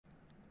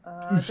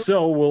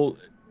So we'll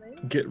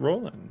get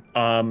rolling.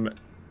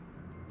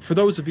 For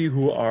those of you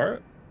who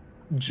are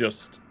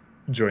just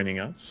joining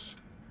us,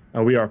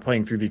 we are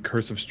playing through the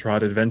Curse of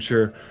Strahd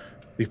adventure.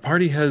 The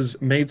party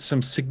has made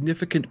some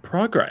significant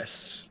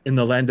progress in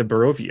the land of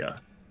Barovia.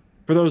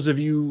 For those of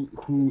you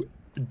who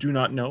do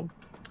not know,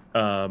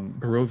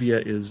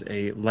 Barovia is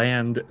a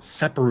land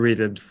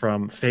separated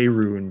from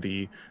Faerun,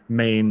 the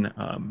main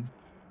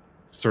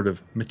sort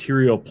of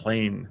material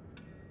plane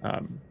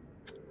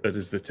that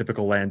is the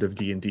typical land of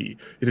D&D.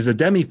 It is a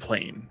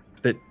demi-plane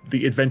that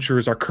the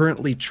adventurers are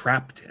currently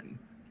trapped in,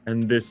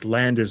 and this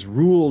land is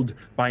ruled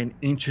by an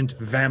ancient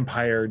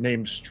vampire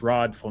named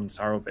Strahd von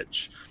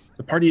Sarovich.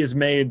 The party has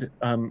made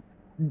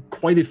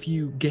quite a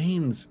few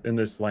gains in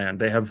this land.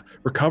 They have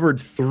recovered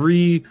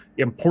 3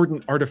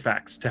 important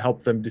artifacts to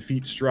help them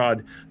defeat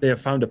Strahd. They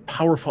have found a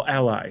powerful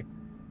ally.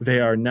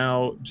 They are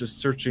now just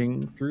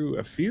searching through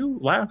a few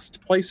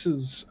last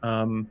places,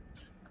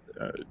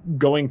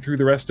 going through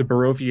the rest of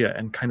Barovia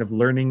and kind of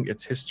learning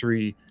its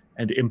history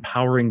and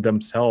empowering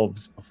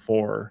themselves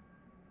before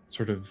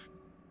sort of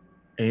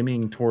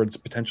aiming towards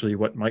potentially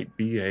what might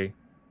be a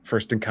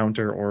first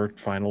encounter or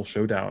final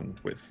showdown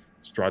with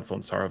Strahd von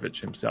Sarovich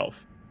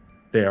himself.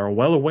 They are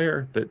well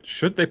aware that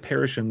should they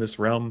perish in this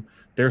realm,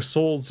 their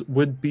souls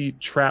would be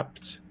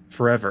trapped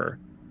forever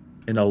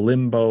in a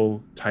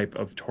limbo type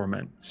of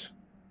torment.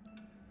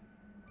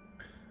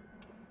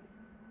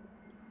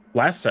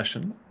 Last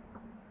session,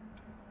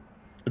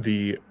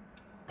 the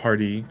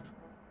party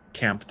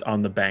camped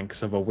on the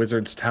banks of a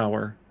wizard's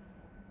tower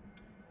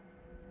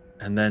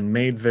and then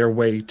made their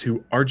way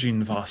to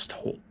Arginvost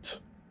Holt,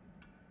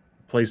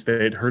 a place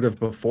they had heard of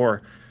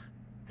before,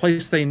 a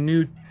place they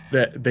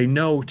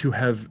know to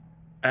have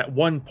at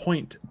one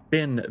point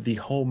been the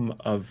home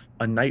of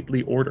a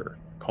knightly order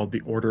called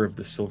the Order of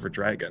the Silver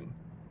Dragon.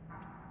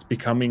 It's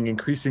becoming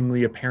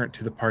increasingly apparent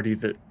to the party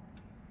that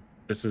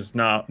this is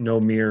no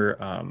mere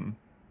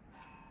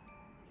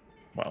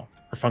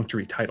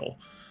perfunctory title,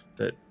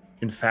 that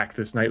in fact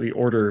this knightly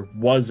order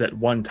was at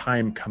one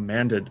time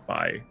commanded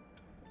by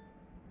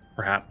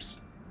perhaps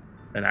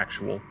an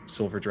actual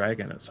silver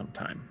dragon at some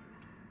time.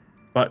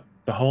 But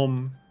the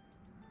home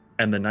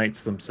and the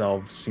knights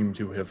themselves seem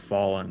to have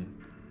fallen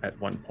at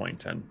one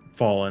point, and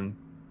fallen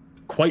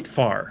quite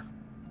far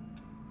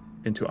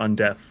into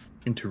undeath,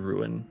 into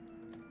ruin,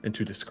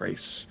 into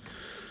disgrace.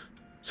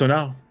 So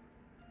now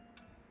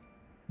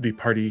the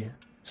party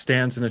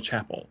stands in a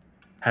chapel,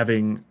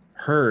 having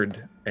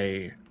heard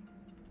a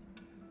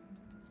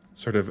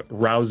sort of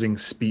rousing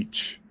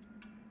speech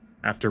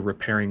after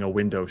repairing a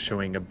window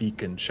showing a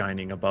beacon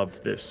shining above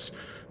this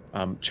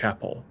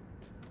chapel.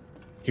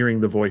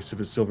 Hearing the voice of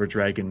a silver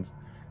dragon,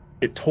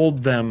 it told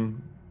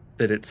them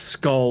that its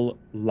skull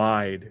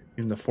lied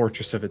in the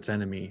fortress of its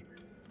enemy,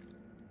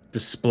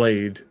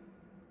 displayed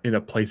in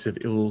a place of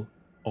ill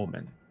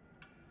omen.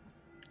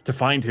 To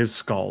find his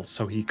skull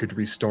so he could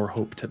restore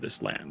hope to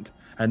this land.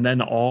 And then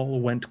all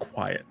went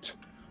quiet.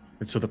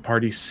 And so the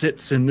party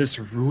sits in this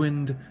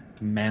ruined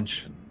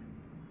mansion.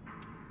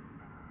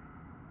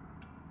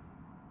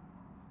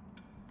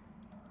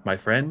 My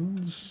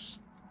friends,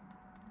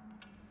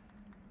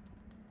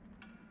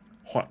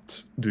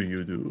 what do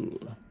you do?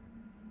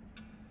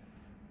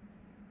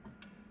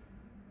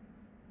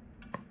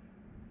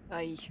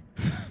 Aye.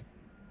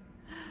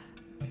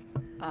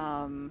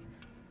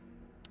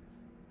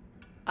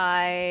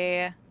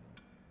 I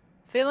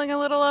feeling a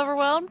little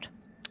overwhelmed.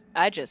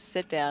 I just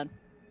sit down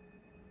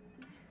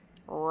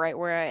right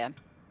where I am.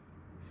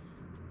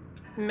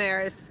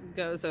 Maris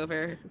goes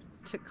over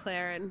to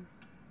Claire and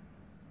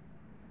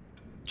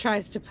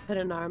tries to put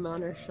an arm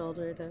on her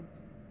shoulder to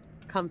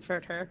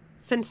comfort her,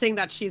 sensing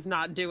that she's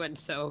not doing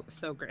so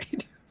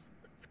great.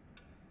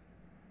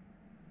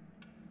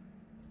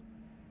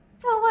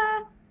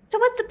 So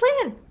what's the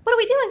plan? What are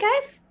we doing,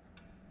 guys?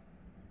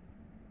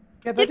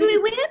 Yeah, Did we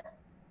win?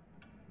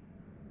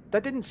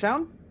 That didn't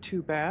sound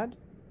too bad,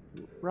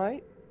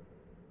 right?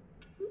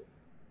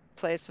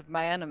 Place of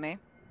my enemy.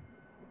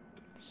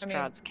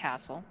 Strahd's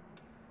castle.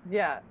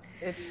 Yeah,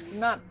 it's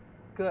not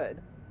good.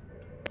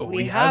 But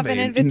We have an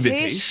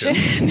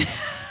invitation.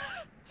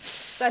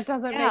 That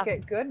doesn't make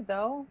it good,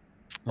 though.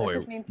 That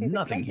just means he's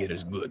nothing expecting here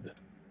is good.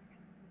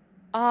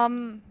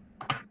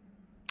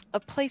 A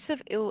place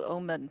of ill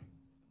omen.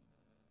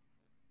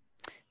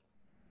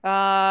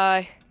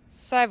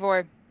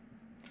 Cyvor.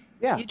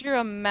 Yeah. You drew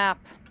a map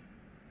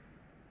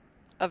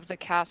of the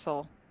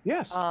castle.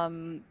 Yes.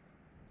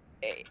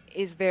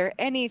 Is there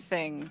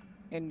anything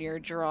in your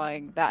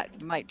drawing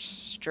that might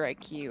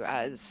strike you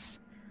as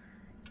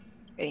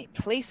a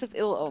place of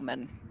ill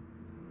omen?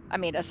 I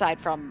mean, aside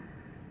from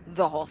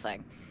the whole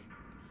thing.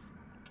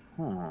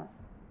 All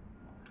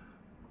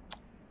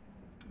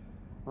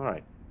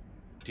right.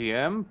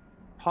 DM,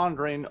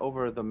 pondering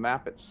over the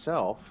map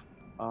itself,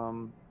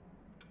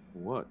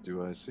 what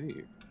do I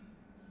see?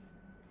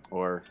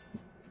 Or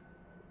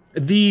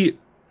the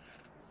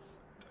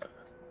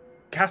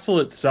castle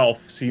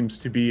itself seems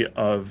to be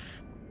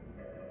of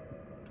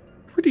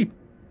pretty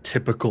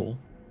typical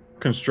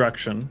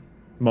construction,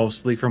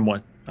 mostly from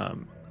what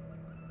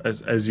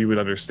as you would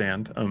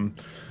understand.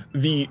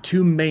 The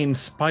two main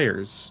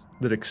spires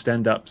that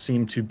extend up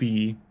seem to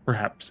be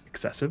perhaps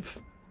excessive,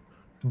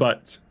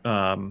 but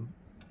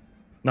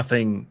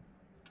nothing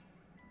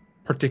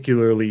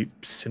particularly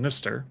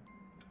sinister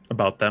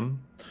about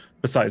them,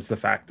 besides the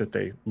fact that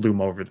they loom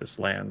over this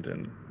land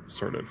in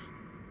sort of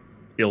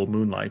ill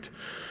moonlight.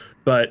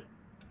 But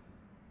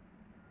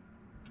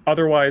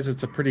otherwise,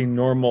 it's a pretty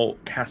normal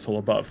castle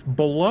above.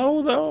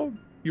 Below, though,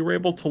 you were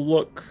able to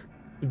look.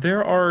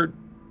 There are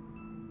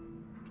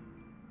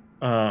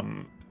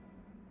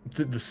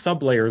the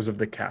sub-layers of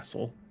the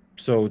castle.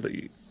 So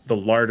the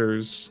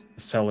larders,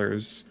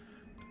 cellars,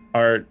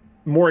 are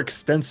more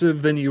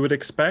extensive than you would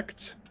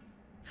expect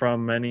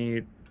from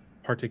any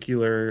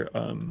particular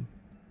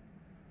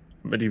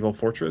medieval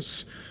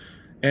fortress.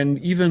 And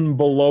even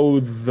below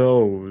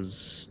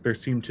those, there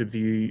seem to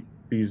be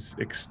these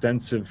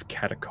extensive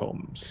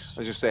catacombs.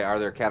 I was just say, are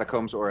there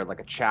catacombs or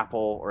like a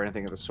chapel or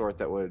anything of the sort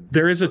that would...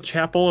 There is a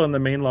chapel on the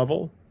main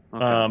level,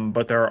 Okay.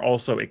 but there are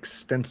also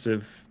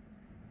extensive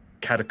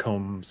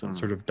catacombs and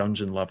sort of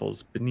dungeon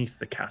levels beneath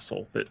the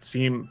castle that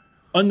seem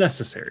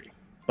unnecessary,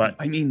 but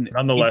I mean,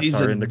 nonetheless it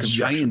is are a in the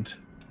construction. giant.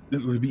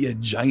 It would be a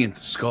giant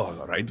skull,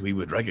 right? We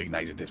would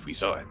recognize it if we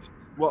saw it.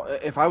 Well,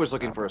 if I was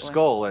looking for a Probably.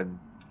 skull, and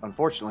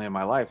unfortunately in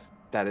my life,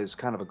 that is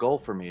kind of a goal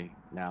for me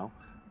now.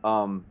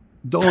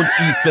 Don't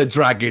eat the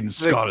dragon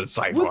skull,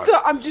 Cyborg.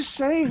 I'm just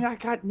saying, I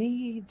got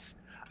needs.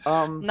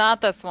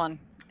 Not this one.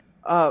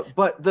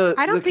 But the...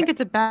 I don't think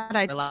it's a bad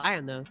idea to rely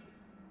on those.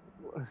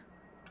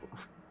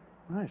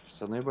 Right,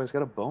 suddenly everybody's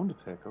got a bone to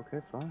pick.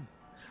 Okay, fine.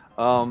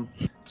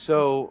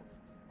 So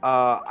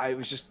I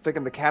was just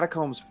thinking the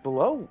catacombs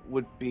below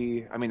would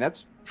be... I mean,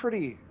 that's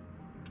pretty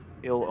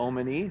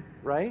ill-omen-y,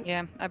 right?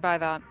 Yeah, I buy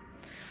that.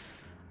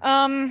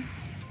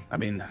 I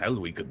mean, hell,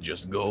 we could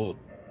just go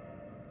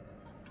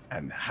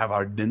and have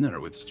our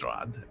dinner with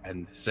Strahd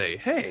and say,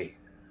 hey,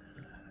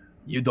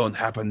 you don't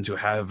happen to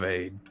have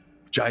a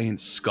giant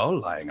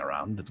skull lying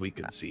around that we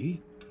could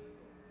see?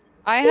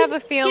 I have a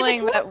Give it feeling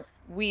to that us.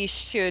 we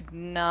should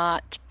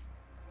not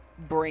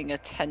bring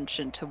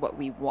attention to what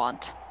we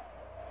want.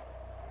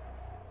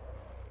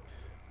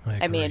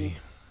 I mean,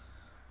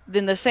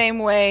 in the same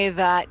way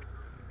that,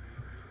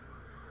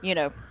 you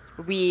know,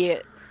 we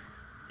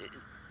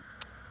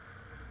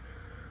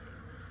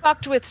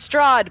fucked with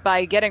Strahd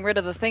by getting rid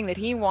of the thing that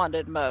he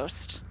wanted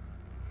most.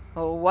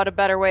 Well, what a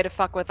better way to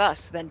fuck with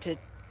us than to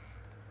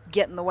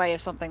get in the way of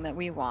something that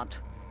we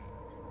want.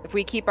 If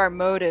we keep our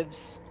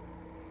motives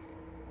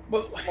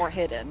more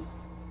hidden.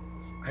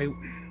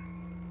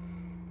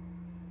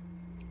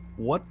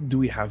 What do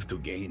we have to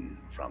gain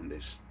from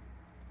this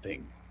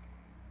thing?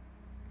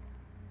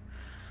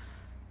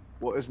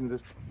 Well, isn't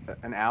this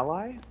an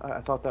ally?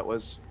 I thought that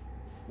was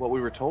what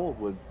we were told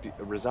would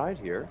reside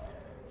here.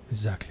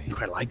 Exactly.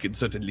 Well, I could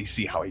certainly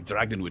see how a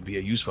dragon would be a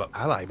useful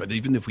ally, but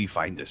even if we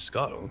find a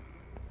skull,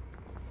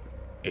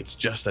 it's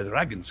just a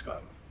dragon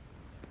skull.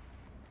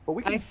 But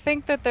we I can...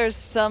 think that there's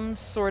some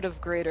sort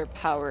of greater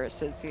power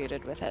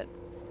associated with it.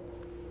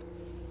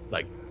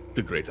 Like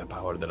the greater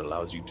power that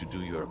allows you to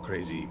do your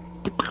crazy...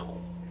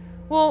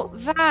 Well,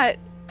 that,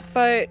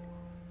 but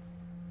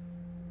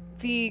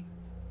the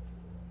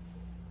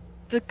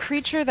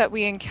creature that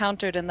we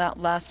encountered in that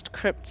last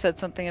crypt said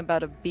something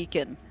about a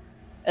beacon.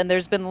 And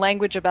there's been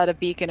language about a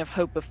beacon of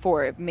hope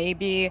before.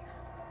 Maybe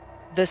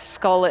the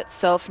skull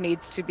itself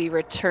needs to be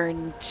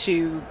returned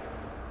to,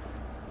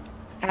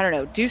 I don't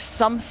know, do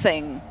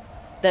something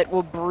that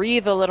will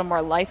breathe a little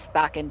more life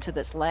back into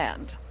this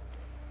land.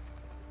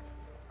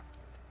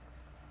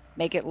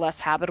 Make it less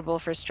habitable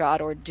for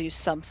Strahd, or do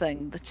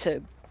something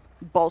to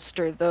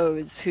bolster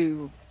those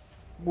who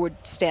would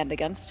stand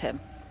against him.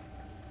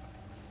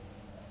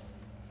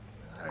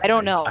 I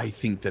don't know. I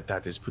think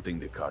that is putting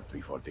the cart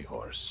before the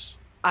horse.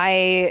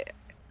 I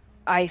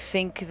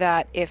think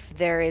that if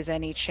there is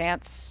any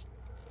chance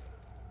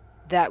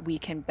that we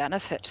can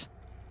benefit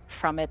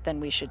from it, then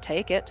we should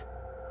take it.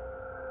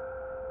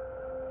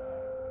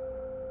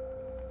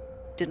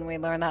 Didn't we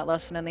learn that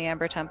lesson in the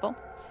Amber Temple?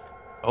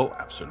 Oh,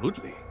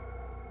 absolutely.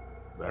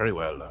 Very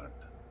well learned.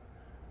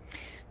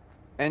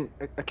 And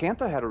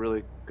Acantha had a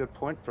really good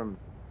point from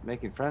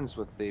making friends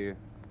with the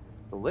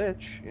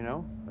Lich, you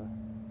know?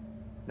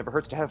 Never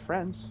hurts to have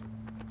friends.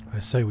 I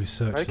say we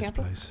search Right, this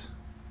Campo? place.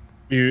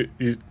 You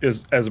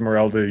as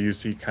Esmeralda, you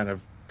see, kind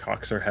of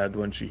cocks her head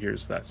when she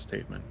hears that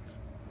statement.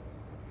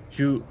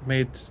 You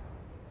made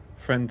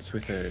friends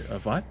with a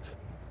what?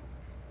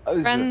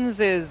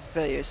 Friends is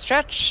a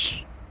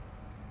stretch.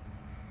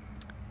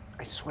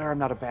 I swear I'm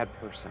not a bad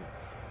person.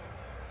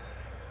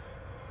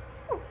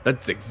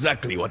 That's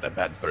exactly what a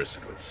bad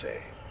person would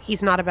say.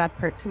 He's not a bad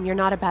person. You're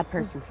not a bad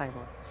person,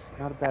 Simon.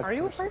 Not a bad Are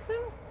you a person?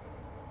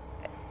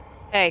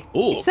 Hey,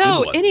 Oh, So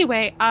good one.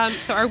 anyway,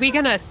 so are we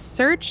gonna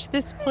search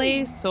this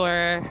place,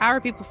 or how are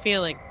people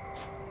feeling?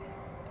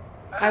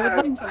 I would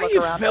like to look I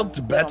around a felt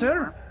little better.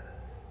 more.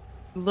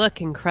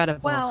 Look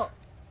incredible. Well,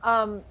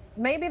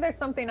 maybe there's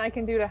something I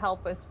can do to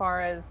help as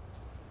far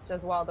as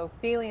Jeswaldo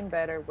feeling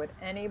better. Would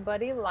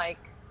anybody like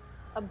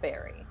a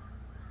berry?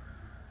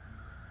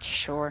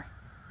 Sure.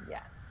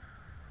 Yes.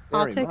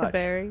 I'll Very take a much.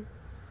 berry.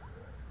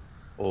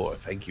 Oh,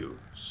 thank you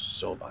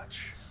so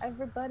much.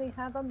 Everybody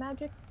have a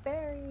magic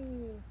berry.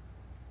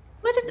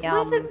 What did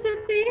Yum.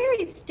 the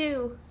berries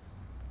do?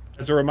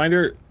 As a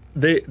reminder,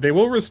 they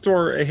will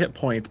restore a hit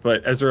point,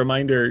 but as a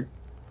reminder,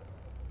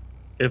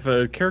 if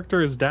a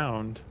character is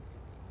downed,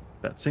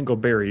 that single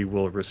berry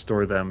will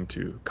restore them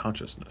to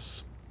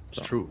consciousness. It's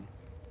So. true.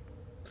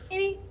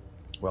 Maybe.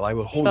 Well, I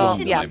will hold So, on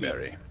to yeah. my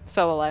berry.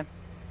 So will I.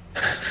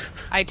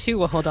 I too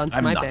will hold on to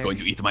I'm my not berry. going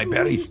to eat my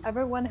berry.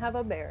 Everyone have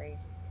a berry.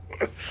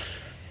 Hoard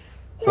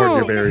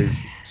your Oh.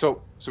 berries.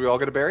 So we all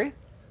get a berry?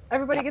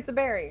 Everybody gets a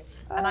berry,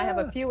 and I have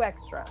a few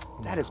extra.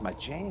 That is my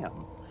jam.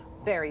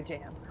 Berry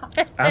jam.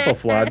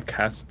 Athelflaed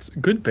casts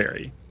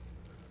Goodberry.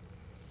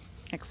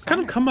 Kind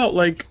Exciting. of come out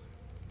like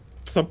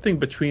something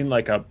between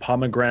like a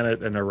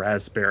pomegranate and a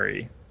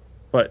raspberry,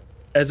 but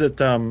as it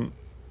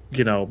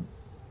you know,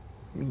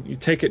 you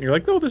take it and you're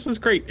like, oh, this is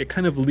great. It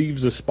kind of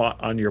leaves a spot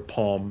on your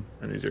palm,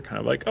 and as you're kind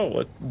of like, oh,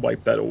 let's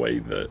wipe that away.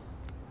 The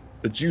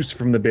juice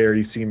from the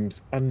berry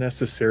seems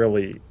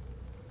unnecessarily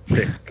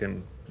thick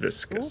and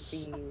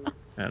viscous Goofy.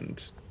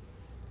 and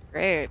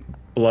Great.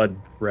 blood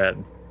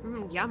red.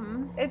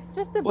 Yum. It's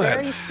just a Well,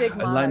 berry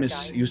stigmata,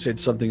 Limus, guys. you said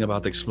something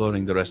about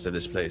exploring the rest of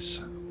this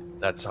place.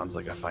 That sounds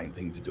like a fine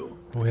thing to do.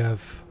 We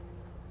have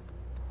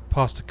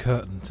past a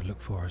curtain to look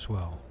for as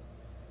well.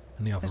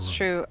 In the other It's room.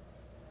 true.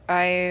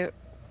 I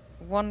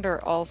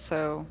wonder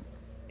also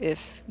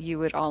if you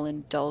would all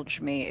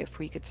indulge me if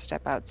we could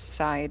step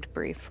outside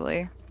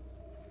briefly.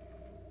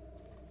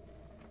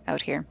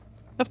 Out here.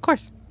 Of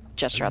course.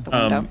 Gesture out the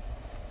window.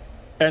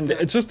 And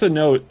it's just a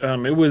note,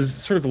 it was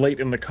sort of late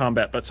in the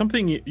combat, but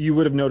something you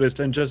would have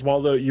noticed, and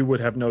Jeswaldo, you would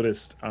have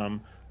noticed,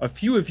 a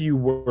few of you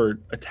were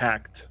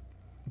attacked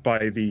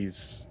by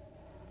these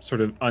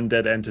sort of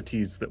undead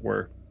entities that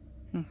were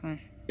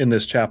in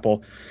this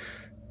chapel.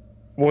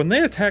 When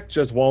they attacked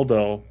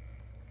Jeswaldo,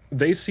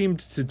 they seemed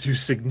to do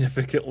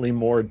significantly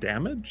more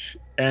damage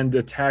and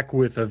attack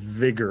with a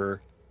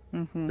vigor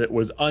that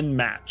was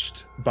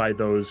unmatched by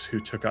those who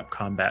took up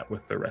combat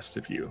with the rest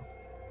of you.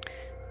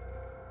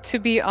 To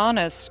be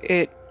honest,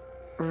 it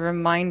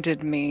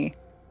reminded me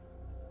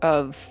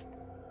of,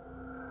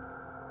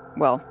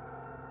 well,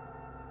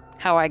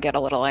 how I get a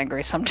little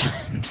angry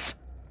sometimes.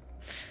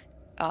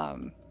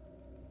 Well,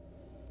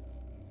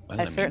 I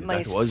mean, certainly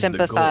that was the goal.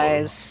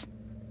 sympathize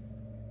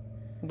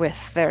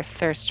with their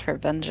thirst for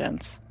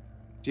vengeance.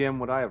 DM,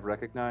 would I have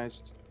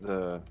recognized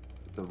the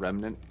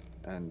remnant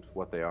and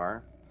what they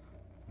are?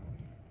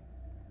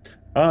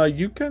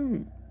 You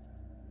can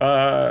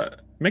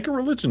make a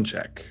religion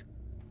check.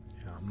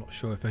 Yeah, I'm not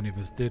sure if any of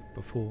us did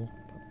before.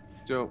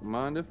 Don't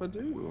mind if I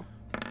do.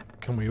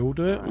 Can we all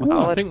do it? I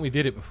Solid. think we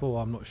did it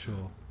before. I'm not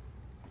sure.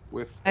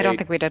 With I don't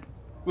think we did.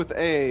 with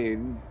a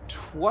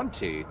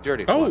 20,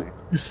 dirty 20. Oh,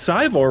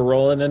 Cyvor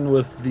rolling in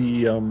with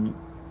the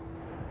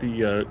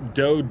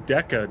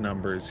dodeca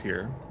numbers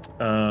here.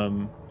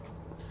 I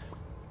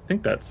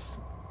think that's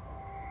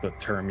the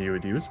term you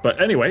would use,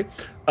 but anyway,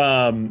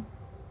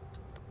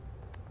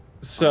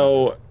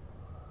 so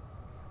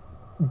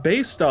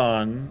based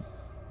on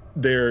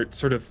their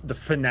sort of the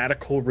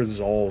fanatical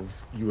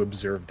resolve you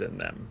observed in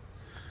them,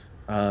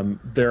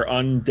 their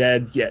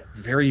undead yet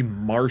very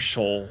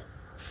martial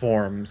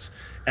forms,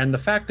 and the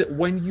fact that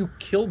when you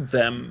killed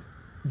them,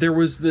 there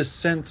was this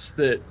sense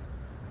that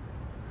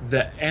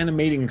the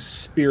animating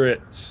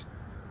spirit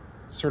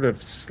sort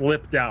of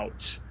slipped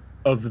out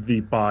of the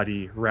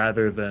body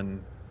rather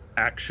than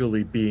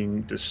actually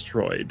being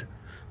destroyed.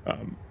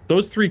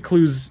 Those three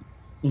clues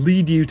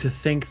lead you to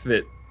think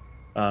that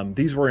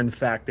these were in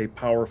fact a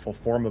powerful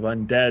form of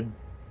undead,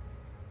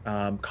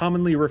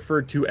 commonly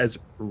referred to as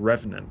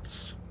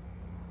revenants.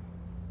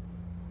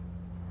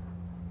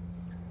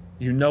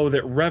 You know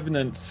that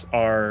revenants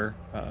are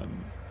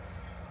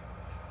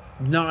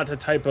not a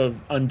type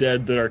of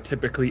undead that are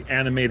typically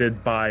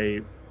animated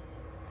by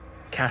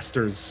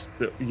casters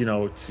that, you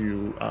know,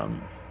 to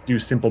do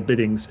simple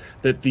biddings.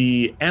 That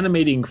the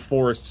animating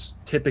force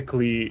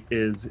typically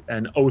is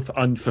an oath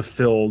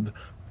unfulfilled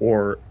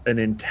or an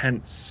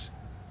intense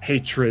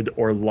hatred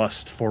or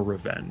lust for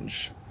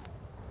revenge.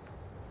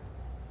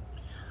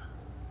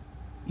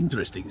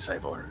 Interesting,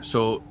 Cyvor.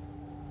 So,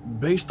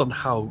 based on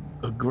how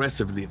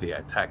aggressively they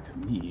attacked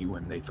me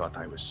when they thought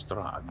I was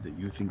Strahd, do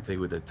you think they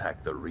would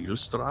attack the real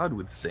Strahd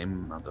with the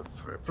same amount of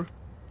vigor?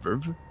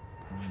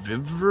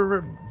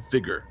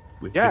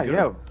 With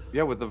vigor?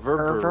 Yeah, with the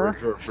verb.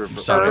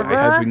 Sorry, I'm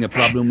having a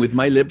problem with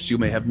my lips, you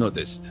may have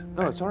noticed.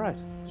 No, it's all right.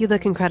 You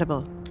look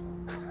incredible.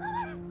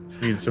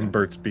 Need some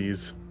Burt's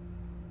Bees.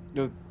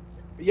 No,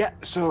 yeah.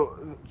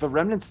 So the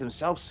remnants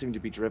themselves seem to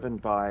be driven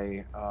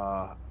by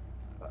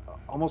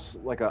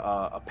almost like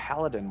a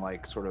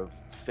paladin-like sort of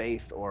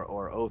faith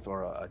or oath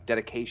or a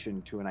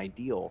dedication to an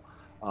ideal.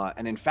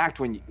 And in fact,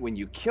 when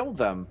you kill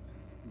them,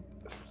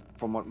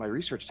 from what my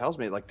research tells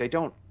me, like they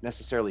don't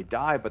necessarily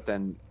die, but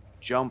then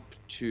jump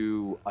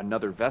to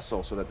another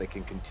vessel so that they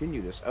can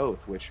continue this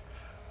oath, which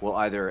will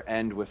either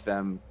end with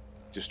them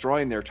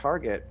destroying their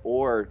target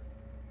or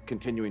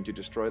continuing to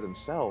destroy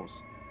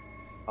themselves.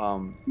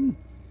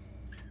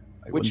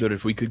 I wonder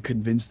if we could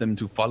convince them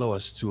to follow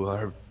us to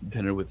our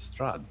dinner with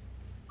Strahd.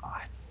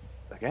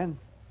 Again,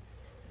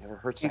 never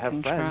hurts to You have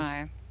can friends.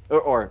 try.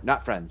 Or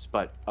not friends,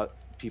 but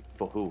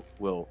people who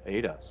will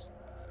aid us.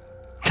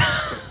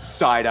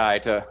 Side eye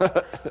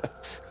to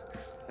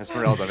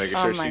Esmeralda, making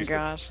sure Oh my she's.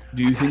 gosh.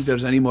 Do you think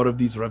there's any more of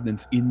these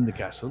revenants in the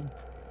castle?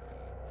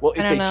 Well,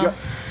 I don't know.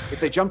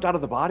 if they jumped out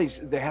of the bodies,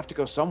 they have to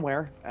go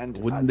somewhere. And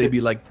Wouldn't they be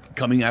like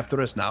coming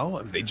after us now?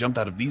 If they jumped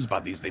out of these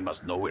bodies, they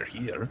must know we're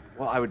here.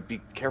 Well, I would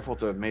be careful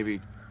to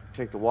maybe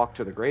take the walk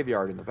to the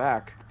graveyard in the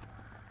back.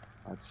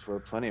 That's where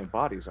plenty of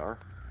bodies are.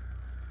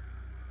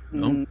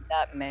 No?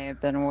 That may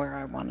have been where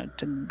I wanted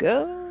to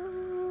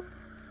go.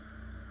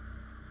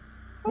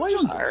 Why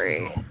don't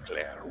Sorry. you go,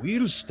 Claire?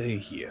 We'll stay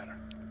here.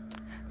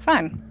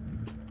 Fine.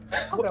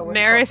 I'll go with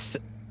Maris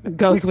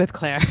goes with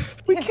Claire.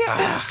 We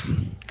can't.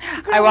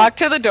 I walk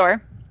to the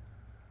door.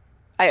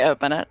 I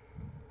open it.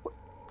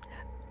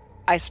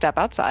 I step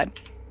outside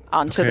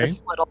onto Okay.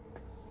 this little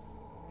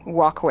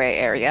walkway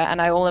area,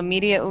 and I will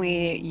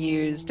immediately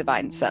use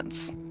Divine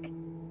Sense.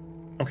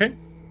 Okay.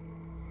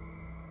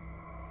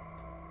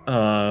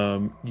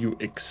 You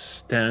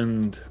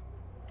extend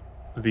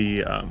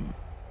the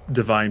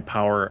divine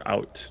power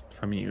out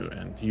from you,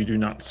 and you do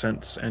not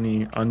sense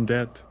any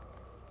undead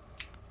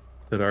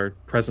that are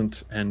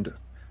present and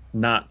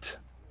not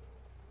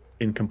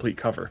in complete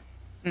cover.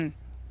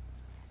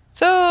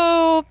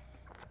 So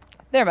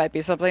there might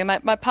be something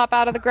that might pop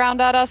out of the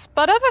ground at us,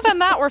 but other than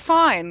that, we're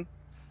fine.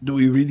 Do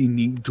we really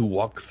need to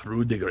walk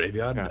through the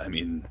graveyard? Yeah. I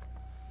mean,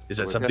 is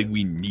that We're something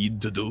we need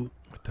to do?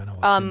 I don't know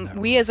what's in that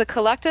We room. as a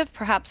collective,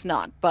 perhaps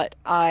not, but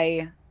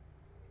I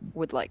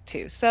would like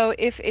to. So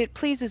if it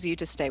pleases you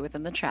to stay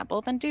within the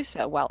chapel, then do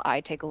so while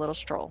I take a little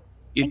stroll.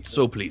 It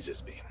so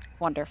pleases me.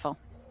 Wonderful.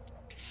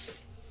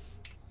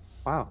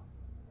 Wow.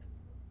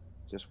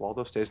 Just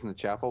Waldo stays in the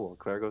chapel while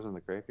Claire goes in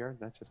the graveyard?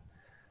 That's just.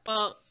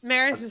 Well,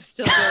 Maris is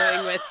still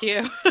going with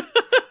you.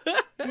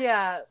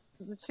 Yeah,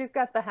 she's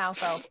got the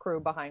half elf crew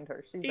behind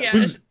her. She's Yeah.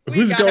 okay. We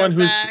Who's got going?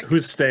 her back.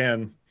 Who's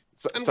staying?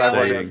 I'm Cyber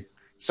going. does,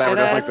 Should Cyber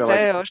does I like the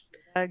stay like or should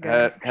I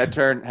go? head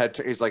turn.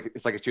 He's like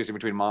it's like he's choosing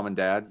between mom and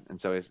dad,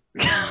 and so he's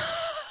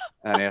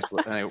and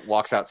he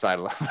walks outside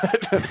a little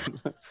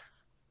bit.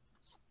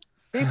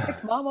 He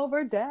picked mom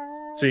over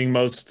dad. Seeing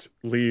most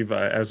leave,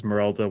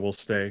 Esmeralda will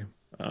stay.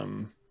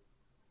 And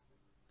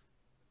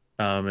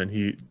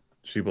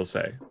she will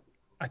say,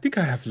 I think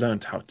I have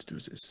learned how to do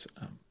this.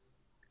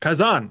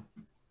 Kazan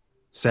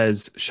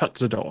says, shut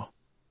the door.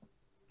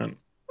 And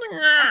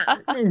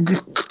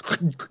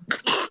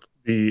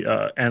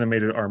the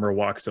animated armor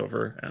walks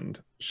over and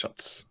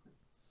shuts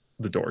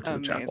the door to the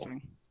chapel.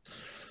 Amazing.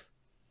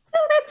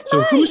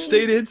 So who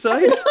Stayed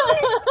inside?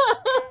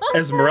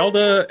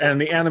 Esmeralda and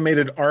the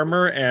animated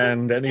armor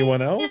and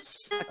anyone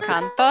else?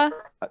 Akantha?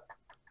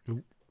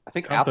 I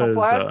think Kappa is,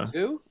 Athelflaed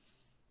too.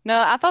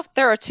 No,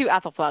 there are 2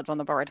 Athelflads on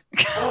the board.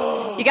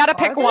 You gotta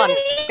pick Are there? one. You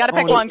gotta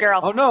pick one,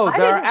 girl. Oh no, I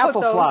there are didn't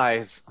put those.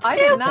 Athelflies. I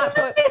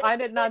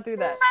did not do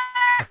that.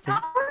 I think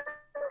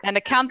And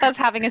Akantha's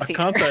having a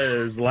seizure.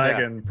 Akantha is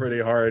lagging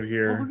pretty hard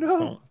here. Oh,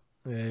 no.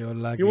 yeah, you're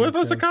lagging. You with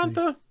us, Chelsea.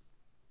 Akantha?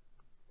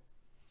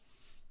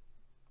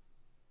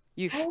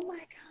 You Oh my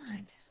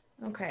god.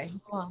 Okay.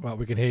 Well. Well,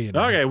 we can hear you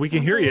now. Okay, we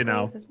can hear you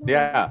now.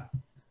 Yeah.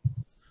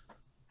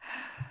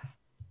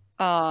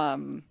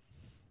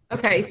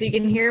 Okay, so you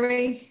can hear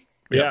me?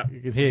 Yeah,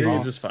 You can hear hear you.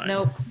 you just fine.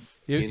 Nope.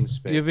 In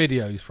space. Your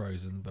video's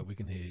frozen, but we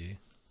can hear you.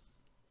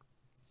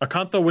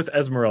 Akantha with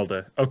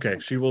Esmeralda. Okay,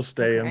 she will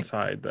stay Okay.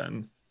 inside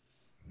then.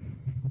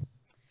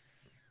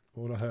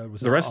 All I heard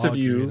was The rest of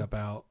you- arguing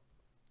about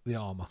the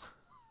armor.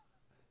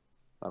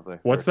 Lovely.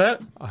 What's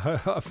that? I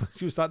heard,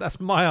 she was like, "That's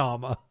my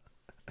armor."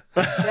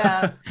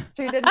 Yeah,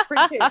 she didn't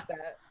appreciate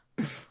that.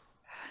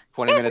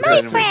 20 minutes my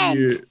in. friend.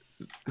 You,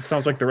 it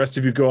sounds like the rest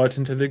of you go out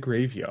into the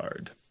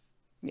graveyard.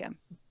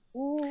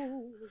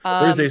 Ooh.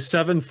 There's a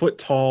 7-foot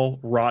tall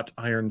wrought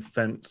iron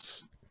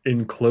fence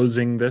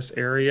enclosing this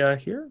area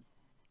here.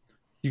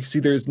 You can see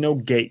there's no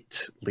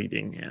gate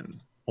leading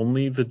in,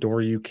 only the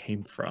door you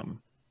came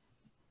from.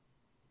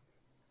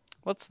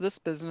 What's this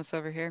business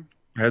over here?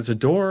 There's a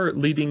door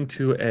leading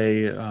to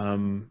a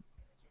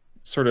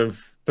sort of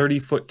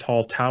 30-foot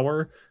tall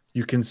tower.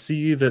 You can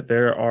see that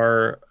there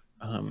are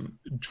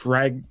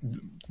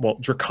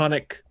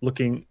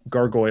draconic-looking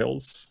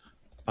gargoyles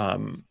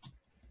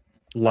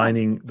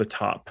lining the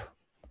top.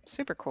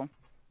 Super cool.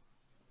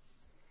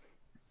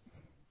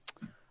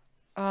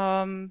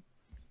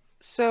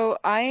 So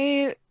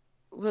I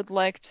would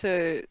like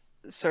to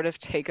sort of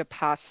take a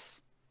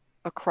pass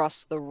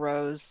across the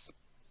rows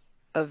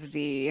of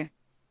the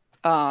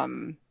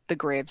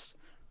graves,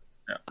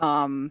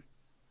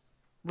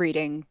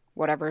 reading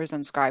whatever is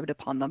inscribed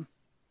upon them.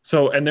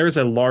 So, and there's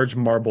a large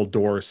marble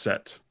door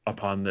set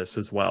upon this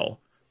as well.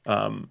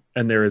 And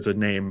there is a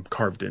name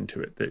carved into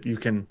it that you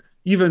can,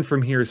 even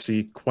from here,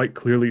 see quite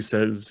clearly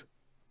says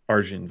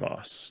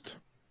Argynvost.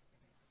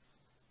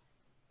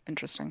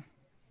 Interesting.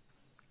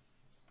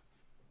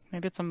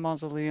 Maybe it's a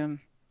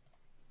mausoleum.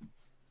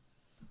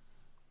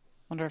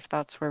 Wonder if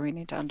that's where we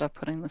need to end up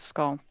putting the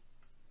skull.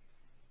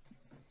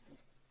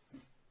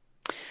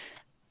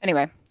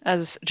 Anyway,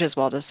 as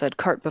Giswalda said,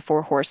 cart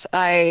before horse.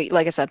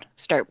 Like I said,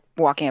 start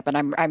walking up,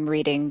 and I'm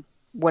reading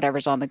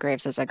whatever's on the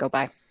graves as I go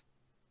by.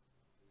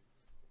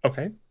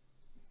 Okay.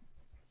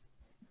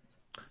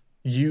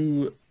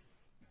 You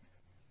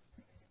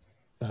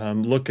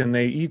look, and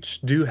they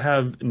each do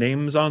have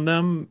names on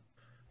them.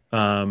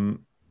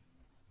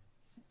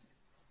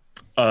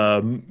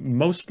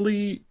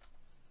 Mostly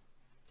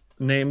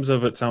names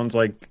of, it sounds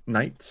like,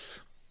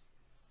 knights.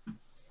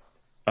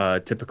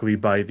 Typically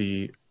by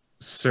the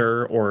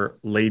sir or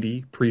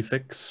lady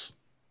prefix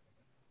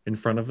in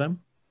front of them.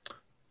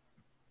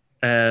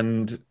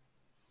 And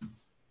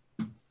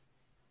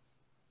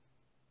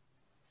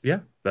yeah,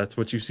 that's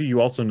what you see.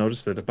 You also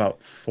notice that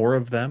about 4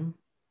 of them,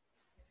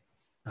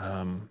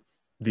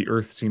 the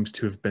earth seems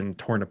to have been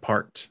torn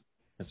apart,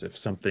 as if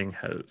something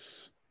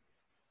has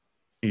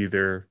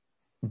either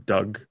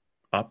dug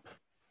up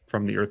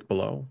from the earth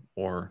below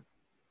or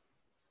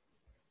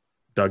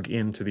dug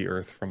into the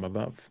earth from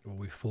above. Well,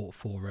 we fought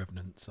 4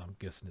 revenants. I'm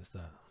guessing it's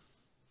that.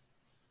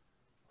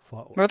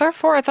 Were there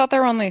 4? I thought there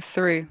were only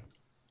 3.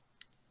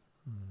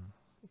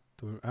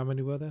 How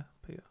many were there,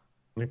 Peter?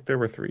 I think there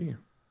were 3.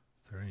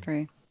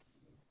 3.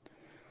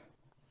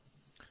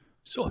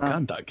 So,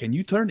 Akanta, can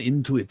you turn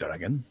into a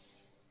dragon?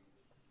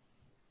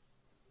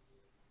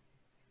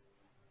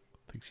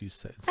 I think she's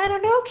saying I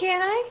don't know, can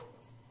I?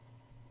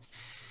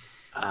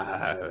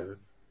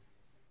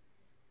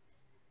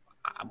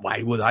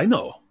 Why would I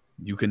know?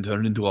 You can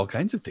turn into all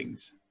kinds of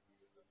things.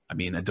 I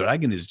mean, a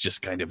dragon is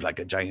just kind of like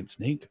a giant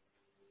snake.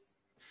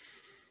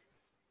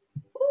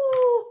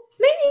 Ooh,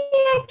 maybe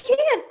I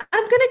can.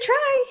 I'm gonna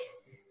try.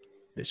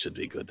 This should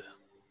be good.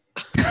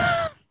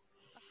 That's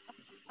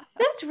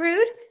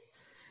rude.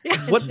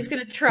 What? He's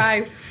gonna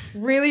try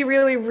really,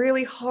 really,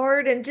 really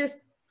hard and just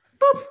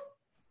boop.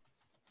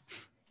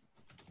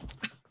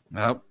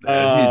 Well,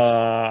 there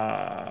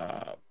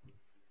it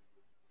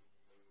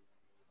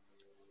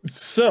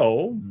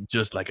So is.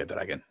 Just like a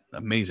dragon.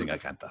 Amazing,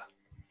 Akanta.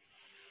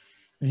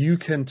 you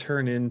can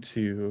turn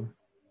into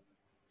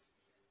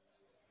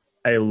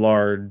a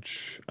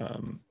large,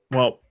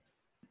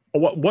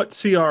 what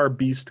CR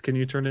beast can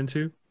you turn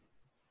into?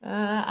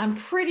 I'm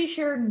pretty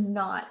sure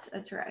not a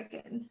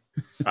dragon.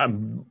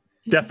 I'm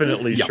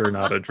definitely Yep. sure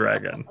not a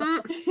dragon.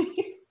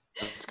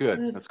 That's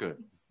good. That's good.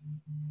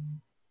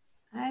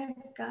 I've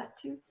got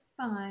to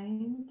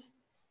find.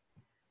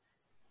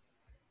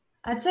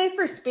 I'd say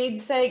for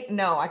speed's sake,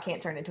 no, I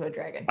can't turn into a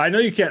dragon. I know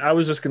you can't. I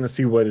was just going to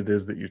see what it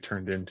is that you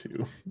turned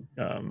into.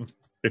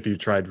 If you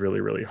tried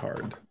really, really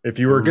hard. If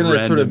you were going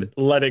to sort of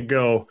let it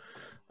go,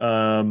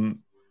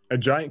 a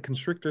giant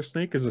constrictor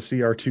snake is a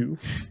CR2.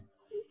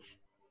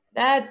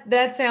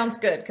 That sounds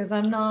good because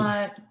I'm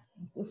not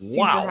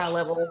super high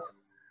level.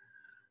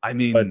 I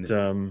mean, But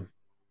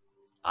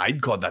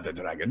I'd call that a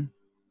dragon.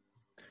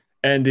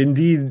 and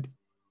indeed,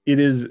 it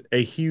is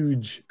a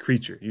huge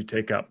creature. You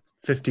take up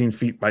 15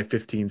 feet by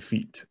 15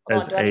 feet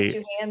as do I need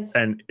 2 hands?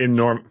 an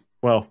enormous.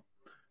 Well,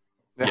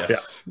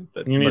 Yes.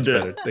 That's you need much to.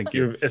 better. Thank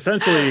you. You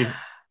essentially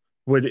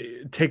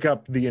would take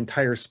up the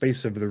entire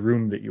space of the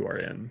room that you are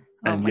in.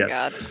 Oh And my yes,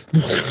 god.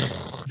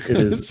 it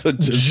is So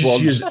just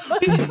walk just to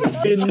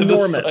the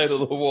enormous. side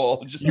of the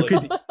wall. Just You like,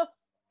 could,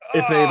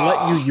 if they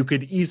let you, you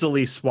could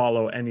easily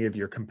swallow any of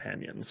your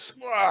companions.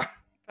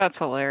 That's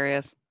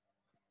hilarious.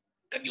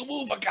 Can you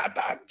move,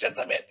 Akata? Just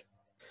a bit.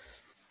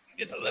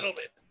 Just a little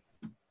bit.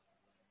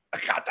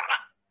 Akata.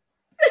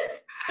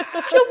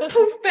 She'll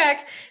poof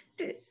back.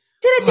 Did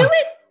I do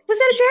it? Was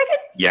that a dragon?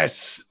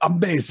 Yes,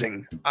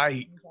 amazing.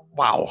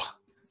 Wow.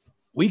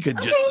 We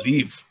could just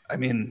leave. I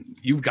mean,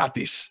 you've got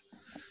this.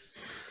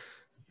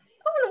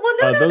 Oh,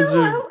 well, no. Those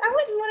of- I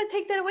wouldn't want to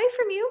take that away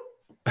from you.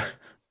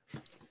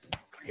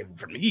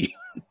 For me.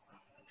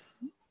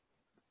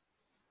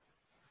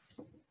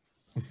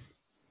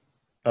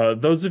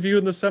 Those of you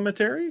in the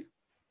cemetery?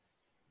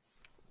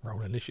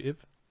 Roll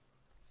initiative.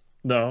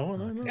 No. What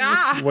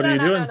No, are you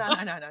no, doing?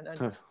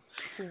 No.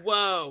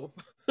 Whoa.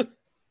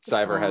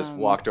 Cyber has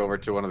walked over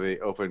to one of the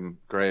open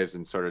graves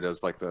and sort of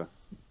does like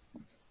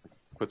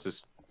puts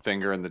his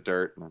finger in the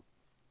dirt.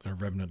 A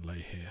remnant lay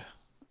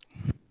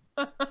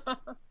here.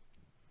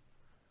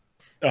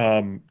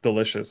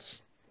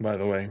 Delicious, by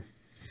the way.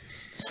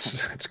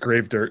 It's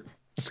grave dirt.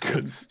 It's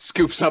good.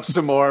 Scoops up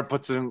some more,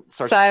 puts it in.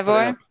 Starts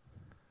Cyborg?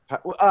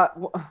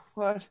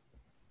 What?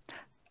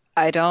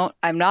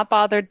 I'm not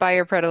bothered by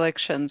your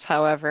predilections,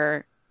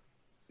 however,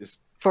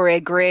 Just for a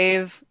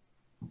grave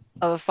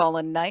of a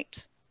fallen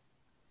knight,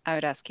 I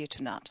would ask you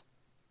to not.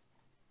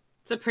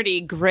 It's a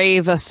pretty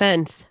grave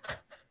offense.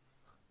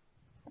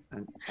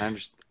 I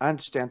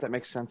understand. That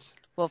makes sense.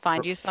 We'll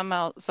find you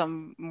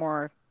some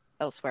more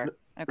elsewhere.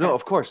 Okay. No,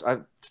 of course.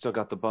 I've still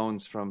got the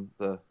bones from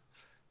the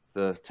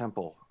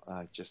temple.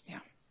 I just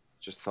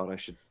thought I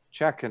should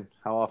check. And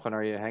how often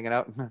are you hanging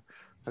out in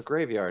a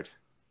graveyard?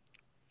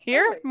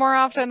 Here, more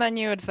often than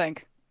you would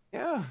think.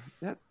 Yeah,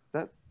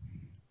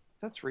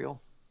 that's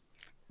real.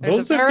 There's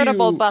Those a of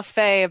veritable you-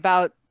 buffet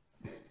about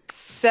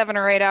 7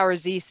 or 8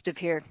 hours east of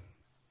here.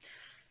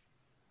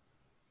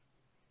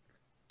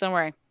 Don't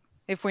worry.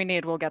 If we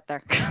need, we'll get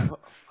there.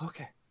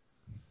 Okay.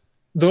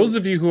 Those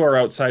of you who are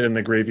outside in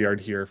the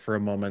graveyard here for a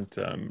moment,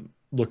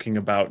 looking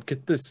about,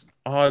 get this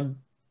odd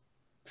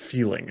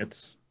feeling.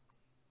 It's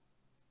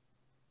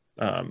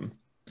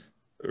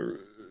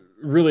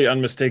really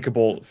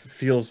unmistakable.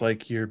 Feels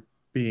like you're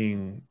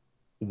being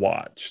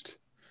watched,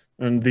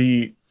 and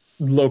the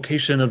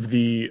location of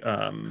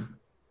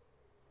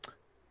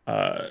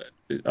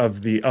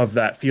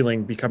that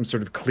feeling becomes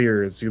sort of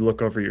clear as you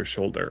look over your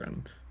shoulder,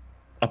 and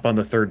up on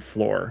the 3rd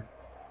floor,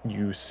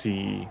 you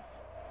see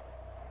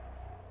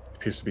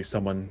appears to be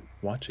someone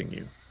watching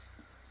you.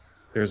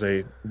 There's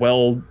a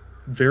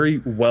very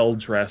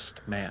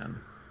well-dressed man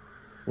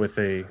with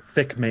a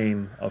thick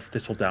mane of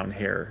thistledown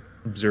hair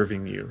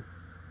observing you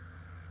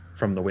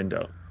from the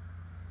window.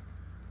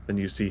 Then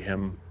you see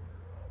him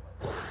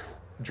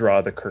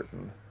draw the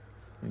curtain,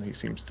 and he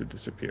seems to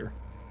disappear.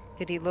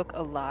 Did he look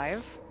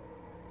alive?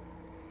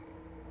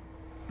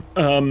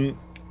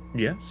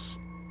 Yes.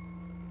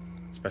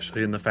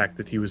 Especially in the fact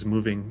that he was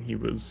moving. He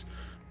was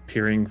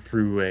peering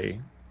through a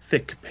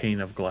thick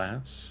pane of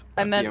glass.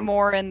 I meant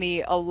more in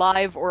the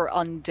alive or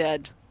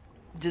undead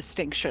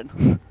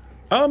distinction.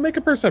 I'll make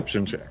a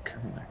perception check.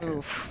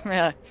 Oof.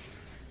 Yeah.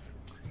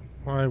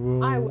 I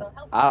will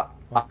help.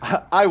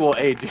 I will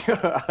aid you.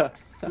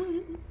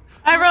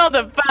 I rolled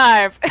a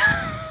 5.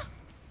 I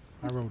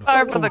rolled a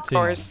 5 for the 14.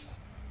 course.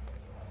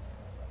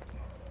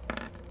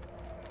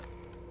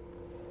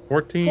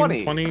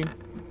 14, 20.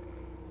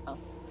 Oh,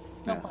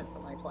 no point for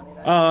my 20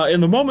 there. In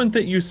the moment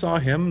that you saw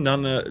him,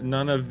 none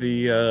of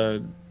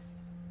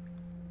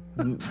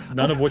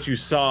what you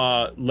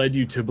saw led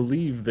you to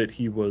believe that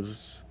he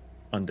was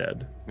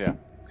undead. Yeah.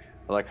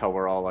 I like how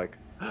we're all like,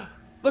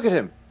 look at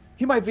him.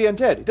 He might be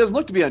undead. He doesn't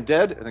look to be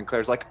undead. And then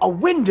Claire's like, a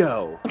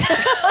window.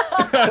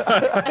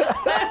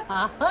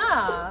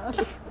 Aha!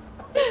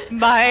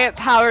 My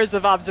powers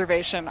of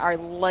observation are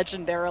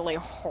legendarily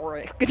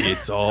horrid.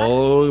 It's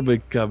all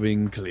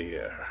becoming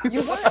clear.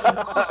 You were.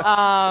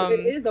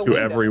 It is a To window.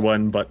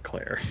 everyone but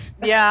Claire.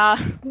 Yeah.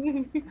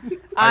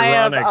 I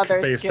have Ironic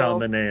other based skill. on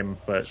the name,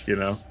 but you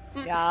know.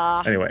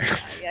 Yeah. Anyway.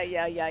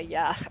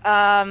 Yeah.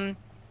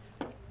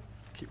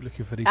 Keep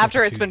looking for these.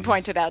 After it's been opportunities.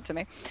 pointed out to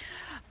me.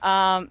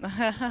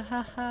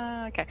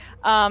 Okay.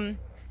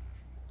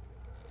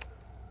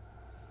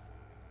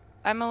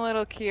 I'm a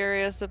little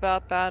curious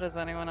about that. Is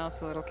anyone else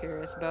a little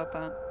curious about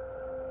that?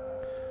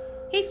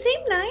 He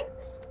seemed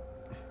nice.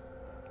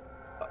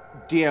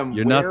 DM,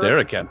 You're not there,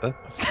 Acantha.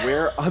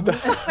 Where on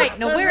the... Wait,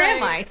 no, where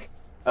am I?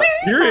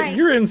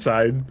 You're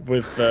inside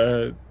with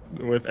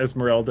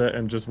Esmeralda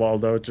and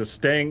Giswaldo, just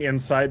staying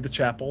inside the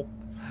chapel,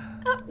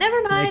 Oh,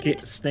 never mind.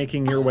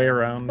 snaking your way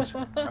around.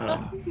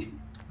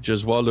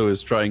 Giswaldo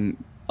is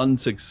trying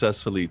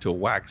unsuccessfully to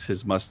wax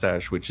his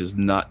mustache, which is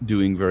not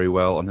doing very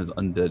well on his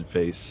undead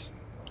face.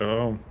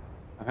 Oh,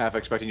 I'm half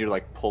expecting you to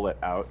like pull it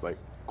out, like.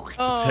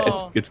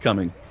 It's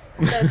coming.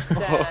 That's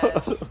dead.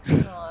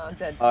 Oh,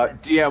 dead.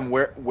 DM,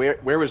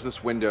 where was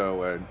this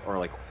window, or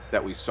like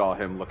that we saw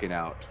him looking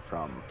out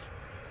from?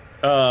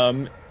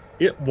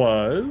 it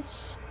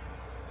was.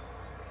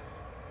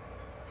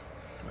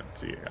 Let's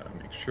see. I gotta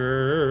make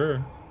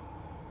sure.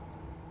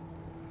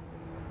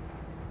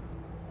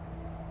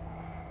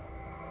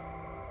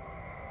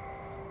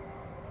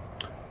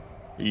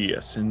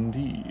 Yes,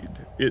 indeed.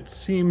 It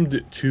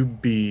seemed to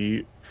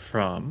be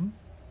from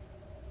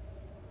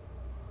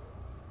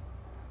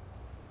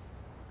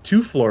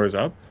 2 floors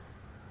up.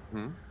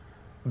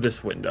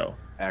 This window.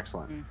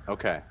 Excellent.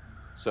 Okay,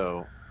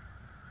 so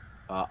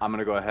I'm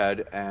gonna go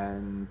ahead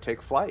and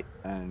take flight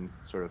and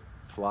sort of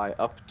fly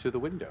up to the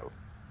window.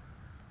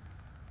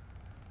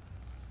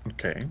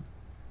 Okay.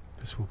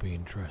 This will be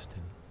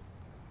interesting.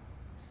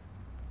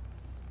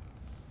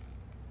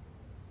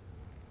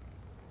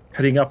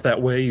 Heading up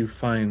that way, you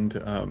find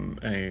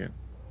a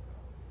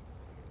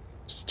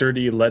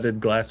sturdy leaded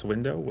glass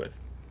window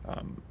with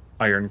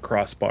iron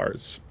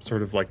crossbars,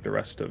 sort of like the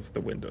rest of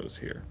the windows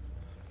here.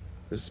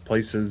 This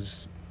place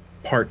is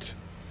part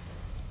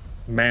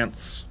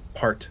manse,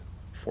 part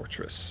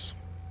fortress.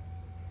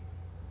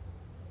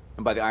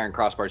 And by the iron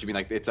crossbars, you mean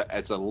like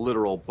it's a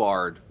literal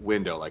barred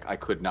window? Like I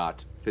could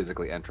not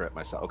physically enter it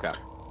myself. Okay.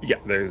 Yeah,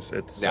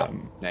 it's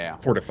Yeah.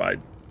 fortified.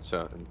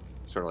 So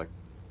sort of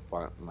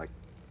like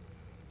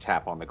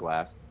tap on the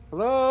glass.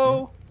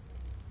 Hello.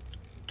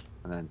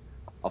 And then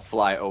I'll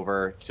fly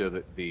over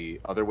to the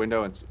other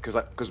window, and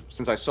because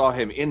since I saw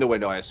him in the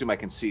window, I assume I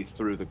can see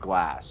through the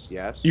glass.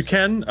 Yes. You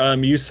can.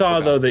 You saw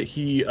Okay. though that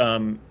he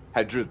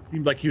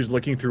seemed like he was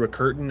looking through a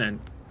curtain and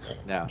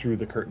Yeah. drew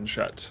the curtain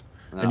shut.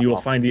 No, And you will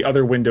I'll- find the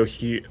other window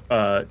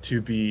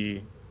to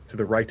be to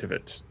the right of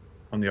it,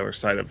 on the other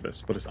side of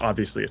this, but it's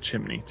obviously a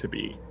chimney to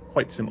be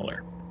quite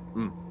similar.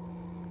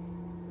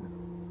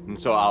 And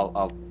so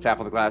I'll tap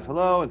on the glass,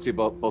 hello, and see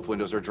both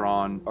windows are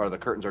drawn, or the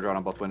curtains are drawn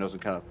on both windows,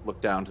 and kind of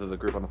look down to the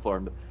group on the floor.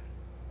 And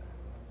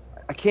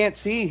I can't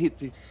see,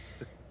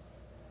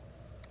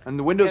 and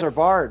the windows are Yes.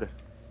 barred.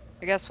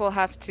 I guess we'll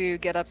have to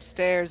get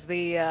upstairs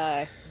the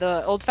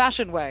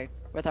old-fashioned way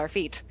with our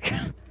feet.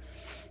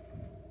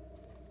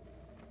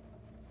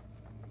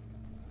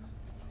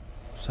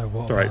 So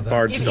what? It's all right, about that?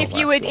 bards If, don't if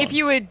you last would, long. if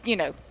you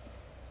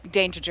would,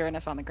 danger join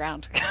us on the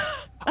ground.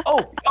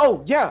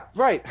 Oh, yeah,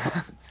 right.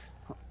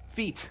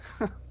 Feet.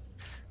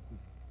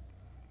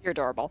 You're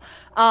adorable.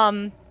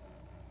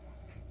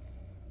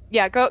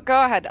 Yeah, go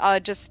ahead.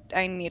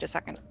 I need a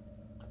second.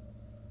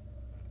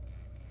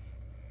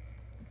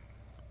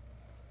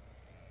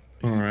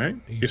 All right.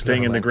 You You're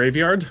staying in the clever lad.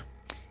 graveyard?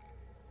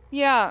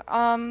 Yeah,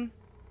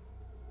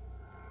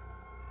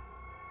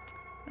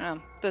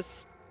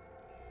 this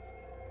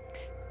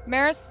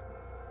Maris?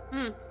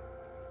 Hmm.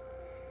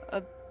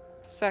 A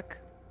sec,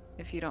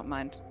 if you don't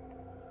mind.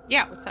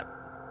 Yeah, what's up?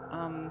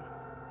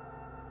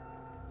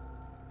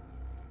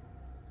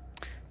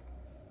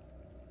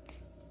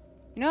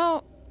 You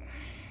know,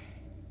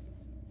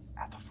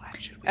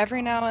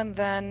 every now and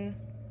then,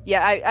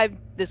 yeah, I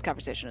this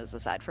conversation is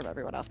aside from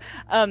everyone else.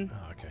 Oh,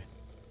 okay.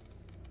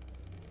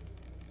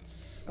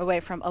 Away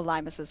from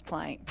Elimus's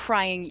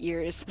prying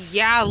ears.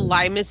 Yeah,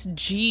 Limus,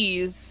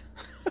 jeez.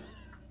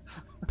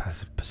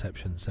 Passive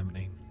perception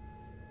 17.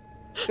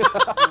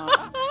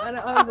 And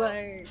I was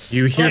like,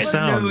 You hear No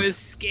sound.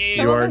 escape.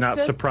 You Some of are us not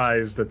just-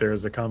 surprised that there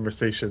is a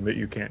conversation that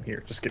you can't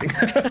hear. Just kidding.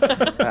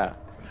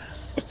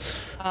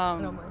 Ah,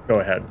 I don't mind. Go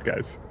ahead,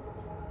 guys.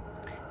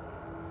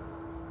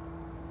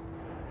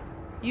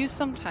 You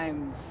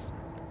sometimes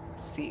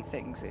see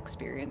things,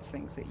 experience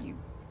things that you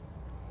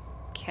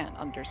can't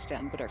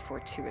understand but are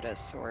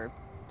fortuitous or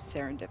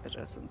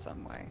serendipitous in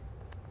some way.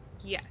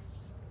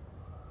 Yes.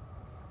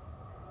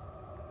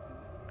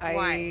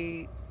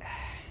 Why?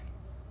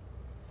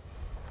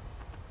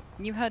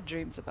 You had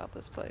dreams about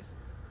this place.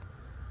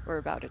 Or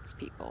about its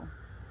people.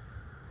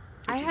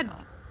 Did I you had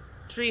not?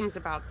 dreams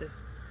about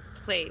this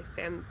place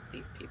and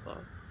these people.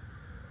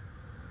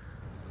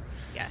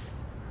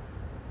 Yes.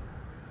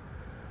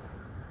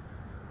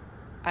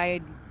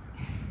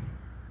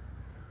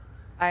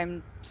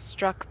 I'm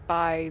struck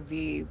by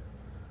the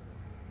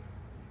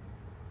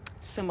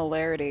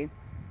similarity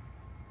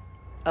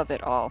of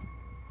it all.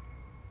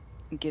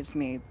 It gives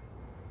me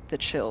the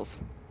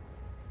chills.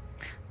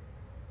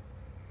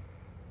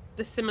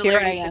 The Here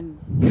similarity. I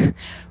am,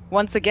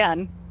 once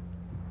again,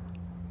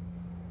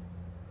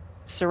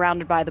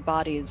 surrounded by the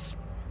bodies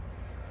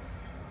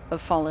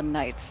of fallen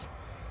knights.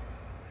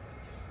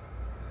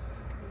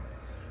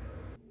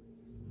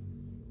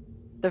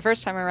 The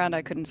first time around,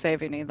 I couldn't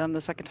save any of them.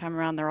 The second time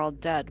around, they're all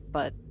dead,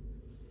 but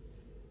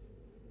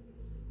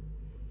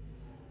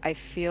I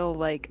feel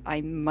like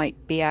I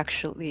might be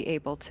actually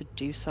able to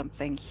do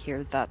something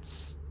here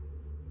that's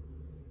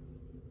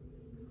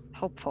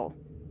hopeful.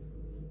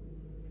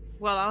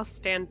 Well, I'll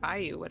stand by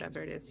you,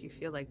 whatever it is you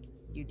feel like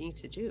you need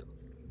to do.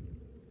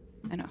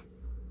 I know.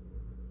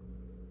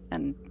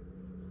 And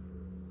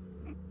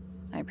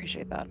I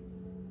appreciate that.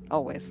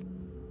 Always.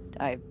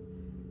 I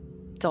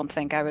don't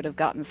think I would have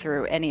gotten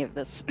through any of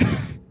this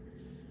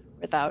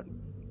without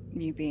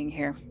you being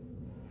here.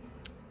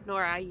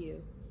 Nor I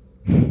you.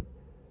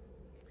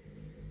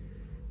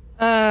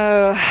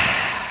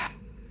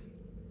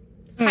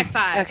 High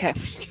five. Okay.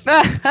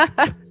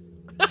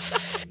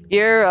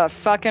 You're a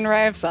fucking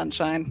ray of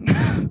sunshine.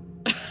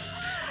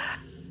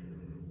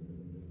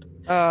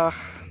 Ugh.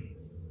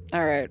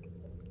 Alright.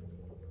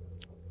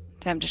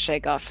 Time to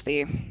shake off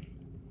the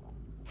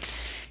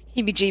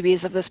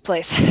heebie-jeebies of this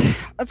place.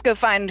 Let's go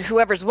find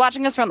whoever's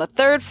watching us from the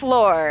 3rd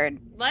floor and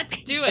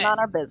Let's do get it. on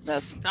our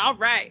business. All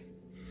right.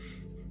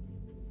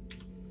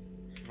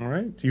 All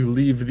right. You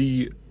leave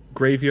the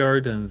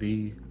graveyard and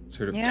the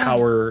sort of Yeah.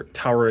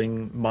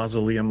 towering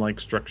mausoleum-like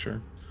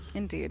structure.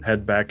 Indeed.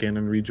 Head back in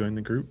and rejoin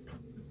the group.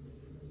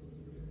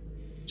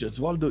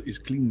 Gesualdo is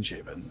clean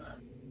shaven.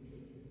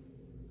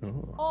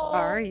 Oh.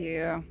 Are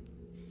you?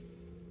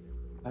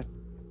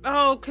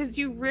 Oh, because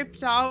you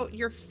ripped out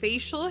your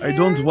facial hair? I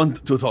don't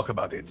want to talk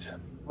about it.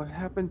 what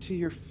happened to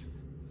your?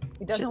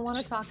 He doesn't want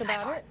to talk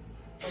about it.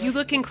 You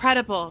look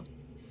incredible.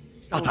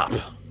 Shut up.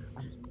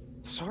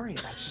 Sorry,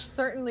 I just.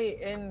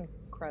 Certainly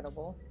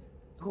incredible.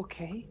 You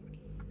okay?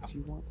 Do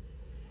you want?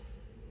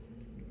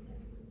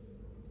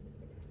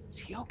 Is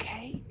he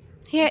okay?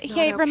 Yeah, It's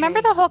not remember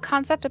okay. the whole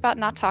concept about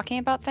not talking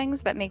about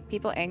things that make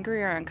people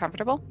angry or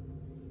uncomfortable?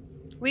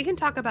 We can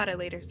talk about it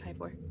later,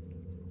 Cyborg.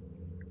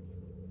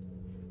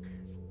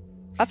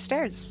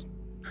 Upstairs.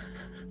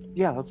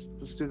 Yeah, let's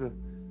do the.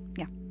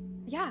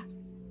 Yeah.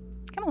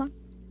 Come along.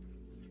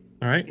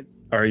 All right.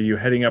 Are you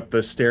heading up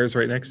the stairs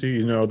right next to you?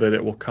 You know that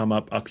it will come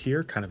up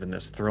here, kind of in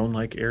this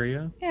throne-like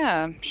area.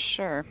 Yeah,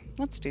 sure.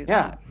 Let's do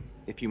Yeah, that.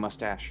 if you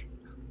must ask.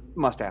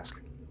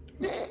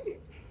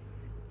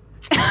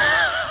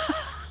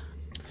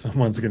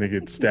 Someone's gonna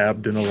get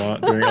stabbed during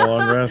a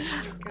long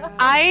rest.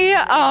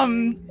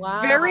 I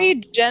Wow. very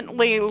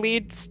gently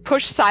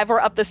push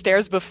Cyvor up the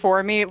stairs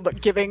before me,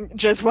 giving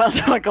Jeswell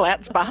a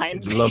glance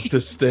behind I'd me. love to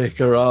stick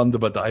around,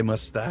 but I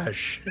must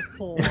dash.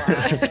 Wow.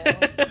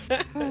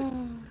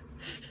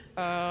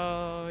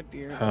 Oh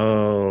dear.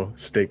 Oh,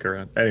 stake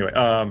around. Anyway,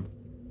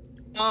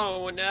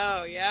 Oh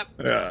no, yep.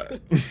 there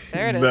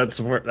There it is.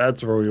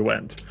 That's where we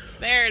went.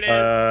 There it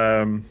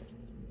is.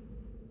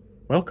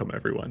 Welcome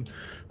everyone.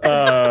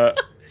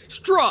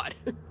 Strahd.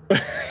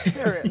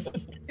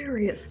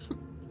 Serious.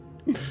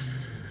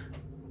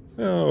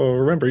 Oh,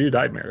 remember you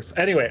died, Maris.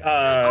 Anyway,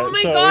 Oh my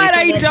so God,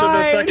 we come I up died. to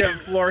the second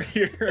floor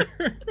here.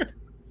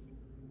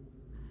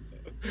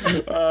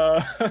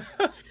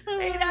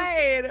 I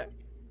died.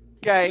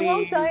 Guys. You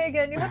won't die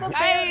again. You have a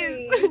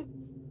berry.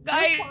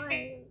 Guys, You're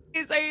fine.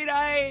 I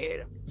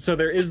died. So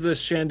there is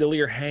this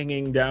chandelier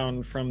hanging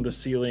down from the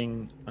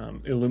ceiling,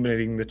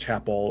 illuminating the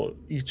chapel.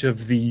 Each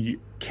of the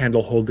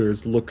candle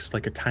holders looks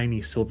like a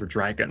tiny silver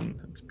dragon.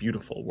 It's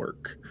beautiful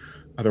work.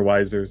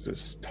 Otherwise, there's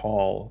this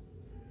tall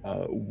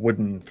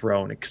wooden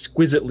throne,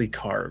 exquisitely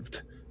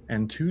carved,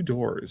 and 2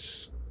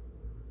 doors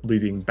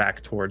leading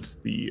back towards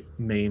the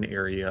main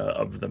area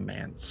of the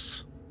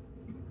manse.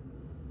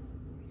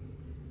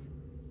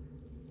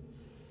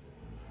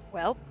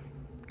 Well,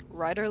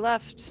 right or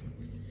left?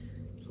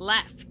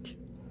 Left.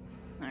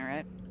 All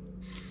right.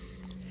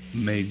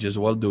 May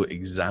Gesualdo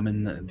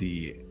examine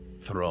the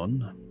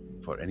throne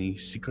for any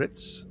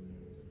secrets?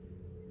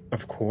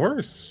 Of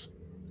course.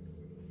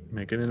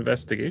 Make an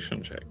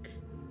investigation check.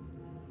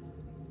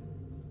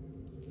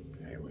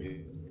 Okay,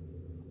 wait.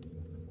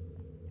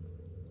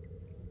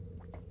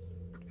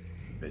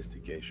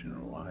 Investigation.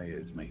 Why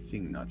is my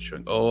thing not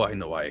showing? Oh, I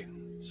know why.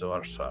 So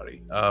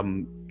sorry.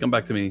 Come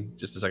back to me.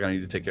 Just a second. I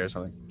need to take care of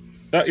something.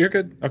 Oh, you're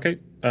good. Okay.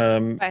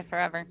 Bye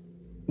forever.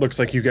 Looks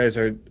like you guys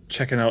are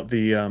checking out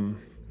the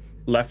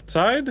left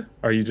side.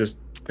 Are you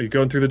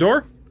going through the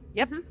door?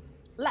 Yep.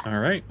 Left. All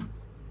right.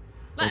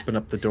 Left. Open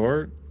up the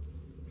door,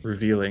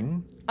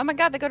 revealing Oh my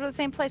god, they go to the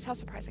same place. How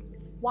surprising.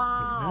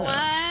 Wow.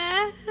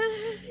 Yeah. What?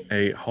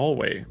 a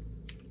hallway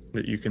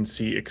that you can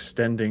see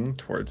extending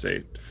towards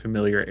a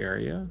familiar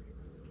area.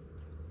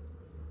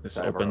 This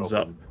Never opens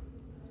up. opened.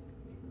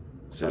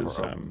 This Never is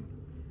opened.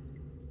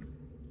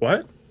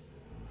 what?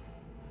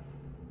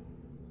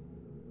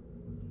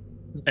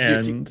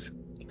 And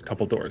a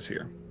couple doors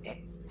here.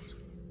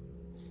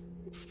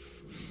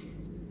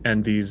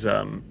 And these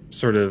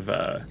sort of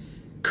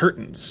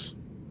curtains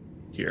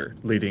here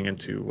leading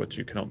into what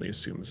you can only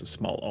assume is a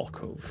small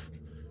alcove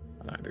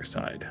on either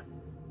side.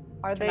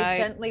 Are they Can I-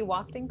 gently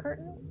wafting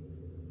curtains?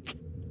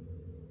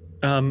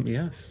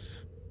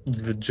 Yes.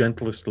 The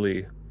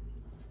gentlestly,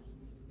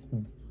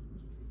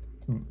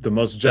 the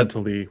most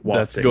gently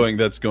wafting.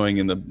 That's going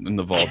in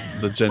the vault.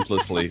 The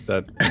gentlestly.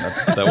 That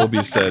will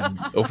be said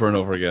over and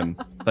over again.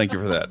 Thank you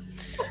for that.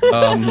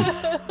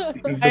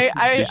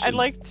 I'd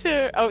like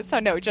to. Oh, so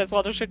no,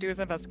 Gesualdo should do his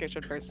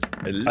investigation first.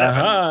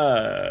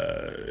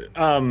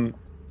 11.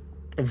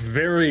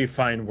 Very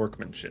fine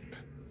workmanship.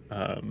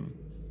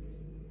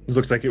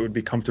 Looks like it would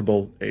be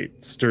comfortable, a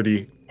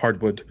sturdy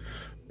hardwood,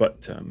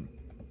 but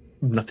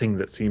nothing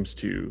that seems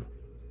to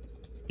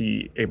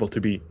be able to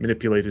be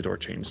manipulated or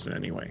changed in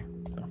any way.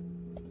 So.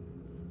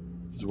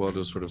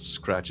 Gesualdo sort of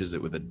scratches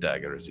it with a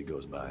dagger as he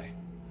goes by.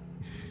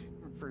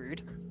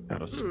 Rude.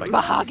 Out of spite.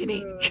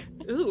 Mahogany.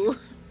 Ooh.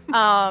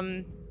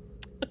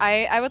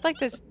 I would like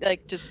to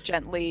just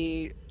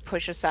gently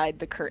push aside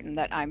the curtain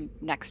that I'm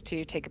next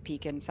to, take a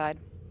peek inside.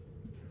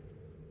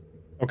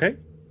 Okay.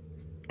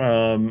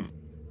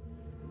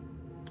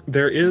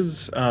 There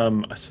is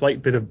a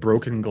slight bit of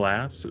broken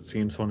glass. It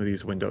seems one of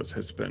these windows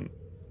has been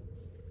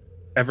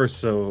ever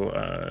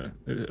so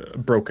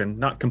broken,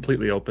 not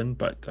completely open,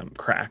 but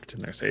cracked.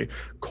 And there's a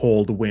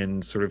cold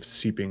wind sort of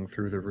seeping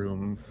through the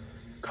room,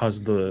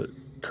 caused the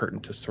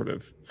curtain to sort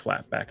of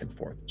flap back and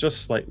forth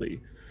just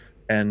slightly.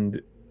 And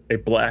a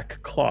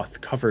black cloth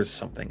covers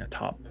something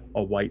atop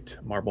a white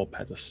marble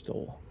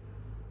pedestal.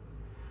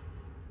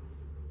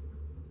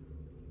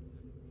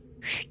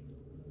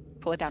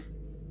 Pull it down.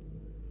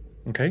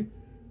 Okay.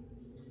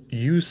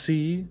 You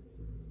see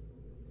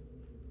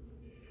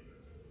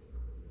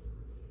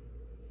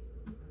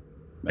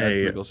Matt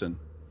A- Mickelson.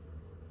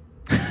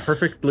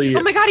 perfectly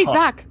Oh my god, he's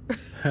back.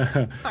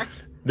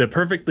 the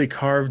perfectly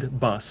carved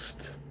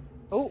bust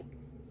Oh,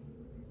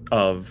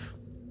 of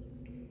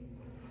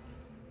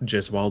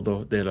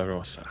Gesualdo de la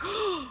Rosa.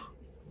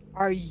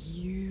 Are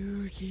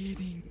you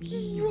kidding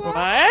me?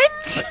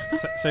 What?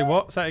 Say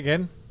what? Say it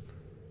again.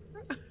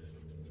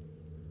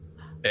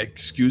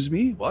 Excuse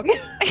me? What?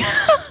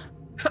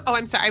 Oh,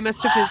 I'm sorry. I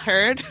must have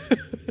misheard.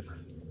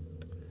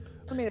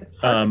 I mean, it's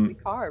perfectly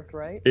carved,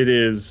 right? It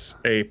is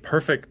a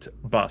perfect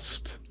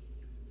bust.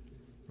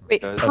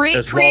 Wait, Does- pre or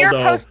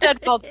Gesualdo- post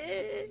deadbolt?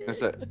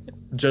 That's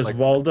it.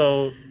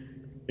 Gesualdo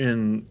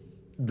in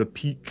the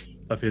peak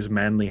of his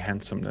manly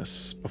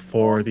handsomeness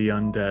before the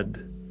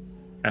undead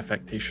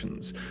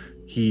affectations.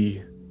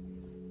 He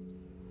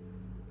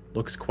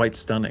looks quite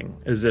stunning,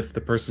 as if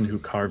the person who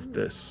carved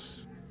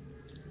this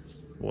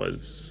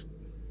was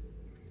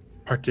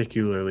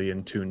particularly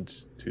in tune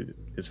to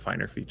his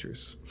finer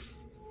features.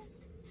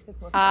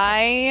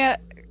 I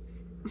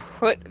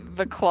put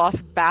the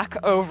cloth back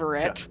over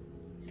it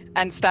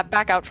and step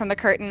back out from the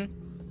curtain.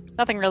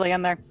 Nothing really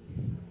in there.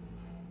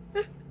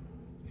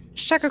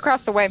 Just check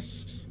across the way.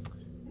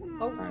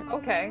 Oh,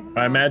 okay.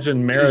 I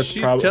imagine Maris, she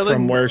from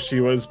telling- where she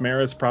was,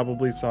 Maris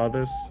probably saw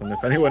this, and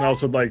if anyone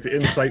else would like to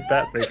insight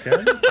that, they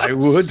can. I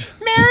would.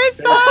 Maris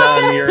Based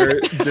on your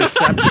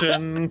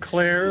deception,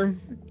 Claire.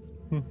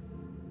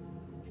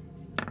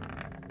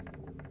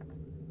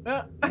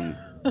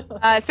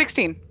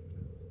 16.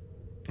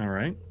 All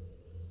right.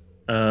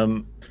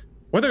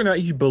 Whether or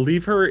not you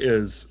believe her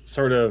is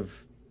sort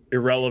of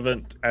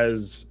irrelevant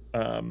as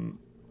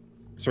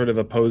sort of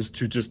opposed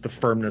to just the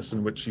firmness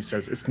in which she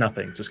says it's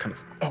nothing. Just kind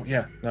of, oh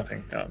yeah,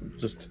 nothing.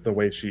 Just the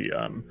way she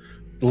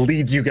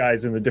leads you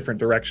guys in a different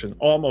direction.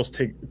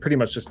 Pretty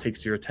much just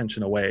takes your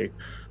attention away.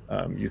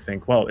 You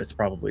think, well, it's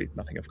probably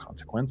nothing of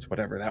consequence,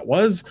 whatever that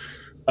was.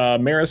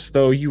 Maris,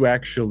 though, you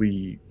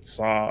actually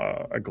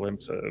saw a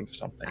glimpse of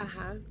something.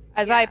 Uh-huh.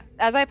 As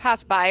I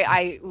pass by,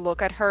 I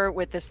look at her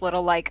with this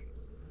little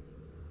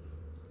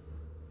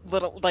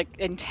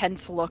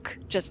intense look,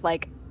 just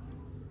like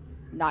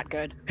not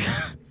good.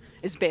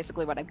 Is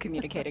basically what I'm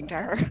communicating to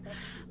her.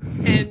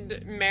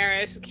 And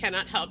Maris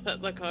cannot help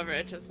but look over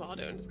at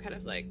Giswaldo and just kind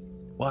of like,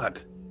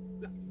 What?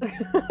 Oh,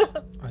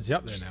 is he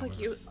up there just now? like with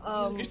you,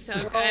 us?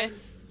 so good.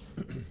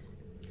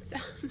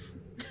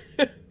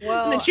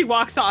 Well, And then she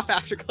walks off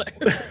after Claire.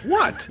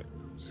 What?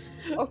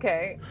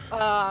 okay.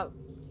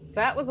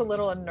 That was a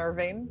little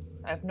unnerving.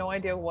 I have no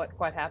idea what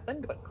quite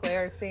happened, but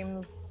Claire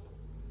seems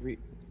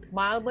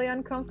mildly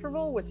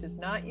uncomfortable, which is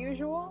not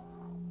usual.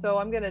 So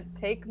I'm gonna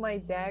take my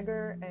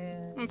dagger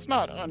and It's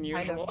not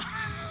unusual.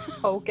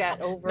 poke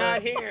at over.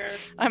 Not here.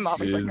 I'm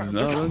always It's not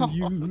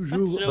uncomfortable.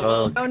 unusual.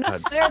 Oh, God.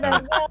 not there.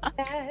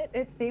 That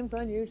it seems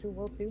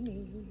unusual to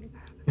me.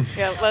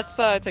 Yeah, let's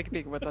take a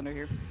peek at what's under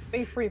here.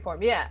 Be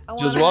freeform. Yeah.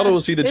 Giswaldo will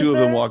see the Is two of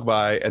them there- walk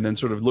by and then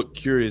sort of look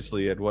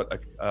curiously at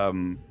what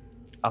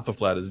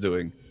Alpha is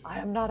doing. I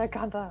am not a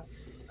Kanta.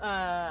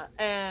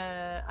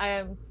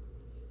 And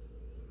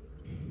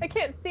I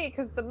can't see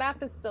because the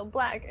map is still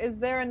black. Is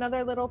there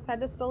another little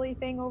pedestal-y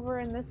thing over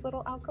in this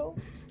little alcove?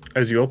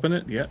 As you open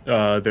it,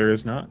 yeah, there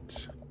is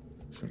not.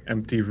 It's an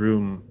empty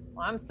room.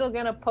 Well, I'm still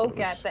gonna poke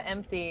at the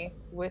empty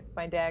with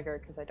my dagger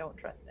because I don't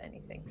trust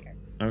anything here.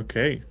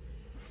 Okay.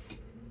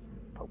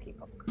 Pokey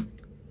poke.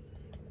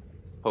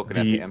 Poking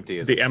at the empty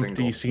is the a empty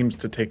single. seems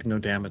to take no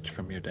damage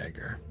from your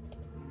dagger.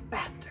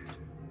 Bastard.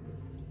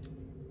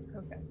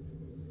 Okay.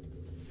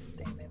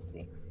 Damn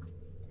empty.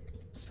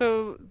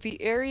 So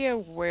the area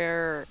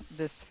where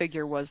this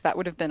figure was, that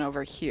would have been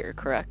over here,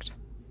 correct?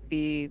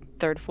 The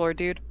third floor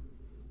dude?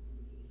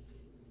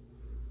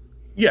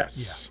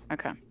 Yes.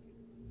 Okay.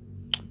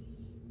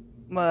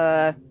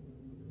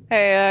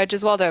 Hey,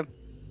 Giswaldo.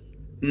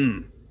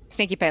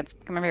 Sneaky pants,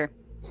 come over here.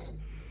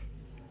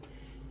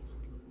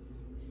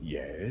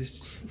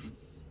 Yes.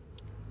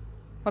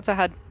 What's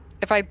ahead?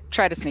 If I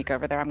try to sneak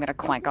over there, I'm gonna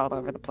clank all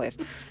over the place.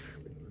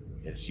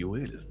 Yes, you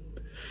will.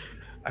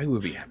 I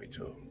will be happy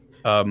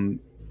to.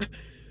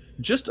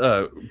 Just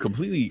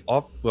completely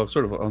off, well,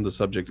 sort of on the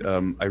subject,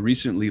 I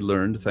recently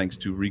learned, thanks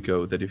to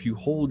Rico, that if you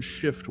hold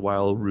shift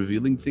while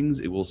revealing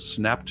things, it will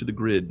snap to the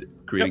grid,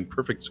 creating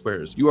perfect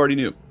squares. You already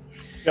knew.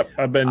 Yep,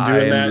 I've been doing I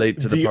am that. late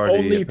to the party,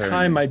 only apparently.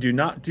 time I do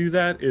not do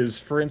that is,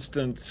 for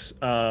instance,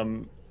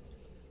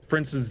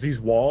 these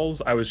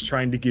walls. I was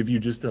trying to give you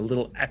just a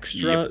little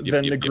extra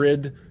than the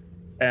grid,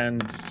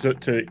 and so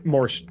to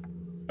more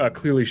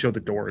clearly show the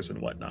doors and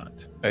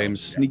whatnot. I am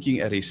sneaking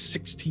at a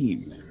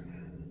 16.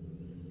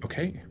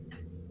 Okay.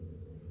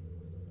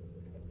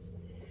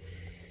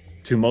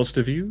 To most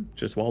of you,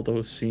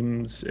 Giswaldo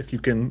seems, if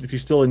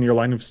he's still in your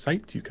line of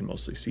sight, you can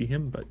mostly see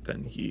him, but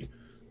then you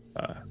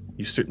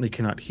certainly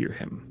cannot hear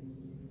him.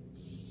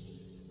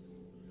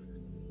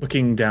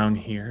 Looking down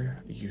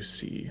here, you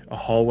see a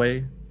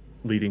hallway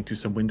leading to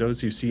some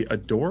windows. You see a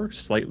door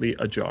slightly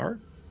ajar,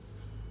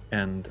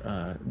 and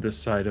this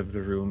side of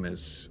the room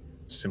is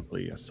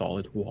simply a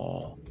solid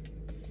wall.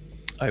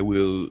 I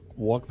will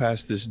walk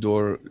past this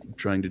door,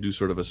 trying to do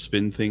sort of a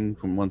spin thing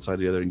from one side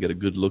to the other and get a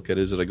good look at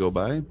it as I go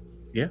by.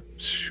 Yeah,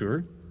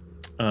 sure.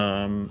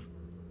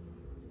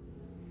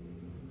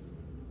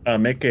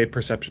 Make a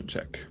perception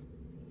check,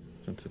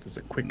 since it is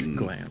a quick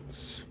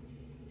glance.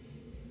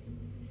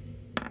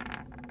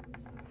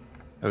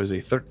 That was a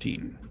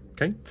 13.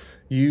 Okay.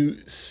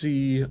 You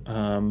see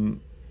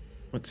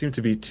what seem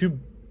to be two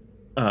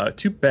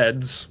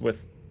beds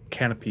with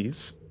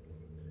canopies.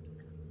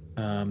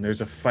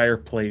 There's a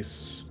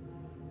fireplace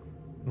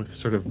with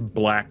sort of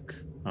black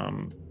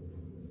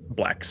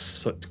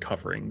soot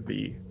covering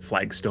the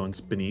flagstones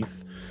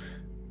beneath.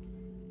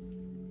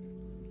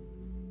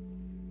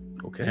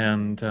 Okay.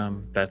 And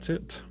that's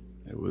it.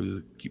 I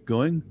will keep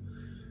going.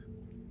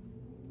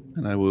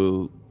 And I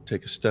will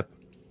take a step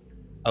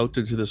out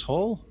into this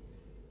hall.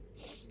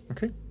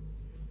 Okay.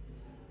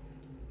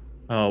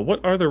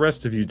 What are the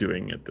rest of you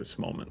doing at this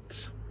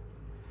moment?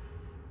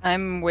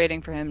 I'm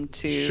waiting for him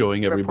to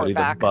Showing everybody report the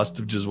back. bust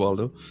of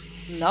Giswaldo.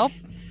 Nope.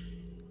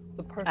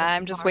 The perfect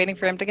I'm just waiting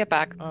for him to get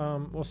back.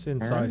 What's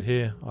inside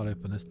here? I'll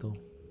open this door.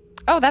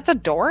 Oh, that's a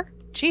door?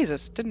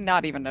 Jesus, did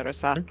not even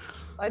notice that.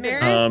 I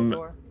did Maris?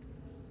 door.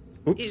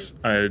 Oops,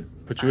 I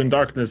put you in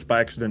darkness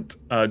by accident.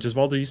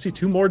 Giswaldo, you see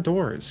two more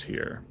doors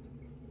here.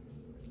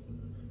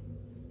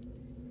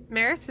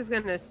 Maris is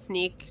gonna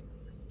sneak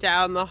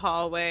down the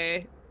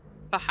hallway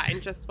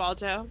behind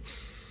Giswaldo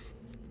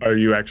Are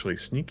you actually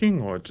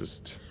sneaking or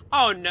just?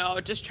 Oh no,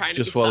 just trying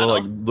to Just be Waldo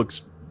subtle. like looks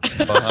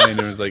behind him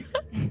and is like,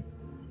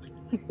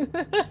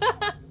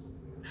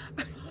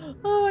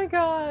 Oh my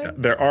god. Yeah,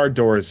 there are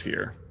doors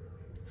here.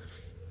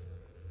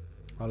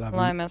 I'll have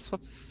Limus,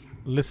 what's...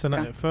 listen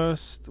at yeah. it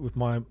first with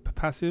my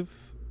passive,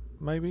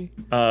 maybe.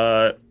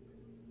 You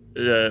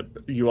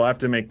will have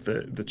to make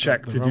the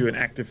check The to roll? do an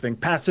active thing.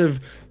 Passive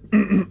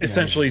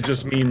essentially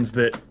just means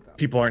that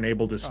people aren't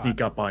able to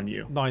sneak up on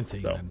you. 19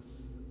 So. then.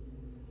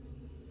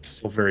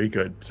 Still very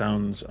good.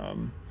 Sounds.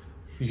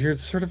 You hear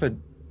sort of a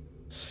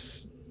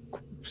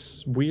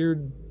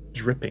weird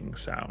dripping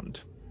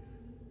sound.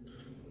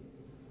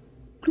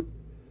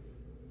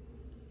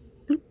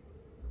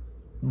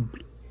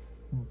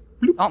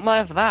 Don't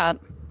love that.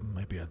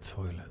 Maybe a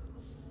toilet.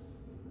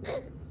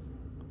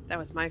 That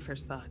was my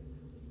first thought.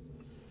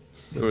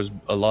 there was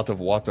a lot of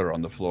water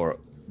on the floor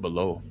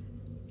below.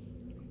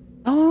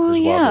 Oh, As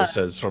Waldo yeah.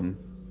 says from.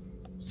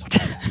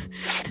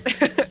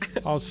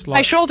 I'll My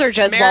slide. shoulder,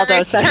 Jeswaldo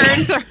Maris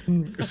says.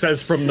 turns, It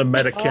says from the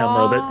meta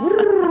camera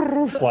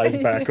that flies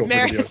back over the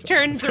Maris other side.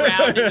 turns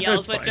around and yells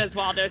It's what fine.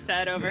 Jeswaldo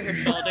said over her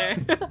shoulder.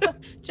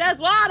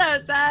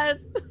 Jeswaldo says.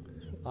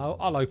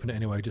 I'll open it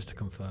anyway just to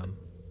confirm.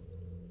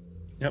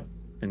 Yep,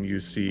 and you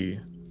see.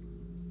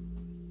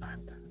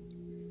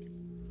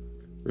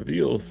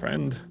 Reveal,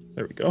 friend.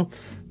 There we go.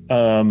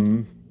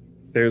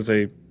 There's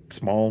a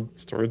small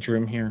storage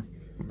room here,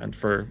 meant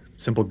for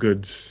simple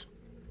goods.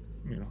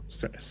 You know,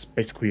 it's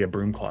basically a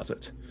broom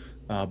closet.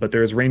 But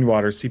there's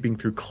rainwater seeping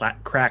through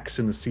cracks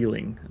in the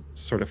ceiling. It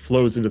sort of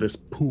flows into this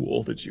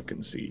pool that you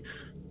can see.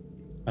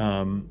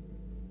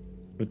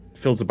 It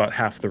fills about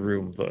half the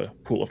room, the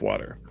pool of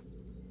water.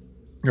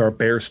 There are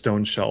bare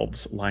stone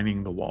shelves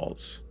lining the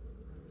walls.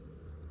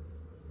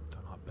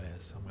 Don't like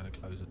bears, so I'm going to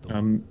close the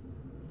door.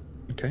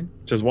 Okay.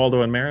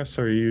 Jeswaldo and Maris,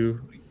 are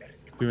you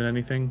doing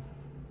anything?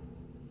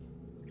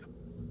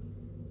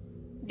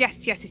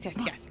 Yes.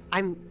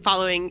 I'm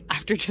following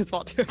after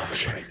Jeswaldo.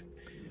 Okay.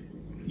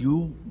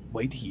 You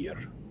wait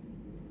here.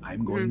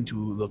 I'm going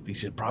to look.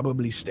 These are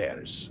probably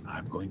stairs.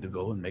 I'm going to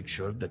go and make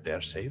sure that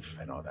they're safe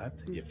and all that.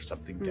 If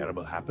something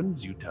terrible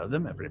happens, you tell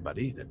them,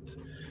 everybody, that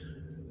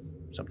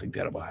something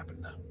terrible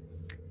happened.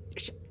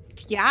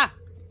 Yeah.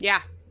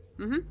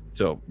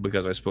 So,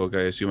 because I spoke,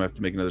 I assume I have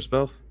to make another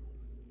spell?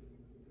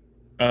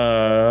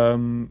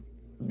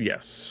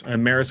 Yes.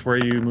 And Maris, where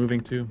are you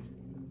moving to?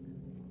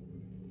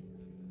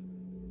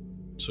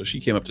 So she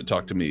came up to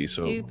talk to me,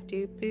 so... Boop,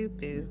 doop, boop,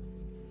 boop.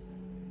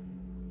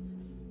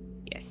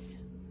 Yes.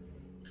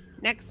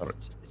 Next.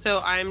 Alright.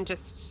 So I'm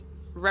just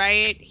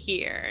right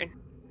here.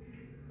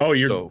 Oh,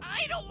 you're. So,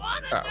 I don't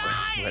want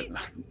to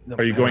well,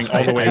 Are you going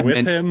all the way I with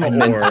meant, him, I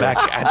meant or- back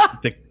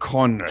at the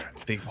corner.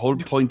 The whole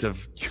point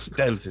of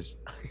stealth is...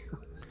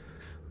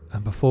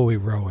 And before we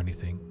roll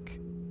anything,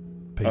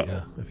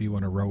 Peter, if you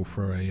want to roll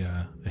for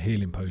a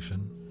healing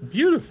potion,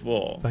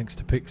 Beautiful. thanks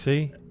to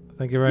Pixie.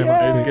 Thank you very much.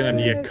 There's Pixie. going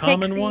to be a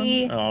common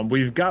Pixie. one.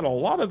 We've got a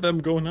lot of them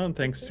going on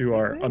thanks to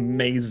our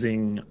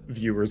amazing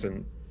viewers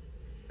and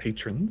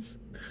patrons.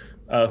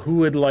 Who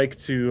would like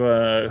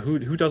to?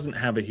 Who doesn't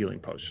have a healing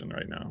potion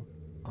right now?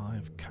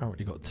 I've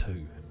currently got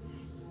 2.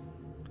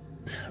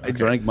 I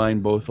drank mine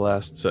both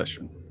last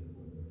session.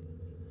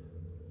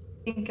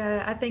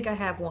 I think I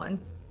have one.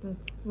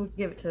 We'll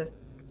give it to.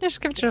 Just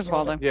give it to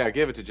Jeswaldo. Yeah,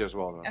 give it to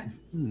Jeswaldo.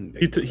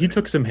 Yeah. He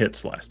took some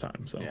hits last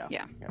time, so. Yeah.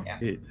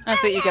 It,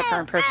 That's what you get for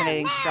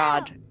impersonating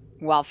Strahd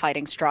while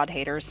fighting Strahd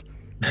haters.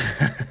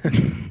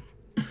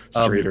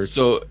 Straighters.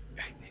 so,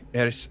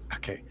 there's...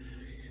 Okay.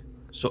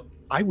 So,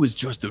 I was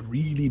just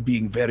really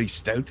being very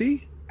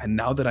stealthy, and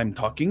now that I'm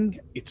talking,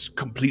 it's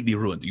completely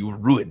ruined. You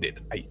ruined it.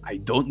 I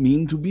don't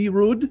mean to be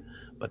rude,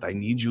 but I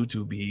need you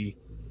to be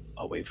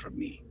away from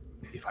me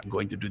if I'm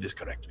going to do this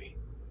correctly.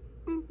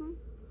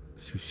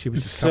 So she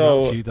was just coming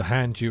up So- to you to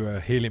hand you a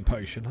healing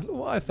potion. Look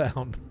what I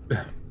found.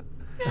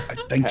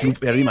 Thank you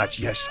very much.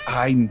 Yes,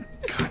 I'm...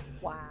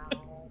 Wow.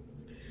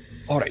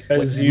 All right.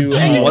 As do you,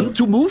 you want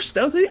to move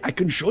stealthy? I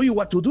can show you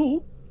what to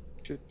do.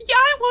 Yeah,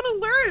 I want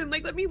to learn.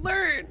 Like, let me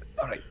learn.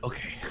 All right.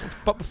 Okay.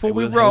 But before I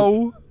we will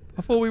roll,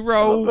 before we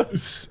roll,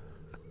 What's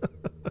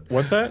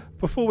that?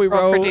 before we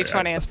Roll roll, for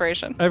D20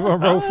 inspiration.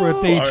 everyone roll for a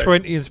Oh, D20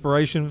 alright.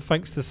 inspiration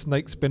thanks to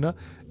Snake Spinner.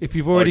 If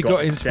you've already got got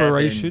a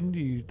inspiration,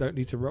 you don't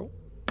need to roll.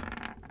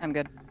 I'm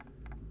good.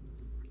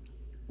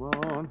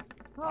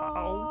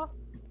 Well,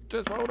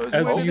 Just roll those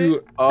As winning you,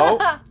 it.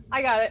 oh,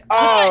 I got it.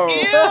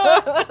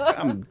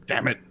 oh.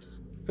 Damn it.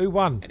 Who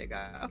won? Way to go.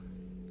 I think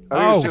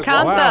Oh, it's just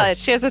Wow.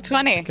 Kanta, she has a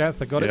 20.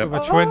 Katha got Yep. it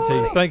with a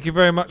 20. Thank you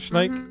very much,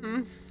 Snake.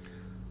 Mhm.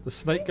 The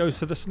snake goes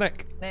to the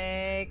snack.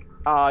 Snake.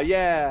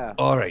 yeah.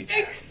 All right,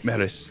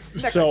 Maris.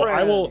 so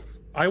friends.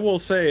 I will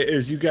say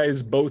as you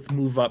guys both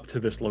move up to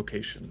this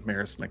location,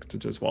 Maris next to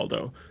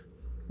Jeswaldo,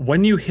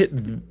 when you hit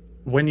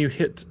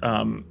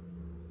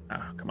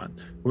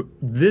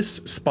this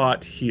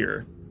spot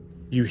here,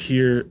 you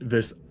hear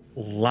this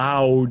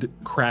loud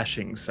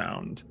crashing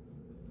sound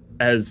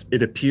as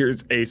it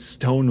appears a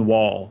stone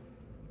wall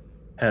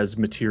has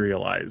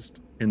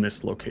materialized in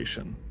this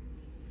location.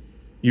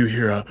 You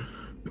hear a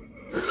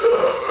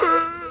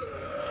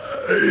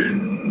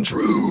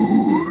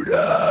Intruders!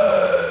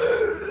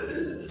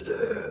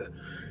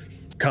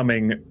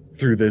 Coming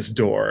through this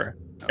door,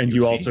 and you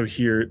you see? also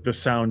hear the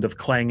sound of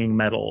clanging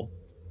metal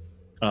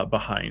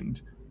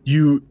behind.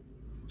 You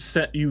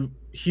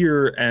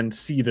hear and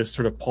see this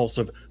sort of pulse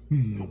of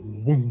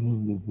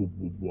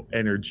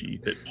energy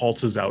that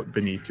pulses out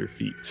beneath your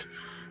feet.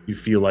 You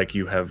feel like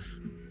you have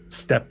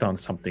stepped on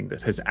something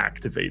that has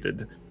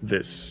activated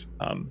this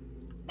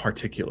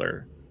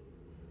particular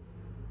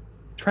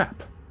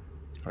trap.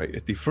 Right.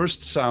 At the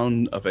first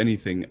sound of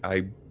anything,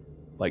 I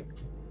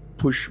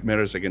push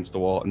Maris against the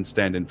wall and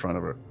stand in front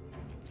of her.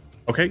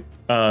 Okay.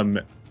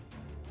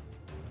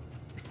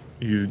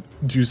 You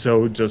do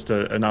so just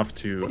enough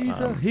to He's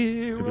a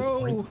hero. to this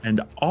point,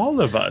 and all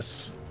of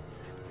us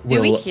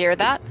Do we will hear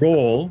that?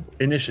 roll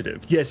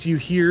initiative. Yes, you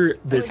hear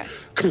this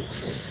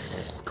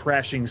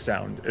crashing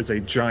sound as a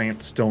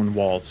giant stone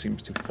wall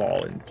seems to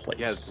fall in place.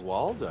 Yes,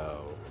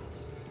 Waldo.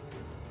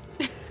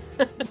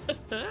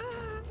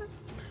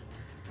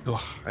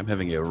 Oh, I'm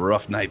having a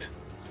rough night.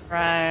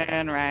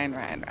 Ryan.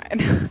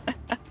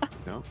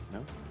 No.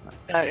 No,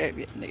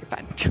 you're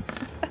fine. That's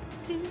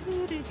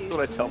what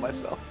I tell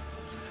myself.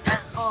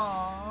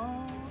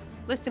 Aww.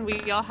 Listen,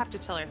 we all have to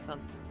tell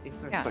ourselves these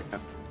sorts Yeah. of It's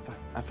like, no,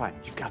 I'm fine.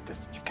 You've got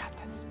this. You've got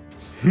this.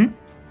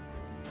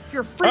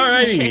 You're free.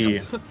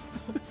 Alrighty.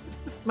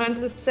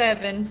 Mine's a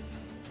 7.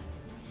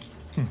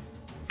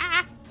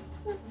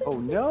 Oh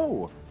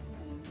no.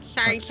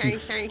 Sorry. I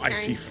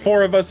see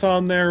 4 of us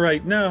on there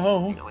right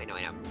now. I know.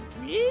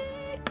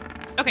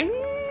 Okay.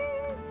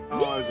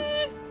 Oh, is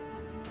it?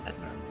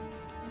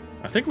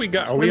 I think we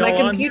got. Are When we my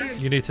all on? computer-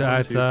 You need to 1,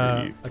 add 2, 3,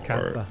 a 4,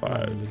 Cantha 5.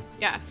 manually.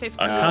 Yeah,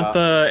 15.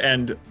 Kantha,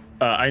 and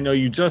I know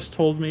you just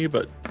told me,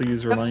 but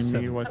please remind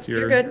me what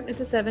You're your. good.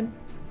 It's a 7.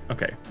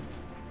 Okay.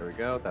 There we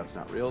go. That's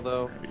not real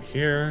though. Right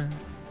here.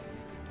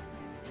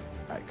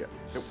 All right, good.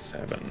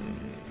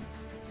 7.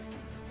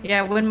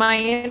 Yeah, when my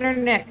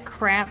internet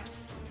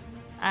craps,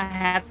 I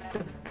have to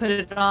put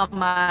it on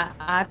my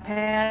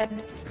iPad.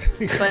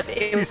 But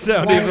it You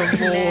sound won't even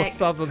more connect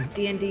southern.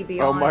 D&D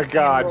Beyond. Oh my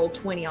God. And roll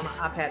 20 on my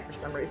iPad for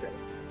some reason.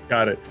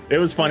 Got it. It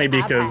was funny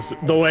because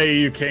the way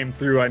you came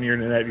through on your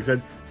internet, you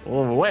said,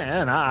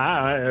 "When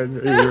I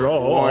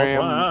roll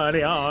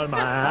money on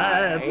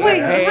my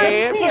Wait,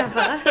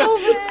 iPad."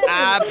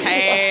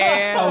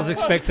 iPad. I was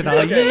expecting a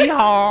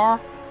yeehaw.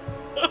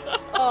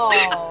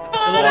 Oh.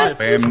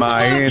 And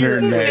my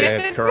internet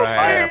Internet.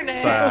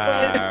 craps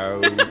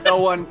out.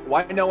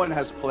 Why no one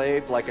has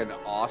played like an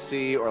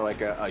Aussie or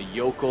like a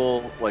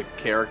yokel like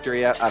character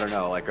yet? I don't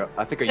know.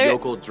 I think a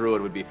yokel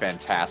druid would be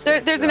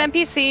fantastic. There's an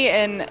NPC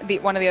in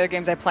one of the other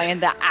games I play in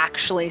that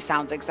actually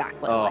sounds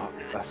exactly like Oh,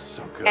 that's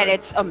so good. and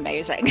it's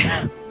amazing.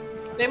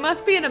 They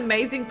must be an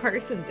amazing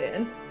person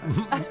then.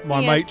 My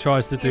Yes, mate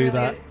tries to he do really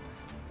that, is.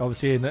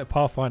 obviously in a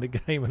Pathfinder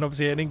game, and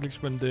obviously an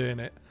Englishman doing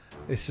it.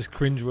 It's just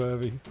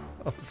cringeworthy.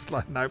 I was just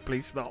like, no,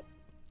 please stop.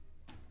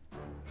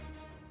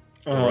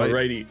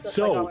 Alrighty. Just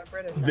like all So our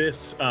British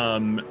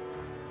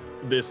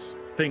this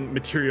thing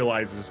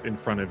materializes in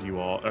front of you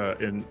all,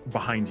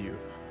 behind you,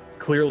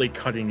 clearly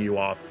cutting you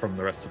off from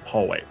the rest of the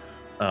hallway.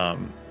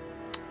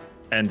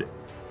 And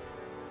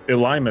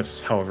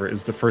Elymus, however,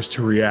 is the first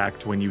to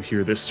react when you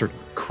hear this sort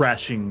of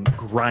crashing,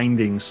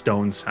 grinding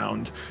stone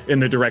sound in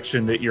the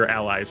direction that your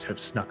allies have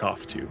snuck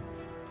off to.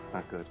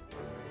 Not good.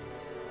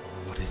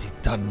 What has he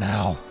done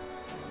now?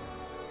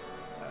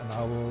 And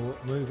I will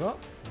move up.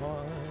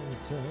 5,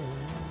 10,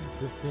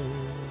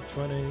 15,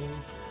 20,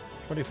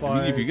 25. I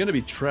mean, if you're going to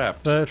be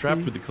trapped, 30.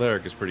 trapped with the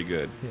cleric is pretty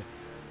good. You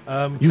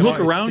can look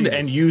I around see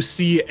and this? you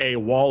see a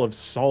wall of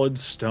solid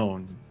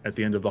stone at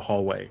the end of the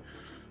hallway.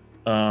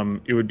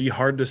 It would be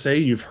hard to say.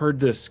 You've heard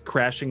this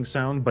crashing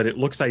sound, but it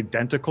looks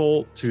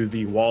identical to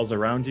the walls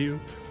around you.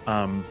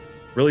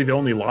 Really, the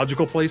only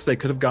logical place they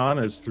could have gone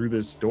is through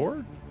this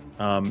door.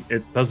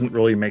 It doesn't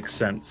really make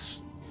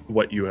sense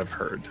what you have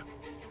heard.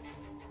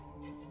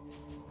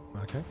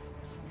 Okay.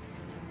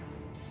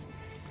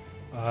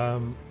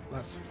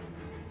 That's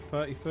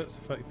 30 foot, so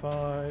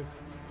 35,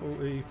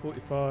 40,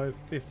 45,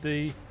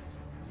 50.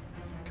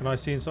 Can I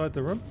see inside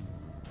the room?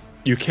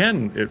 You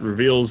can. It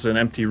reveals an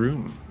empty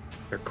room.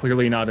 They're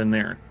clearly not in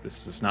there.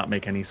 This does not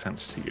make any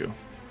sense to you.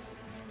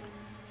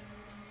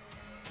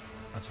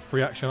 That's a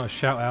free action. I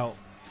shout out,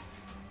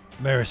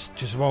 Maris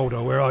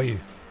Giswaldo, where are you?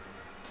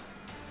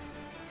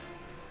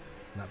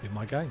 And that'd be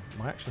my game,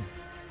 my action.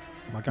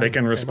 My They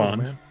can game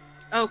respond. on, man.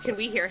 Oh, can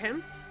we hear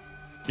him?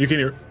 You can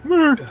hear.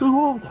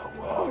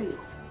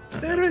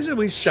 There is a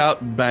wee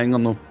shout bang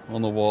on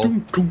the wall.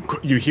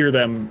 You hear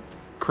them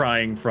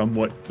crying from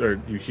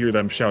you hear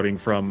them shouting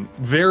from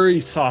very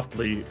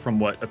softly from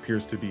what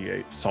appears to be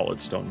a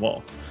solid stone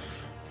wall.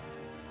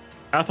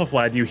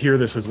 Athelflaed, you hear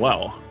this as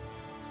well.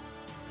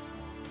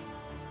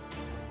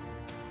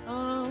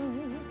 Oh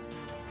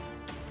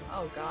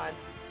God.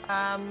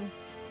 I have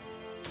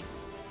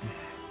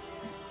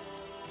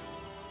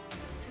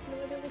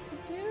no idea what to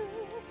do.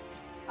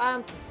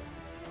 If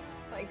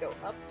I go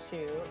up to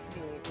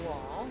the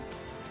wall,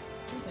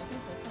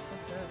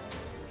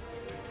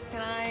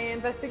 can I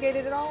investigate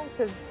it at all?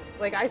 Because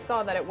Like, I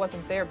saw that it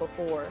wasn't there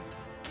before.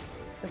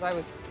 Because I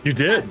was... You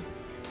did.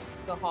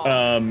 at the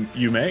hall.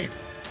 You may.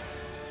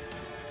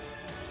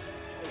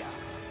 Yeah.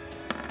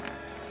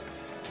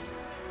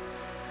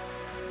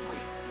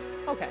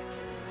 Okay.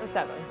 A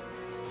 7.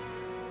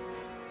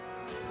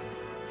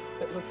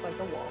 It looks like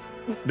a wall.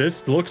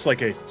 This looks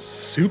like a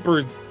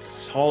super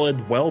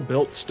solid,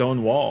 well-built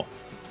stone wall.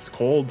 It's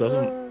cold,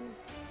 doesn't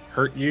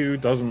hurt you,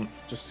 doesn't,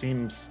 just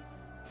seems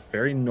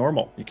very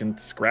normal. You can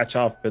scratch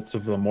off bits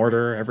of the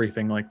mortar,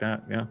 everything like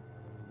that, yeah.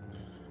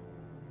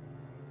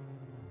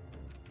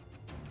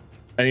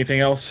 Anything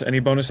else? Any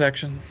bonus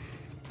action?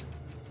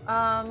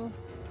 I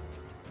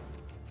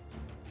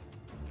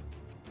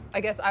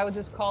guess I would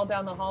just call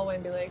down the hallway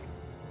and be like,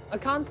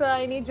 Akantha,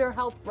 I need your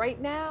help right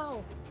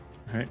now.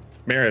 All right.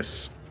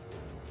 Maris.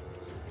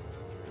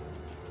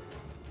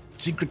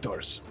 Secret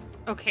doors.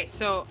 Okay,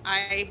 so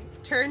I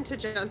turn to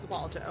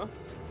Jeswaldo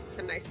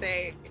and I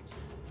say,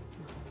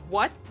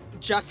 what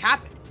just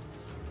happened?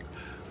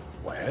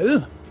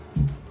 Well,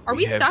 Are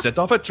we have stuck? set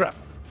off a trap.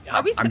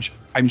 Are we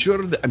I'm sure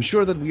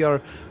that we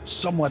are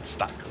somewhat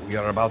stuck. We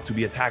are about to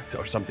be attacked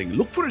or something.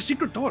 Look for a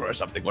secret door or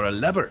something, or a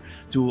lever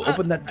to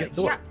open that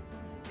door. Yeah.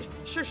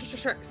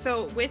 Sure.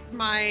 So with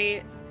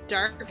my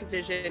dark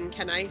vision,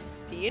 can I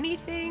see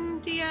anything,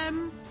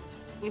 DM?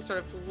 Any sort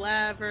of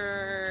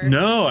lever?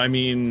 No, I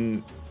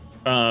mean,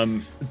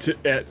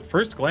 at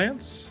first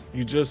glance,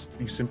 you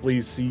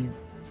simply see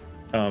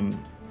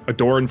a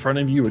door in front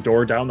of you, a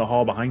door down the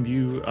hall behind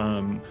you.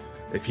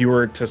 If you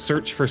were to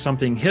search for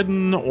something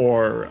hidden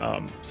or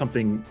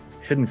something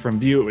hidden from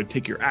view, it would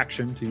take your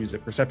action to use a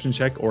perception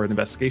check or an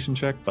investigation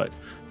check, but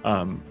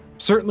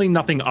certainly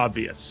nothing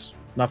obvious.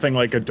 Nothing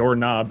like a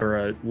doorknob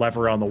or a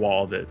lever on the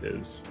wall that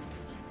is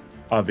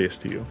obvious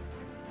to you.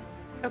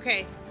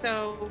 Okay,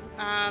 so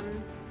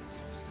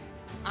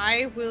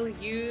I will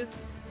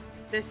use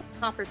this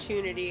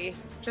opportunity.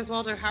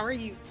 Jeswaldo, how are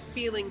you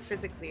feeling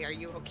physically? Are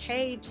you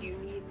okay? Do you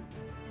need...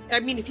 I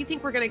mean, if you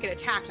think we're going to get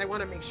attacked, I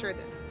want to make sure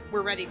that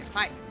we're ready to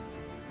fight.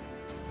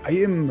 I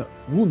am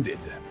wounded.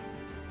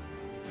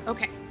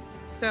 Okay,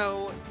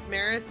 so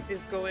Maris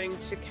is going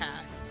to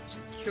cast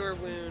Cure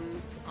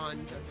Wounds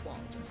on Jeswaldo.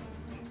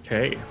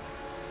 Okay.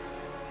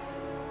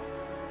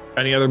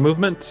 Any other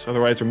movement?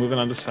 Otherwise, we're moving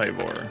on to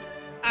Cyvor.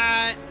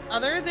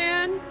 Other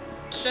than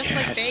just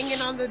like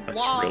banging on the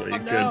That's wall. really Oh,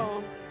 good.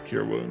 no.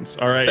 Cure wounds.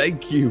 All right.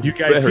 Thank you. You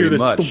guys very hear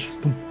this much.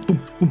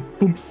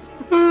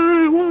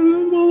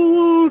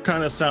 boom,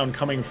 kind of sound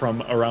coming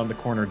from around the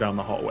corner down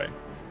the hallway.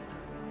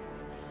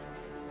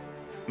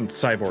 And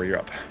Cyvor, you're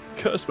up.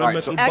 Curse my All right,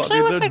 metal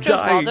Actually, body, looks like they're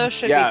dying. Jeswaldo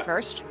should Yeah. be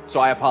first.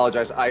 So I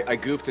apologize. I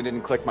goofed and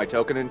didn't click my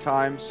token in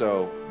time.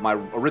 So my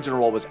original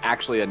roll was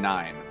actually a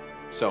 9.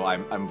 So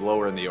I'm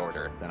lower in the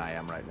order than I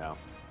am right now.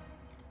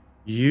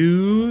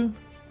 You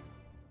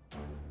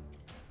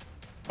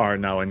are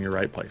now in your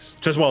right place.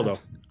 Jeswaldo,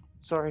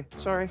 Sorry.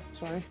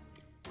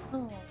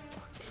 Oh.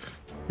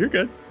 you're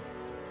good.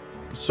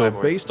 So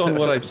Cyborg. based on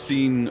what I've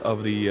seen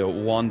of the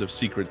Wand of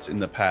Secrets in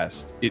the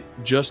past, it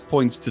just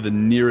points to the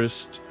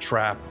nearest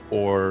trap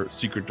or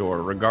secret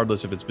door,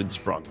 regardless if it's been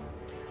sprung.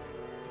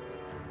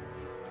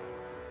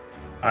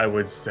 I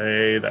would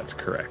say that's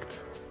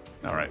correct.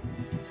 All right.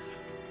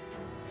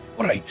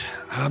 All right.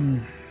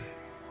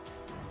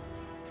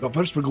 But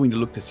first, we're going to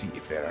look to see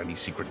if there are any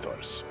secret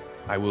doors.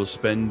 I will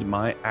spend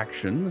my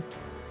action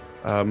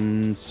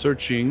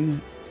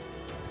searching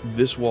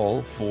this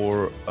wall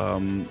for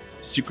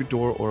secret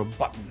door or a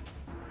button.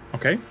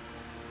 Okay.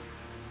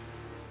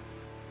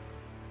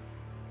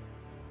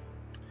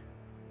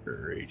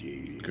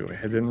 Righty. Go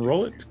ahead and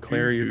roll it.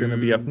 Claire, you're going to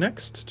be up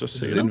next, just so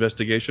This you is know.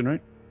 investigation,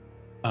 right?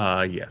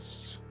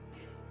 Yes.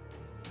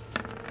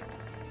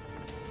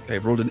 Okay,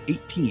 I've rolled an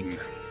 18.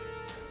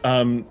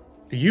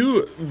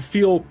 You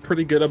feel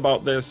pretty good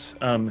about this.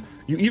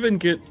 You even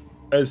get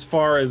as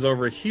far as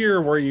over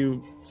here where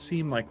you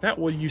seem like that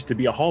would used to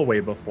be a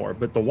hallway before,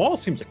 but the wall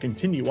seems to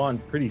continue on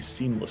pretty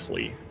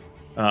seamlessly.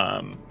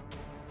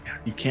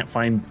 You can't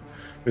find,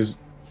 there's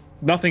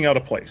nothing out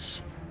of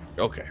place.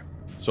 Okay,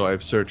 so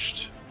I've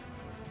searched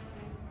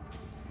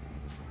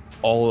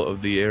all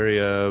of the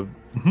area.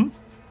 Mm-hmm.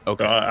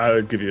 Okay, I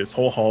would give you this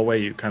whole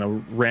hallway. You kind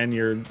of ran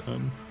your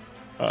so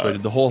I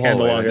did the whole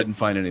candle hallway. on I it. didn't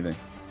find anything.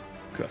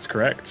 That's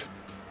correct.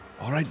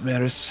 All right,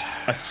 Maris.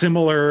 A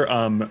similar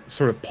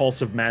sort of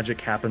pulse of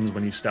magic happens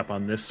when you step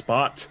on this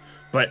spot,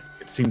 but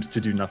it seems to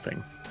do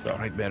nothing. So. All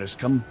right, Maris,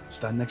 come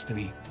stand next to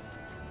me.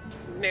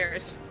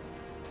 Maris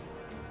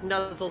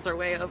nuzzles her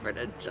way over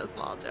to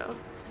Jeswaldo.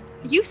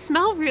 You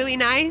smell really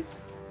nice.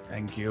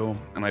 Thank you.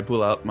 And I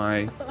pull out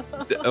my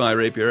my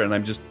rapier, and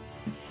I'm just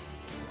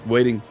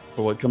waiting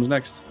for what comes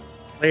next.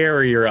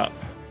 Claire, you're up.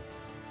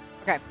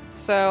 Okay,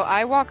 so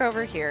I walk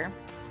over here,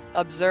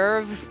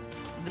 observe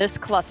this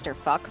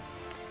clusterfuck,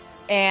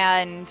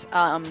 and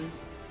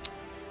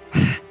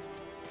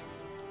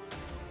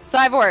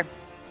Cyvor,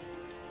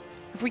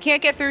 if we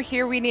can't get through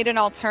here, we need an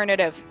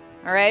alternative.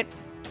 All right,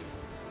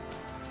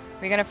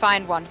 we're gonna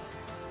find one.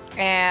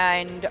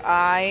 And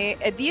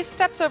these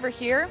steps over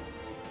here,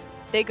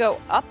 they go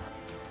up.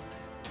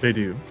 They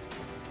do.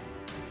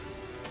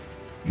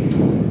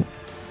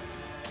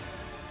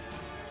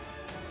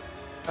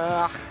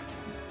 Ugh.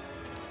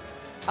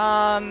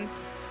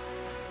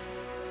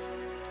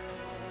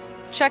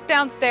 Check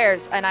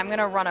downstairs, and I'm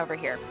gonna run over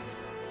here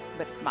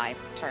with my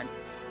turn.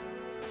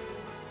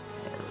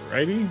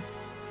 Alrighty.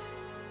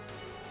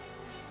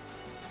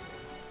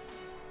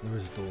 There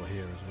is a door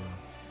here as well.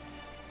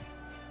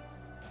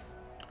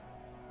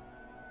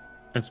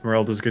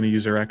 Esmeralda's going to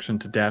use her action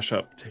to dash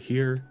up to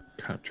here,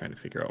 kind of trying to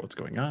figure out what's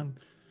going on.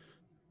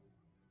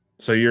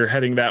 So you're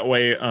heading that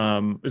way.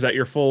 Is that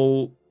your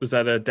full? Is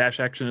that a dash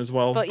action as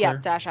well? But yeah,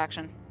 Claire? dash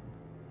action.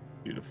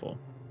 Beautiful.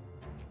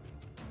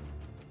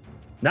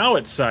 Now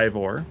it's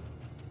Cyvor.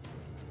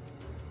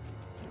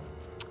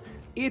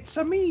 It's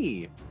a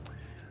me.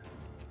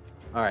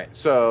 All right.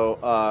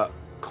 So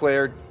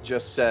Claire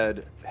just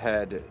said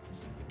head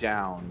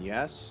down.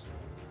 Yes.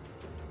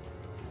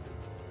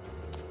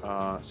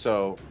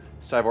 So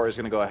Cyvor is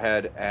going to go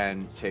ahead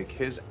and take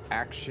his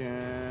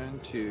action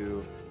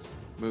to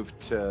move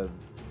to.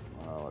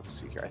 Let's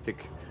see here. I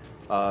think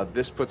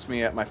this puts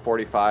me at my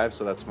 45,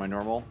 so that's my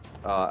normal.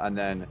 And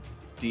then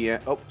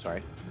DM. Oh,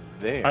 sorry.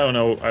 There. I don't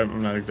know.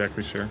 I'm not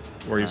exactly sure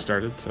where you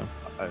started. So.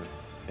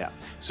 Yeah.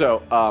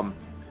 So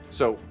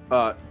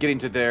getting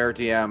to there,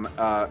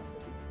 DM.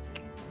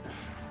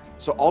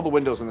 So all the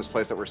windows in this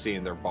place that we're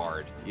seeing, they're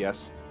barred.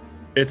 Yes.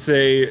 It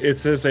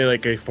says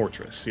like a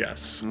fortress.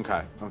 Yes.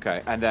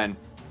 Okay. And then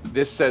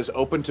this says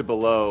open to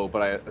below,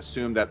 but I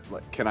assume that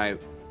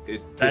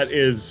that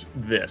is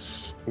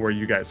this where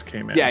you guys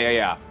came in.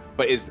 Yeah.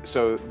 But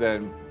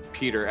then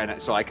Peter,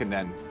 and so I can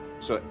then.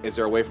 So is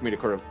there a way for me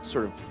to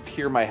sort of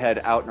peer my head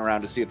out and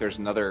around to see if there's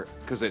another?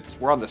 Because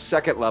we're on the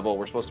second level.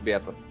 We're supposed to be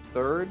at the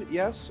third.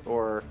 Yes,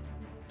 or.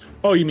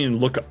 Oh, you mean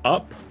look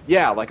up?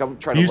 Yeah, like I'm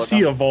trying to. You look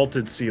see up. a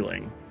vaulted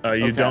ceiling. You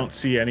Okay. don't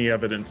see any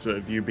evidence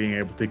of you being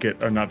able to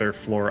get another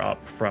floor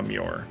up from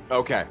your.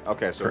 Okay. So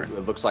Correct.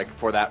 it looks like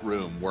for that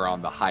room, we're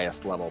on the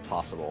highest level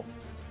possible.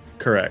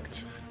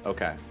 Correct.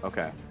 Okay.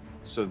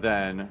 So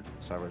then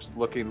Cyber's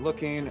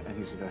looking, and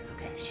he's like,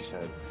 okay, she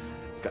said,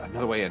 got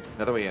another way in.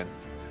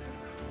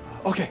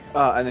 Okay,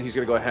 and then he's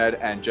gonna go ahead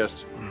and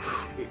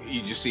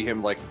you just see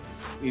him like,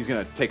 he's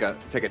gonna take a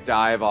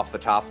dive off the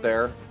top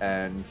there,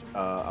 and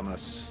I'm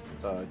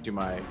gonna do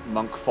my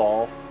monk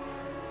fall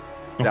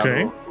down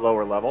Okay. to the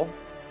lower level.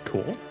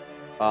 Cool.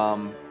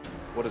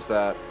 What is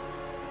that?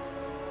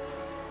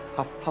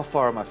 How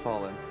far am I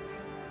falling?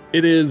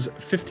 It is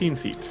 15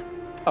 feet.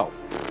 Oh,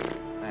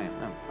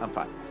 I'm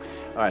fine.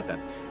 All right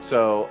then.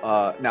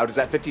 So now, does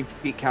that 15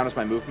 feet count as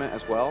my movement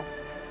as well?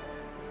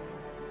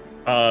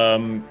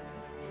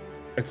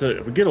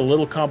 It would get a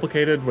little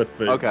complicated with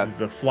Okay.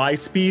 the fly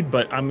speed,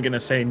 but I'm gonna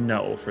say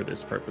no for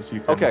this purpose. You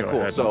can Okay, go cool.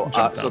 ahead So and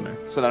jump down there.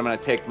 so then I'm gonna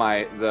take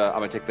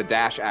the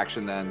dash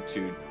action then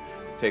to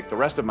take the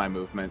rest of my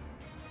movement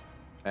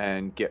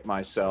and get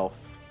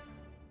myself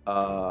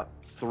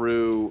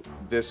through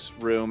this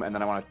room, and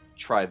then I want to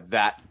try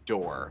that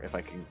door if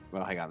I can.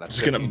 Well, hang on. That's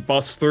Just gonna 15.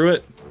 bust through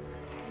it.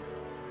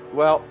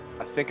 Well,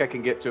 I think I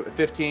can get to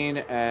 15,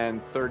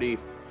 and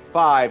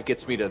 35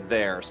 gets me to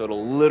there, so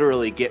it'll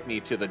literally get me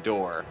to the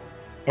door.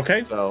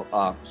 Okay. So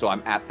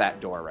I'm at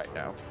that door right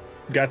now.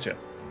 Gotcha.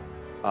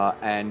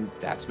 And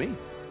that's me.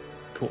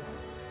 Cool.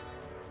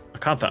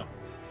 Akantha.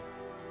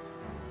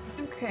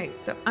 Okay,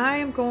 so I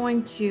am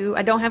going to.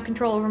 I don't have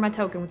control over my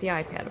token with the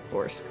iPad, of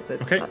course, because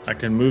it's. Okay. that's- I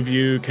can move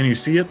you. Can you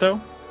see it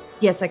though?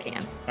 Yes, I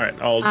can. All right.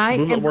 I'll I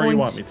move it am where you going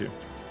want to- me to.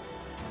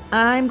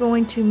 I'm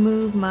going to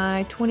move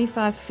my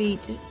 25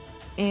 feet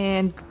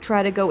and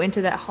try to go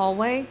into that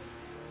hallway,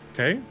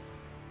 Okay.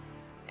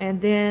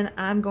 and then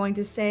I'm going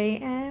to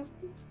say,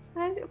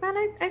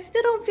 I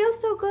still don't feel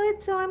so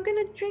good, so I'm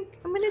gonna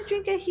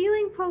drink a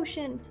healing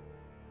potion.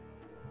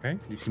 Okay.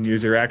 You can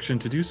use your action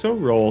to do so.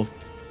 Roll.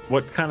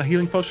 What kind of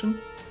healing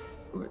potion?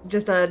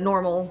 Just a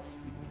normal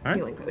All right.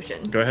 healing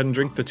potion. Go ahead and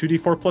drink the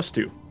 2d4 plus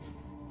 2.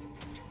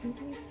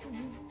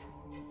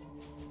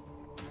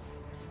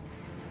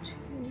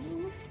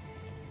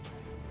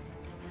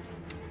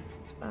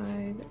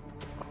 5,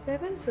 6,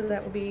 7. So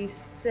that would be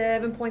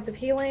 7 points of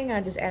healing.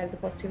 I just added the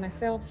 +2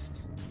 myself.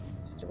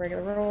 Just a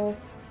regular roll.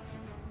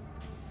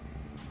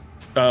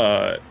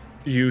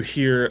 You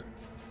hear.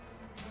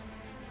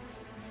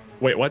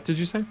 Wait, what did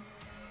you say?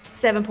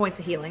 7 points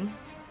of healing.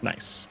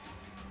 Nice.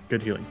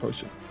 Good healing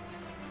potion.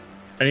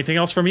 Anything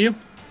else from you?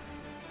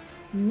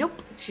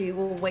 Nope. She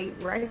will wait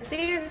right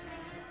there.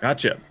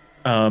 Gotcha.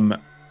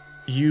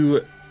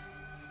 You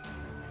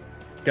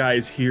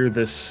guys hear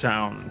this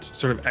sound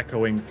sort of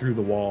echoing through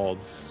the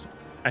walls,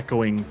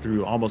 echoing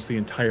through almost the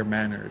entire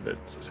manor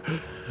that says,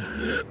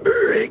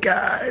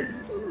 "Brigands,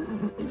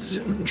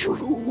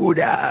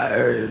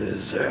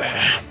 intruders."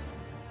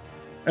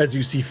 As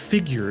you see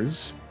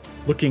figures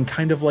looking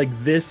kind of like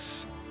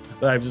this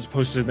that I've just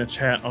posted in the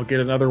chat. I'll get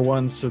another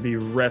one so the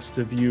rest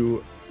of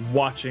you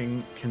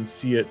watching can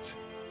see it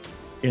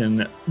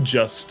in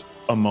just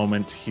a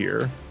moment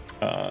here.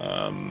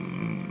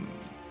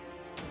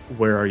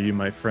 Where are you,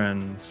 my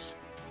friends?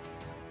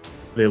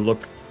 They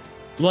look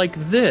like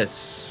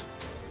this.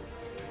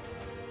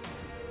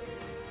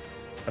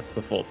 That's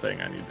the full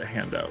thing. I need the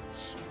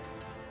handouts.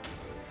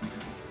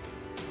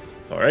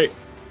 So All right.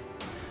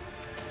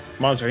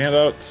 Monster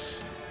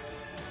handouts.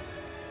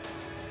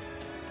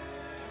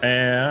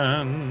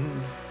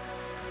 And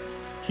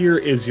here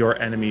is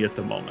your enemy at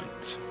the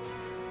moment.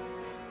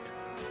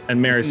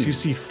 And Maris, you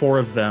see 4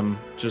 of them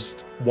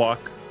just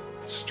walk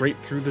straight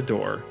through the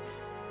door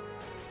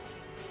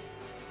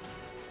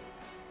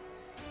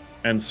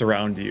and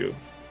surround you,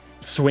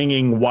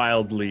 swinging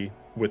wildly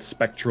with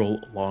spectral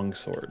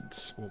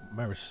longswords. Well,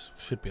 Maris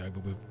should be over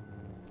with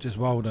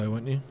Giswaldo,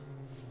 won't you?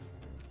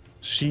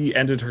 She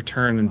ended her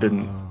turn and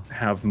didn't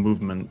have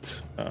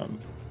movement.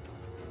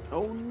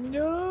 Oh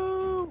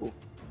no!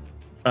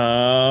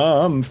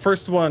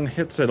 First one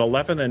hits at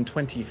 11 and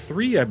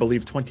 23. I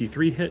believe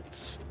 23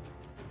 hits.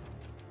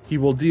 He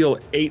will deal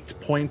 8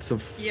 points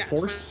of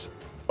force.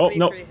 Oh,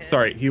 no, hits.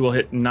 sorry. He will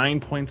hit 9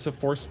 points of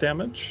force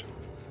damage.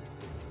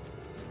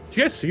 Do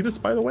you guys see this,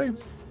 by the way?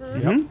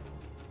 Yep.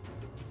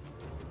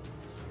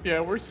 Yeah,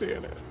 we're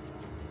seeing it.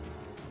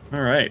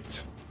 All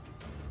right.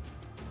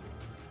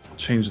 I'll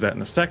change that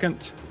in a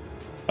second.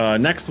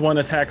 Next one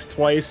attacks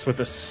twice with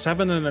a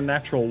 7 and a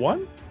natural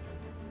 1.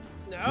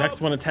 No. Next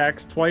one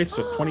attacks twice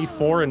with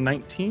 24 and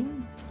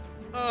 19.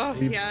 Oh,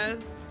 yes.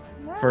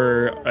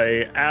 For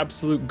a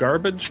absolute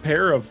garbage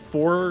pair of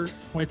 4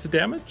 points of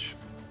damage.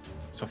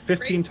 So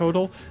 15 Great.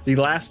 total. The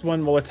last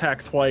one will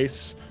attack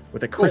twice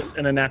with a crit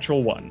and a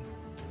natural 1.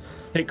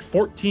 Take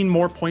 14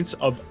 more points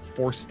of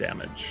force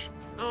damage.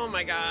 Oh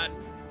my god.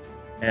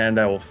 And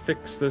I will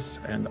fix this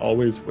and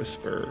always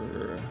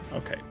whisper.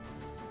 Okay.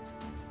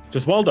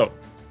 Giswaldo,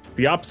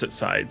 the opposite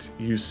side,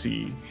 you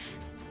see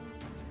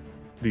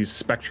these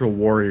spectral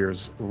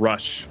warriors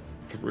rush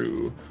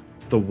through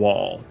the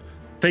wall.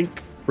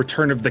 Think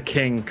Return of the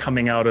King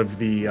coming out of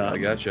the I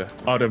gotcha.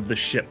 out of the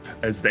ship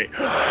as they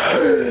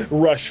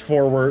rush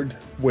forward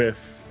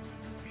with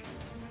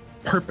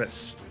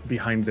purpose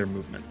behind their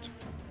movement.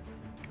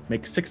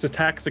 Make 6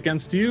 attacks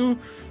against you.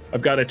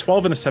 I've got a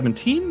 12 and a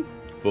 17.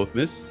 Both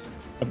miss.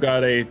 I've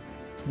got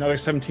another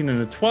 17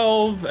 and a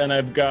 12, and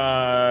I've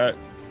got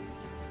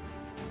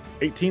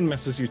 18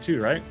 misses you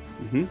too, right?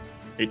 Mm-hmm.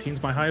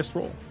 18's my highest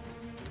roll.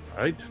 All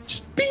right.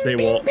 Just they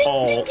will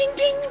all.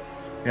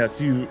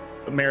 Yes, you,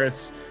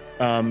 Maris.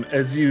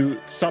 As you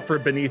suffer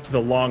beneath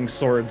the long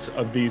swords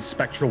of these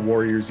spectral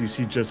warriors, you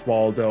see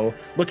Giswaldo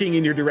looking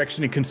in your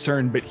direction in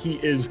concern, but he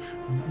is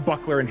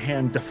buckler in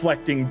hand,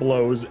 deflecting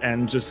blows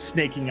and just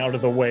snaking out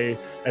of the way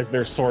as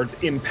their swords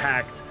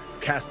impact,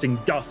 casting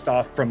dust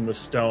off from the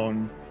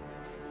stone.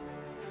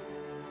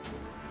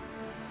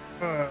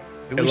 I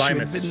wish you had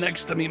Elimus, been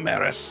next to me,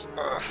 Maris.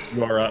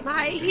 you are up.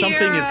 My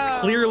Something is hero.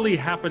 clearly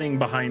happening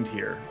behind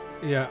here.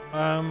 Yeah.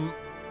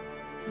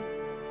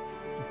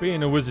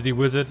 Being a wizardy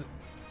wizard,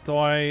 do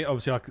I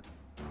obviously I could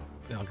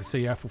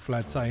see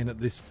Ethelflad saying that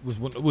this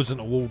wasn't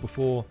a wall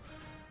before.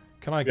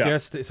 Can I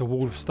guess that it's a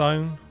wall of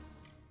stone?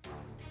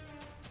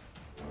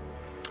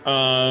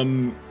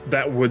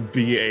 That would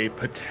be a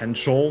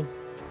potential.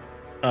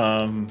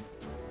 A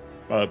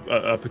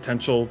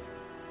potential.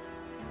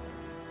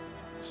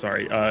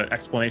 Sorry,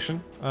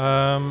 explanation.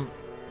 I'm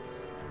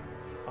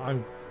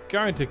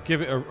going to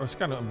give it a. I was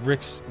going to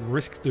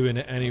risk doing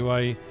it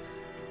anyway,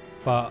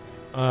 but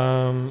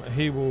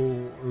he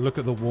will look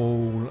at the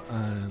wall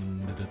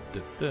and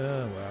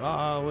where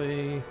are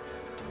we?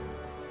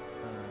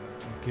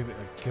 Give it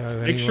a go.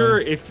 Make anyway. sure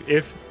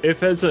if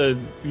as a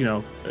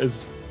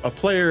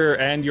player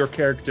and your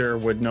character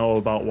would know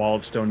about Wall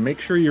of Stone, make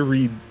sure you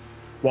read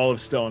Wall of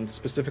Stone,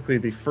 specifically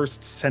the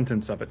first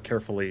sentence of it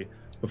carefully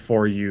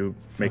before you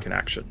make an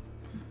action.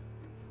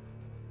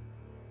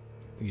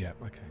 Yeah,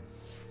 okay.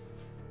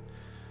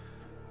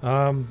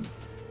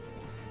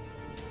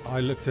 I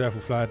look to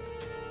Ethelflad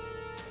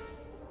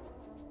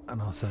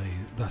and I'll say,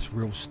 that's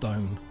real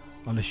stone.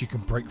 Unless you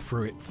can break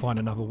through it, find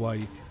another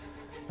way.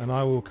 And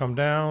I will come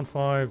down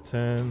 5,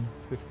 10,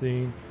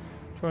 15,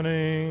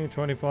 20,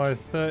 25,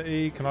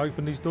 30. Can I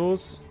open these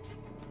doors?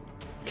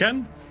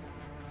 Ken?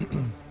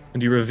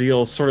 And you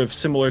reveal, sort of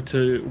similar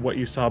to what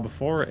you saw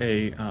before,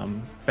 a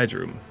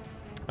bedroom.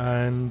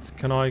 And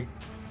can I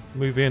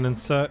move in and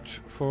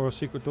search for a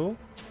secret door?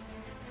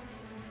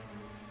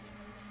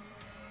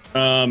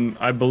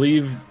 I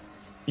believe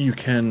you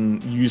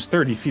can use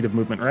 30 feet of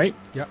movement, right?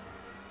 Yep.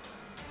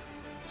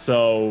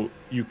 So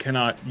you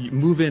cannot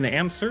move in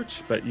and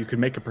search, but you can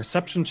make a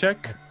perception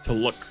check to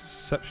look.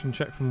 Perception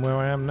check from where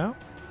I am now?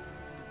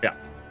 Yeah.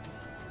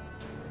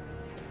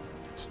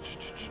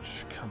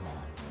 Come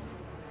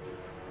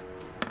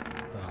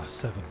on.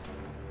 7.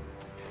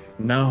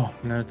 No,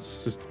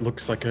 it's just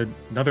looks like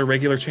another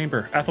regular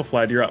chamber.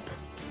 Ethelflad, you're up.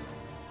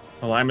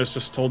 Elimus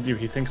just told you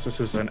he thinks this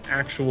is an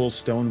actual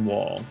stone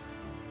wall.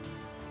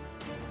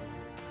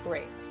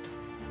 Great.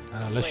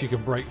 And unless you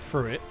can break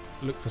through it,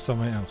 look for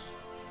something else.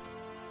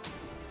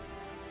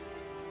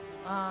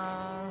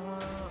 I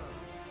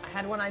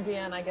had one idea,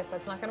 and I guess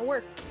that's not going to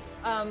work.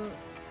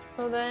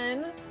 So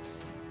then,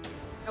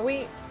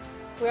 we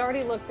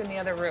already looked in the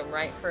other room,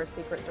 right, for a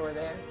secret door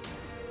there.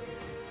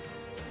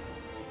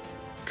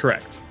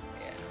 Correct.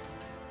 Yeah.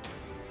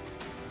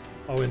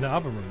 Oh, in the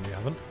other room we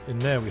haven't. In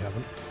there we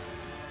haven't.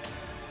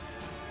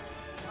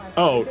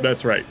 Oh,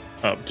 that's right.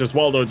 Just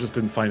Waldo just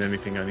didn't find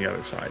anything on the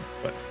other side,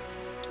 but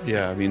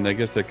Yeah, I mean, I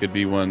guess that could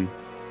be one.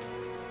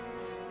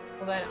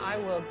 Well, then I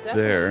will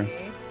There,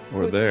 definitely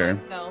or scooch there.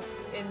 myself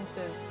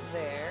into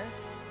there,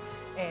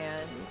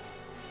 and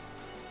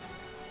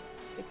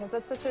because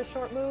that's such a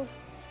short move,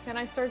 can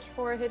I search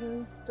for a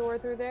hidden door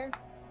through there?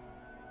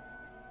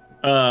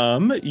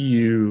 Yes,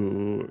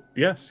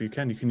 you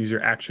can. You can use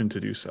your action to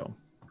do so.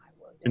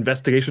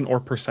 Investigation or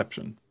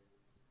perception.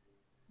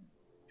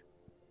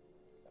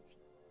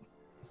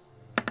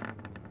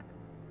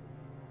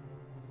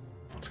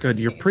 It's good.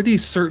 You're pretty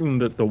certain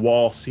that the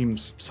wall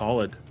seems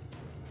solid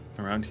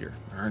around here.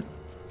 There aren't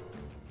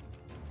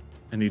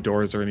any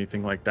doors or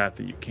anything like that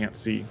that you can't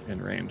see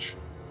in range.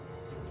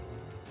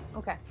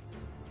 Okay.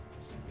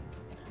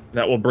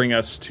 That will bring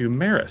us to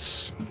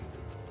Maris.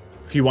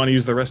 If you want to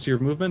use the rest of your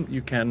movement,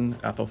 you can,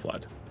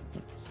 Athelflaed.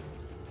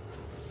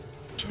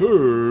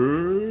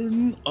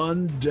 Turn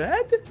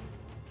undead?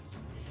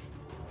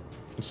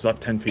 It's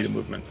about 10 feet of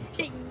movement.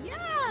 So.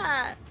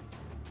 Yeah.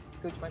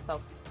 Scooch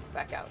myself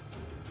back out.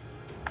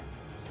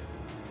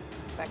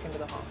 Back into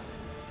the hall.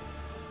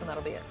 And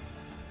that'll be it.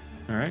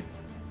 All right.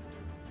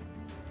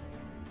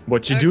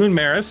 What you doing,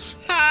 Maris?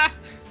 Ha!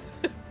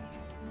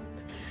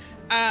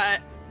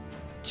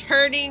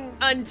 Turning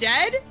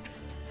undead?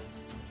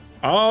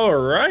 All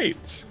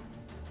right.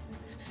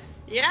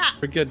 Yeah.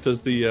 Forget,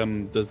 does the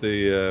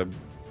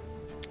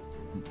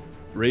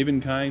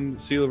Ravenkind,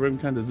 Seal of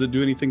Ravenkind, does it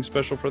do anything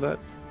special for that?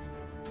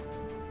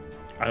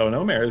 I don't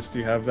know, Maris. Do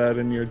you have that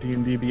in your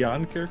D&D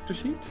Beyond character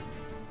sheet?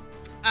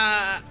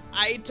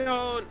 I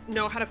don't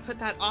know how to put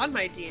that on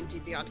my D&D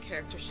Beyond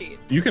character sheet.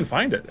 You can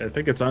find it. I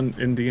think it's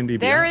in D&D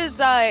Beyond. There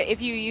is,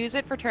 if you use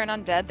it for turn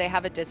undead, they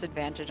have a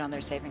disadvantage on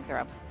their saving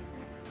throw.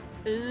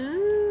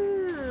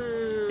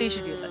 Ooh. So you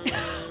should use it.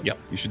 Yep,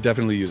 you should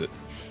definitely use it.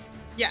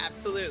 Yeah,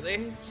 absolutely.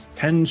 It's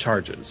 10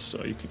 charges,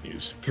 so you can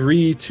use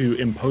 3 to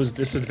impose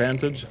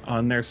disadvantage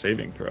on their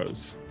saving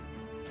throws.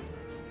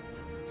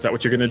 Is that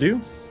what you're going to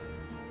do?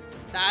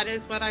 That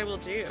is what I will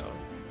do.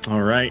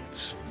 All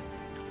right.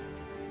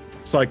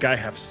 It's like I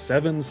have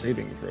 7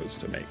 saving throws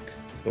to make.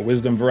 The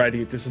wisdom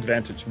variety at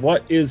disadvantage.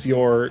 What is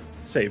your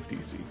save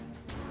DC?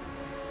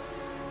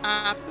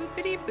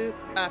 Boopity boop,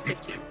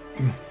 15.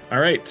 All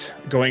right,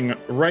 going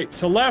right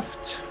to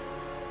left.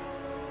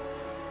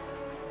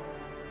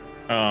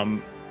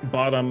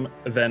 Bottom,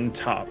 then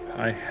top.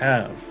 I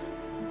have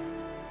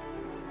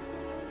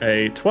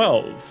a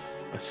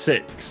 12, a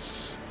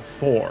 6, a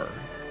 4,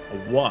 a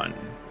 1.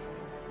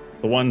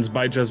 The one's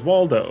by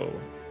Jeswaldo.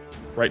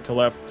 Right to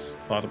left,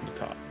 bottom to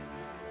top.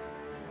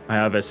 I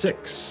have a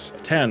 6, a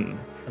 10,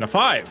 and a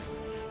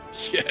 5.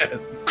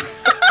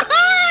 Yes.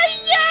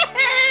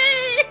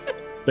 Yay!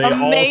 They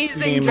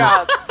Amazing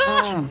all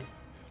job.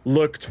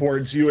 look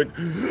towards you and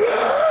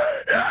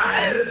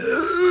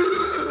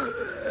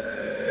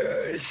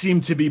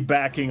seem to be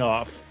backing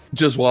off.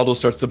 Just Waldo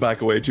starts to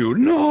back away too.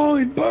 No,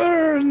 it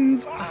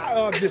burns.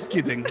 Oh, just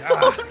kidding.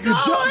 Good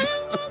job.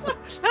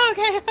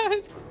 Okay.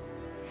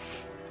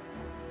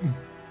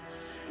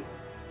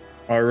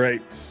 All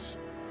right.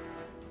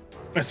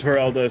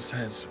 Esmeralda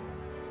says,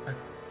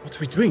 "What are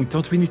we doing?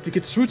 Don't we need to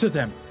get through to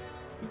them?"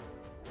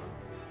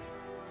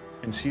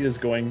 And she is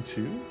going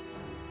to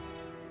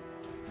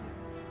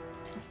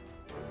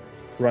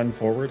run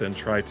forward and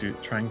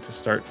trying to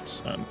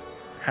start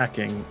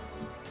hacking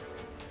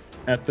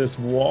at this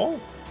wall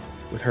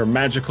with her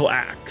magical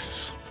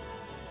axe.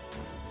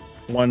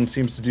 One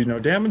seems to do no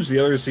damage. The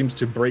other seems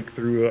to break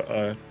through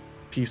a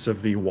piece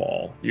of the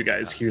wall. You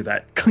guys hear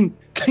that clink,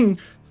 clink,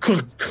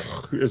 clink,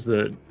 clink, as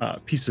the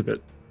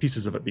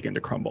pieces of it begin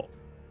to crumble.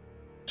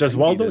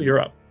 Jeswaldo, you're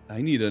up. I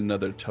need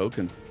another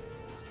token.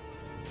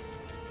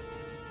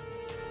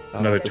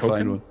 Another to token?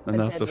 Find one.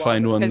 Enough to dead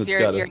find one Because that's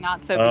got you're it.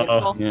 not so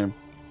beautiful. Yeah.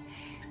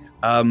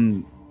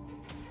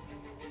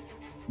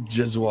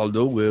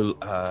 Jeswaldo will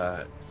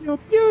You're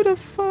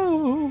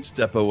beautiful.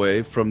 step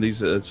away from these,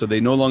 so they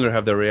no longer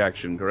have their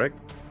reaction, correct?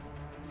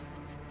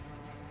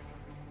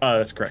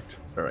 That's correct.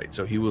 All right,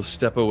 so he will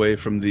step away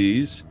from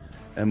these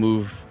and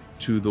move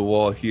to the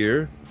wall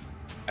here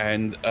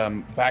and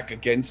back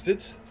against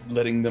it,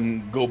 letting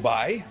them go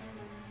by.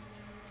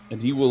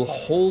 And he will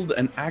hold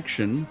an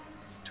action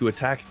to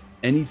attack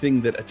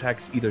anything that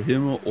attacks either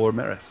him or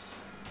Maris.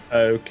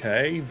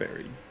 Okay,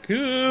 very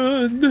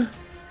good.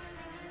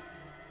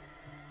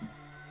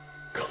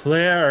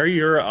 Claire,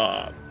 you're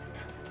up.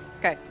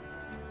 Okay.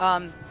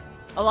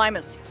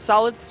 Alimus,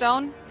 solid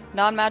stone,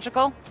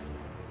 non-magical.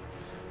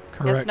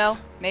 Correct. Yes, no,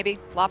 maybe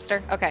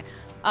lobster. Okay.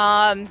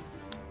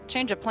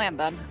 Change of plan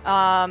then.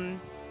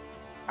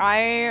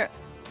 I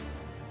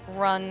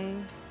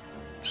run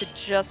to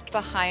just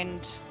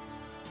behind,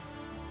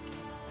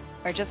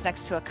 or just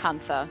next to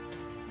Akantha.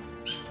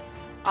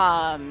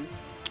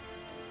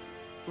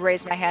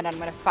 Raise my hand. I'm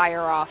going to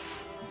fire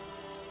off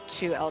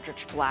 2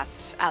 Eldritch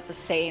Blasts at the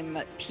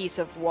same piece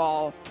of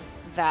wall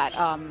that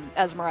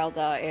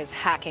Esmeralda is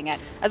hacking at.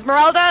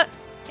 Esmeralda,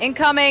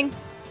 incoming.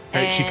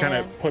 Okay, she kind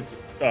of And puts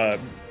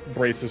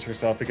braces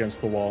herself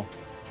against the wall.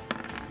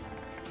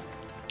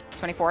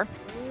 24.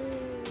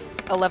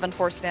 11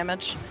 force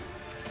damage.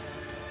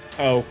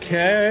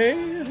 Okay.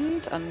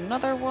 And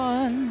another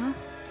one.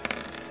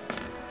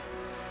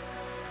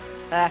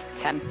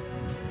 10. You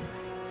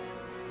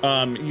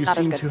Not as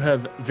seem good. to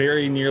have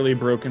very nearly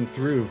broken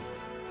through.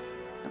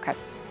 Okay.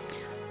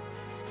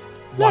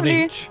 1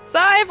 Lovely. inch.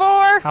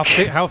 Cyborg!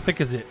 How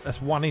thick is it?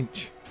 That's 1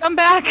 inch. Come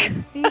back!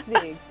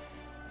 Easy.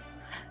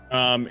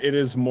 It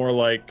is more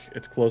like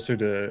it's closer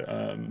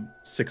to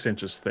 6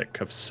 inches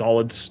thick of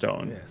solid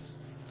stone. Yes.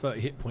 30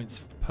 hit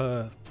points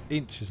per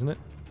inch, isn't it?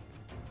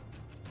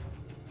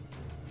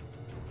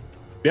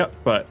 Yep,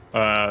 but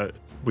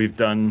we've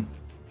done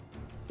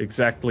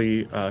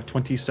exactly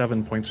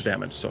 27 points of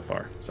damage so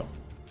far. So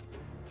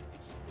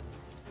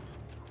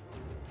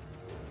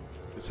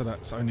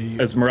that's only.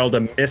 Esmeralda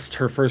missed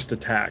her first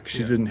attack. She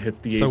didn't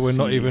hit the AC. So we're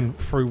not even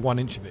through 1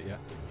 inch of it yet.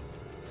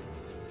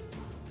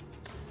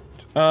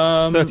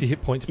 30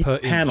 hit points per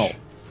panel. inch.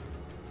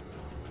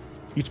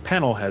 Each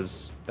panel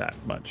has that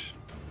much.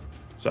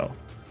 So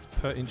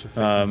Per inch of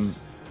thickness.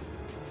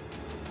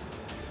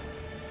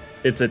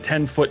 it's a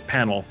 10-foot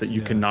panel that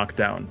you can knock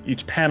down.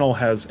 Each panel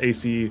has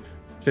AC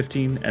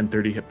 15 and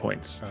 30 hit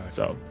points. Okay.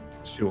 So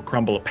she will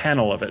crumble a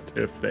panel of it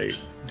if they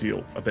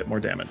deal a bit more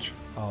damage.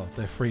 Oh,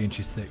 they're 3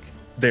 inches thick.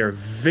 They're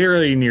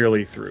very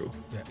nearly through.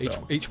 Yeah,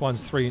 each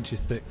one's 3 inches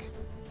thick.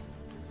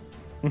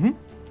 Mm-hmm.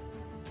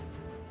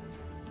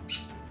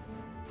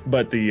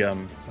 But the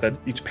that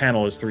each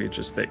panel is 3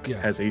 inches thick,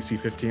 has AC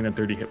 15 and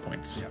 30 hit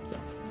points. Yeah. So.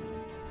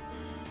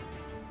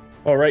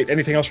 All right.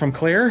 Anything else from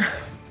Claire?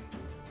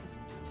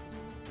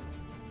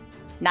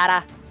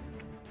 Nada.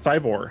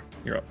 Cyvor,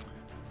 you're up.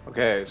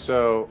 Okay,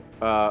 so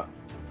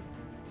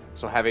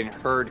having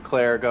heard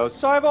Claire go,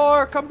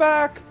 Cyborg, come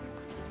back!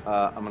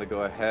 I'm gonna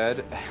go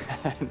ahead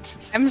and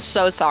I'm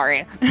so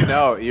sorry.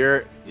 no,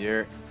 you're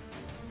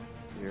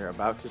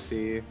about to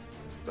see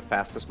the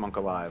fastest monk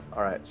alive.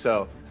 All right,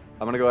 so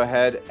I'm gonna go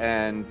ahead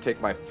and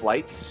take my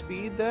flight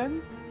speed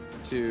then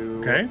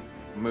to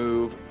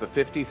move the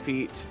 50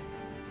 feet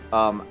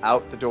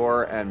out the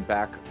door and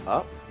back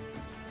up.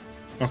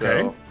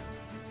 Okay. So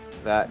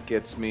that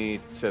gets me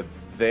to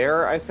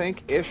there, I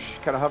think, ish,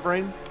 kind of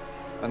hovering.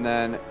 And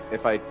then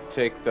if I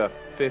take the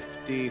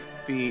 50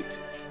 feet,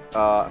 if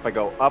I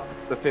go up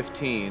the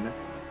 15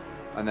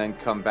 and then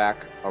come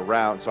back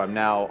around, so I'm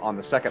now on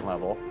the second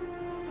level,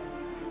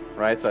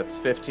 right? So that's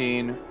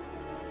 15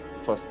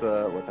 plus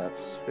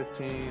that's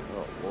 15.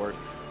 Oh, Lord.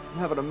 I'm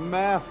having a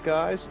math,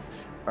 guys.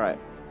 All right.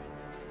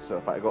 So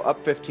if I go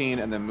up 15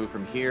 and then move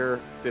from here,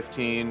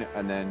 15,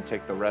 and then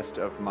take the rest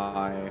of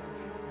my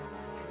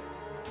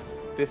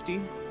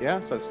 50, yeah,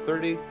 so that's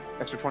 30,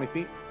 extra 20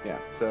 feet, yeah.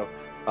 So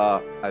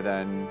I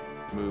then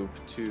move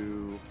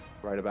to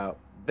right about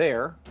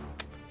there,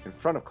 in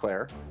front of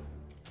Claire,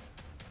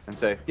 and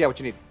say, yeah, what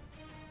you need?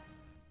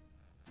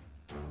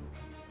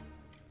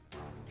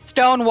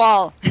 Stone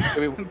wall.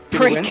 Did we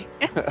Prick. win?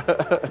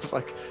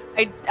 Like,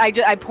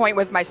 I point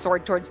with my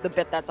sword towards the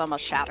bit that's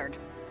almost shattered.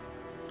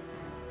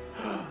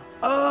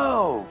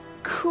 oh,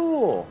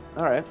 cool.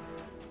 All right.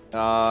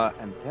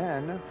 And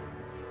then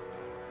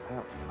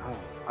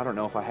I don't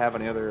know if I have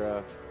any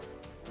other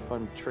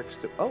fun tricks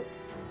to. Oh,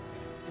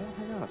 well,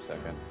 hang on a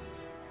second.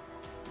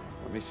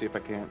 Let me see if I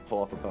can't pull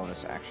off a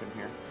bonus action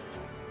here.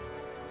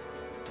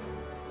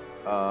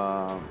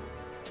 No,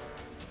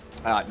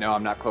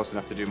 I'm not close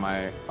enough to do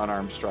my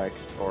unarmed strike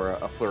or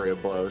a flurry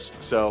of blows.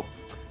 So,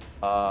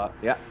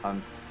 yeah,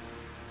 I'm.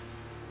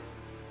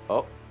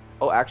 Oh,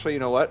 actually, you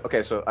know what?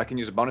 Okay, so I can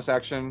use a bonus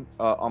action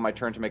on my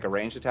turn to make a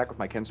ranged attack with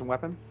my Kensen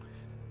weapon.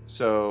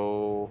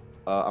 So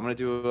I'm gonna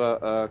do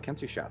a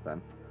Kensi shot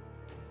then.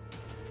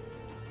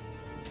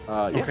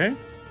 Yeah. Okay.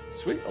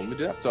 Sweet. Let me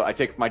do that. So I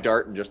take my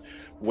dart and just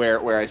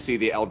where I see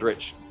the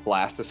Eldritch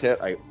Blast is hit,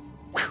 I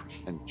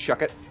and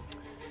chuck it.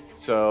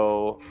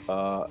 So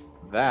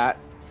that,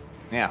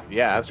 yeah,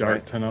 that's dart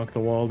right. to knock the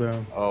wall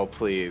down. Oh,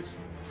 please.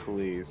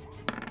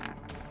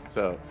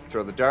 So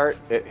throw the dart.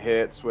 It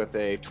hits with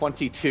a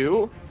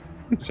 22.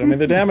 Show me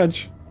the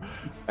damage.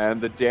 And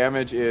the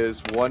damage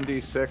is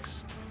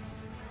 1d6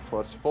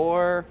 plus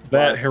 4.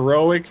 That plus,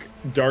 heroic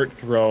dart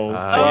throw.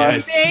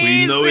 Yes,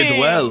 we know it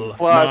well.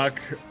 plus,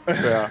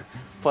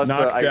 plus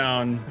knock the,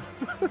 down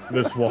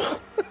this wall.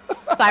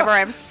 Cyber,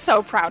 I'm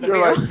so proud of You're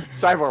you. like,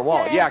 Cyber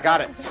wall. Yeah,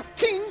 got it.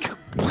 Ting.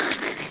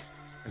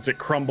 As it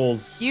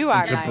crumbles You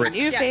are into my bricks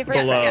new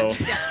favorite below.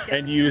 friend.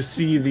 And you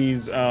see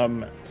these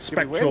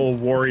spectral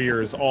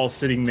warriors all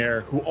sitting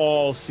there who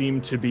all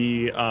seem to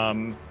be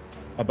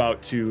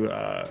about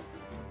to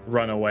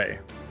run away.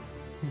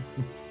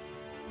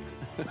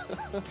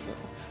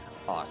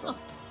 Awesome.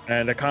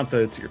 And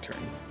Akantha, it's your turn.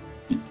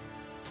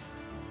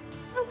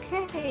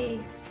 Okay,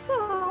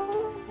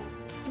 so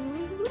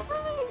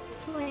my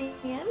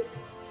plan.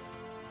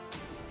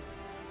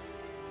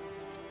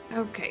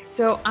 Okay,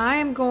 so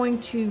I'm going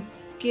to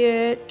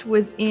get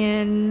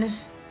within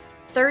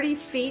 30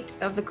 feet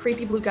of the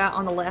creepy blue guy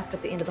on the left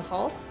at the end of the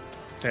hall.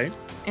 Okay.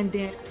 And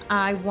then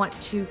I want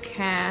to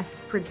cast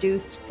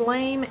Produce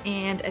Flame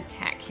and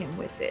attack him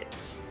with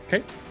it.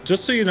 Okay.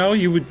 Just so you know,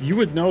 you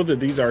would know that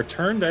these are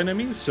turned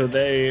enemies, so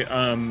they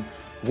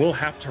will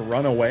have to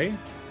run away,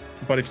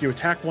 but if you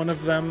attack one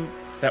of them,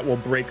 that will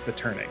break the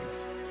turning.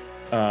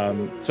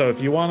 So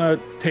if you want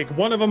to take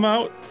one of them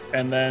out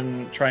and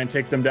then try and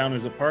take them down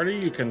as a party,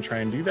 you can try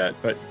and do that,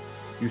 but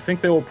you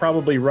think they will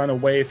probably run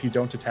away if you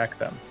don't attack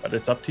them, but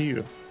it's up to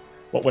you.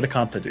 What would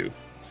Akantha do?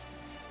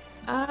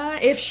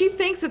 If she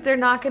thinks that they're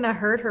not going to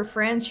hurt her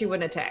friends, she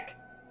wouldn't attack.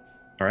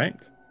 All right.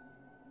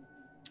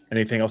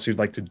 Anything else you'd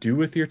like to do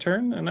with your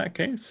turn in that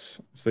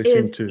case? So they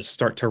seem to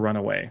start to run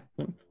away.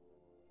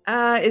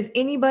 Is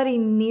anybody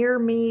near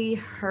me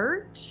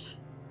hurt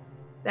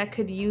that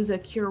could use a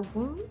cure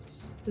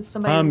wounds? Does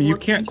somebody you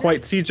can't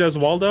quite see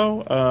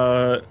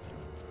Jeswaldo.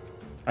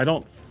 I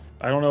don't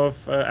know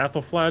if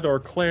Athelflaed or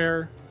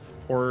Claire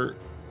or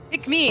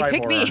Pick me.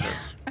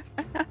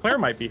 Claire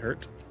might be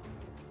hurt.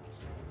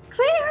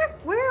 Claire,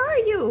 where are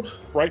you?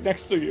 Right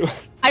next to you.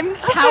 I'm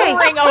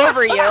towering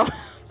over you.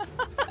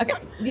 Okay.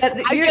 Yeah,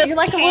 you're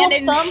like a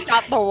little thumb.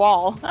 shot the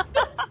wall.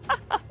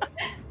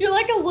 You're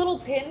like a little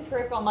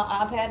pinprick on my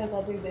iPad as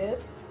I do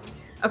this.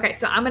 Okay,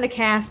 so I'm gonna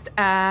cast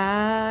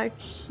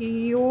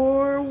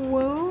Cure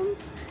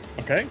Wounds.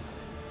 Okay.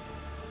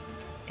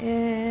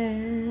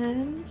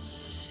 And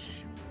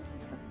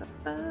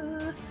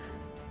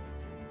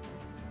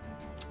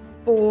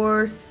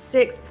for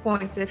 6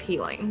 points of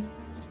healing.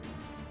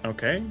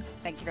 Okay.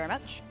 Thank you very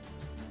much.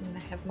 And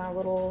I have my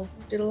little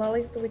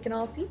doodle-lolly so we can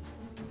all see.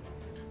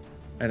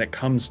 And it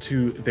comes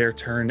to their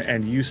turn,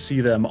 and you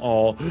see them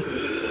all.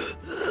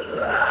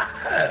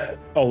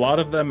 A lot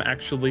of them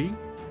actually,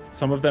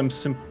 some of them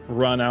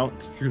run out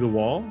through the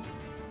wall.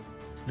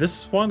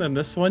 This one and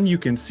this one you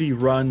can see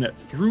run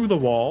through the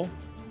wall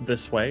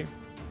this way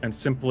and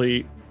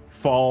simply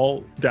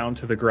fall down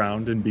to the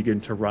ground and begin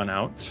to run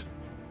out.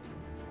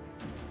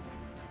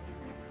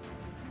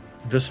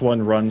 This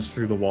one runs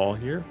through the wall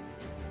here.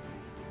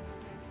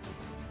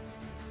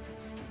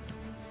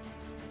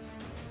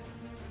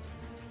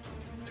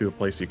 To a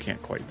place you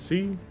can't quite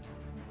see.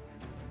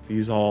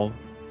 These all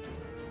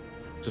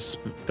just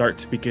start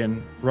to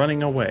begin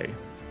running away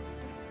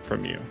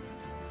from you.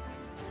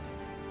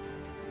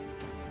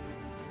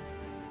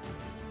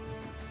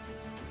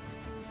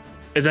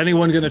 Is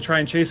anyone going to try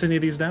and chase any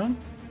of these down?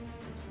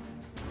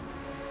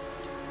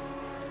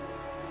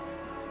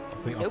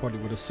 I think I probably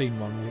would have seen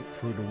one walk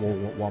through the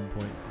wall at one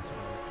point.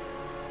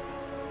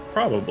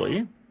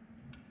 Probably.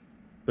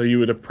 Though you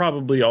would have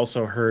probably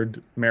also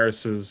heard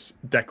Maris's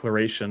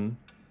declaration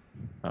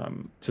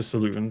to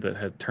Saloon that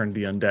had turned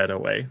the undead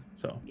away.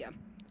 So yeah,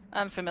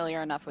 I'm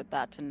familiar enough with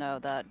that to know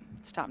that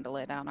it's time to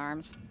lay down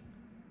arms.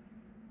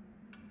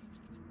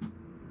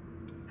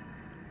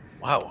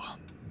 Wow.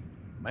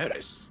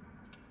 Maris.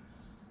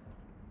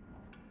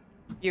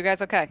 You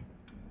guys okay?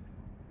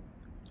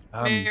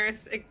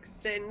 Maris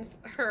extends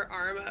her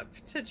arm up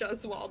to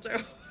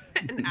Jeswaldo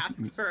and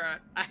asks for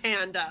a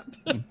hand up.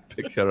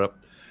 Pick her up.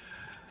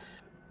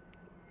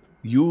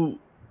 You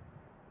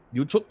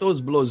took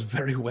those blows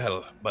very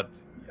well, but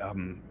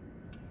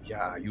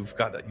yeah, you've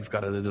got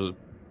a little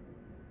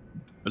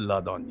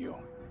blood on you.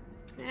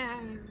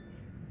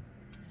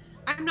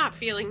 I'm not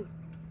feeling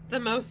the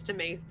most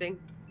amazing.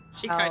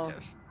 She kind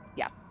of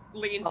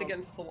leans I'll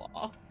against the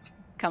wall.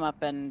 Come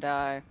up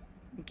and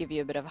give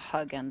you a bit of a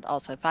hug and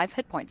also 5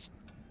 hit points.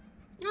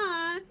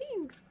 Ah,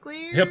 thanks,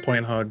 Claire. hit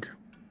point hug.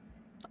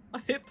 A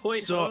hit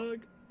point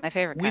hug. My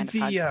favorite kind of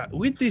hug.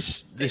 With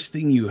this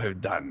thing you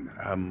have done,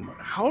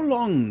 how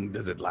long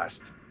does it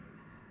last?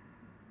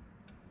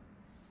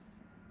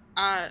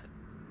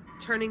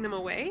 Turning them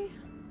away?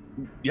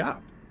 Yeah.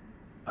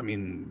 I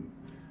mean,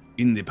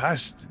 in the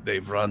past,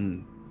 they've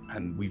run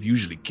and we've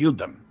usually killed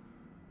them.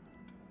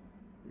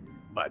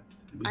 But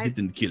we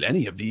didn't kill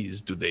any of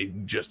these. Do they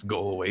just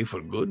go away for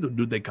good or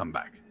do they come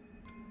back?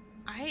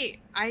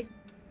 I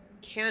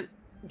can't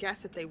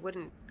guess that they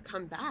wouldn't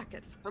come back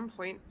at some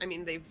point. I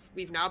mean,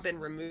 we've now been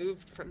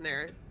removed from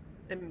their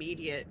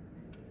immediate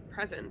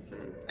presence,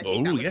 and I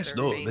think that was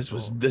their main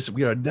goal.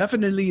 We are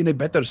definitely in a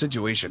better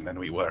situation than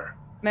we were.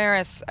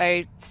 Maris,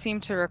 I seem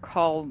to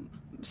recall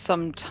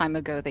some time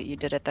ago that you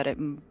did it, that it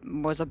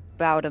was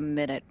about a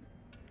minute.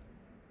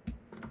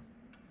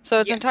 So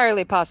it's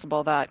entirely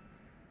possible that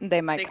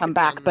they might come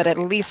back, but at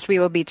least we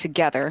will be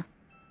together.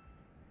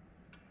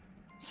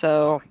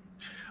 So...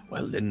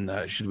 Well, then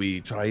should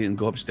we try and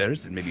go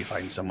upstairs and maybe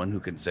find someone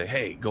who can say,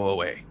 hey, go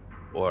away,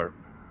 or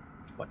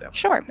whatever?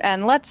 Sure,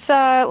 and let's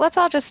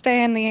all just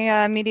stay in the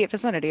immediate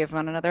vicinity of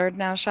one another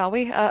now, shall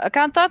we?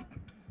 Akantha?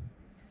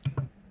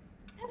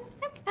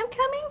 I'm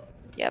coming.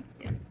 Yep.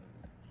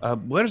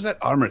 Where's that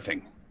armor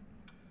thing?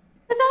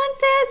 Azan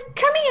says,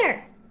 come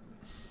here.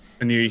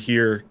 And you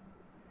hear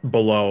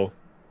below.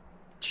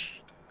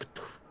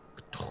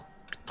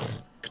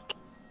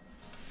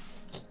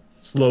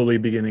 Slowly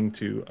beginning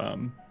to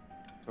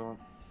So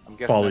I'm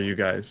guessing follow you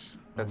guys.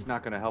 That's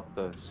not going to help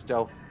the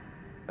stealth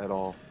at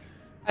all.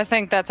 I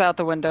think that's out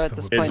the window at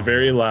this point. It's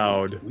very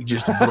loud. We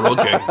just broke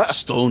a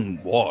stone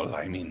wall.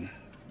 I mean,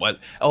 what?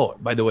 Oh,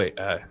 by the way,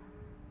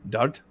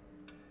 Dart?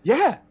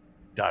 Yeah.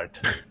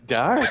 Dart,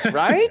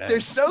 right?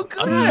 They're so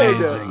good.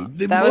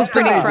 Amazing. That was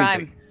pretty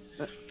prime.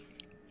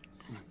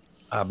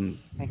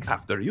 Thanks.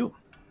 After you.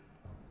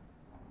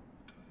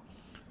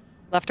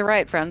 Left or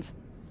right, friends?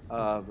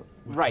 We're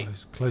Right.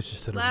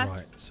 closest to the Left.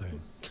 right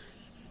soon.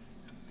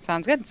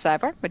 Sounds good.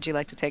 Cyber, would you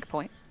like to take a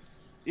point?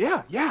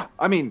 Yeah.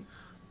 I mean,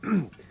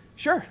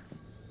 sure.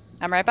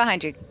 I'm right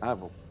behind you. I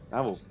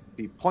will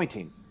be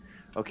pointing.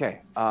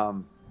 Okay.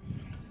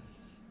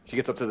 She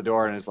gets up to the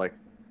door and is like,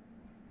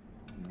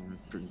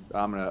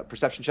 I'm gonna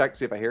perception check,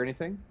 see if I hear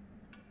anything.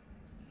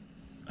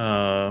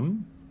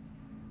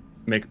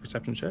 Make a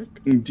perception check.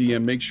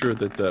 DM, make sure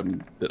that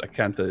that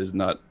Akantha is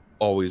not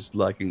always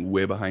lagging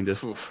way behind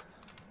us. Oof.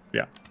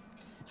 Yeah.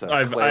 It's a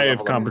I Claire have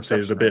level of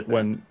compensated a perception bit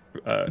right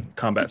there. when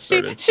combat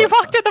started. She but,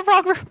 walked in the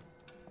wrong room.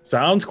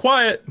 Sounds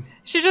quiet.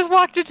 She just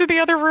walked into the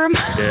other room.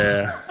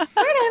 Yeah.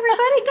 Where'd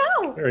everybody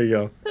go? There you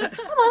go.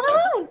 Come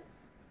on.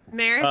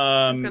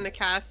 Marith is gonna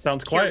cast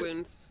sounds Cure quiet.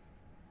 Wounds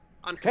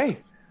on Okay.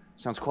 herself.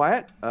 Sounds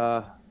quiet.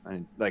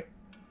 And like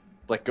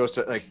goes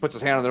to puts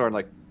his hand on the door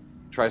and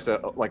tries to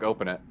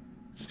open it,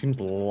 It seems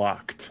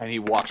locked. and he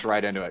walks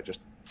right into it. Just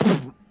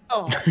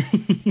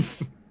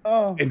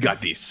It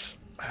got this.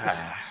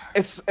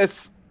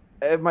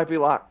 it might be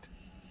locked.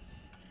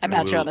 I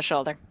pat you on the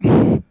shoulder.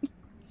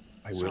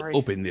 I will Sorry.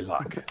 open the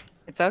lock.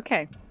 It's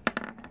okay.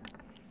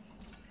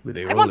 With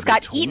a I roll once of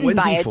got eaten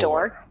by a 24.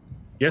 door.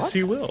 Yes, What?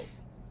 you will.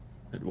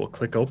 It will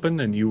click open,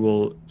 and you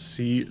will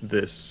see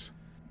this.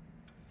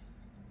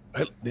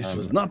 Well, this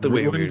was not the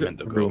way we were ruined meant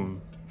to go.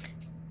 room.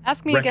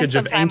 Ask me again Wreckage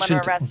of sometime when we're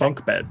ancient resting.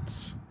 bunk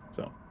beds.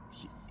 So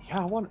Yeah,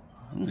 I want.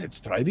 Let's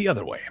try the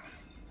other way.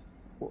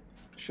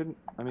 Shouldn't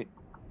I mean?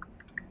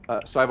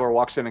 Cyborg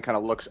walks in and kind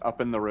of looks up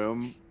in the room.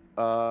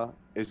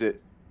 Is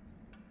it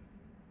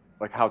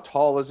how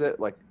tall is it?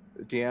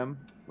 DM?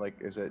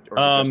 Is it? Or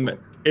is it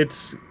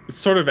just it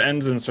sort of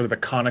ends in sort of a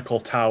conical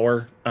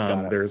tower.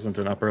 Got it. There isn't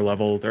an upper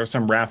level. There are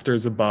some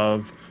rafters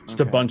above. Just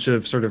a Okay. bunch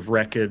of sort of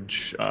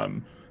wreckage,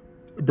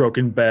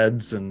 broken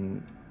beds,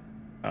 and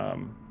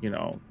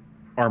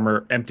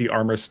empty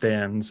armor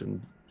stands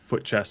and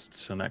foot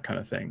chests and that kind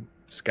of thing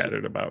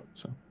scattered about.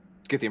 So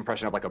get the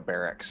impression of a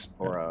barracks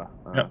or a.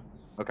 Yeah.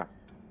 Okay.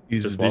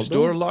 Is Just this well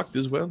door done. locked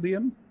as well,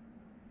 DM?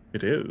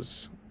 it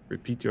is.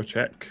 Repeat your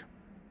check.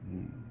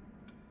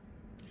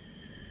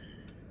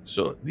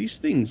 So these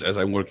things, as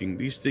I'm working,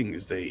 these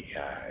things, they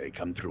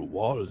come through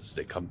walls.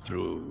 They come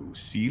through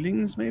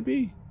ceilings,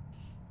 maybe?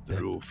 They're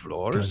Through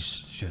floors?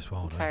 Ghosts, just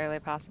well done. Entirely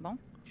possible.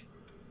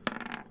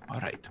 All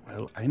right.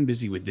 Well, I'm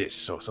busy with this,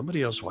 so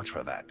somebody else watch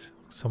for that.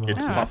 Someone It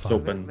else has pops fun.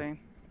 open.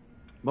 Absolutely.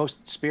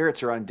 Most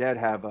spirits or undead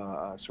have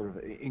a sort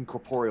of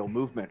incorporeal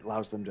movement,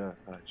 allows them to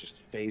just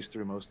phase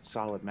through most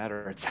solid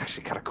matter. It's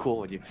actually kind of cool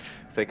when you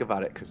think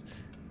about it, because.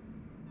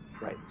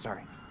 Right.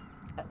 Sorry.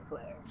 That's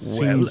Claire.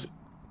 Seems.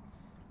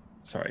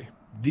 Sorry.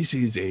 This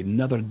is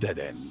another dead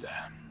end.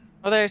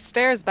 Well, there's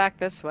stairs back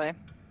this way.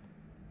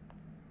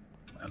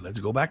 Well, let's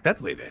go back that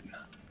way then.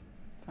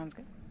 Sounds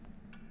good.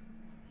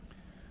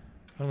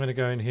 I'm going to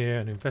go in here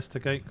and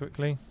investigate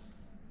quickly.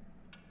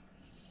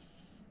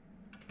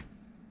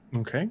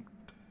 Okay.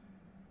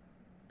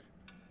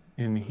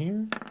 In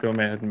here, go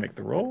ahead and make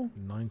the roll.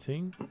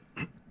 19.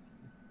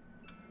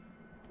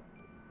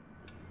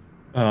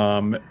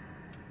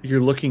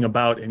 You're looking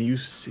about and you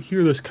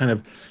hear this kind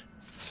of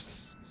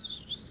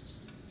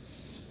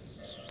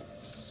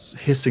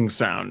hissing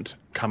sound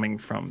coming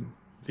from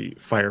the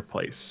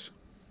fireplace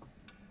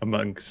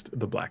amongst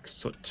the black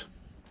soot.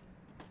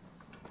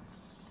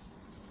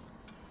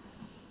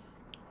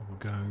 I will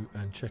go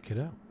and check it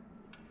out.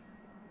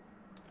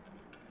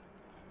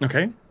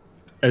 Okay.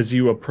 As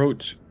you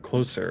approach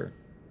closer,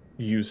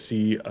 you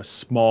see a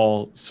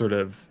small sort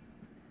of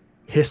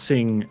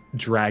hissing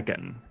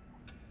dragon.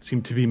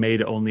 Seem to be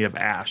made only of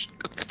ash.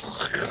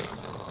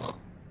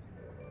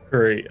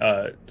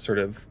 Sort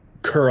of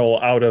curl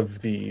out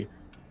of the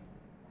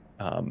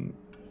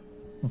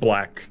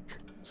black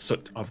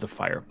soot of the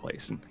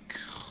fireplace and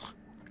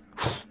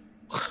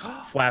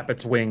flap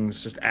its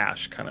wings, just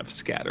ash kind of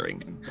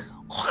scattering.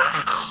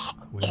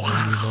 Will mean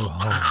you no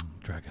harm,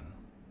 dragon.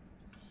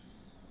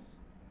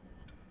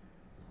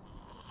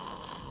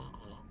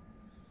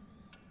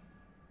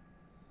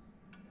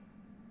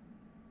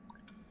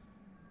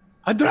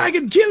 A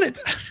dragon, kill it!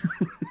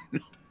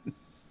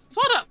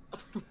 Swat up.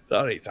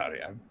 sorry,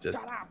 I'm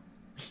just.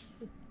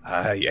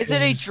 Yes. Is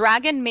it a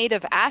dragon made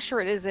of ash, or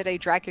is it a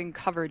dragon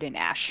covered in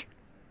ash?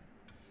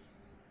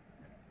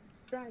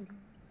 Dragon.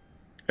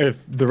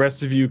 If the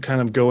rest of you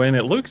kind of go in,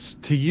 it looks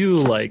to you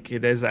like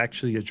it is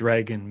actually a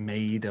dragon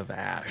made of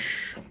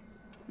ash.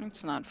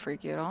 It's not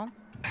freaky at all.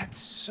 That's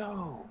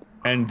so.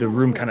 And the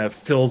room kind of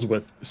fills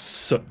with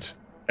soot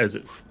as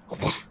it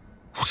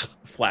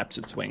flaps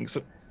its wings.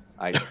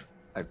 I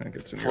think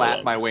it's in your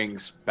flat my lungs.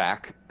 wings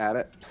back at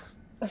it.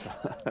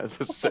 As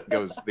the soot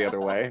goes the other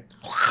way.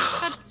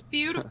 That's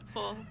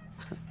beautiful.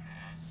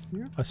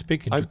 I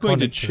speak in I'm going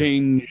to Draconic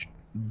change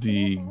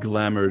the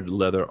glamored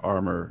leather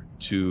armor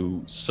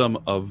to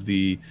some of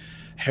the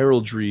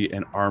heraldry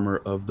and armor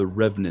of the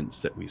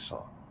revenants that we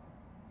saw.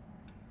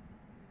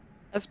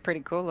 That's pretty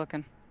cool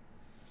looking.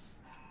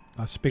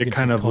 I speak It in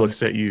kind of Draconic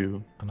looks at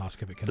you and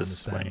ask if it can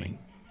this understand way. me.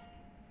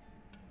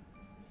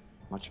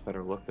 much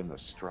better look than the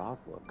Strahd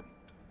look.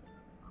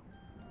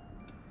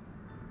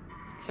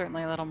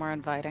 Certainly a little more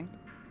inviting.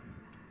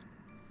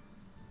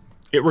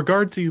 It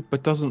regards you,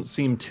 but doesn't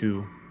seem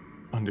to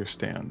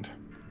understand.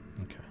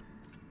 Okay.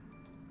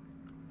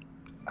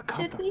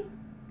 Akantha,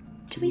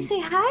 Should we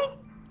say hi?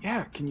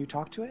 yeah, can you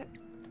talk to it?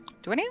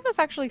 Do any of us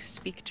actually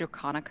speak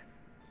Draconic?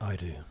 I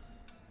do.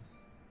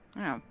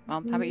 Oh,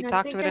 well, how about you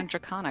talk to it in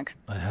Draconic?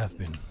 I have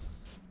been.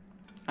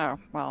 Oh,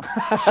 well,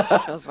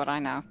 shows what I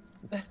know.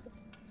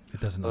 It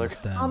doesn't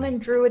understand. Common,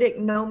 Druidic,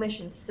 Gnomish,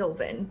 and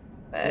Sylvan,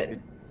 but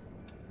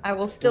I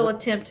will still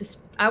attempt to.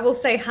 I will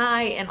say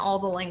hi in all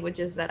the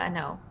languages that I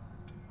know.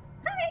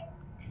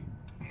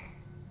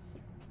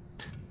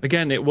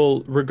 Again, it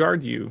will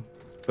regard you,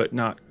 but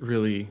not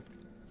really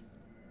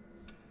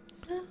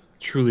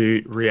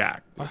truly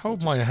react. I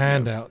hold Just my kind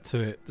hand of- out to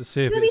it to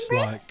see if Really, it's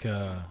Prince? like,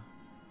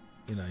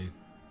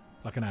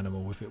 like an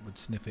animal, if it would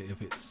sniff it,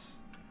 if it's...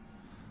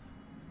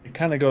 It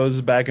kind of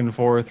goes back and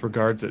forth,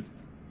 regards it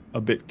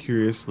a bit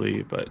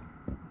curiously, but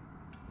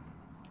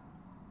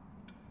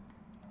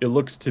it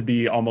looks to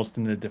be almost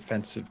in a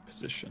defensive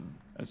position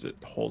as it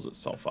holds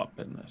itself up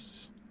in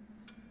this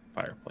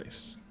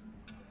fireplace.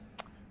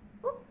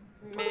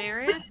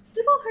 Maris,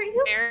 It won't hurt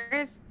you.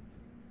 Maris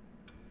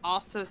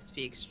also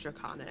speaks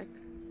Draconic.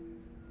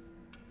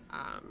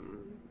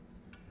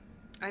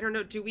 I don't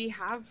know. Do we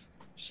have?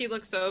 She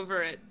looks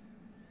over at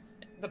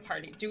the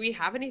party. Do we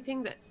have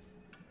anything that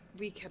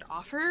we could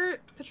offer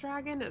the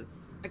dragon as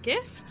a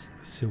gift?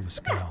 The silver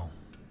scale.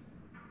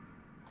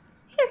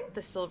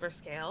 The silver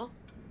scale.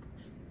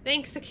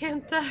 Thanks,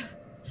 Acantha.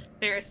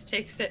 Maris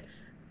takes it.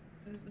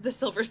 The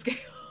silver scale.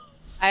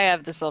 I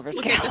have the silver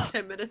We'll scale. get this to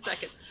him in a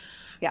second.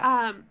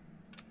 Yeah.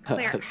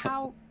 Claire,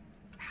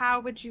 how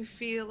would you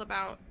feel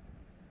about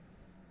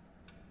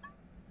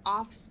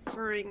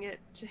offering it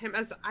to him?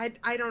 As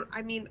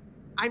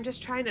I'm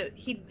just trying to.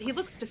 He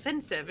looks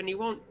defensive and he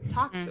won't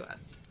talk to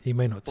us. He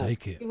may not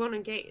take it, He won't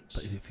engage.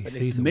 but if he But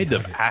sees it's it, made we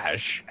of have it.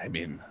 ash. I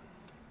mean,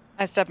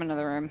 I step into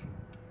the room.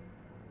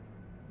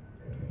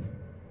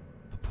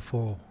 But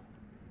before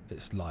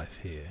its life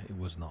here, it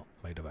was not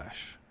made of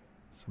ash.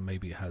 So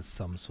maybe it has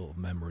some sort of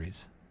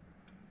memories.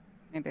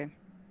 Maybe.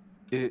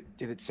 Did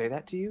it say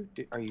that to you?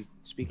 Are you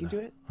speaking to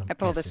it? I'm I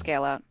pull the guessing.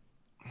 scale out,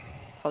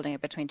 holding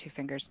it between two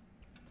fingers.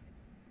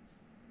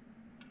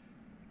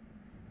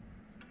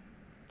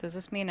 Does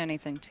this mean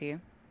anything to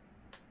you?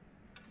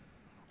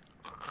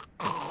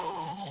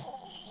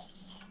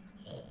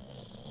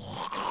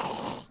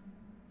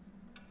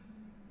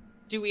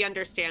 Do we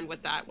understand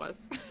what that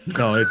was?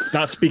 No, it's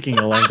not speaking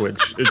a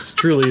language. It's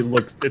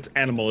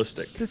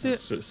animalistic. Does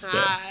It's it? just,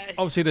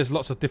 Obviously, there's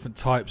lots of different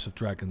types of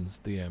dragons,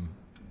 DM.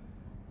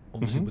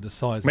 Obviously, Mhm. with the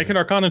size. make of an it.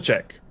 Arcana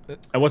check.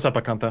 And what's up,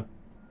 Akantha?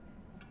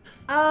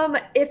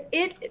 If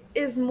it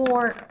is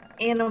more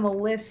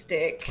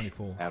animalistic,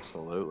 24.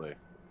 Absolutely.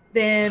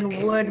 then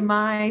would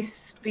my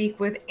speak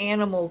with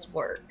animals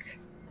work?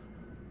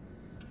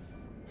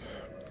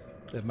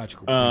 They're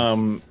magical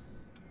beasts.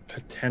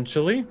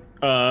 Potentially.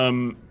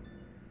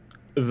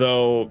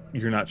 Though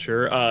you're not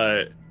sure.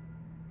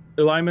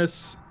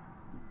 Elymus,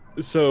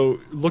 so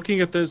looking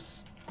at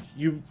this,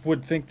 you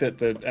would think that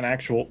an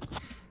actual...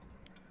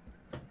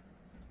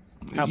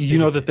 How you big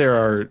know is that it? there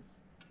are...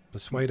 The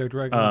Pseudo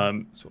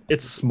dragon.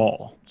 It's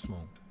small.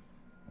 small.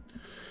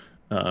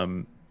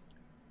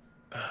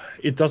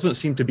 It doesn't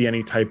seem to be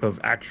any type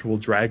of actual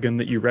dragon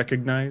that you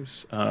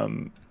recognize,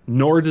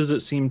 nor does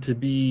it seem to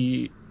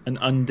be an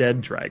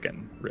undead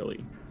dragon,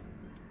 really.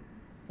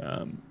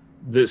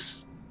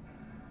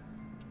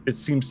 It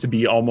seems to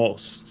be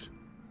almost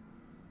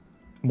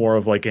more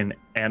of like an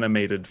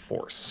animated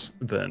force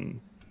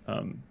than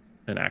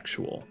an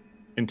actual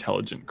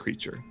intelligent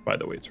creature, by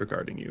the way it's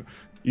regarding you.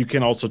 You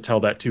can also tell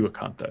that to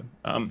Akantha.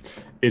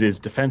 It is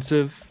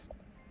defensive,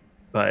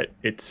 but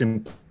it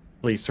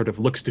simply sort of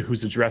looks to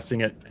who's addressing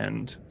it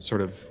and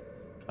sort of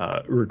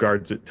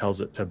regards it,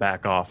 tells it to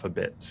back off a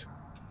bit.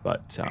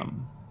 But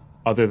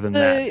other than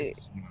that, it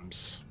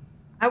seems...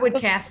 I would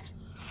cast.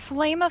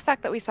 Flame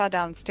effect that we saw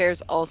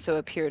downstairs also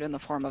appeared in the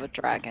form of a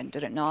dragon,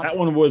 did it not? That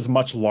one was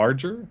much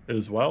larger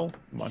as well,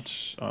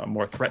 much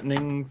more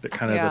threatening. That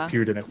kind of Yeah.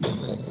 appeared in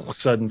a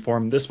sudden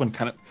form. This one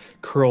kind of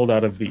curled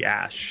out of the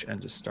ash and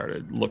just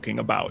started looking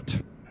about.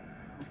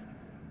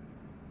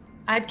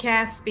 I'd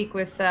cast speak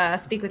with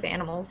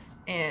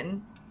animals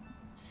and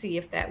see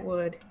if that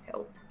would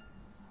help.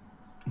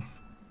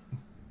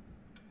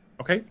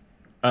 Okay.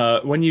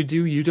 When you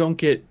do, you don't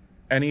get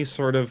any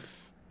sort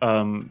of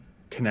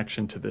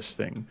connection to this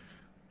thing.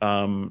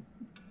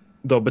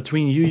 Though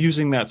between you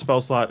using that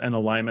spell slot and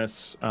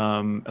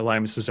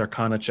Elymus's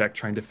Arcana check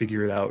trying to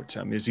figure it out,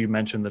 as you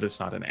mentioned that it's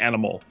not an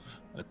animal,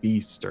 a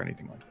beast, or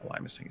anything like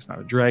Elymus saying it's not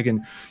a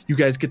dragon, you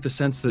guys get the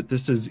sense that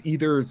this is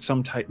either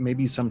some type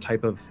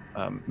of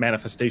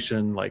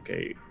manifestation, like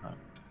a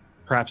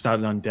perhaps not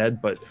an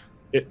undead, but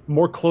it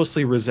more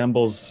closely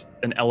resembles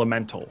an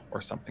elemental or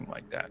something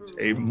like that,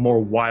 a more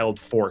wild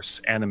force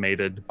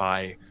animated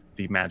by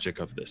the magic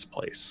of this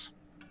place.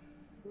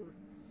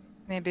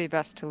 Maybe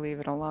best to leave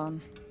it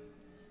alone.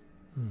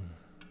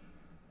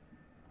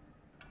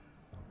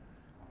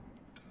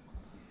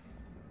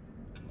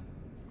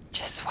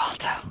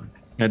 Jeswaldo.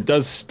 It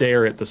does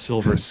stare at the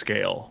silver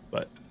scale,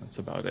 but that's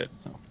about it.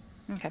 So.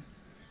 Okay.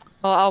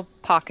 Well, I'll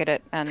pocket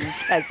it, and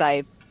as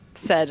I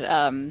said, what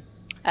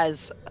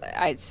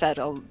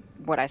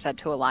I said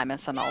to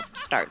Elimus, and I'll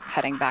start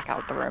heading back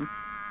out the room.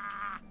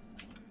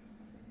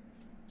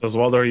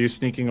 Oswaldo, are you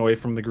sneaking away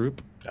from the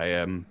group? I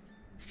am.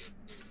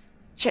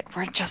 Shit,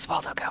 where'd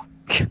Jeswaldo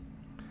go?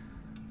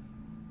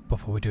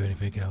 Before we do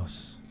anything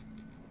else,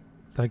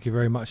 thank you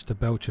very much to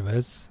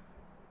Belchavez.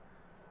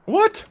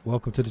 What?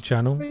 Welcome to the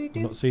channel. I've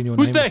not seen your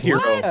Who's name that before.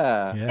 hero?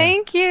 Yeah.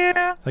 Thank you.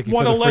 Thank you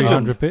What for a the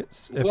legend. 300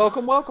 bits.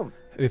 Welcome, welcome.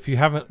 If you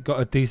haven't got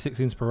a D6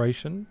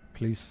 inspiration,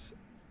 please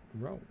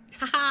roll.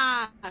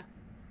 Haha.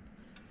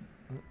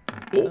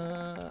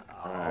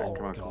 Oh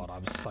come on. God,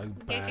 I'm so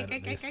bad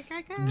at this.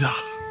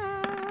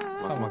 Oh,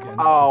 Someone getting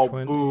Oh, up to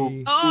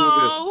 20.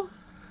 boo.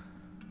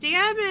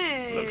 damn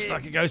it. Looks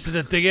like it goes to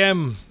the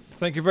DM.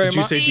 Thank you very Did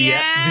you much. say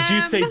DM? Did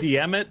you say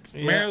DM it,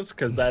 Yeah. Maris?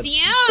 Because that's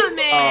Damn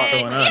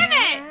it. going on. Damn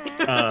it.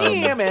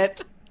 Damn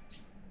it.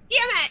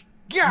 Damn it.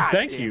 God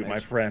Thank damn you, it. my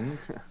friend.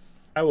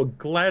 I will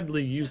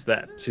gladly use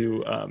that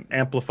to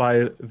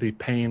amplify the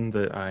pain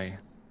that I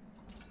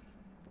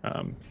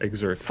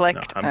exert.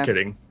 Inflict. No, I'm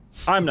kidding.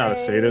 I'm not a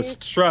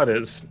sadist. Strahd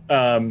is.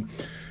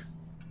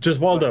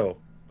 Jeswaldo.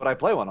 But I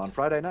play one on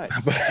Friday night.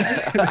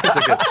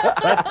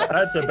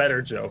 That's a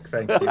better joke.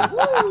 Thank you.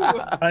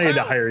 I need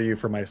to hire you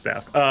for my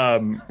staff.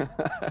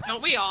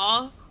 Don't we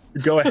all?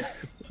 Go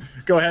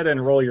ahead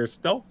and roll your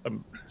stealth.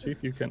 See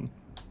if you can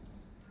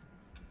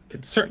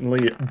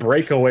certainly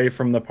break away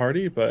from the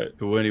party, but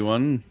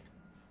 21.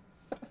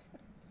 does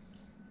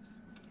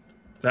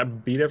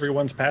that beat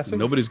everyone's passive?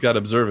 Nobody's got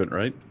observant,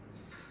 right?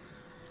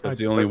 That's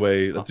the only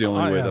way. That's the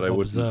only way that I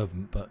would.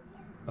 Observant, but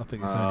I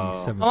think it's only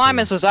 17.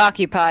 Elimus was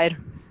occupied.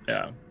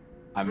 Yeah.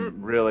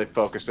 I'm really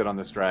focused in on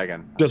this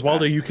dragon.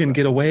 Jeswaldo, you can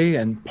get away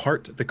and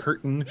part the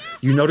curtain.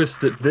 You notice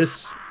that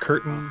this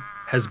curtain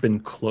has been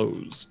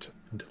closed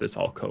into this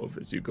alcove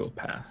as you go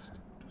past.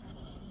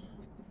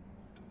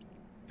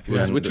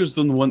 Which was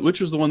the one?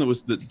 Which was the one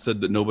that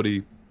said that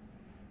nobody?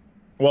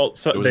 Well,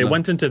 so There was they none.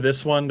 went into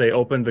this one. They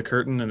opened the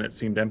curtain and it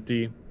seemed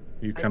empty.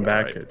 You come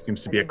back. Right. It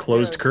seems to be a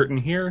closed curtain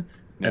here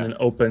and an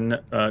open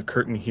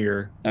curtain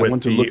here. I with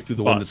want to the look through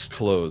the one that's bust.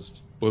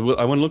 closed. Well,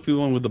 I want to look through the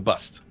one with the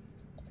bust.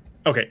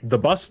 Okay, the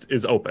bust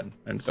is open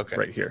and it's Okay.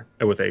 right here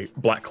with a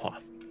black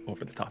cloth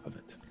over the top of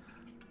it.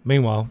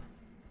 Meanwhile,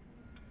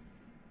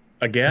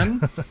 Again,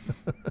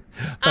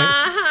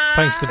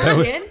 thanks to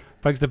Again?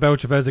 thanks to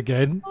Belchavez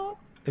again.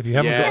 If you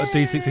haven't got a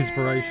D6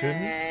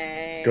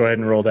 inspiration, go ahead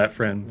and roll that,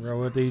 friends.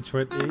 roll a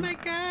D20. Oh my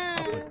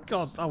god.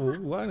 God,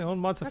 oh, hang on,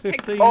 mine's a Okay.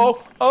 15.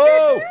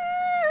 Oh!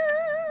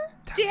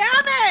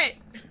 Damn it.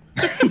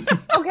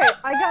 Okay,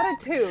 I got a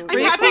 2. I'm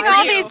happy Reaping for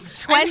all you.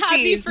 these I'm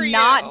happy 20s, for you.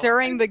 not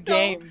during I'm the so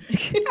game.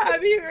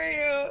 Happy for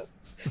you.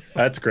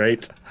 That's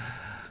great.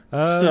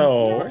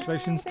 So-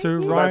 congratulations to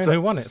So Ryan that's a-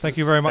 who won it. Thank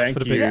you very much Thank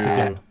for the you. bits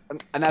again.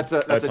 And that's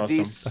a That's awesome.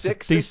 D6 That's a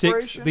D6.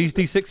 inspiration? These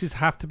D6s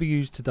have to be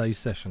used today's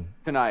session.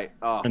 Tonight.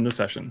 Oh, In the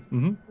session. All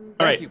thank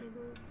right. you.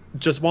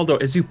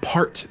 Jeswaldo, as you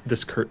part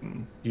this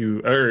curtain,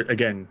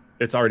 again,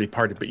 it's already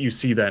parted, but you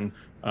see then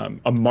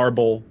a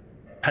marble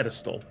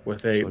pedestal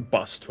with a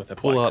bust with a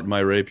Pull plaque. out my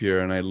rapier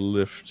and I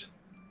lift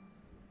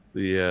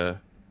the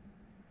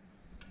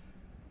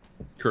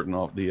curtain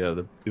off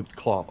the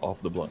cloth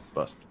off the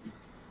bust.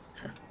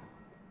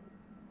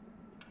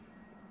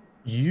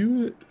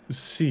 You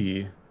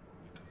see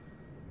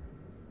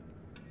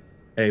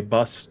a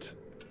bust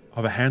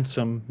of a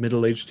handsome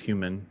middle-aged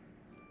human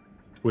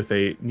with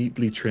a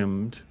neatly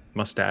trimmed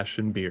mustache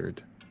and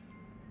beard,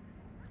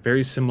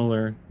 very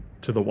similar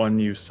to the one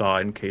you saw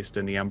encased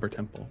in the Amber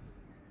Temple.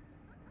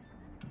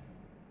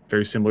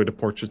 Very similar to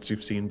portraits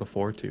you've seen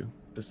before, too.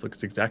 This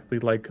looks exactly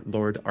like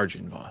Lord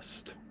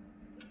Argynvost.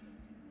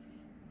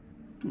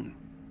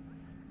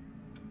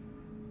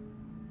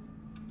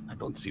 I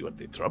don't see what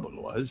the trouble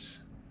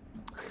was.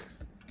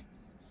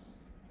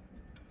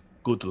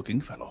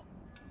 Good-looking fellow.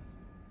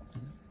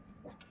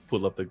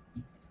 Pull up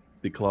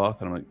the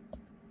cloth and I'm like,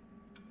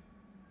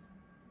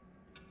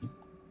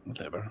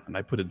 whatever. And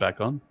I put it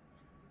back on.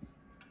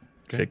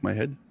 Okay. Shake my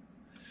head.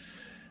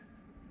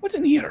 What's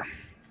in here?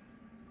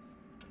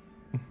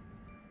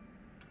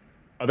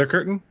 Other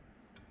curtain?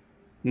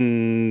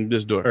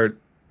 This door.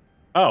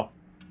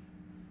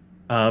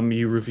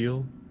 You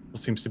reveal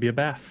what seems to be a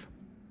bath.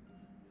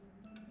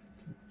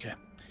 Okay.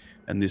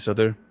 And this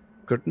other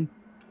curtain?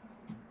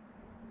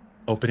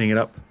 Opening it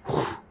up,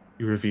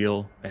 you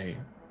reveal a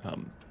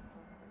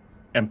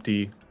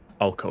empty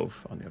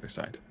alcove on the other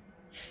side.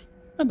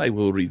 And I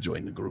will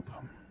rejoin the group.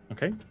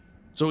 Okay.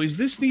 So is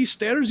this the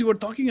stairs you were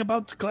talking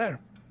about, Claire?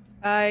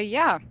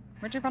 Yeah.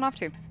 Where'd you run off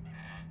to?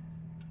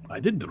 I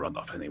didn't run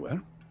off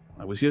anywhere.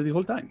 I was here the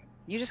whole time.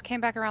 You just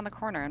came back around the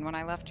corner, and when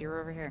I left, you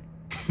were over here.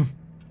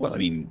 Well, I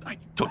mean, I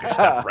took a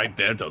step right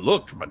there to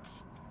look, but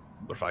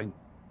we're fine.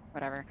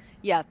 Whatever.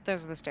 Yeah,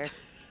 those are the stairs.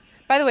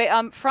 By the way,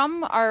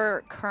 from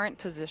our current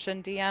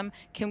position, DM,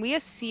 can we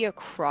see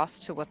across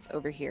to what's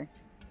over here?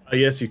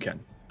 Yes, you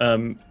can.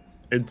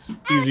 it's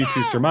easy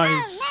to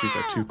surmise these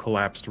are 2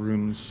 collapsed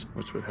rooms,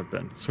 which would have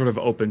been sort of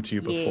open to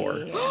you before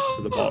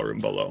to the ballroom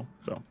below.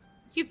 So,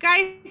 You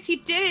guys, he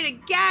did it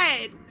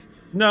again.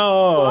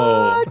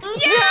 no.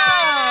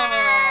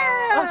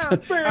 Yeah!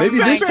 Maybe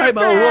this time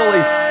I'll roll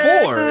a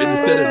 4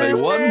 instead of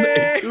a 1,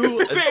 a 2,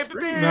 a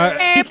 3. No,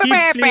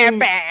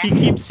 He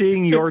keeps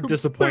seeing your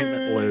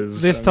disappointment,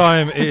 Liz. this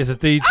time it is a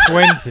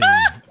D20.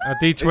 A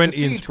D20 D20.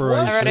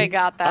 inspiration. I already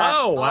got that.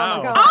 Oh, Oh wow.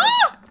 my god.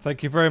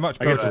 Thank you very much,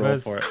 I get to roll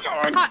Beltavez. for it.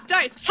 Hot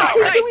dice. Why Hot are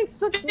you dice. doing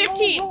such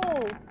 15. low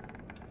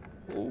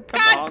rolls?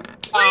 God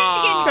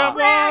friggin'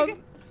 brag.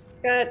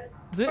 Good.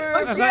 Is it? Oh,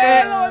 Is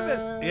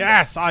that it?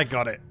 Yes, I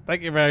got it.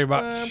 Thank you very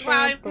much.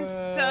 Wow, I'm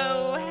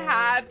so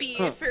happy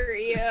for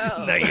you.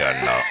 No, you're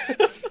not.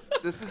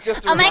 This is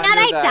just a Oh my god,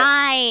 reminder I that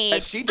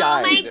died. she Oh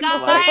died. my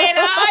god,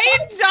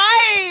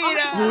 I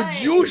died.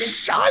 Would you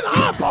shut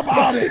up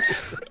about it?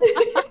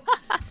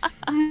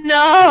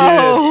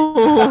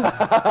 No.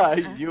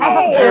 Like, you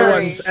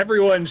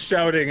Everyone's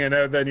shouting, and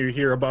then you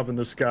hear above in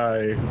the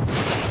sky.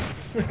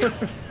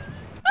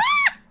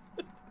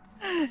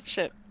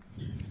 Shit.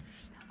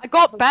 I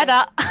got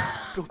better.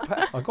 Go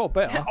back. I got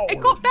better. I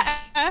got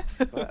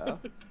better.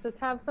 Just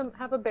have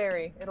a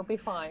berry. It'll be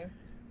fine.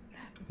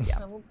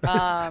 Yeah.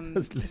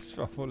 Liz,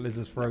 I thought Liz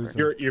is frozen.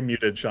 You're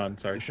muted, Sean.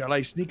 Sorry. Shall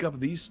I sneak up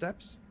these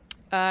steps?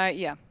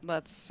 Yeah.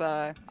 Let's.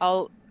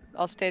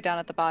 I'll stay down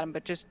at the bottom,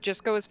 but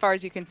just go as far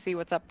as you can see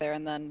what's up there,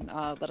 and then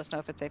let us know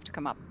if it's safe to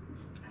come up.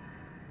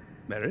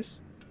 Maris?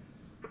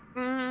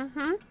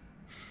 Mm-hmm.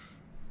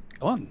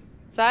 Go on.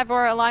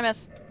 Cyvor,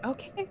 Elimus,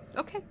 Okay.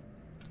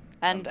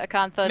 and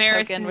Akantha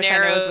Maris token, which I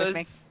know is with me.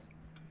 narrows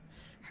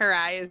her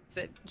eyes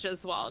at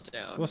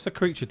Jeswaldo. What's the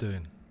creature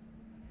doing?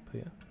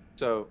 Peter?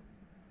 So,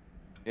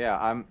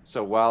 yeah,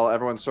 so while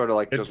everyone's sort of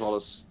like It's just while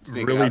it's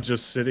sneaking really up,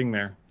 just sitting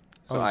there.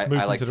 so Oh, I it's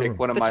moved like into the take room.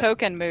 one of The my.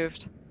 token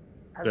moved.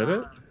 Did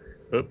it?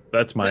 Oh,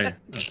 that's my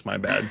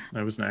bad.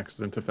 That was an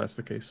accident if that's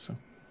the case. So.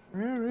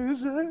 Where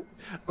is it?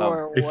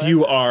 Or If what?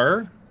 you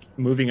are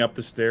moving up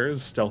the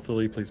stairs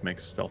stealthily, please make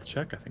a stealth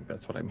check. I think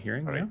that's what I'm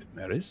hearing. All yeah? right,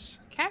 Maris.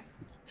 Okay.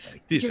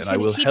 Like this, You're and I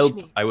gonna will teach help.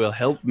 me. I will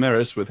help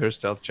Maris with her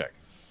stealth check.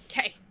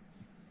 Okay.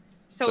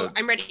 So So-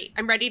 I'm ready.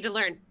 I'm ready to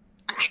learn.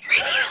 I'm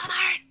ready to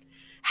learn.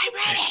 I'm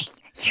ready.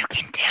 You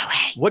can do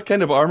it. What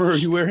kind of armor are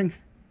you wearing?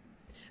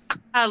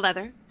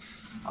 Leather.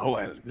 Oh,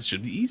 well, this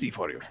should be easy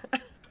for you.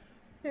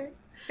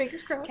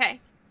 Fingers crossed. Okay.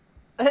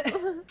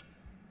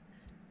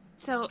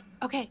 So,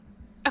 okay.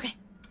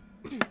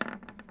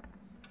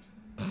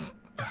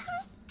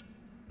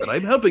 But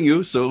I'm helping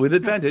you, so with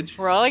advantage.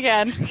 Roll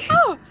again.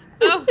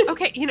 Oh,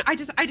 okay. You know, I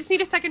just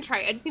need a second try.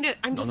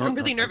 I'm No,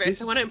 really no, nervous.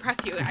 please. I want to impress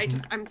you.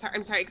 I'm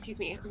sorry. Excuse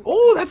me.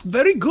 Oh, that's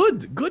very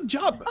good. Good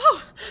job.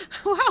 Oh,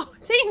 wow.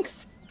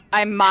 Thanks.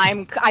 I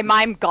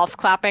mime golf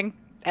clapping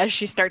as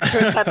she starts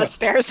to ascend the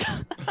stairs.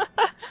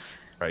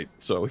 Right,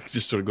 so we can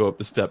just sort of go up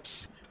the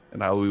steps,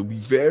 and I will be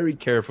very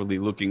carefully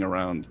looking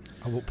around.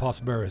 I walk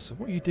past Maris.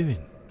 What are you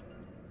doing?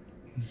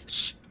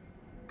 Shh.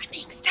 I'm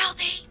being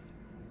stealthy.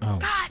 Oh,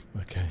 God.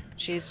 okay.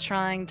 She's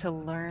trying to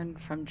learn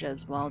from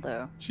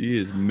Jeswaldo. She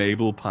is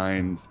Mabel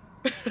Pines.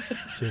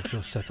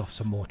 She'll set off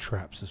some more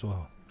traps as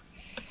well.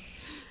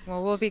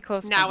 Well, we'll be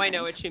close. Now I know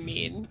behind. what you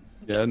mean.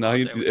 Yeah, now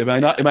you,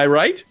 am I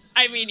right?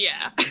 I mean,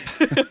 yeah.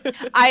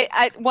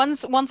 I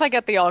once I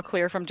get the all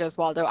clear from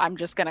Jeswaldo, I'm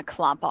just gonna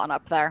clomp on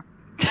up there.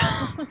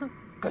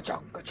 Good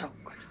job.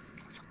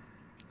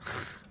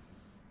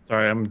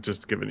 Sorry, I'm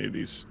just giving you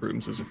these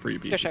rooms as a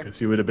freebie Sure.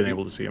 because you would have been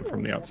able to see them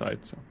from the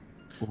outside. So.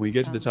 When we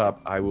get to the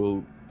top, I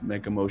will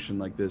make a motion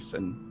like this,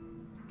 and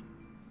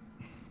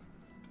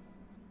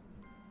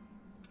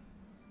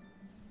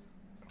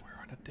We're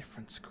on a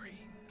different screen.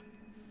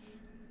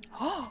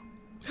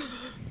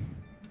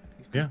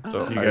 Yeah.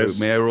 so you guys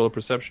may I roll a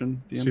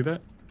perception? DM? see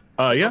that?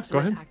 Yeah. Go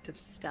ahead. Act of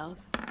stealth.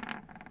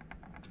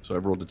 So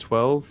I've rolled a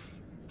 12.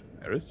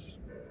 Eris?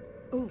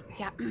 Ooh,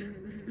 yeah.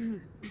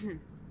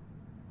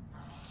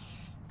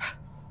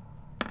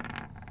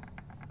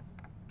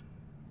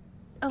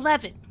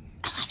 11.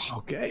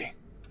 Okay.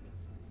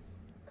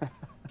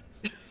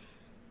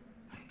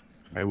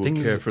 I will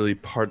Things- carefully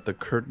part the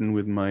curtain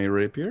with my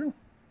rapier.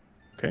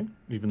 Okay.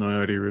 Even though I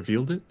already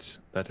revealed it,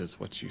 that is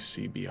what you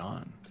see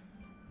beyond.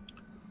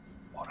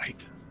 All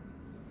right.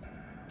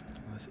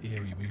 That's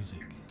eerie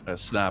music. I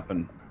snap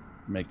and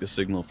make the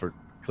signal for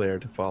Claire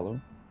to follow.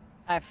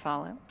 I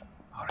follow.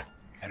 All right.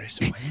 Eris,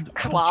 why don't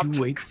Clomp,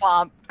 you wait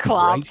clomp, right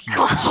clomp, here?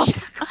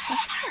 clomp.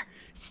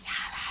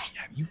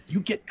 Yeah, you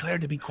get Claire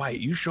to be quiet.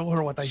 You show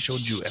her what I showed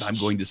you, and I'm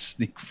going to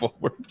sneak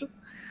forward.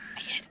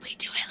 We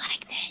do it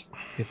like this.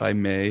 If I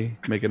may,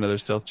 make another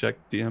stealth check,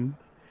 DM.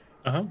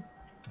 Uh huh. All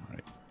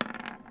right.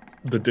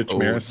 The Ditch Oh,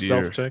 Maris dear.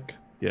 stealth check.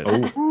 Yes.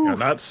 Oh, yeah,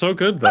 not so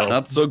good though.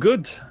 Not so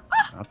good.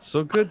 Not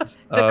so good.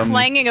 The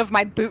clanging of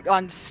my boot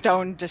on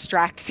stone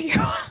distracts you.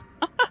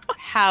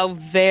 How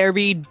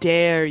very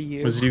dare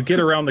you. As you get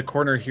around the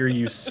corner here,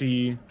 you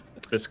see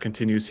this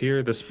continues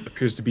here. This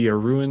appears to be a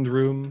ruined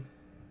room.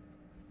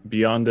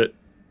 Beyond it,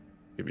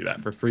 give you that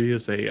for free,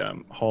 is a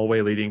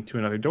hallway leading to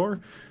another door.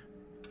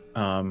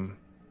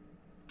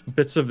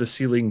 bits of the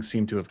ceiling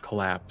seem to have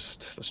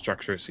collapsed. The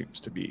structure seems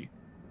to be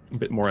a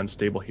bit more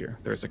unstable here.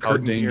 There's a How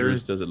curtain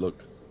dangerous here. does it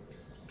look?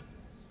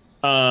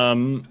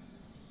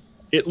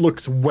 It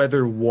looks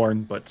weather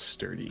worn but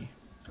sturdy.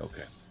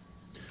 Okay.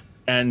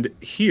 And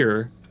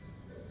here,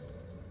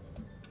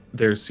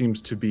 there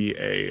seems to be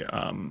a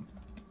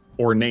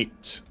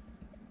ornate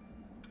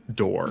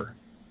door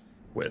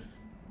with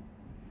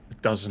a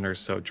dozen or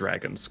so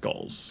dragon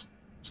skulls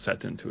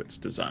set into its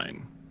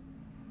design.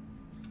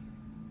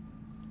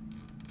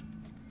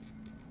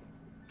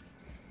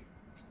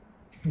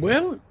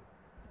 Well,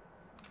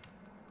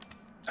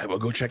 I will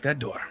go check that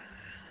door.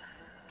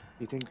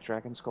 You think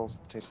dragon skulls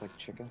taste like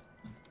chicken?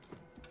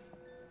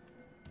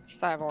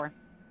 Cyvor.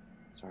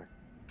 Sorry.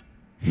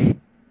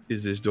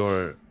 Is this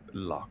door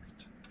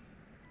locked?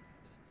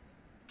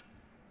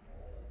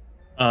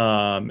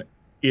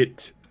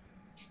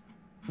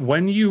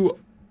 When you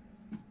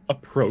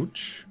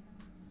approach,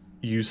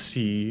 you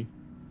see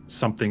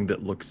something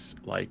that looks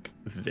like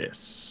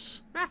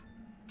this.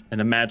 And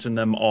imagine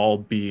them all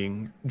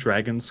being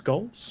dragon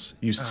skulls.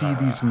 You see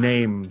these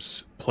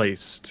names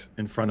placed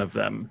in front of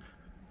them,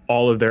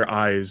 all of their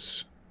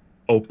eyes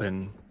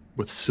open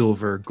with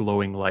silver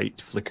glowing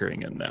light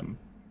flickering in them.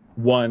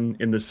 One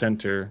in the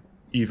center,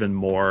 even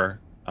more,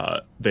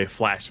 they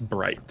flash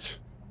bright.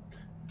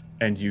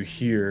 And you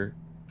hear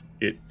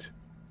it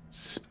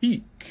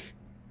speak.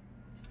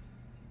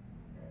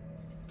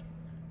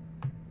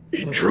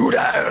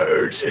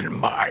 Intruders in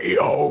my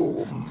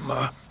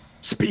home,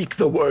 speak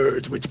the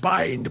words which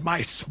bind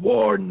my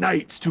sworn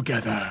knights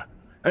together,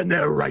 and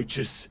their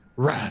righteous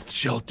wrath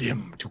shall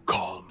dim to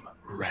calm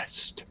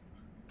rest.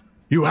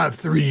 You have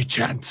 3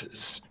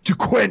 chances to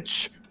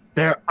quench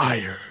their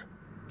ire.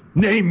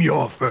 Name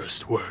your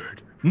first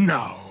word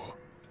now.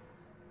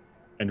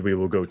 And we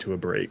will go to a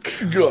break.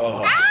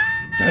 Oh.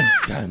 Dun,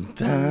 dun,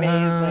 dun.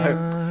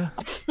 Amazing.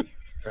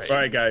 All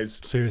right,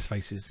 guys. Serious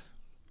faces.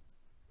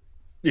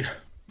 Yeah.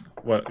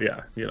 Well,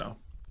 yeah, you know.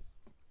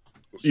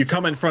 You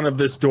come in front of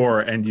this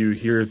door and you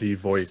hear the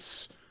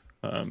voice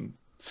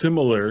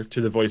similar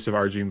to the voice of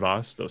Arjun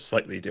Voss, though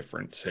slightly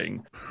different,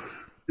 saying,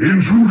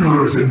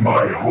 Intruders in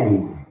my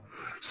home,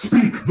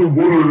 speak the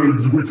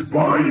words which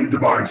bind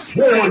my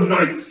sworn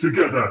knights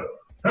together,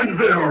 and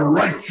their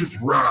righteous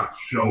wrath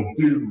shall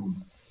dim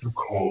to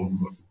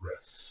calm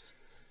rest.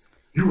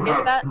 You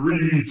have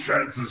 3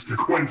 chances to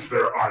quench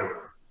their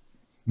ire.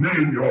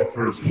 Name your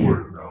first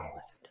word now.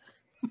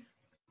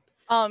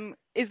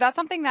 Is that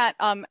something that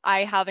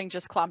I, having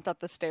just climbed up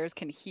the stairs,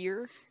 can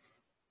hear?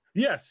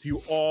 yes,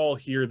 you all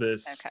hear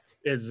this. Okay.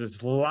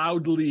 Is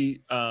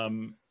loudly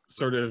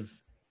sort of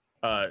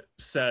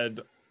said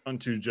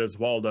unto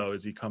Jeswaldo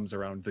as he comes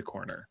around the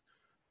corner.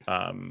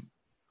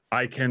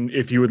 I can,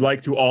 if you would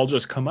like to all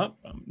just come up.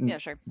 Yeah,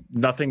 sure.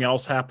 Nothing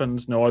else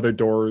happens. No other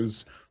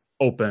doors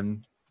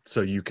open,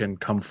 so you can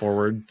come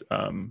forward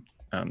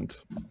and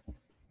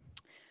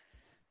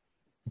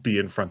be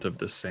in front of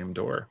this same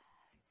door.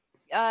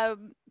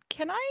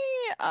 Can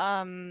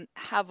I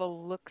have a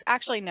look?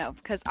 Actually, no,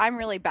 because I'm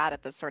really bad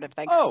at this sort of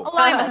thing. Oh,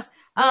 Alignment.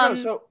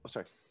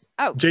 Sorry.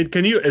 Oh, Jade,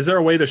 can you? Is there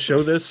a way to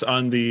show this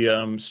on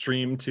the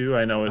stream too?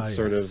 I know it's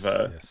sort of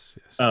yes.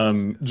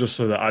 just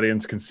so the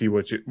audience can see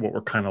what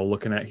we're kind of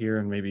looking at here,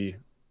 and maybe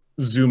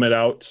zoom it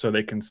out so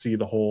they can see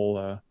the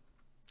whole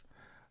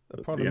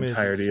the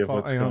entirety of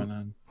what's going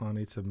on. I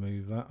need to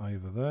move that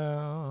over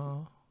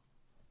there.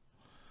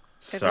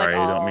 Sorry,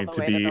 I don't mean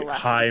to be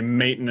high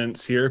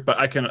maintenance here, but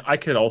I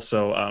could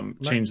also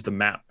change the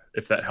map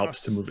if that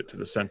helps to move it to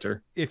the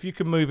center. If you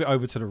can move it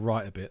over to the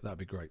right a bit, that'd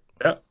be great.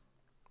 Yeah.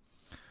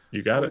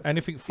 You got it.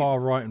 Anything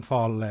far right and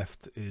far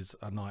left is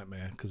a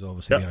nightmare because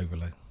obviously the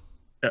overlay.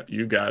 Yeah,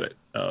 you got it.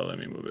 Let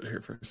me move it here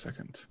for a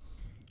second.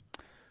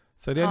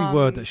 So the only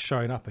word that's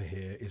showing up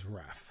here is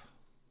wrath.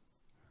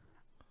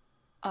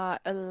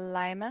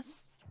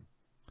 Elimus.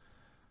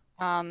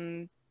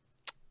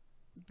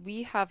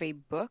 We have a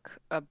book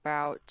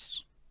about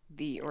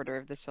the Order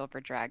of the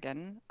Silver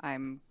Dragon.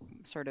 I'm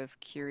sort of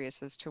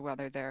curious as to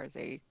whether there's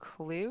a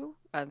clue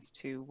as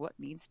to what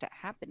needs to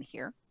happen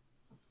here.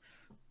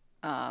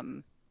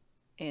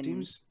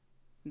 Seems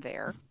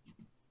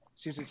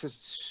it says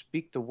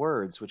speak the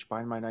words which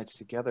bind my knights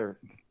together.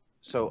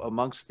 So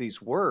amongst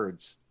these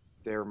words,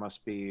 there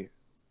must be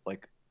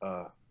like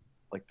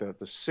the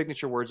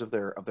signature words of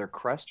their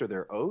crest or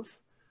their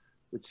oath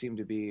would seem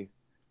to be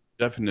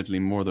definitely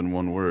more than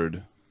one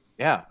word.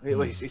 Yeah,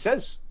 he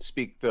says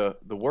speak the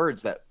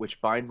words that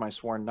which bind my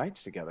sworn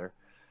knights together.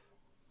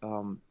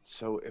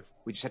 So if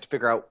we just have to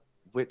figure out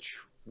which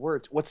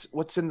words,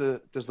 what's in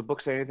the, does the book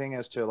say anything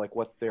as to like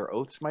what their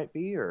oaths might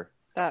be, or?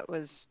 That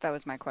was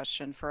my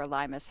question for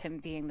Elimus, him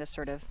being the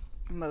sort of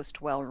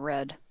most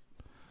well-read,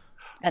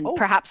 and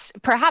perhaps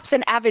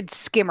an avid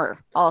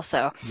skimmer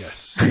also.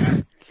 Yes.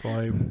 Do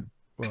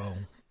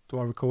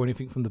I recall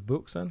anything from the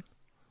books then?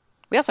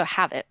 We also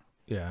have it.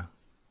 Yeah.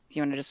 If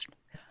you want to just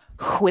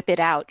whip it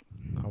out.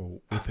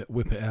 Oh,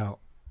 whip it out.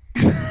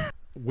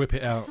 Whip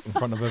it out in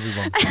front of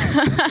everyone.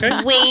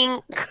 Okay.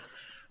 Wink.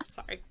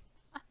 Sorry.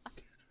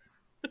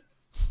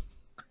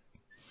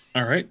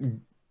 All right.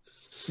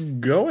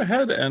 Go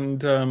ahead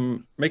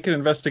and make an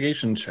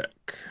investigation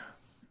check.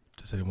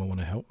 Does anyone want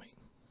to help me?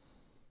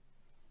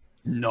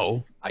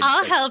 No.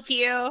 I'll help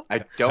you. I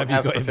don't Have you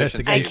have got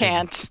proficiency. I investigation?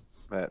 can't.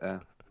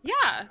 But,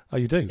 Yeah. Oh,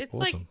 you do? It's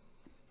Awesome.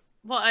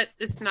 Well,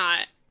 it's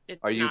not.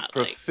 It's are you not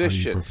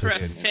proficient? Are you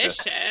proficient? Like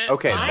proficient.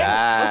 Okay, but-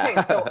 that.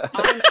 Okay,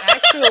 so I'm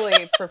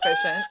actually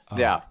proficient. Oh.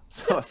 Yeah.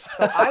 So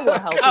I will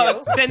help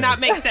Oh, you. then that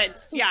makes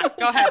sense. Yeah,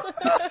 go ahead.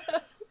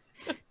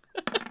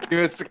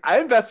 I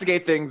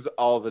investigate things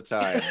all the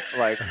time.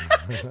 Like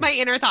My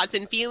inner thoughts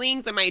and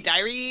feelings and my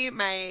diary,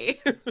 my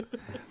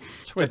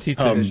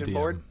 22. vision DM.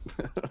 board.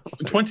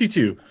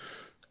 22.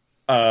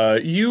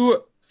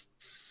 You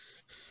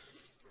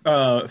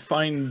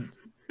find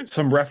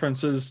some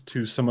references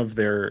to some of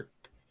their,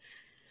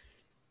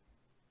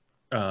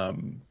 I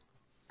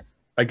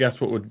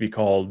guess what would be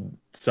called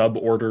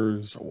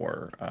suborders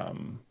or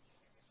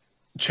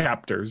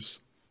chapters,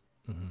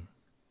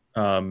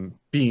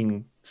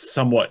 being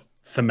somewhat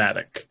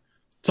thematic.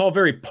 It's all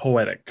very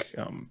poetic,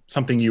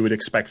 something you would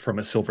expect from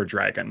a silver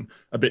dragon,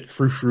 a bit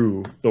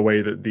frou-frou, the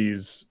way that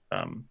these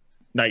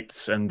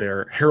knights and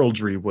their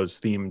heraldry was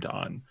themed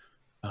on.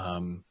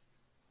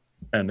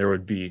 And there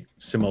would be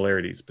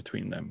similarities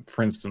between them.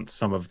 For instance,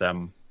 some of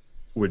them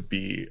would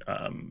be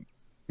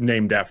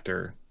named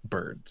after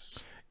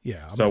birds.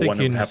 Yeah. I'm So one would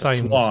thinking have a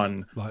same as,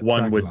 swan, like,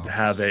 one would draglines.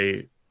 have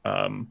a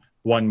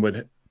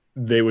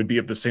they would be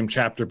of the same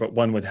chapter, but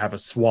one would have a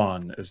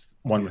swan, as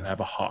one would Yeah. have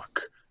a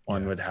hawk,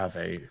 one Yeah. would have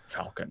a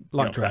falcon,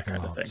 Like that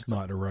kind of thing. Dragonlance,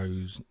 Knight of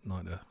Rose,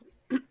 Knight of...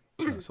 that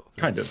sort of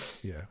thing. Kind of.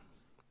 Yeah.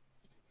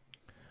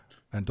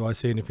 And do I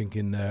see anything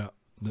in there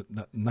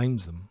that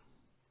names them?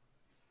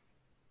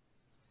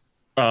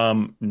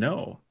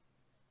 No.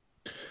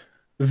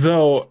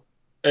 Though,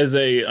 as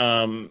a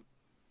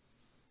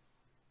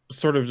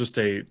sort of just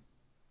a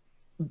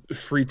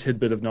free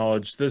tidbit of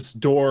knowledge, this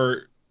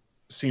door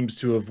seems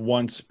to have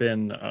once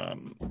been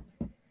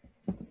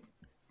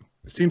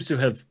seems to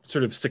have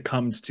sort of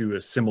succumbed to a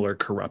similar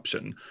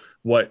corruption.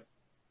 What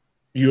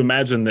you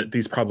imagine that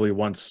these probably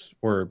once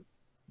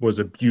was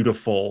a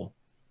beautiful,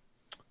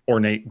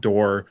 ornate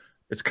door.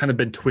 It's kind of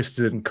been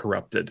twisted and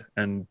corrupted,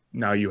 and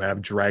now you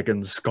have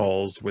dragon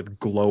skulls with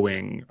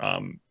glowing,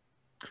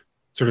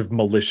 sort of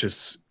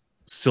malicious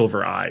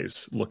silver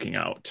eyes looking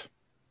out.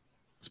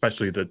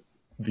 Especially the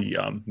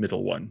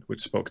middle one,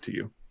 which spoke to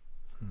you.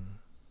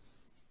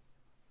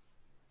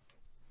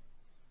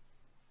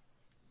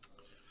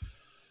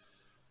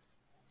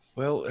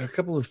 Well, a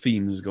couple of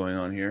themes going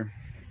on here.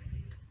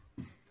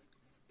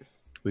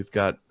 We've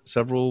got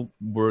several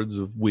words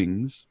of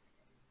wings.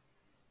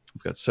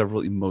 We've got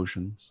several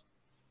emotions.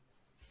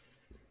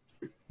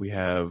 We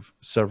have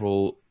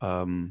several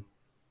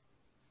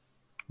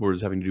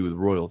words having to do with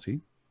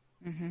royalty.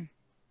 Mm-hmm.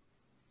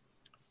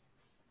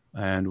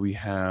 And we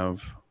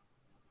have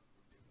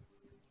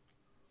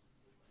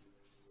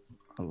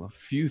a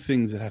few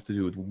things that have to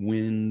do with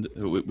wind,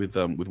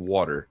 with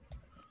water,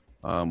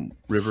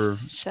 river,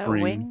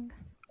 spring.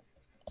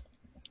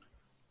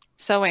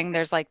 Sewing.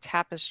 There's like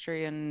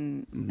tapestry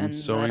and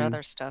sewing, that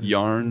other stuff.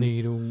 yarn.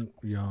 Needle,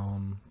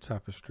 yarn,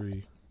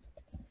 tapestry.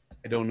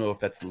 I don't know if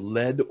that's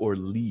lead or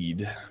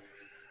lead.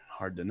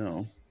 Hard to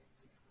know.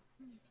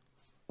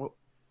 Well,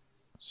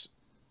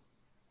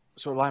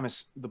 so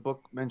Limus, the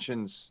book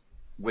mentions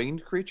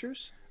winged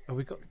creatures. Have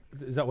we got?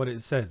 Is that what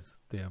it says,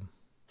 DM?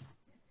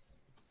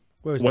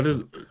 Where is What the is?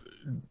 book?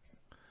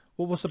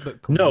 What was the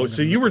book called? No,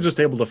 so you were just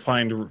able to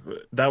find.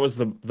 That was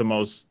the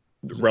most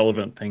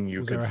relevant thing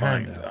you was could there a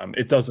find. handout?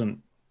 It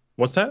doesn't.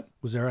 What's that?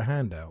 Was there a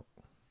handout?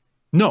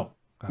 No,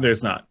 Ah.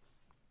 there's not.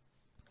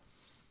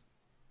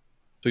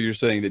 So you're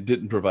saying that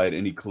didn't provide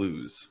any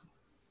clues?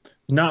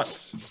 Not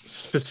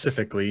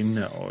specifically,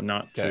 no.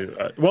 Not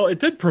to. Well, it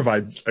did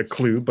provide a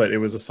clue, but it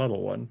was a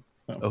subtle one.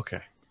 So.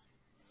 Okay.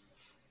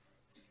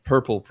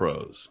 Purple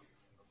prose.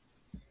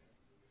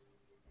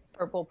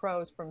 Purple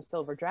prose from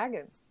Silver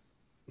Dragons.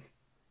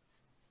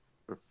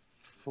 Or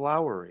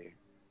flowery.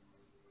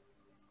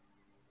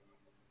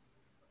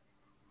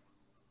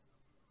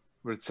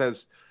 But it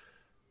says,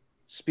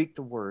 "Speak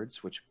the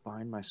words which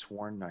bind my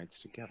sworn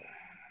knights together."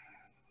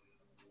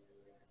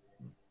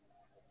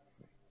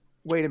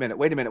 Wait a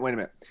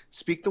minute.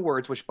 Speak the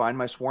words which bind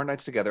my sworn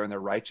knights together, and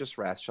their righteous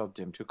wrath shall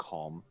dim to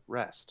calm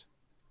rest.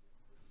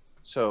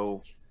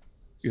 So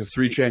You have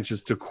 3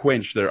 chances to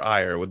quench their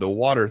ire. With the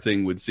water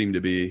thing would seem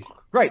to be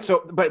right.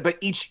 So but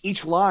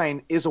each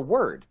line is a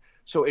word.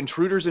 So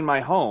intruders in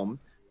my home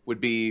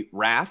would be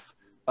wrath.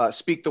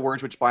 Speak the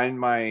words which bind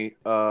my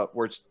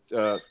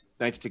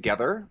knights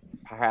together.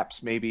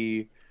 Perhaps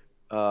maybe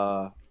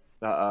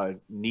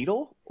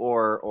needle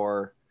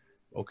or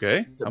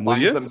okay. that I'm with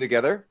binds you. them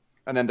together.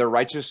 And then the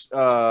righteous,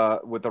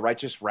 with the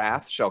righteous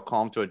wrath shall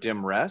calm to a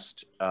dim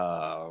rest.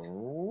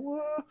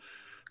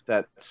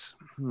 That's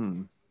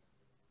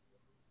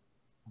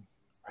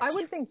I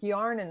would think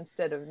yarn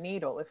instead of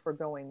needle if we're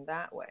going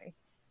that way.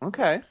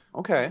 okay.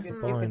 You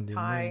could Binding,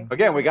 tie.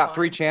 Again, we got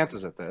 3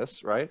 chances at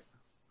this, right?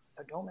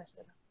 So don't mess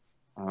it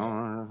up.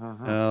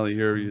 Well,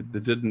 it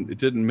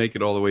didn't make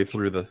it all the way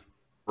through the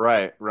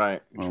Right. Oh.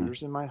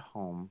 Intruders in my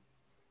home.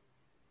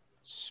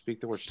 Speak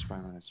the words.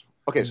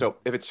 Okay, so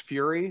if it's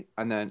fury,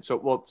 and then so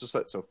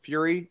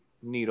fury,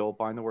 needle,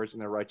 bind the words in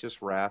their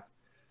righteous wrath,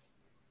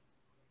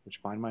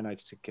 which bind my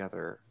knights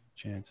together.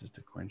 Chances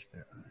to quench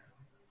their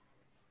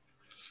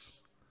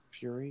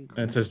fury.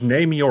 And it says,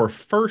 "Name your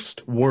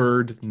first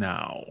word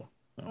now."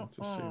 Oh,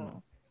 just so you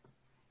know.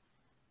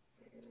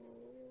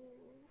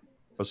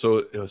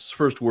 So it's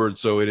first word.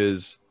 So it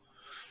is.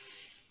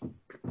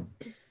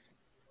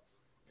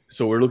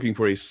 So we're looking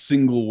for a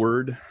single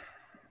word.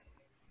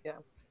 Yeah.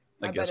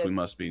 I guess we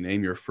must be.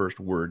 Name your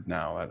first word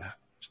now.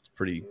 It's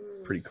pretty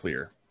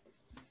clear.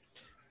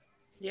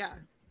 Yeah.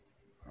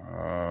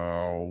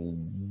 Oh,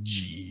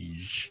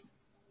 jeez.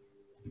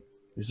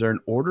 Is there an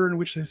order in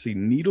which I see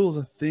needle is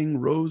a thing,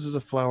 rose is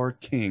a flower,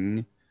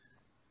 king?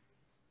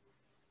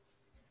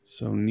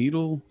 So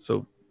needle,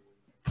 so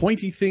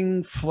pointy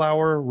thing,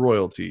 flower,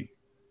 royalty.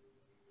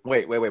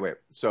 Wait.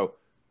 So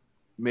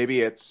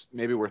maybe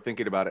we're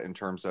thinking about it in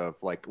terms of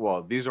like,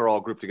 well, these are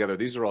all grouped together.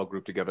 These are all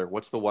grouped together.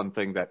 What's the one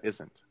thing that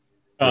isn't?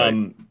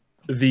 Right.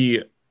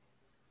 The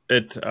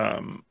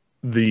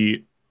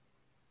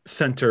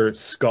center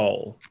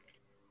skull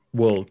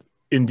will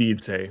indeed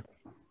say,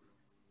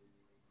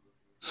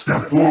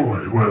 Step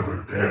forward,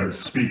 whoever dares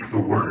speak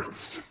the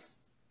words.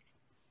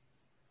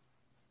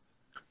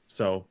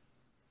 So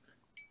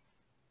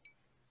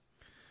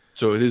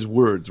it is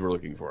words we're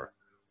looking for.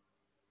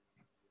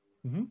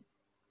 Mm-hmm.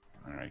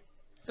 All right.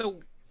 So,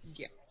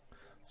 yeah.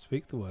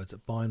 Speak the words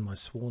that bind my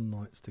sworn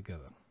knights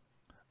together,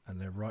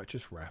 and their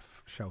righteous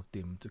wrath shall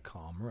dim to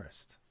calm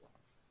rest.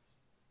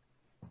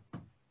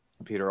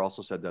 Peter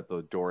also said that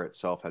the door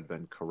itself had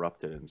been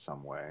corrupted in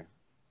some way.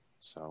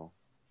 So,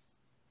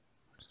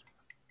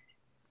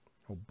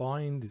 Well,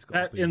 bind is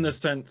got that in the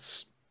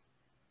sense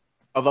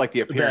of like the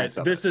appearance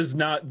that of this it. is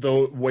not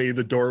the way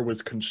the door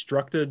was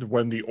constructed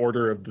when the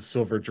Order of the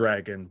Silver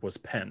Dragon was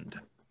penned,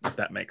 if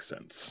that makes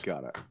sense.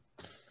 Got it.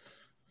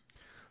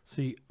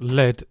 See,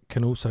 lead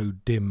can also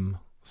dim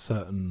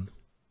certain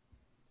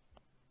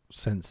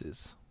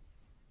senses.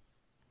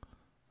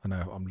 I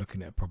know I'm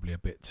looking at it probably a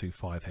bit too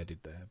five-headed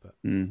there, but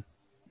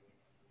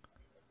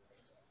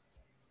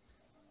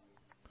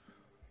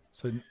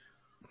so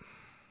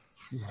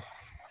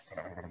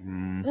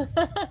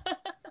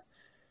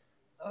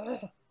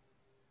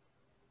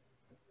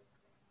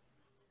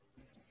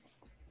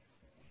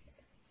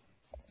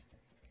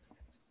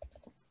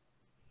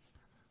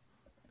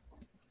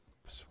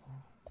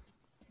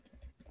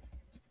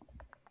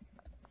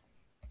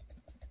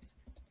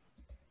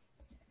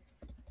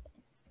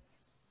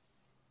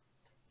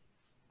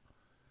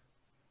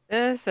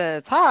This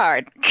is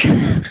hard.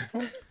 I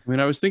mean,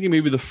 I was thinking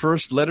maybe the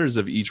first letters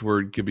of each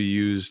word could be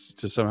used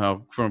to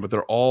somehow form, but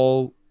they're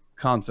all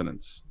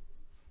consonants,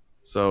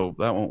 so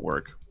that won't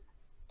work.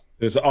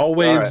 There's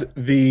always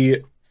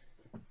the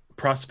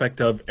prospect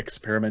of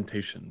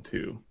experimentation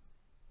too.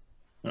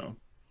 No.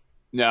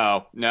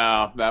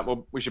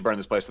 We should burn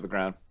this place to the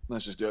ground.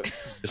 Let's just do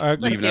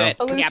it. Leave now.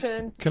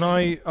 Pollution. can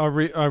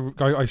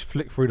I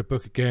flick through the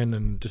book again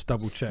and just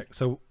double check?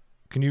 So,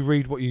 can you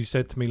read what you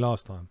said to me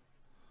last time?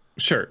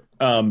 Sure.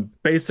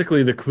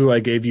 Basically, the clue I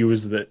gave you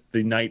is that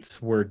the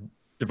knights were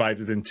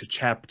divided into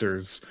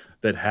chapters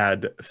that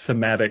had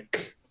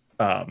thematic,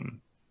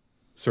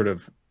 sort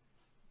of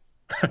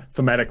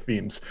thematic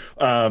themes,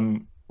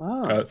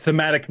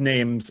 thematic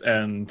names,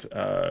 and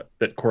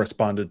that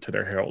corresponded to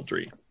their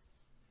heraldry.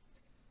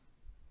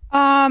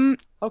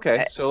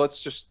 Okay, so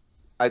let's just.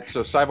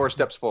 So Cyvor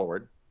steps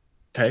forward.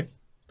 Okay.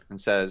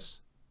 And says,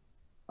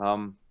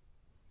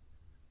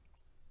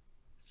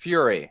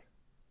 "Fury."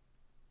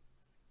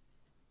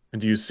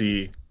 And you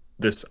see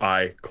this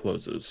eye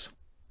closes.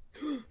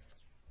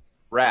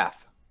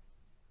 Wrath.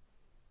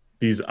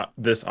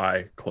 This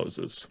eye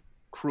closes.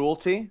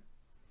 Cruelty.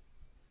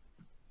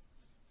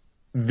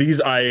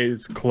 These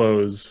eyes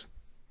close,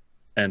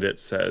 and it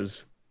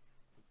says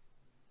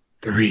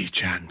 3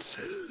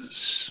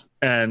 chances.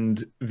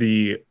 And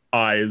the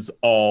eyes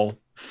all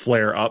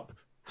flare up.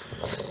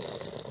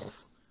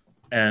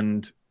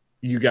 And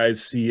you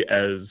guys see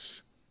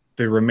as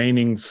the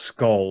remaining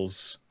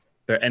skulls,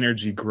 their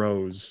energy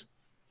grows,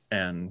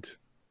 and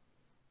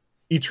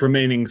each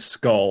remaining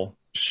skull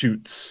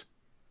shoots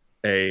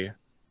a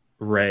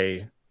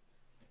ray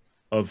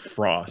of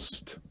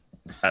frost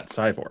at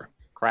Cyvor.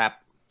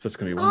 Crap. So it's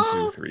going to be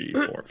 1, 2, 3,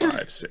 4,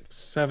 5, 6,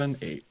 7,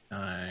 8,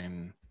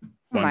 9. Oh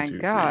 1, my 2,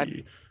 God.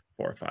 3,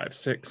 4, 5,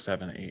 6,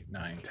 7, 8,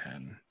 9,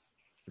 10,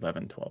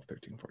 11, 12,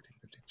 13, 14,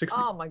 15,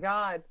 16. Oh my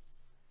god.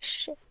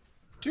 Shit.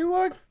 Do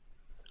I?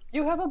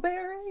 You have a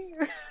berry?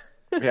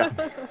 Yeah.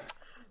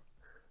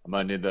 I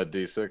might need that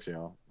D6,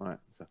 y'all. All right.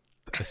 So.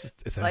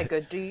 It's a, Like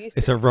a D6.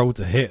 it's a roll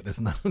to hit.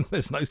 There's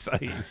no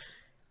save.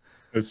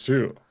 It's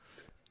true.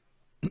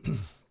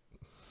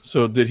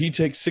 So did he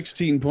take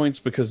 16 points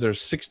because there's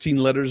 16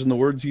 letters in the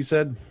words he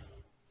said?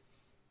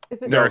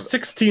 Is it There are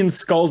 16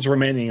 skulls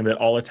remaining that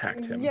all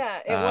attacked him. Yeah,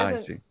 it I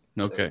wasn't.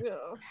 see. Okay. Yeah.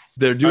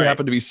 There do All right.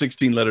 happen to be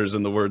 16 letters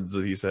in the words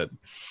that he said.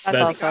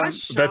 That's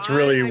awesome. That's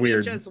really I mean,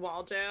 weird. just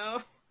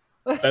Waldo.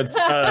 That's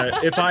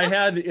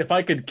if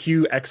I could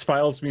cue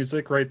X-Files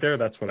music right there,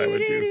 that's what I would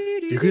do.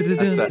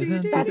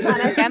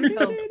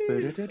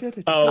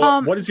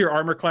 What is your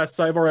armor class,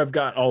 Cyvor? I've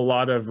got a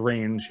lot of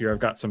range here. I've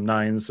got some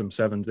 9s, some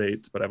 7s,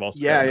 8s, but I've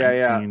also got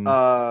 19.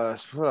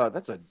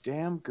 That's a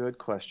damn good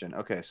question.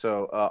 Okay,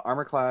 so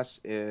armor class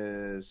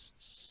is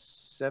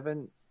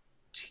 17,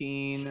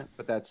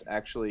 but that's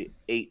actually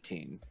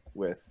 18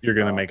 with. You're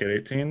gonna make it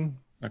 18?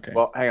 Okay.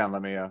 Well, hang on,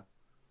 let me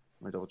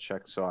double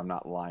check so I'm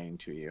not lying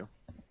to you.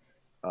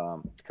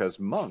 Because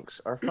monks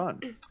are fun.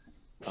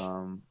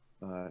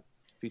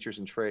 Features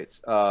and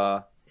traits.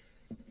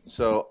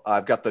 So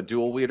I've got the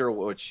dual wielder,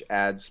 which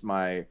adds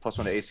my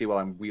 +1 to AC while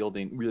I'm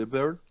wielding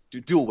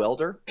dual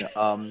welder.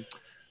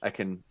 I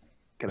can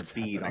get a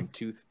bead on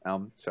tooth.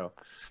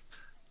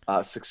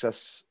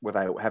 Success with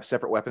I have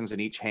separate weapons in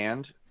each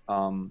hand.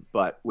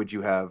 But would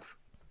you have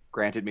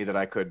granted me that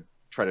I could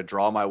try to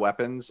draw my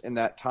weapons in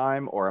that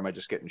time, or am I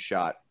just getting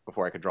shot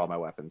before I could draw my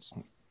weapons?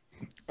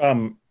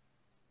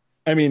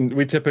 I mean,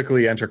 we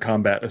typically enter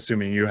combat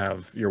assuming you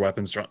have your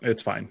weapons drawn.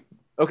 It's fine.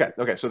 Okay.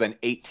 So then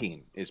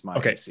 18 is my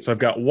AC. So I've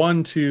got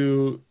 1,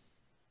 2,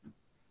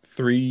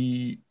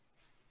 3,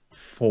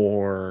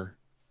 4,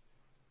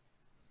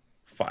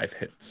 5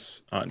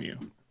 hits on you.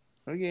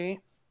 Okay.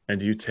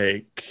 And you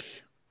take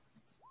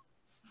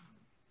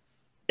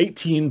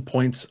 18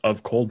 points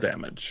of cold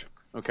damage.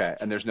 Okay,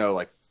 and there's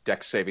no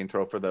dex saving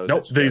throw for those?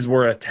 Nope, these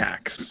were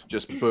attacks.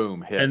 Just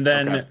boom, hit. And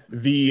then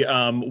the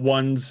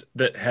ones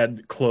that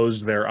had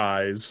closed their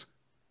eyes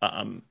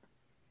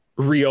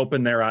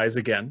reopen their eyes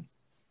again.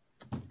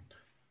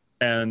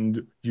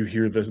 And you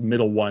hear the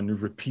middle one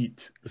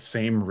repeat the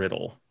same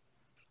riddle.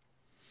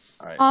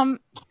 All right.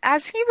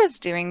 As he was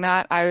doing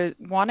that, I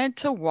wanted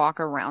to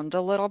walk around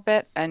a little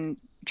bit and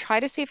try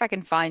to see if I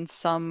can find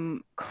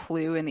some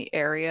clue in the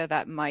area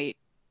that might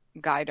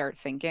guide our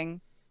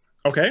thinking.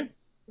 Okay.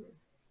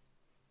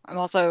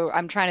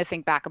 I'm trying to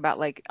think back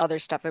about other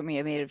stuff that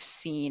we may have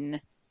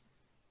seen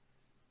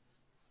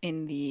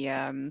in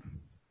the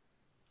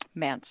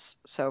manse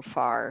so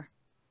far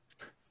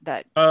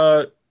that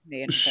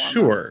may inform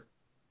sure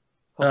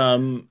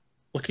us.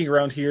 Looking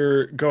around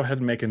here, go ahead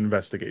and make an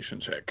investigation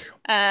check.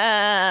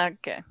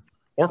 Okay.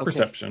 Or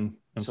perception.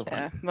 That's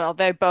fine. Well,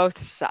 they both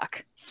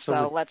suck.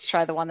 So let's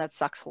try the one that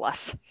sucks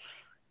less.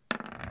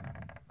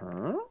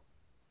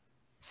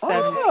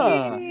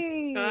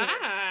 17.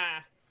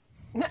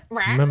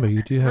 Remember,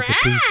 you do have a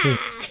D6.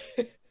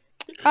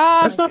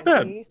 That's not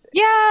bad.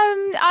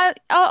 Yeah.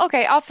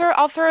 Okay. I'll throw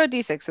a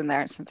D6 in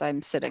there since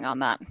I'm sitting on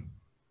that.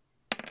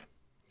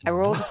 I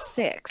rolled a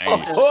 6.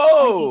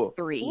 Oh,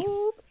 3.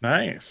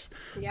 Nice.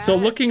 Yes. So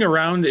looking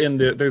around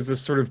there's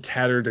this sort of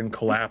tattered and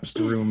collapsed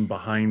room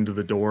behind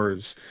the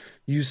doors.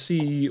 You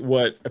see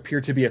what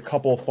appear to be a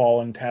couple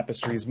fallen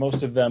tapestries,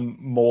 most of them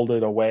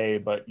molded away,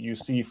 but you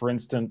see, for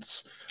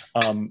instance,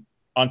 on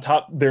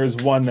top, there's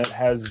one that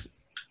has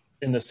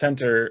in the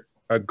center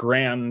a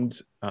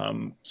grand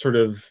sort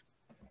of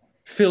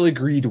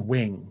filigreed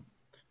wing.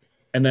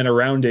 And then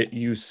around it,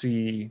 you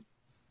see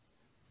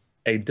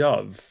a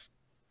dove.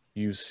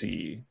 You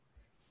see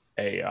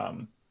a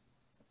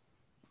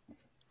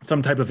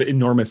some type of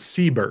enormous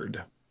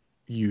seabird.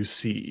 You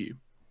see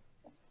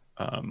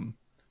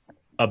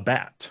a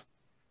bat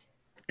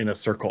in a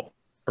circle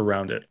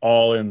around it,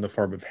 all in the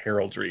form of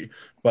heraldry.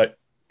 But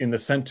in the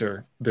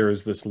center, there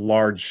is this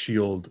large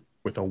shield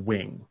with a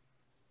wing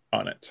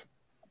on it.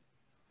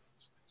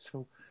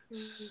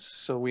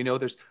 So we know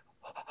there's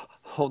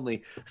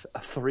only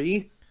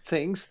 3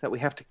 things that we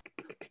have to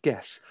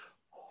guess.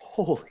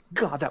 Holy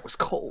God, that was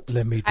cold.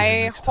 Let me.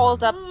 I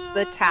hold up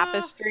the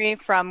tapestry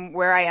from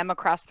where I am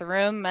across the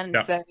room and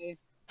say,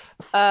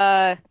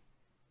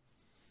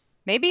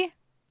 maybe.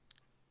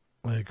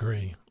 I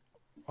agree.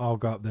 I'll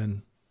go up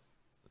then.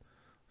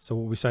 So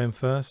what are we saying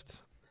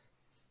first?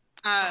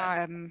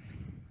 I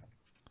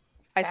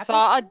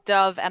saw a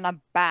dove and a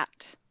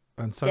bat.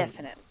 And so,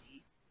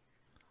 definitely.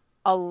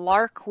 A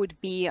lark would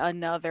be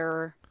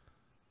another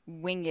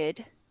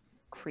winged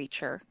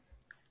creature.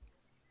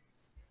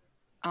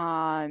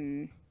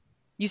 You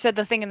said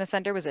the thing in the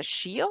center was a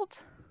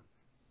shield?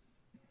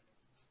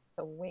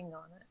 A wing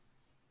on it.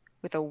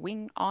 With a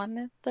wing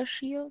on the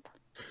shield?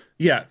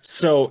 Yeah,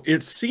 so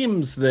it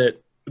seems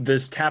that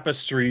this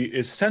tapestry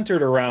is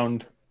centered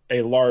around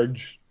a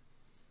large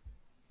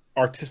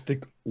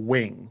artistic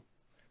wing.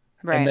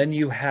 Right. And then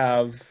you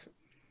have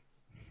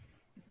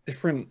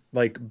different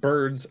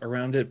birds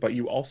around it, but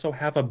you also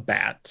have a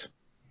bat.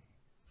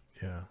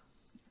 Yeah.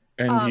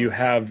 And you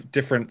have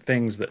different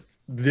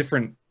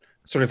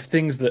sort of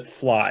things that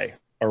fly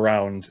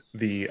around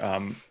the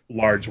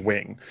large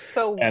wing.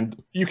 So,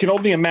 and you can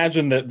only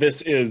imagine that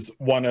this is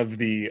one of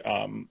the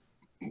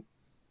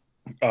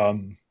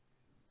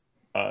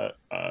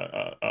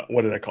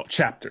what do they call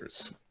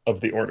chapters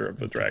of the Order of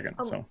the Dragon.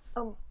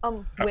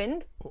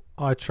 wind.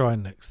 I try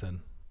next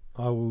then.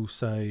 I will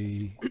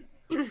say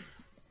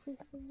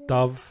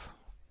dove.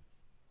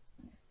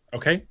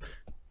 Okay.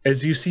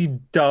 As you see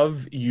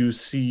dove, you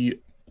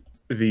see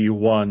the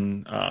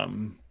one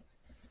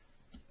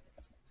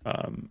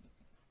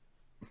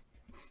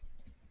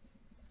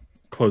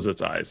close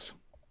its eyes.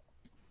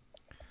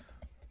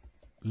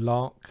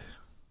 Lark.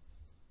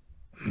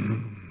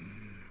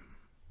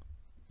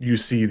 You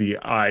see the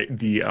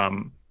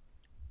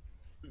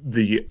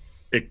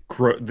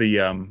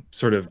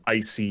sort of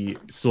icy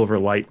silver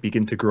light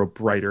begin to grow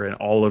brighter in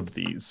all of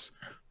these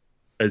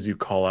as you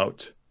call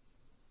out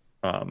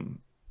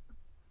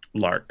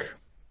Lark.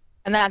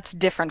 And that's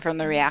different from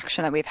the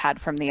reaction that we've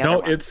had from the other No,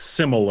 one. it's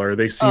similar.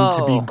 They seem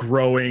to be Oh.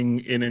 growing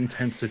in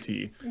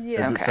intensity. Yeah.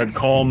 As it Okay. said,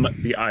 calm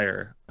the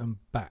ire And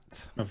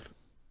bat. of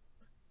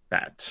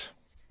that.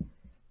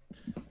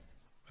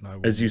 And I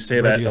will As you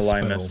say that, ready a spell.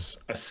 Elymas,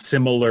 a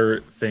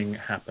similar thing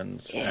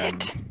happens.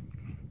 It.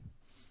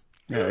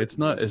 Yeah, it's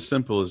not as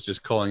simple as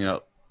just calling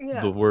out Yeah.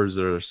 the words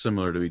that are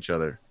similar to each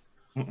other,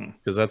 Mm-mm.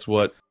 because that's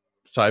what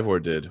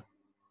Cyvor did.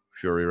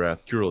 Fury,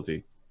 Wrath,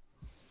 Cruelty.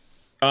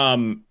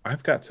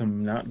 I've got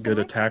some not good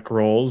attack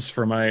rolls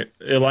for my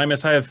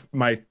Elymas. I have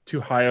my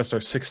 2 highest are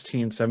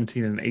 16,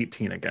 17, and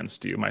 18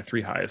 against you. My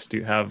 3 highest. Do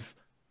you have?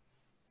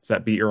 Does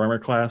that beat your armor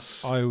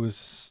class? I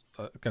was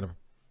going to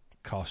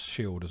cast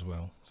shield as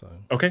well. So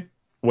Okay.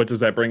 What does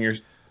that bring your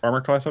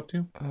armor class up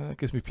to? it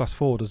gives me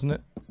 +4, doesn't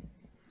it?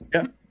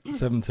 Yeah.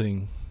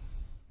 17.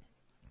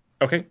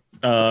 Okay.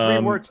 3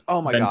 words.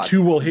 Oh my then god.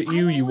 2 will hit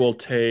you. You will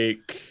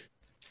take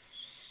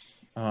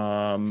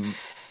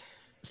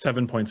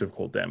 7 points of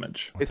cold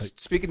damage. I'll It's take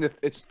speaking to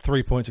it's.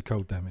 3 points of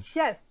cold damage.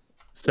 Yes.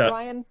 So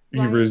Ryan.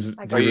 you res-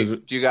 I do got you it. res-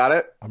 Do you got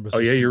it? I'm oh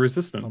resistant. yeah, you're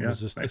resistant. I'm Yeah,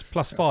 resistant. nice. It's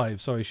 +5.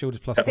 Sorry, shield is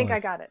 +5. I think I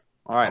got it.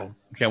 All right,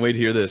 Can't wait to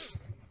hear this.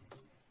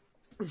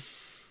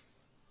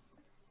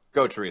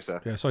 go Teresa.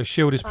 Yeah, so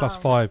shield is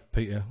 +5,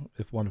 Peter.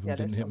 If one of them Yeah,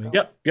 didn't they're hit me.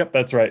 still Yep,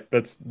 that's right.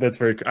 That's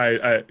very.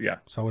 Yeah.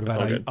 So I would That's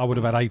have all had good. I would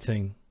have had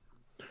 18.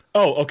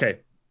 Oh, okay.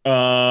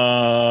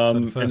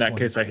 In first that one.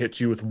 case, I hit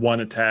you with 1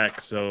 attack,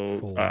 so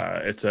 4.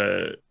 it's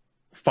a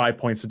 5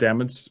 points of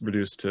damage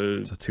reduced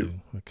to So 2.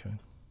 2. Okay.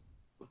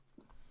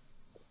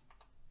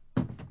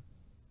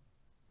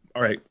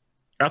 All right,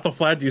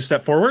 Athelflaed, do you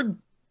step forward?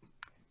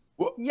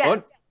 Yes.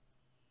 What?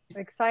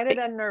 Excited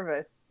and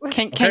nervous.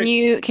 Can Okay.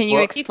 you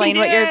Well- explain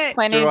You what can do you're it.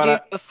 planning Do to you do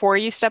wanna- before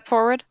you step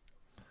forward?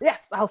 Yes,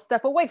 I'll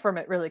step away from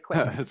it really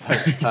quick. It's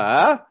like,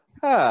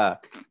 huh?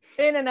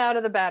 In and out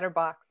of the batter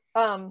box.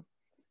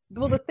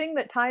 Well, the thing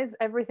that ties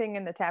everything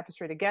in the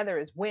tapestry together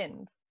is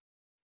wind.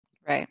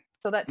 Right.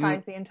 So that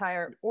ties the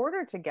entire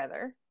order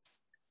together,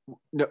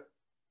 No.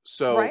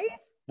 So right?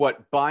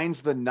 what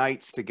binds the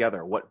knights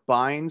together? What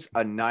binds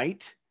a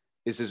knight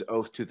is his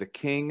oath to the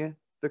king,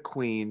 the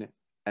queen,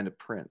 and the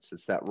prince.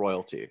 It's that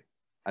royalty,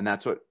 and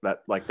that's what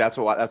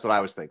I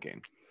was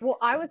thinking. Well,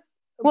 I was.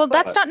 Well, but-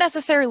 that's not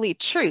necessarily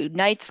true.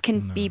 Knights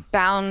can No. be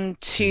bound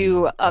To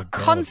to a a god.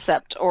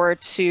 concept or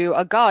to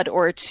a god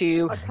or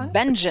to a con-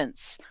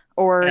 vengeance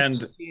or And-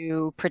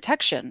 to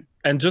protection.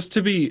 And just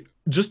to be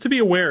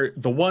aware,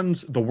 the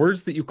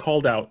words that you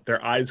called out,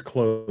 their eyes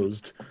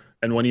closed,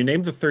 and when you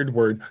named the third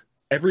word,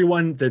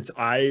 everyone that's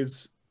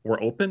eyes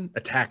were open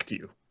attacked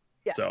you.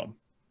 Yeah. So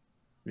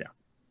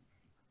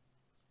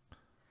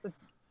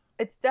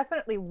It's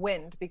definitely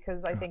wind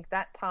because I think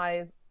that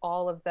ties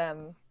all of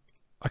them,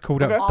 I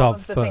called Okay. out all dove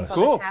of the things first.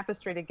 on Cool. the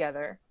tapestry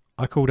together.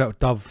 I called out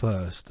dove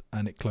first,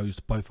 and it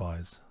closed both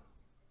eyes.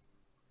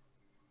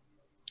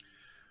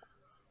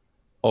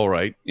 All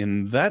right.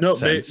 In that no,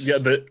 sense,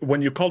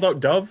 when you called out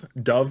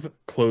Dove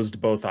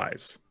closed both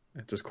eyes.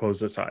 It just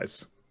closed its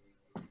eyes.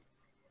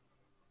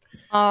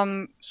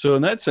 so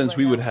in that sense,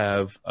 we would Right.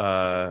 have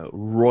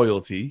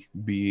royalty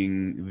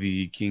being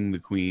the king, the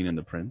queen, and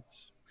the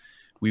prince.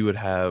 We would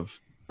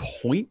have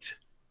point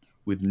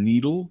with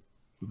needle,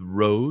 with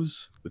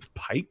rose, with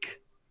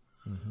pike.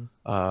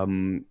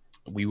 Mm-hmm.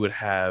 We would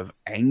have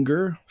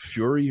anger,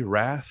 fury,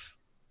 wrath,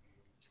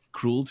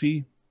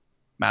 cruelty,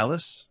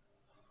 malice.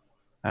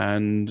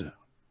 And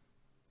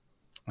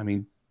I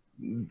mean,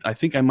 I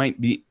think I might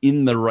be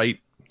in the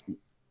right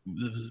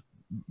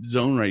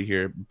zone right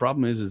here.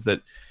 Problem is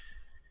that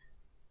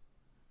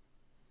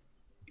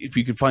if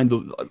you could find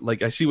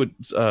I see what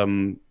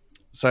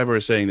Cyber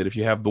is saying, that if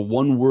you have the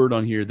one word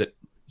on here that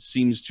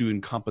seems to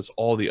encompass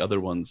all the other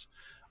ones,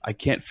 I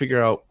can't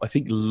figure out. I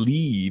think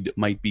lead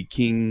might be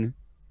king,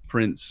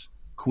 prince,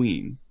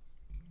 queen.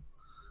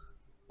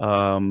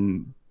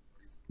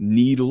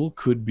 Needle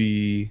could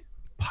be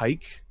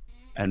pike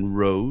and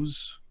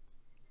rose.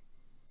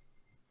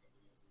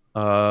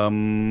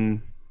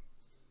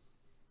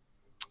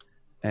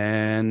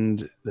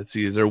 And let's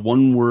see, is there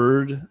one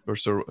word or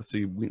so? Let's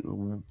see,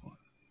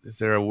 is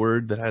there a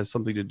word that has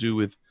something to do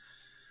with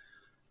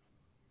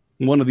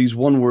one of these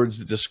one words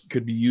that just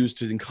could be used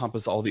to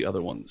encompass all the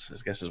other ones? I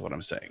guess is what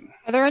I'm saying.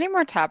 Are there any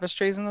more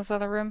tapestries in this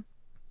other room?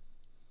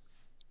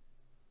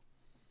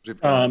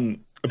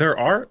 There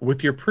are.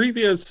 With your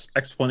previous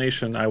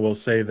explanation, I will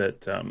say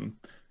that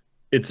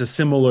it's a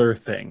similar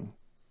thing.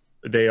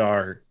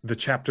 The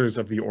chapters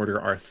of the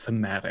order are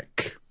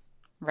thematic.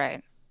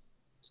 Right.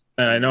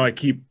 And I know I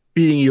keep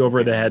beating you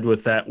over the head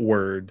with that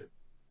word,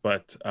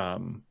 but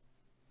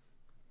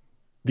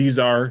these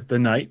are the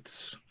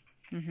knights,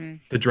 Mm-hmm.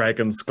 the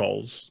dragon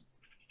skulls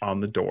on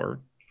the door,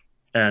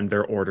 and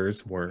their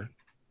orders were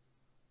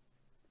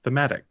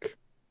thematic.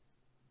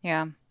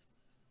 Yeah.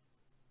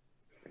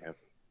 We have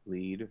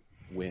lead,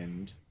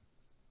 wind.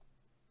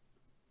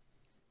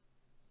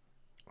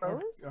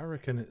 I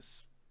reckon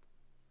it's,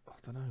 I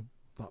don't know,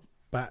 like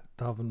bat,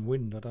 dove, and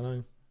wind. I don't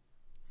know.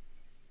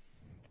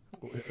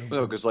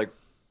 No,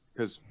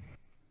 because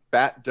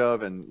bat,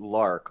 dove, and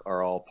lark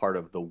are all part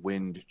of the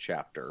wind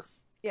chapter.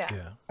 Yeah.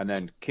 And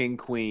then king,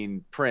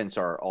 queen, prince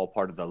are all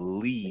part of the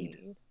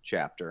lead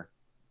chapter,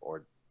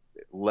 or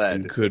lead.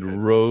 And could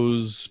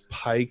rose,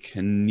 pike,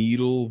 and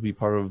needle be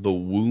part of the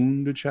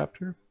wound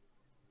chapter?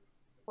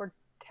 Or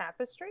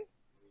tapestry?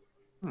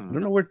 I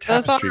don't know where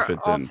Those tapestry are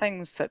fits all in.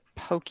 things that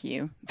poke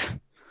you.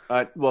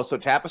 Well, so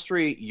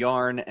tapestry,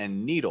 yarn,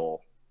 and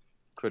needle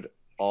could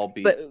all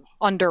be. But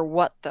under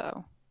what,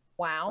 though?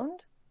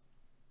 Wound?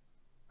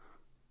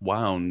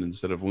 Wound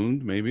instead of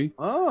wound, maybe?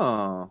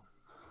 Oh.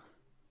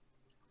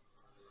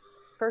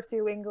 Curse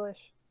you,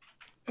 English.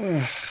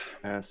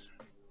 Yes.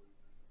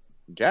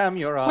 Damn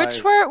your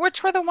eyes.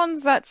 Which were the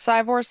ones that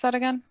Cyvor said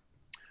again?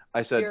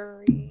 I said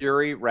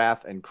fury,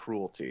 wrath, and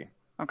cruelty.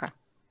 Okay.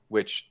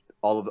 Which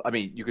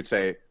you could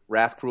say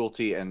wrath,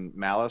 cruelty, and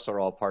malice are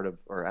all part of,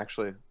 or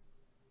actually,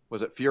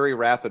 was it fury,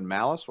 wrath, and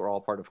malice were all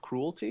part of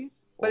cruelty?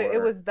 But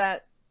it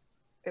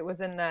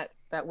was in that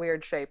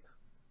weird shape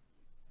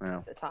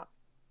at the top.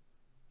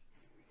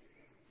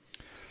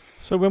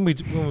 So when we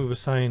were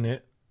saying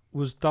it,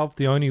 was Dove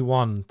the only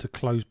one to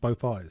close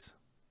both eyes?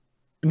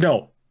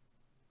 No.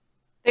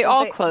 They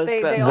all closed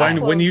both eyes.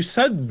 When you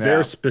said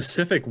their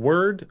specific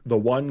word, the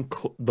one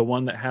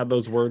that had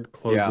those words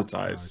closed its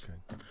eyes. Oh,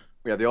 okay.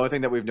 Yeah, the only thing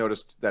that we've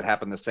noticed that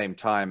happened the same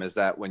time is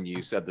that when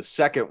you said the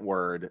second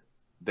word,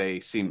 they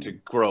seemed to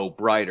grow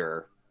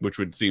brighter. Which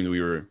would seem that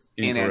we were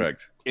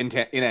incorrect. In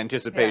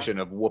anticipation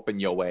of whooping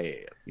your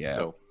way. Yeah.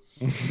 So.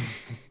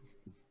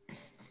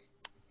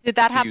 Did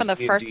that To happen the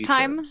use first D&D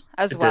time terms.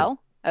 as It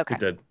well? did. Okay. It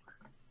did.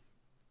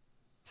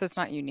 So it's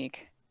not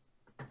unique.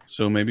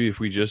 So maybe if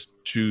we just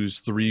choose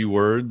 3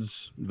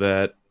 words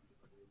that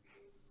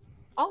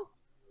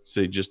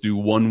say just do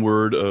one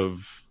word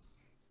of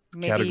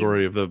Maybe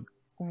category of the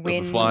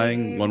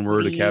flying, one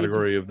word a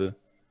category of the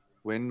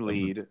wind,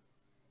 lead,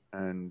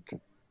 and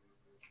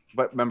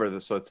but remember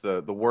so it's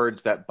the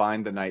words that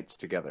bind the knights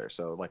together.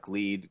 So like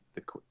lead,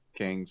 the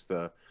kings,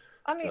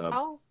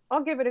 I'll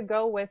give it a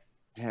go with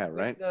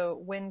right. The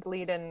wind,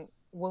 lead, and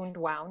wound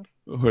wound.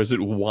 Or is it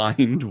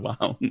wound?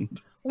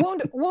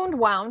 Wound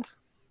wound.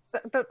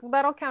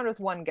 That'll count as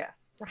one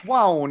guess.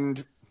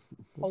 Wound.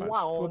 So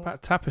what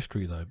about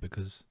tapestry though?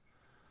 Because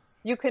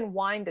you can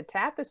wind a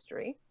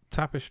tapestry.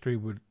 Tapestry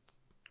would.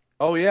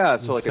 Oh yeah,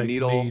 so like a take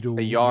needle,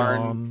 a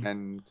yarn,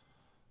 and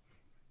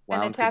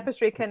a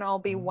tapestry can all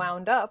be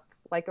wound up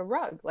like a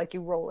rug, like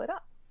you roll it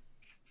up.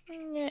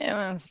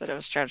 Yeah, that's a bit of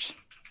a stretch.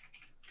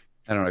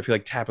 I don't know. I feel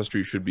like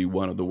tapestry should be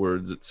one of the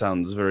words. It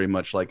sounds very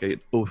much like an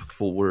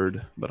oathful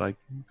word, but I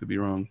could be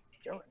wrong.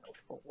 You're an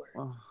oathful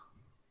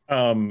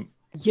word.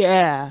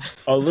 Yeah.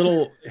 A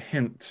little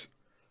hint.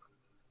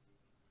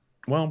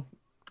 Well,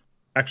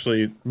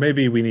 actually,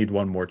 maybe we need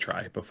one more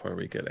try before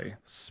we get a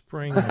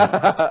spring.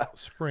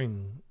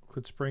 Spring.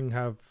 Could spring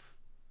have?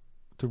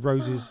 Do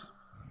roses?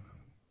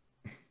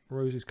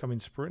 Roses come in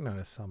spring now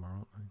this summer,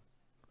 aren't they?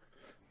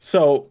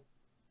 So,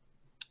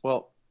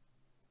 well,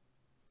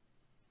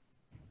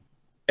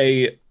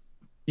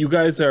 you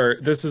guys are.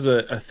 This is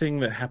a thing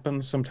that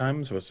happens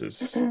sometimes. This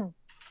is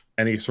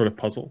any sort of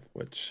puzzle.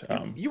 Which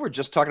you were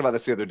just talking about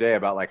this the other day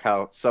about like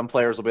how some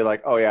players will be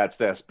like, "Oh yeah, it's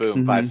this."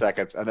 Boom, 5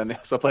 seconds, and then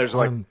some players are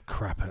like, I'm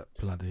crap at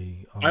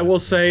bloody. I will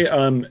say,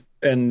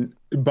 and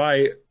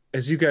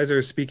as you guys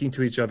are speaking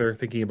to each other,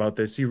 thinking about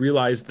this, you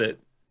realize that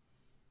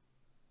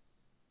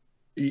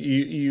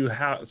you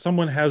have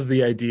someone has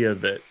the idea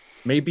that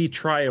maybe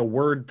try a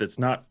word that's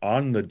not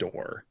on the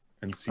door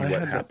and see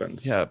what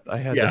happens. I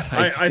had that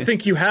idea. I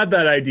think you had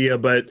that idea,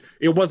 but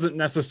it wasn't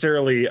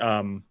necessarily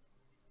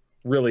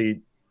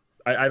really.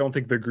 I don't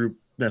think the group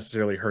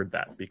necessarily heard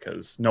that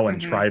because no one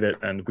tried it,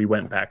 and we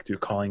went back to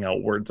calling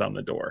out words on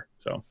the door.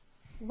 So,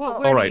 what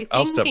all were right, you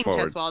I'll step thinking,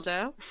 forward.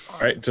 Gesualdo? All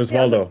right,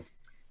 Gesualdo.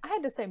 I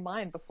had to say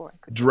mine before I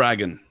could.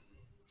 Dragon.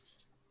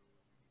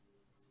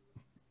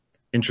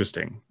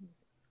 Interesting.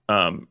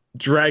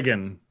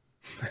 Dragon.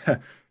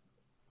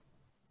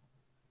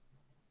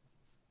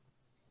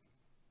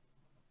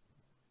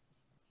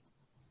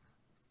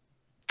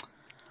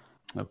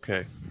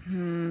 Okay.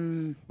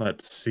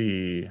 Let's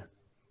see.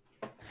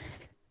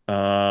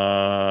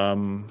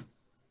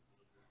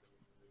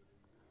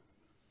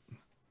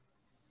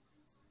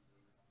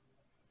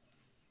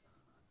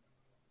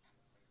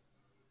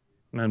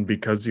 And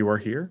because you are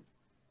here,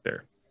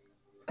 there.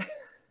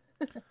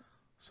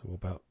 So what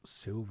about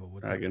silver?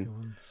 What Dragon. about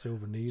one?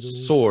 Silver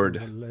needles. Sword.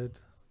 Silver lead.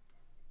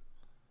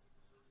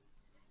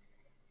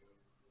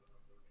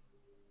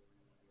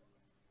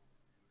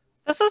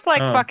 This is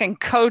like fucking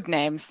code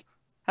names.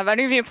 Have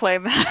any of you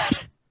played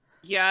that?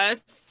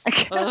 Yes.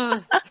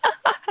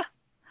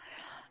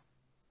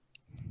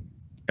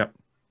 Yep.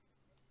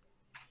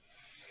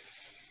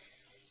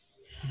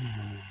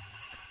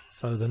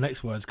 So the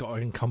next word's got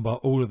to encumber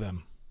all of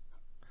them.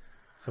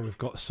 So we've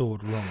got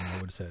sword wrong, I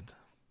would have said.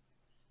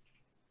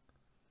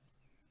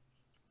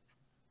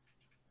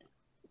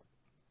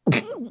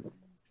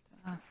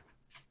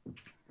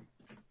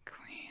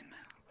 Queen,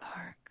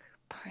 lark,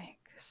 pike,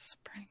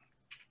 spring.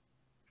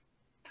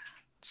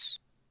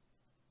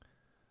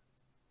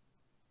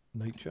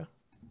 Nature.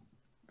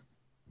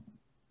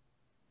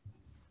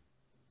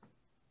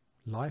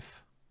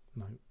 Life?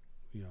 No.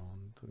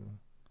 Beyond.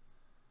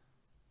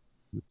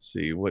 Let's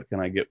see. What can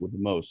I get with the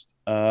most?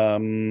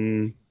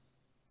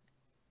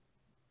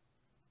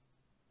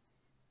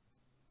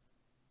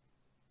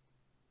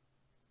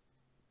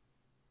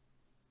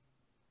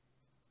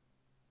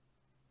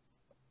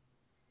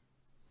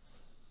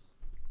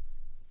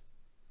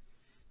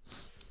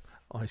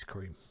 Ice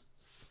cream.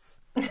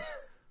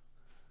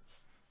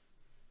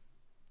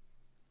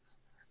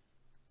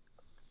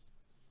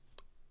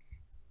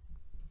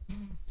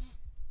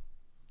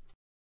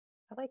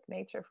 I like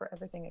nature for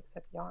everything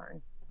except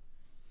yarn.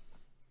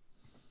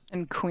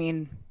 And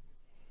queen.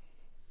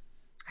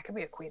 I could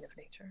be a queen of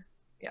nature.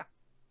 Yeah.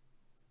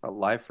 A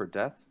life or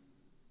death?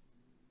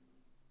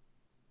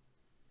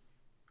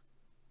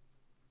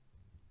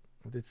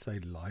 I did say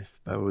life.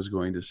 I was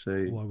going to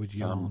say. Why would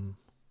yarn?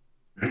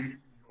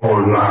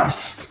 Your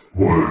last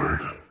word.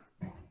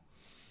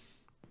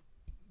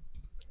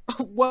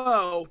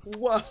 Whoa,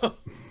 whoa.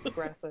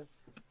 Aggressive.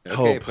 Okay,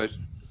 Hope. but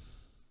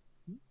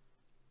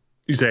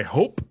You say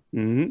hope?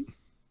 Mm-hmm.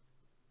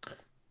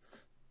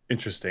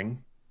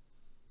 Interesting.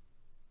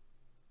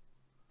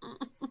 I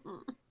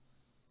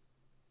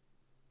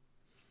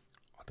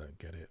don't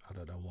get it. I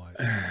don't know why.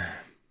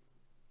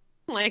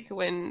 Like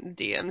when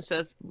DM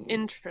says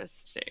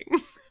interesting.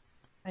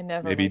 I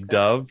never Maybe Oh make that.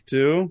 dove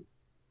too.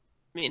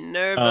 I mean,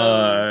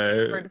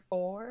 nervous. Word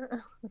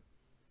 4.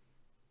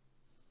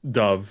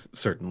 Dove,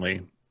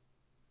 certainly.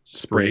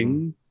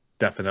 Spring,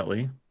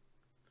 definitely.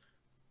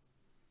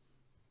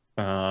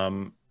 I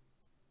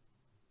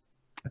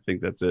think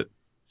that's it.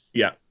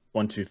 Yeah.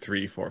 1, 2,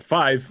 3, 4,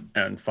 5,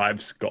 and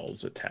 5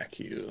 skulls attack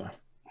you.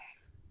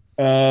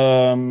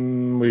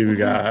 We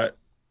got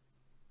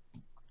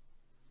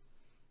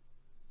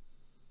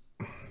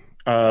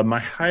my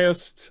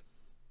highest.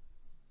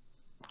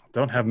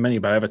 Don't have many,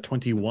 but I have a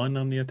 21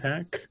 on the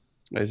attack.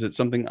 Is it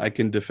something I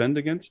can defend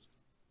against?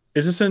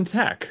 Is this an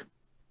attack?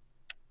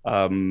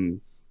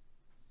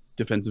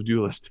 Defensive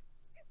duelist.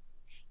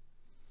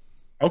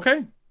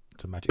 Okay.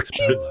 It's a magic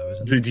spell, though,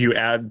 isn't it? Did you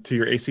add to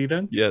your AC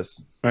then?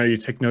 Yes. You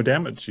take no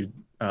damage. You,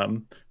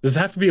 does it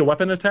have to be a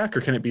weapon attack,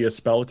 or can it be a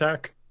spell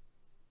attack?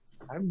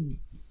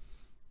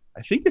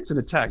 I think it's an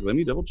attack. Let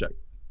me double check.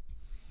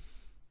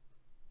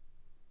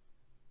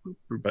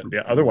 But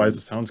yeah, otherwise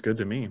it sounds good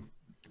to me.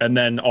 And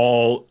then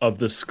all of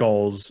the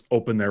skulls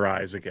open their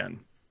eyes again.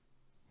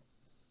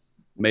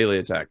 Melee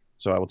attack.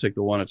 So I will take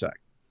the 1 attack.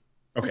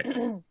 Okay.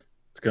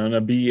 It's going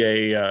to be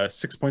a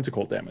 6 points of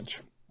cold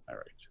damage. All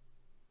right.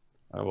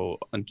 I will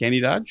uncanny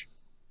dodge.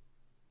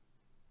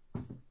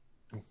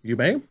 You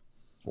may.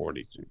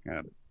 40.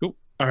 Got it. Cool.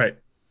 All right.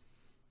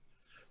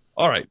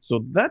 All right.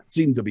 So that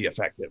seemed to be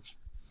effective.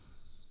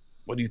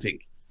 What do you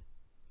think?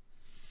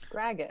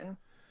 Dragon,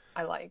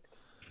 I liked.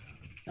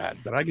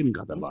 Dragon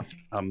got a lot.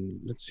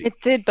 Let's see. It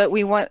did, but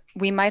we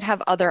might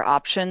have other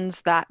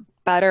options that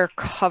better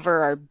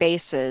cover our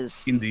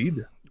bases. Indeed.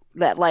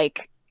 That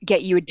like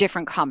get you a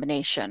different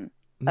combination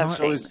of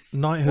things.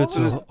 Knighthoods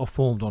are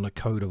formed on a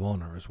code of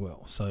honor as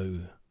well, so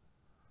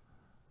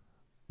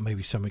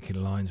maybe something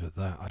in lines with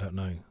that. I don't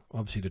know.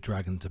 Obviously, the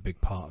dragon's a big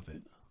part of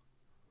it.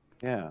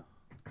 yeah.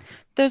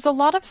 There's a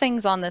lot of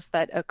things on this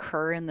that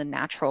occur in the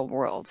natural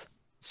world.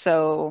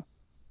 So,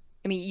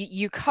 I mean,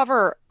 you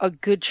cover a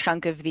good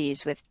chunk of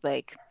these with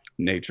like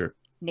Nature.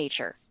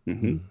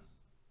 Mm-hmm.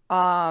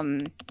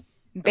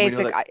 we Basic.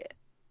 know that-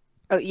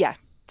 Oh yeah.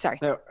 Sorry.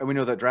 No, and we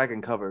know that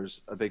dragon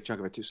covers a big chunk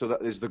of it too. So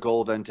that is the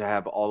goal then, to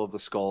have all of the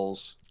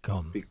skulls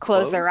gone, be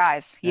Close closed? their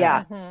eyes.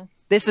 Yeah. Mhm.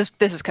 This is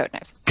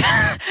Codenames.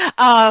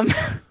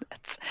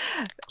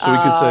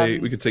 So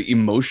we could say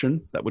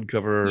emotion. That would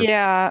cover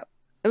Yeah.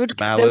 It would.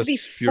 That would malice, be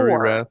fury,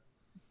 4. wrath.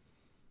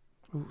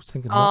 I was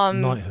thinking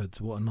Um,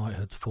 knighthoods. What are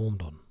knighthoods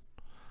formed on?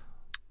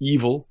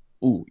 Evil.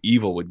 Ooh,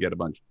 evil would get a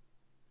bunch.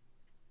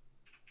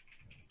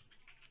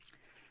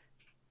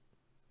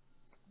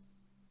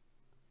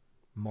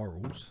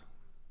 Morals.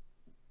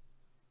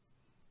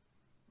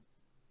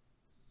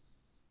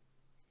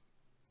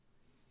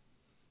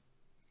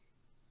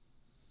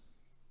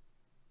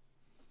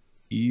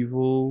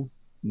 Evil,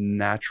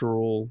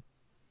 natural,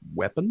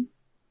 weapon.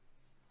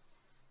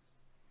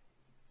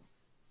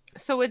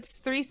 So it's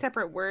 3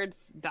 separate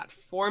words that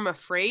form a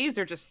phrase,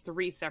 or just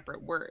 3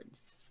 separate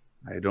words?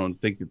 I don't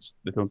think it's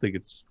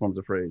forms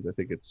a phrase. I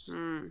think it's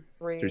Mm.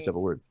 3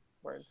 separate words.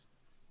 words.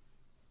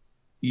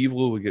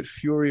 Evil would get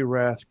fury,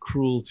 wrath,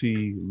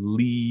 cruelty,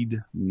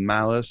 lead,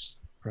 malice,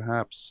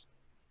 perhaps.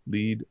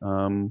 Lead.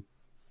 Maybe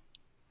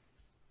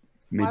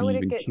Why would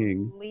even it get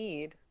king.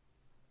 lead?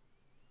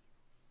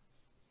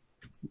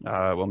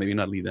 Well, maybe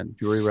not lead then.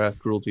 Fury, wrath,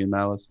 cruelty, and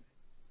malice.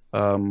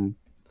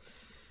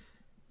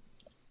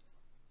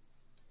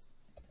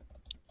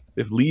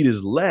 if lead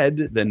is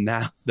lead, then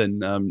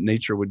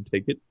nature would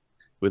take it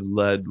with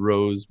lead,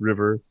 rose,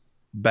 river,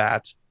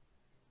 bat,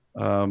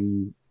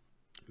 Dove,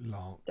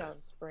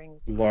 spring.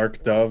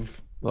 Lark,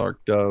 dove,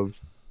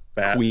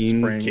 bat,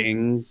 queen, spring.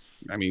 king.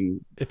 I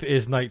mean, if it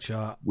is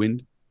nature,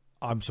 wind.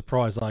 I'm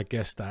surprised I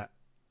guessed that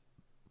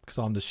because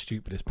I'm the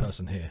stupidest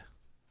person here.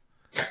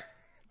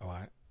 All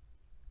right.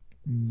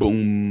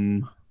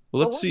 Boom.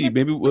 Well, let's see.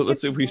 Maybe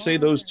let's see if we say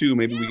those two.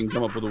 Maybe we can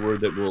come up with a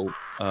word that will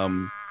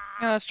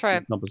Yeah, let's try it.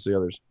 encompass the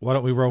others. Why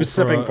don't we roll Who's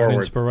for stepping an forward?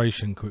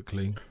 inspiration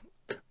quickly?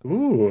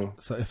 Ooh.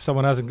 So if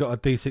someone hasn't got a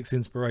D6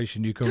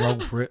 inspiration, you can roll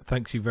for it.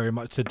 Thanks you very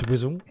much, said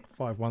Dwizzle.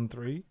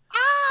 513.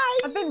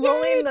 I've been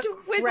rolling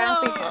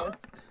the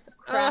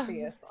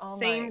crappiest all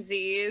Same night.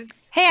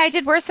 Z's. Hey, I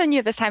did worse than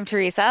you this time,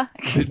 Teresa.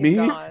 Is it me?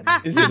 God.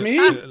 Is it me?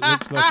 It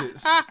looks like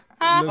it's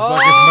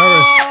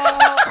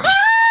Maris.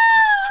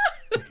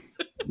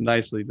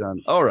 Nicely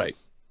done. All right.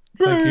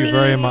 Thank you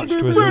very much,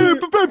 Dwizzle.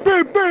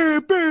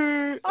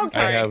 I'm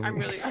sorry. have- I'm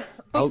really.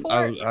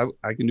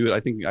 I can do it. I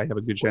think I have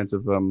a good chance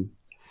of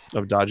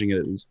dodging it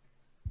at least.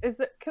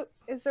 Is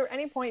there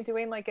any point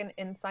doing like an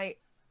insight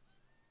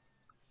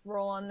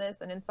roll on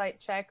this, an insight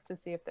check to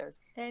see if there's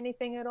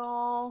anything at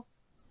all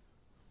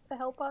to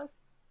help us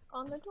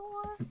on the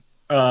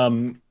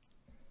door?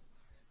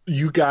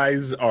 You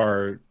guys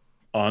are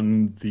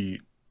on the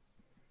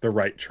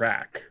right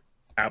track.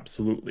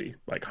 Absolutely,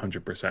 like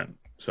 100%.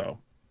 So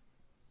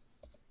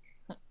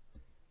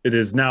it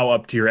is now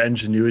up to your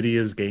ingenuity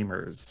as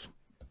gamers.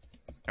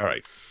 All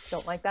right.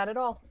 Don't like that at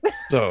all.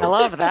 So I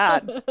love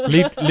that.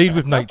 Lead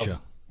with nature.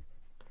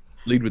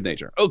 Lead with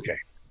nature. Okay.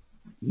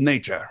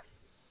 Nature.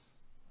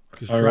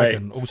 Because All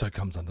dragon right. also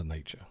comes under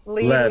nature.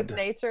 Lead Lead, with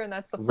nature, and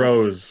that's the first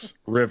Rose,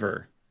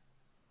 river,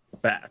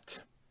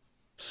 bat,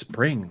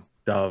 spring,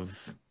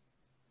 dove.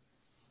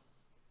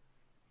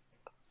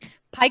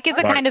 Pike is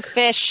a Lark. kind of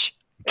fish.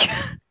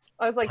 I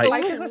was like, Pike.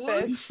 Pike is a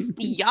fish.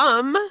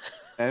 Yum.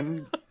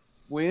 And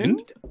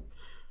wind.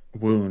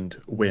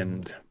 Wound,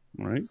 wind.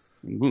 All right.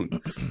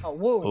 Wound. Oh,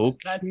 wound. Okay.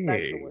 That's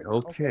the word.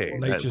 Okay.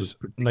 wound. That was Nature's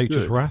pretty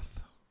good.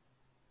 wrath.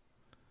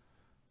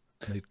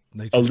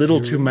 Nature's A little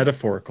too fury.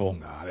 metaphorical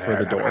for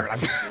the door.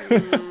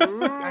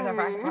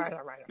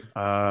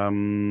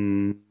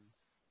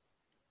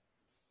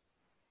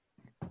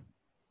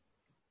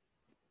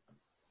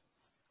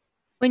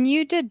 When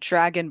you did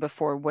dragon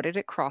before, what did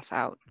it cross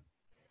out?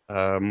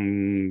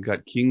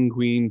 Got king,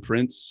 queen,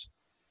 prince.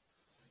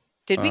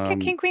 Did we get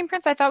king, queen,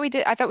 prince? I thought we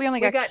did. I thought we only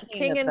We got, got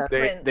king at and the-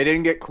 prince. They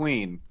didn't get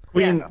queen.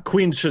 Queen, Yeah.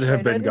 queen should have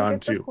They been didn't gone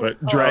get the too, queen.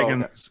 but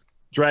Oh,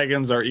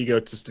 dragons are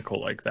egotistical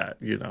like that,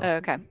 you know.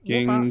 Okay.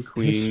 King,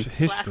 queen,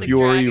 History. Classic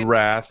fury, dragons.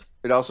 wrath,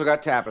 It also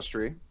got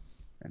tapestry.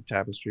 and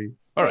tapestry.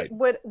 All right.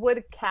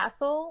 Would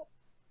castle?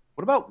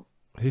 What about?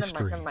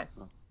 History. Never mind.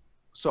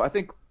 So I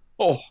think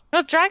Oh,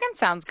 Well, dragon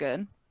sounds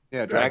good.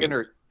 yeah,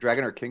 Dragon.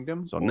 dragon or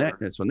kingdom. so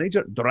or so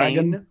nature,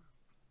 dragon. Bane?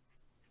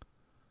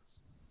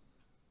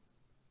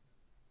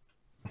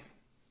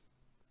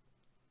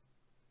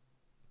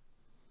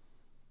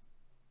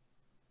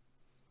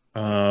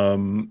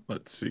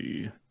 Let's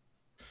see.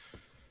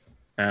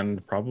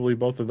 And probably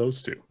both of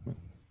those two.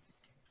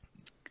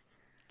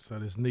 So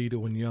there's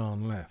needle and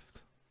yarn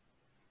left.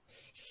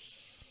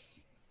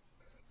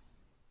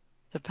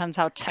 Depends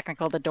how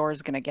technical the door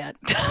is gonna get.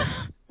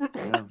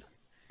 Yeah.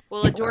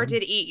 Well, a door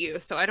did eat you,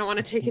 so I don't want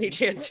to take any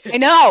chances. I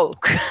know.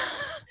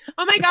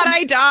 Oh my god,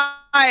 I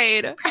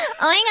died. Oh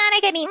my god, I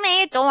can eat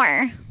my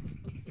door.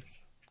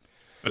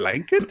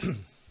 Blanket.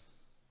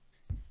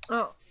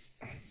 Oh,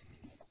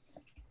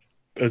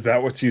 Is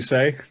that what you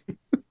say?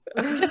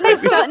 Just say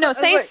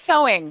say Wait.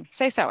 sewing.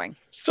 Say sewing.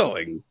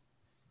 Sewing.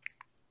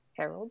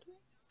 Harold.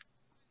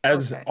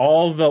 As Okay.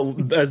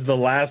 as the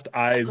last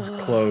eyes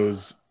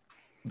close,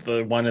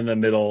 the one in the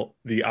middle,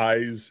 the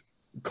eyes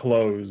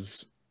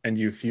close, and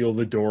you feel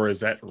the door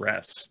is at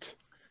rest.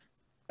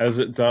 As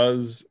it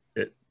does,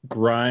 it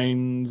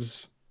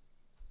grinds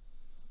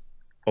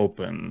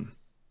open.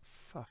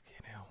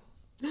 Fucking hell.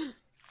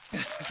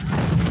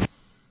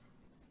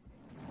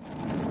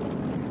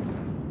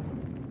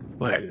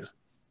 Well,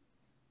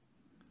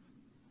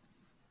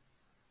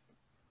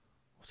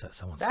 What's that?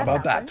 Someone That said?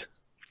 about happened.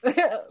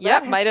 that.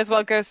 Yep. Might as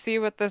well go see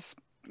what this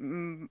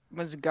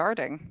was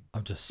guarding.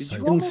 I'm just Did so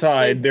you almost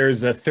Inside, say-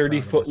 there's a Proud of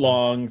 30-foot myself.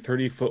 long,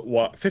 30-foot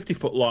wide,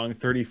 50-foot long,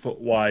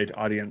 30-foot wide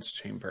audience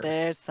chamber.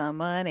 There's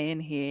someone in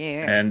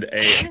here. And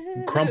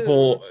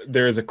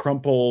there is a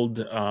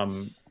crumpled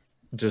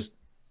just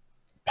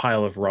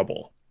pile of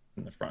rubble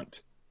in the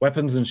front.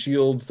 Weapons and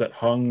shields that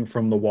hung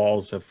from the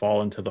walls have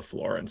fallen to the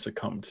floor and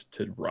succumbed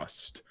to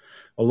rust.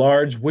 A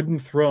large wooden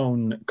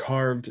throne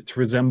carved to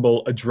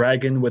resemble a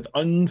dragon with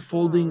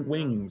unfolding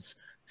wings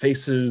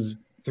faces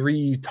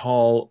 3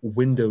 tall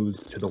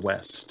windows to the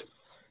west.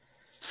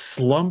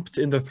 Slumped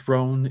in the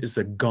throne is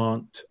a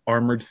gaunt,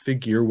 armored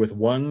figure with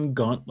one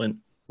gauntlet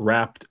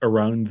wrapped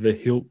around the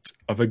hilt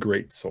of a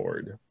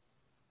greatsword.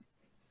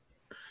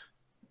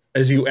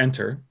 As you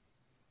enter,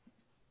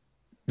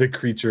 the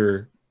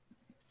creature,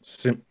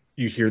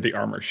 you hear the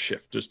armor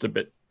shift just a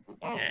bit.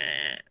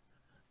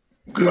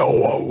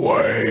 Go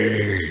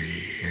away.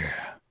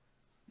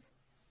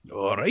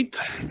 All right.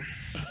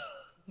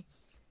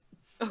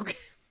 Okay.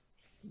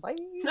 Bye.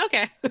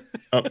 Okay.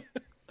 Oh,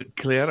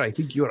 Claire, I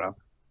think you're up.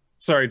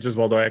 sorry,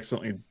 Giswaldo, I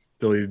accidentally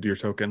deleted your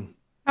token.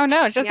 Oh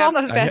no, just Yeah.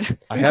 almost dead.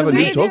 I have a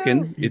new My-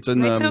 token. It's in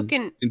My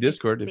token in is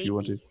Discord if you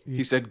want to.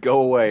 He said,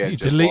 "Go away." You And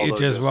deleted Giswaldo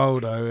just-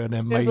 Jeswaldo and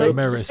then made like,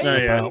 Mirror No,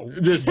 yeah.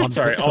 about Just one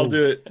sorry, foot I'll tall.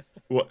 do it.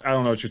 Well, I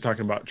don't know what you're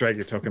talking about. Drag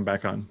your token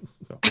back on.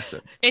 So.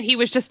 And he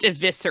was just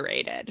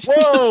eviscerated. Whoa,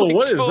 Just, like,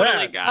 what is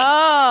totally that? gone.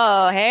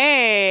 Oh,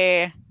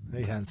 hey.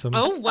 Hey, handsome.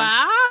 Oh Like,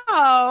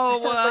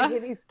 wow!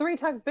 he's 3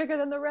 times bigger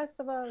than the rest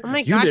of us. Oh my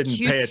You god, didn't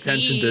pay QT.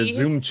 attention to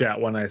Zoom chat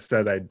when I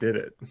said I did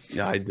it.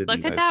 Yeah, I didn't.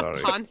 Look at I'm that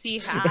sorry.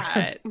 Ponzi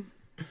hat.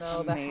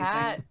 No, the Amazing.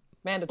 hat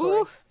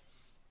mandatory. Ooh.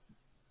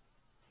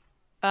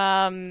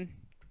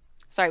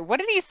 Sorry, what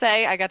did he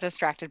say? I got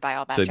distracted by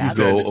all that Said you jazz.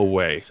 go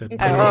away. Said, He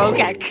 "Go said, Oh,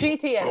 okay.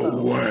 GTFO.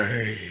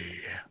 Away.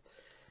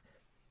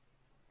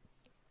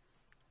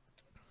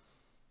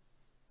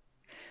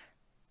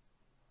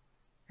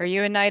 Are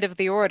you a knight of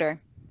the order?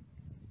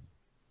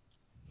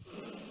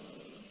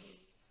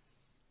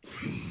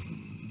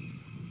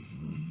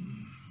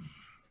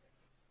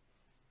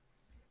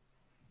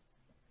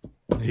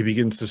 He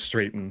begins to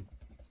straighten.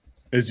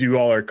 As you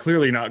all are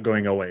clearly not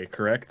going away,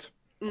 correct?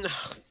 No,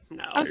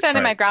 no. I'm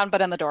standing my Alright. ground,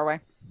 but in the doorway.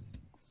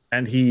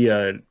 And he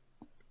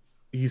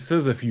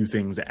says a few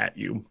things at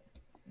you.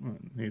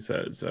 He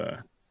says,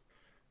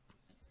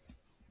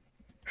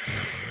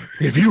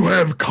 If you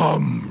have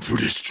come to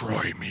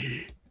destroy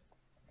me,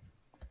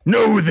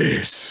 know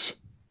this.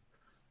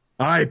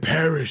 I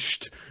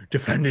perished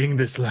defending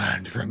this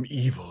land from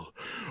evil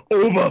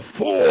over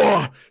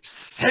 4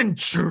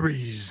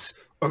 centuries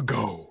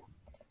ago.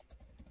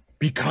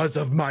 Because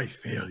of my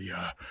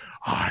failure,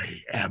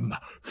 I am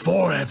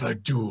forever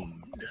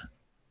doomed.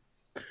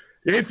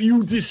 If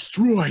you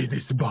destroy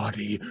this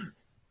body,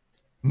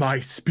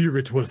 my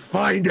spirit will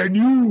find a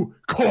new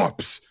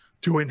corpse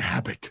to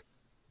inhabit,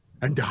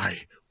 and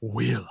I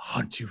will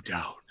hunt you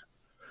down.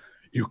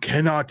 You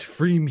cannot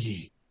free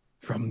me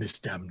from this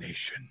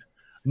damnation,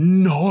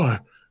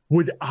 nor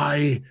would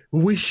I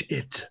wish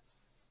it.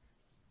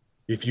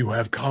 If you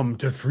have come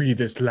to free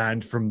this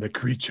land from the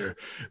creature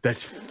that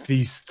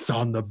feasts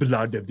on the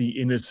blood of the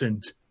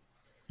innocent,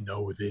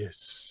 know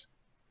this.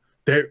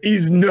 There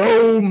is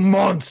no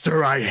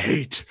monster I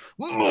hate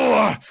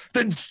more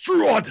than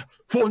Strahd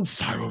von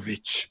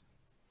Sarovich.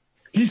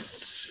 He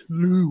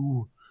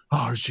slew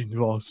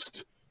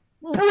Arjinvost,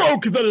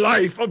 broke the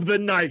life of the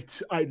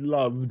knight I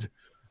loved,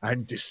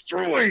 and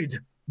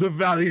destroyed the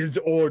valiant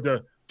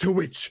order to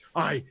which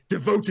I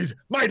devoted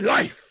my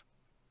life.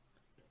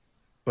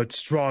 But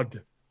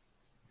Strahd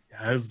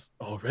has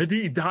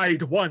already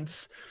died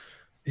once.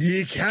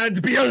 He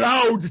can't be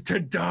allowed to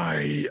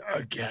die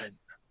again.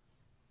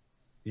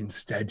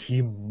 Instead,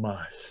 he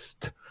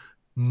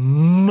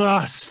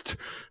must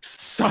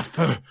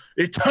suffer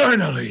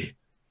eternally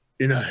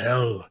in a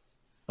hell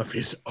of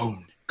his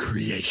own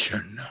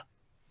creation,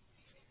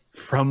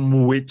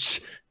 from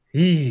which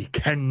he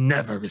can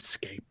never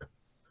escape.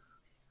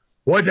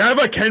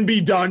 Whatever can be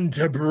done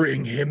to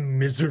bring him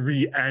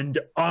misery and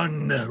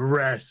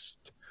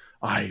unrest,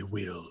 I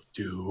will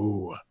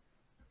do.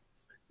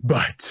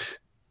 But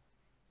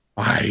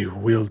I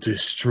will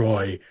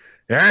destroy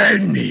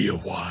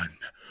anyone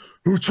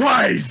who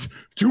tries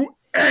to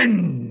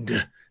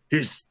end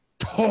his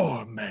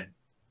torment.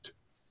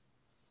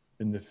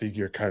 And the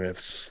figure kind of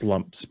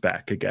slumps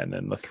back again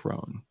in the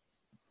throne.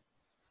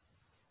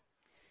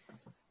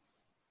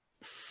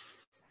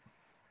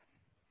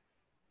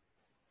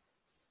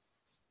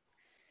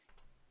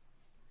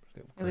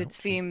 It would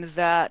seem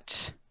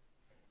that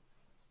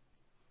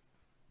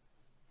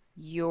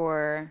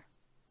your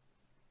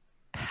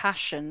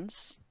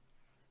passions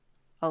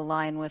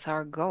align with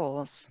our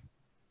goals.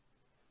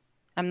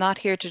 I'm not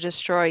here to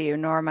destroy you,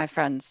 nor my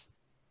friends.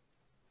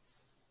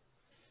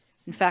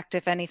 In fact,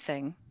 if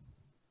anything,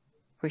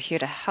 we're here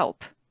to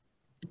help.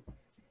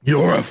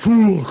 You're a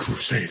fool,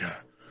 Crusader.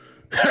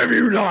 Have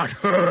you not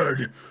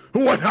heard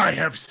what I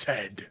have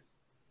said?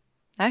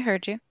 I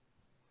heard you.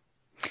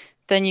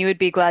 Then you would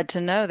be glad to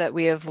know that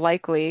we have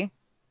likely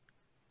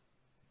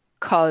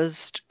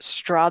caused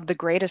Strahd the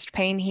greatest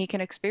pain he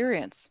can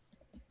experience.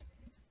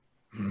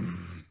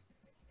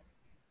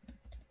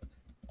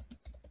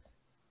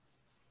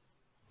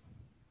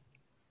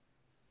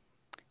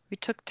 We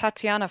took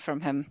Tatiana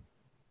from him.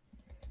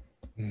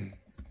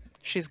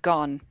 She's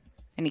gone,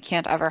 and he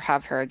can't ever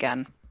have her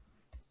again.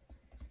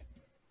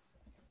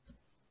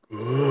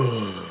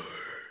 Good.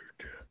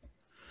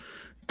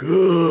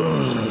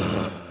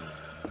 Good.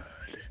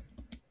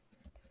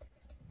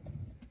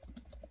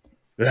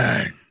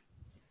 Then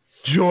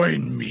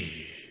join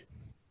me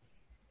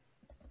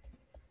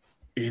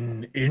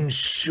in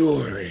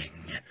ensuring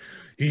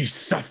he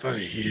suffer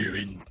here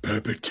in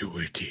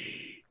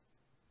perpetuity.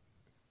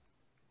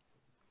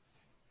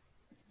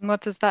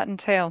 What does that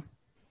entail?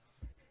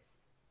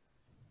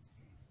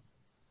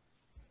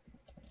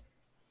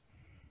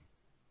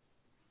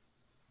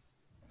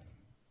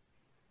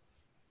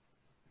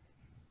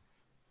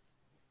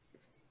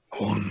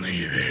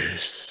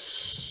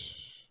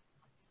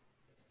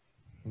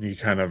 He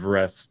kind of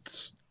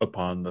rests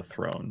upon the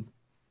throne.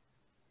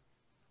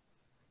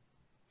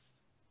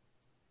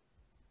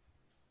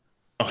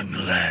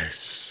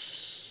 Unless...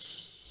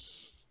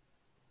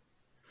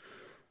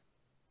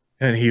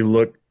 And he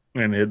looked,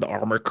 and the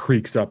armor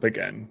creaks up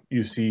again.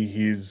 You see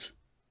he's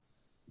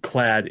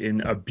clad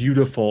in a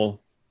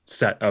beautiful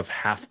set of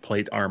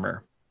half-plate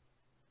armor.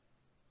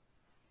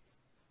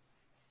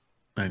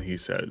 And he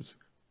says,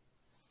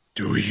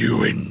 "Do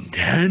you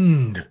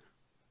intend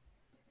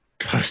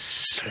to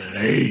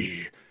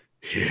slay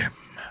him?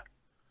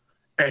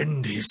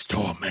 End his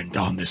torment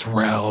on this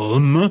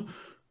realm?"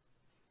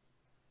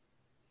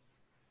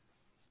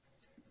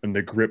 And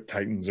the grip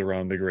tightens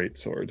around the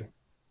greatsword.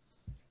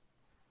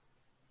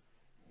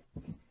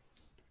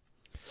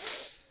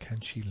 Can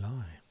she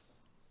lie?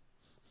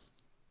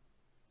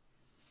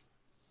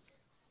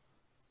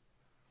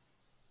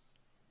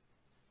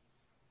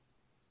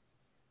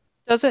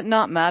 Does it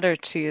not matter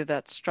to you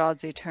that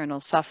Strahd's eternal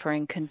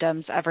suffering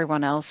condemns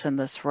everyone else in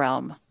this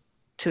realm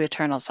to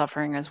eternal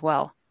suffering as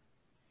well?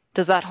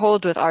 Does that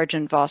hold with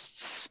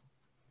Argynvost's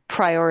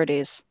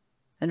priorities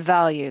and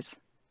values?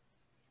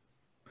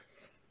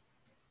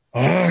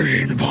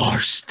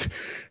 Argynvost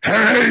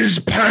has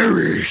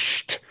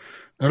perished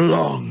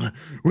along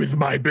with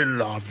my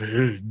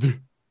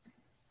beloved.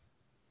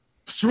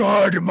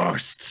 Strahd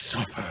must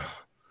suffer.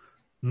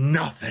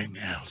 Nothing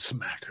else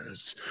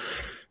matters.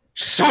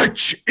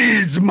 Such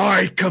is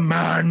my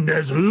command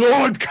as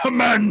Lord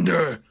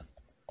Commander.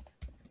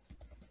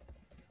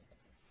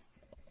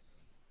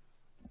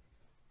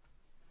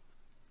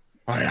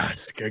 I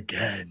ask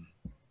again.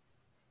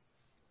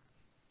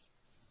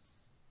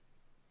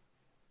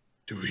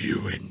 Do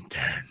you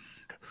intend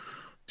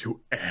to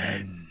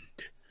end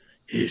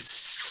his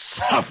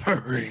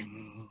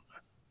suffering?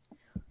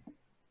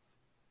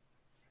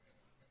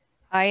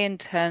 I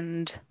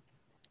intend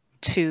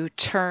to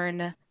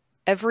turn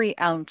every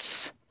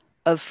ounce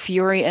of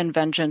fury and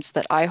vengeance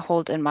that I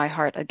hold in my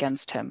heart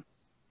against him.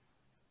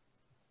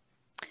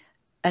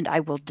 And I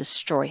will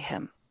destroy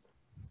him.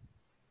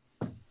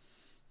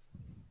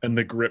 And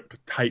the grip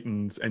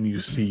tightens, and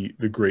you see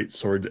the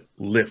greatsword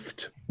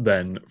lift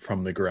then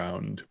from the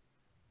ground.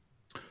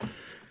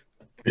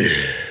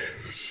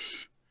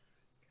 This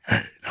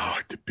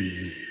cannot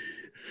be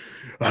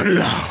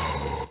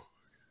allowed.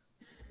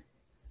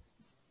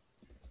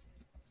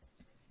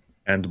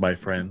 And my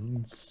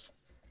friends,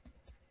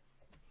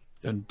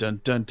 Dun dun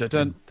dun dun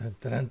dun.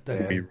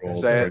 we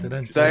roll Say for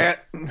it. Say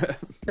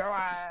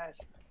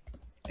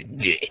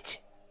it.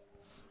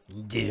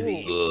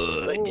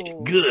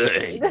 Good.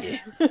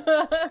 Good.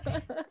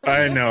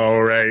 I know,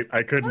 right?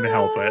 I couldn't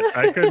help it.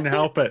 I couldn't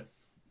help it.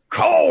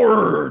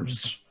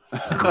 Cowards!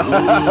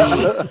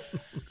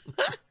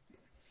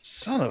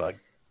 Son of a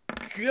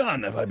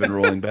gun, have I been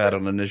rolling bad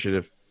on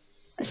initiative?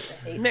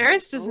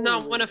 Maris does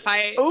not want to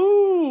fight.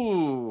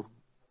 Ooh.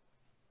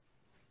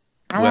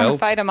 I don't want to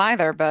fight him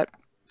either, but...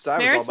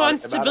 Maris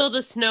wants to build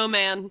a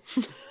snowman.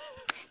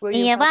 Will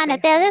You wanna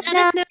build a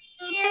snowman?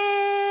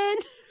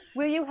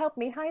 Will you help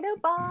me hide a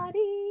body?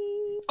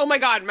 Oh my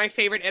god, my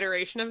favorite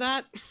iteration of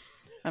that.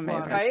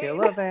 Amazing. Right?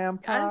 Kill a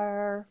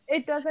vampire.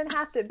 It doesn't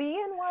have to be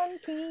in one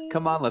piece.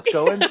 Come on, let's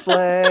go and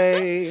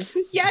slay.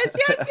 Yes.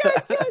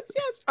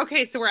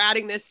 Okay, so we're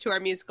adding this to our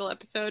musical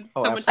episode.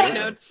 Oh, Someone take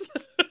absolutely. notes.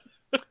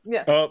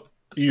 Yes. Oh,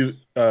 you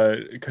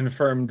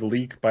confirmed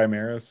leak by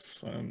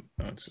Maris. No,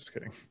 just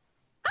kidding.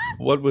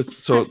 What was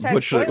so? Hashtag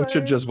What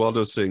should spoilers.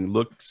 Gesualdo sing?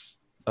 Looks.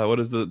 What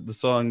is the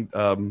song?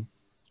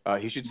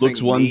 He should Looks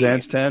sing 1, Me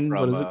dance 10. from,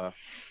 What is it?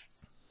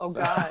 Oh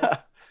god.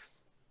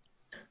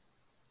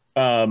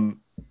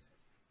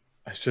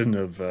 I shouldn't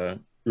have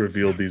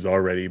revealed these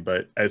already,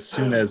 but as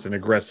soon as an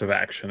aggressive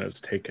action is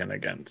taken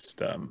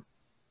against I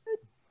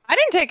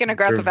didn't take an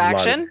aggressive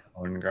action.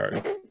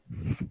 Guard,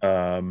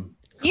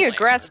 You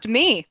aggressed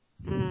me.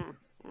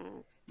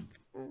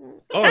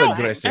 Oh,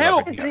 aggressive.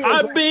 help!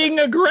 I'm being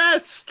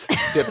aggressed.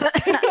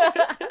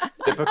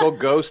 Typical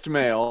ghost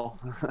male.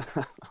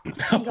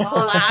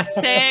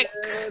 Classic.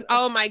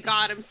 Oh my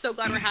god, I'm so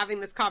glad we're having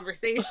this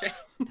conversation.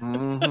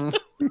 Mhm.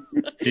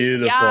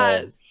 Beautiful.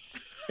 Yes.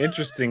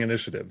 Interesting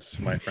initiatives,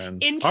 my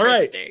friends. All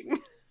right,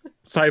 Interesting.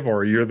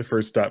 Cyvor, you're the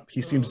first up.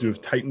 He seems to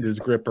have tightened his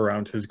grip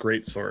around his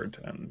greatsword,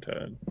 and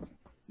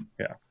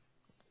yeah.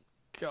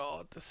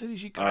 God, as soon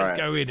as you guys right.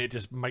 go in, it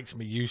just makes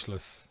me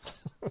useless.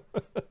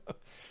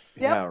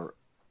 Yeah.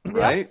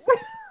 Right.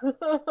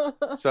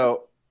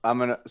 So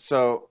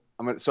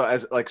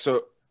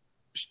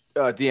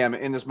DM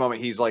in this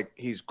moment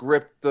he's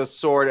gripped the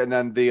sword and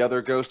then the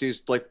other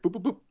ghosties like boop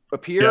boop boop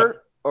appear.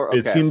 Yep. Or okay.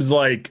 It seems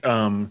like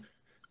I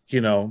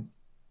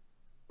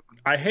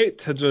hate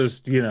to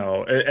just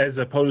as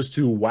opposed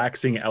to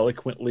waxing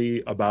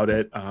eloquently about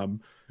it,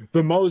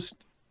 the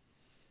most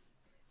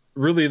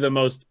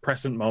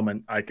present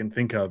moment I can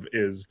think of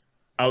is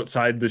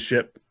outside the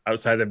ship,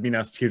 outside of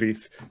Minas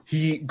Tirith.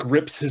 He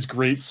grips his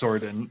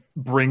greatsword and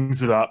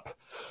brings it up,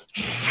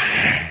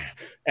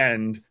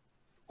 and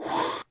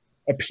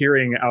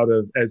appearing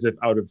as if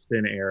out of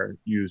thin air,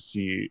 you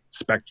see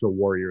spectral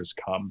warriors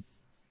come,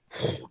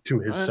 to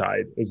his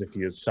side as if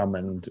he has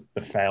summoned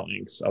the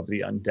phalanx of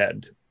the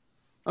undead.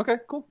 Okay,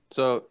 cool.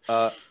 So,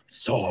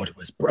 Sword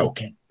was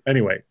broken.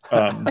 Anyway,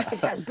 It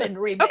has been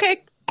remade.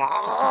 Okay.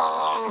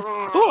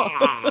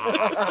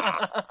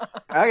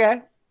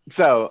 okay.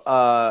 So,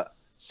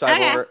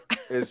 Cyborg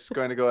is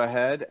going to go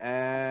ahead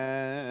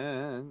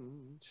and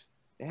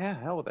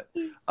hell with it.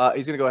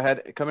 He's going to go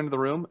ahead, come into the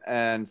room,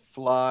 and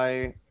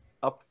fly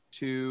up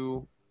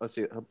to. Let's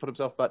see. He'll put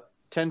himself about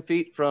 10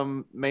 feet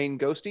from main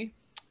Ghosty.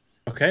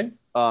 okay.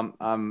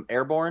 I'm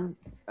airborne,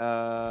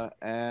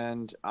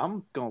 and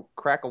I'm gonna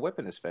crack a whip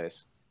in his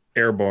face.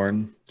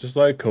 Airborne, just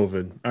like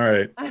COVID. All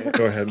right,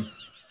 go ahead.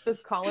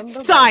 Just call him the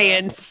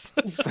Science.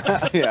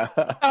 Yeah.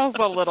 That was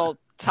a little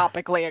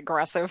topically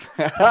aggressive.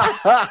 Nah,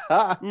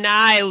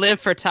 I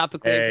live for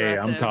topically Hey,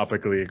 aggressive. I'm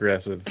topically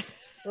aggressive.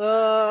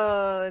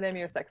 Name of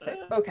your sex tape.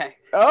 Okay.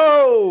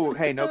 Oh,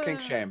 hey, no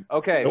kink shame.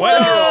 Okay.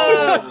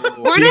 Whoa.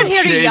 We're not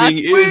here to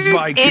Shaming is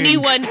my yuck kink.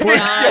 anyone's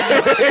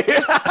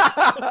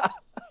time.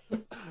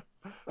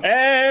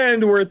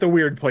 And we're at the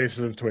weird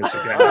places of Twitch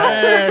again.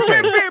 Okay.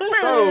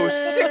 Oh,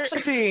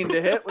 16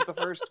 to hit with the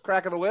first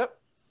crack of the whip.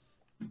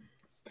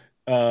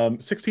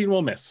 16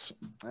 will miss.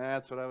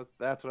 That's what I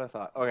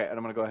thought. Okay, and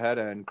I'm gonna go ahead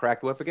and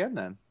crack the whip again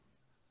then.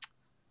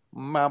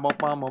 Woo,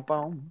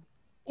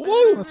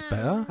 that's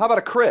better. How about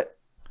a crit?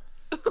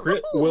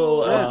 Crit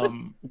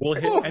will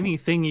hit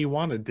anything you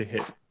wanted to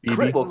hit.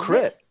 Crit will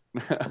crit.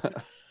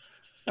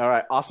 All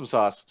right, awesome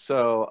sauce.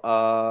 So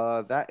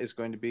that is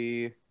going to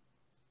be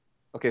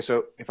okay.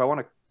 So if I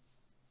want to,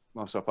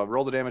 so if I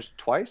roll the damage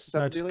twice, is that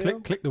No, the just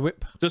dealio? click the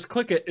whip. Just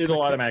click it; it'll Click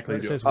it automatically where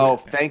it do says it. Oh,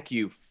 whip. thank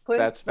you. Click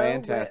That's the whip.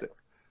 fantastic.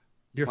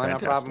 You're When a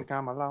problem fantastic.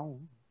 come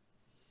along.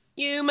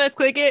 You must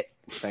click it.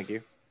 Thank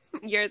you.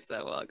 You're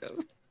so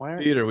welcome. Why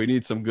aren't Peter, we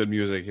need some good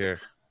music here.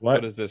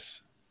 What is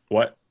this?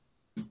 What?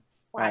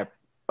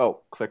 Oh,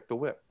 click the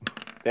whip.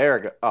 There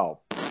we go. Oh,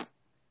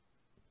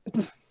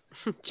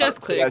 Just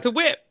so click that's- the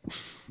whip.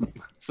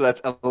 so that's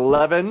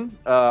 11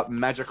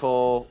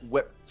 magical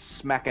whip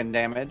smacking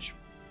damage.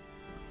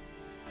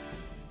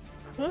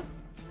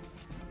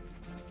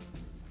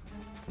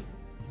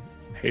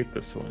 Hate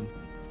this one.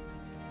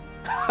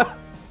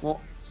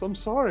 Well, so I'm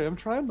sorry. I'm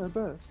trying my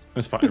best.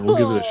 It's fine. We'll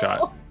give it a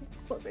shot.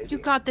 Poor baby. You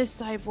got this,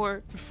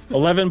 Cyborg.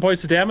 11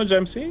 points of damage.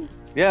 I'm seeing.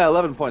 Yeah,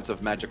 11 points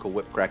of magical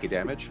whip cracky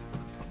damage.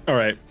 All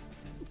right.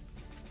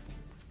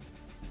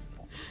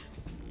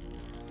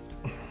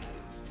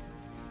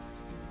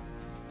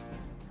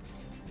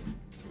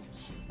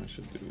 Oops, I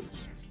should do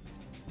this.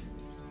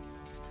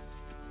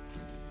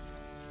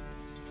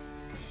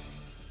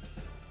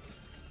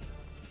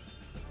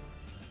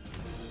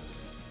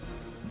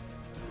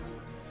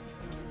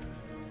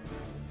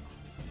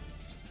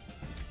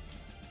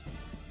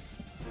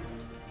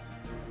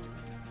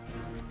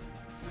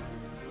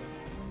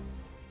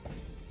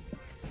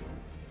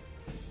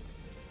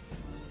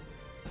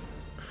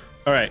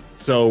 All right,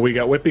 so we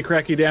got whippy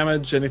cracky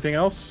damage. Anything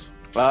else?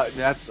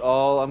 That's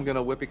all I'm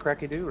gonna whippy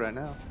cracky do right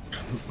now.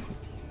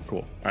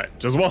 Cool. All right,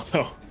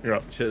 Jeswaldo, you're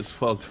up.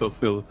 Jeswaldo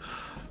will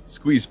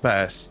squeeze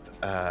past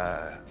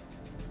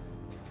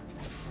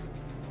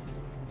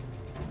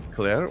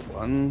Claire.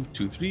 1,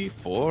 2, 3,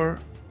 4.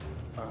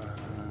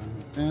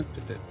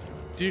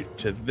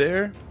 To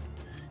there.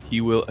 He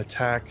will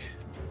attack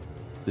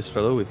this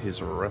fellow with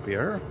his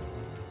rapier.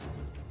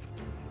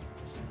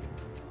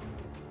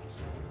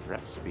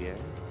 Rapier.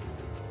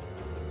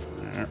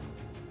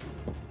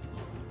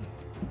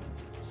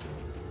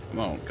 Come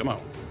on, come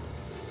on.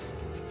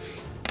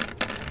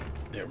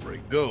 There we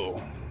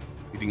go.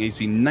 Hitting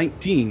AC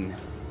 19.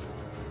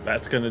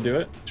 That's gonna do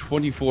it.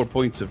 24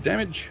 points of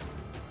damage.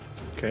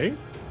 Okay.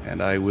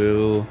 And I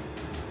will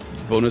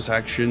bonus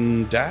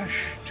action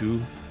dash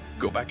to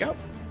go back out.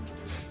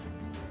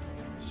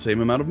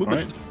 Same amount of All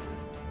movement. right.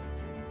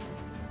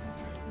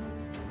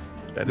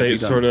 That is They me done.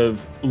 sort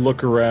of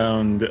look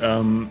around.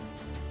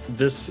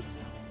 This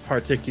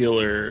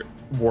particular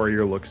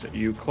warrior looks at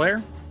you,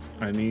 Claire.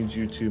 I need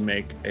you to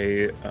make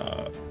a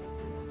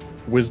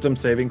wisdom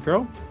saving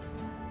throw.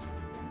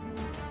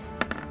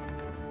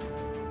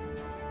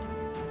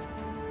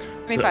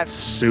 25. That's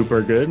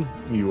super good.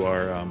 You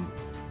are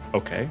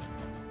okay.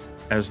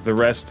 As the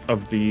rest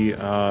of the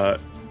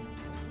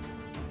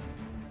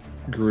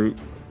group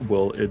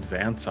will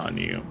advance on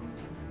you.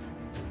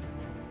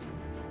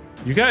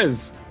 You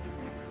guys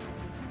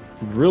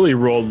really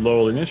rolled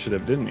low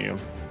initiative, didn't you?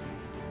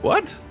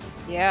 What?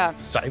 Yeah.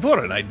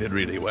 Cyborg and I did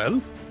really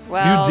well.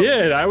 Well, You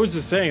did. I was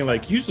just saying,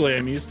 like, usually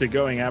I'm used to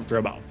going after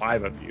about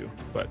 5 of you,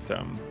 but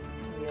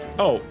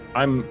oh,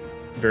 I'm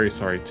very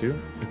sorry too.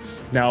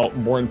 It's now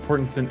more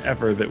important than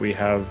ever that we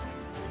have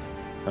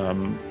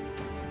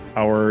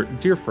our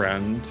dear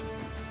friend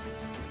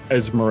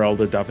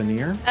Esmeralda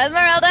Davenier.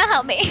 Esmeralda,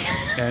 help me.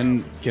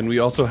 And can we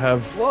also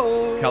have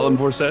Whoa.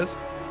 Kalimvor says?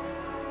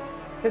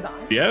 Kazan.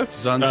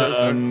 Yes. Zan says,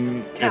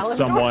 If Calendar?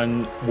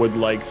 someone would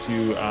like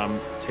to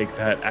take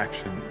that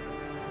action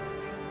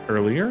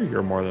earlier,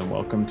 you're more than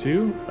welcome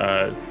to.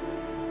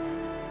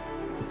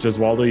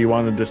 Jeswaldo, you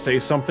wanted to say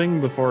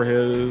something before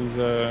his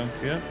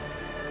yeah?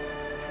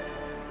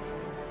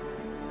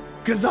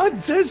 Kazan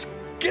says,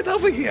 get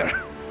over here.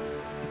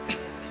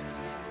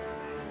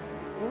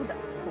 Ooh, that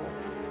was cool.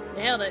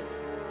 Nailed it.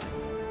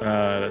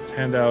 That's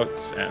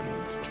handouts, and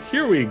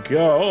here we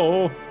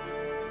go.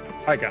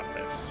 I got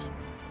this.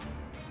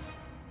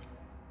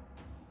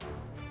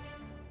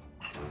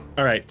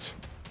 All right.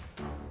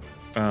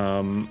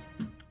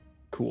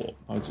 Cool.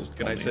 I'll just.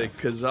 Can I say,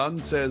 Kazan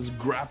says,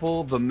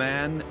 grapple the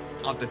man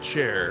on the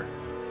chair.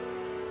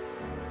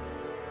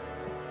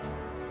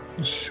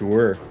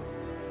 Sure.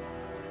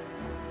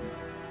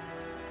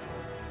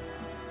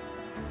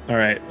 All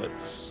right,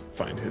 let's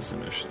find his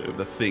initiative.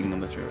 The thing on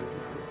the chair.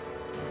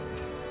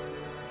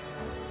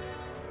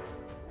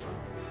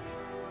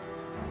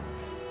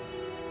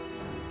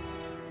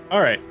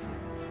 All right.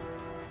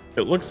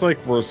 It looks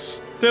like we're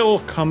still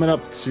coming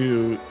up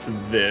to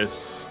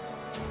this.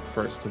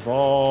 First of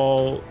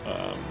all,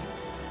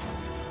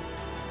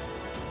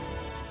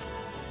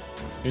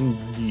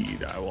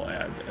 indeed, I will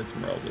add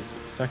Esmeralda's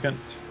second.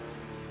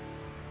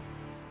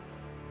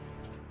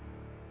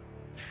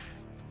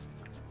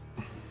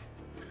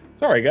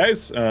 Sorry,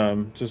 guys.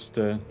 Just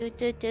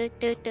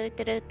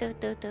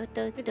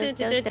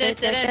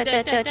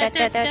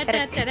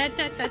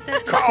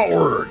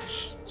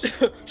Cowards!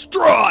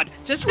 Strahd!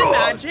 Just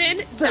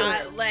imagine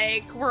that,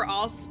 like, we're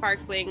all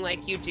sparkling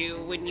like you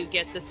do when you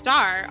get the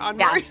star on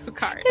Mario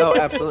Kart. Oh,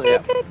 absolutely.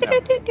 Yeah.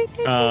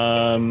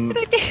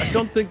 I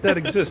don't think that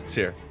exists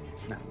here.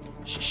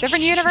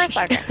 Different universe?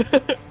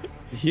 Okay.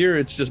 Here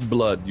it's just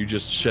blood. You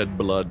just shed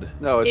blood.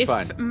 No, it's If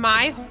fine.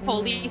 my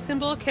holy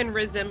symbol can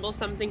resemble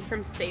something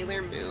from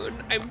Sailor Moon,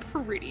 I'm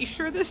pretty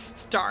sure the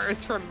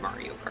stars from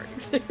Mario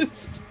Kart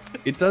exist.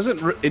 It doesn't.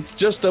 It's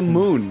just a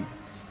moon.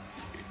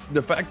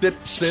 The fact that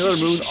Sailor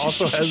Moon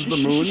also has the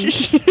moon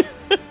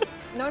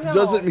No.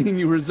 doesn't mean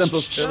you resemble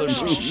Sailor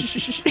No. Moon.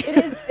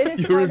 It is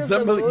You part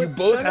resemble. of the You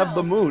both no, have no.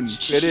 the moon.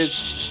 It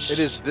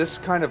is this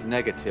kind of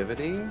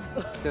negativity,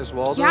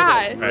 Esmeralda,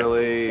 Yeah. that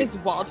really Is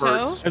Waldo?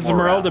 hurts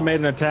Esmeralda morale. made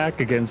an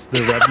attack against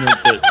the revenant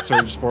that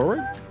surged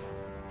forward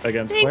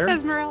against Thanks, Claire.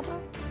 Esmeralda.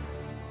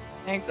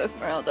 Thanks,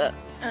 Esmeralda.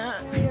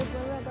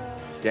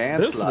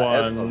 Dance This like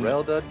one-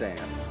 Esmeralda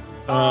dance.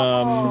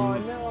 Oh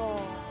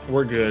no.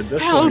 We're good.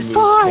 This one we move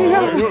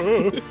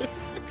forward.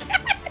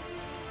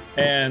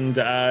 And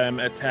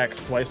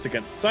attacks twice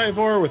against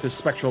Cyvor with his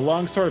spectral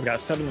longsword. I've got a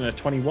 7 and a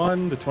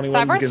 21. The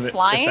 21 Cyvor's is gonna,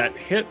 flying? if that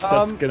hits,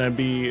 that's gonna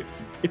be.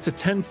 It's a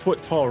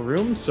 10-foot tall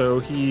room, so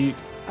he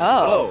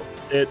Oh.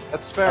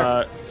 That's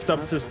fair.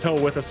 stubs his toe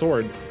with a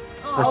sword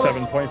for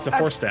 7 points of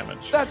force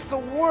damage. That's the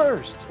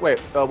worst. Wait,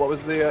 what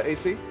was the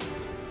AC?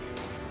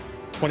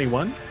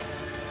 21.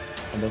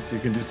 Unless you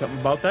can do something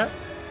about that.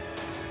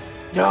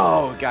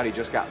 No, God, he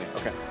just got me.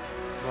 Okay,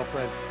 well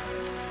played.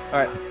 All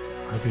right,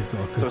 I hope you've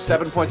got a good so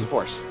 7 dex points of save.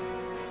 force.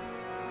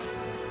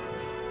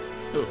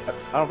 I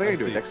don't think I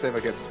can do a dex save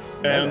against.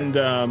 And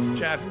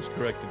Chad has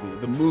corrected me.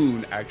 The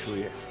moon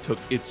actually took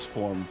its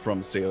form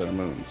from Sailor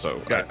Moon, so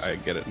Gotcha. I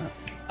get it now.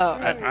 Oh.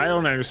 I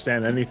don't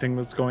understand anything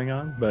that's going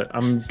on, but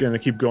I'm gonna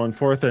keep going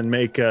forth and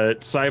make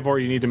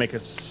Cyvor. You need to make a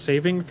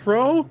saving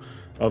throw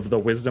of the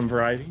wisdom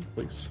variety,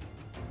 please.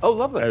 Oh,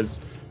 lovely. As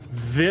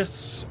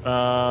this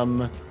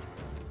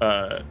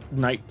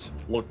knight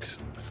looks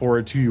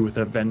forward to you with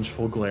a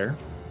vengeful glare.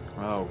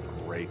 Oh,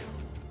 great.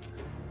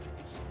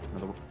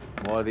 Another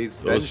one of these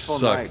Those vengeful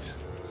sucked. nights.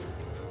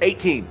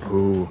 18.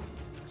 Ooh,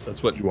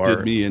 That's what You did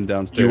are- me in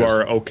downstairs. you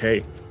are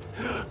okay.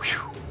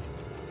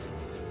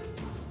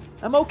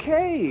 I'm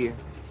okay.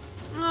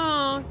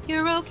 Oh,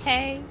 you're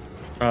okay.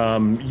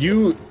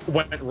 You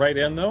went right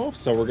in though,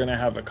 so we're gonna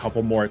have a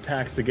couple more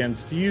attacks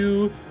against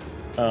you.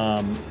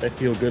 I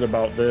feel good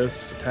about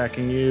this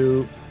attacking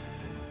you.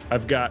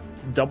 I've got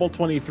double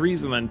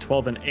 23s and then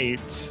 12 and 8.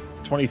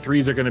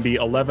 23s are going to be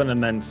 11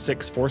 and then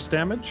 6 force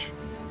damage.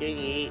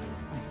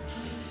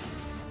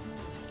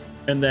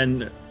 And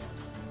then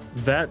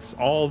that's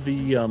all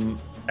the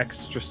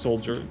extra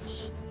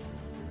soldiers.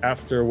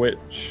 After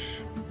which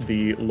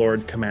the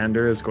Lord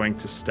Commander is going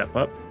to step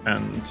up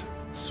and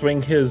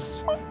swing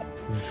his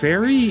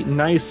very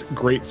nice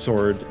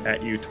greatsword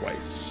at you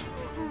twice.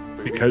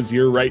 Because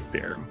you're right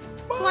there.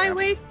 Fly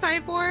away,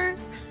 Cyborg.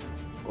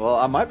 Well,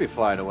 I might be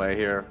flying away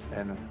here,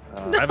 and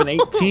I have an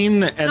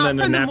 18 and Not then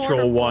a from the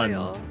natural mortal 1.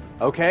 coil.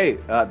 okay,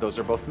 those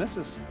are both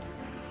misses.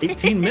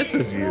 18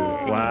 misses you.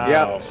 Wow.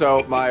 Yeah.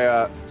 So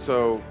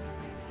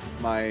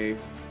my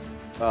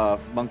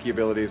monkey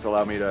abilities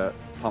allow me to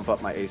pump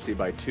up my AC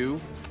by 2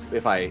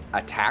 if I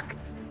attacked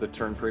the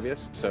turn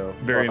previous. So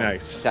Very if I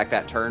nice. Attack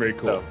that turn. Very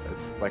cool. So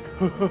it's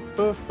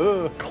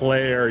like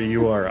Claire,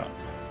 you are up.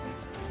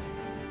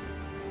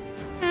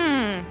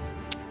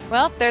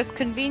 Well, there's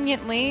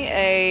conveniently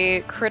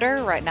a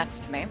critter right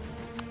next to me.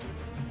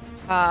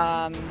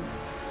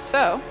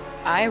 So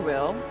I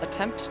will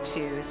attempt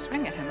to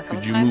swing at him a couple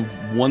Could you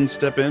times. move one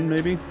step in,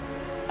 maybe?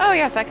 Oh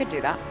yes, I could do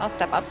that. I'll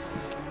step up.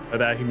 By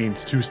that he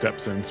means 2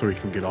 steps in so he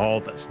can get all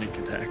that sneak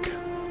attack.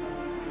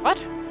 What?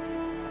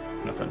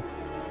 Nothing.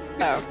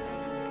 Oh.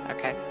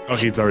 Okay. Oh,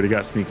 he's already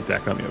got sneak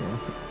attack on the other one.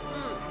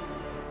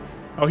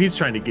 Oh, he's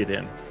trying to get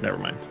in. Never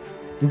mind.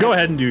 Go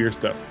ahead and do your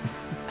stuff.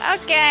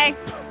 Okay.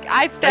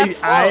 I stepped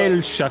forward.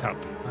 I'll shut up.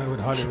 I would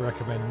highly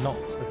recommend not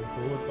stepping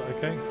forward, but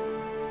okay.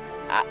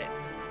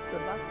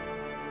 Good luck.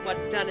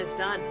 What's done is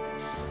done.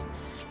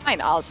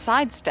 Fine, I'll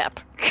sidestep.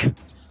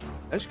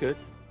 That's good.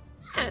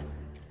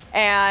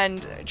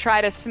 And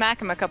try to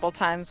smack him a couple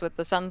times with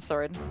the sun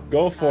sword.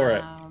 Go for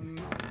it.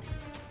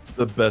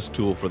 The best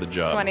tool for the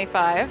job.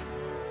 25.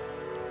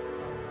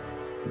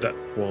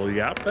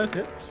 That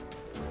hits.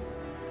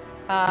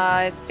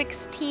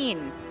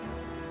 16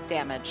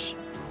 damage.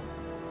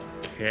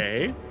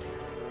 Okay.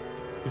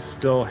 He's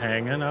still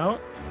hanging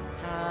out.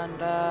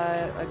 And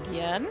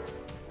again.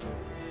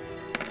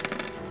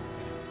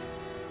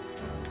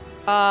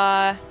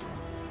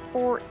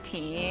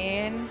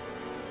 14.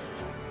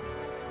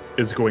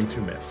 Is going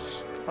to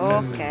miss.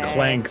 Okay.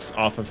 Clanks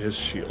off of his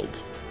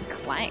shield.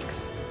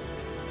 Clanks.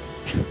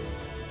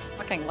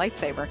 Fucking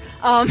lightsaber.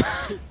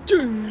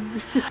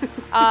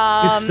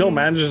 He still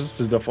manages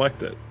to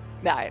deflect it.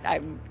 No,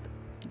 I'm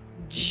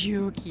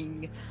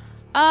joking.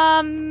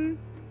 I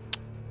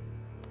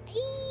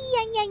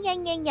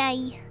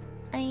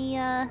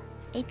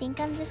think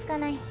I'm just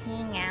gonna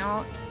hang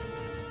out.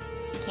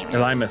 Can't really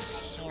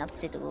Elimus. anything else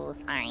to do.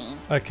 Sorry.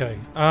 Okay.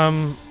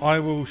 I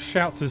will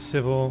shout to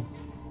Civil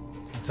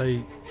and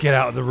say, "Get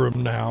out of the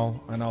room now!"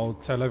 And I'll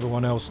tell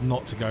everyone else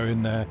not to go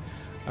in there.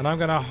 And I'm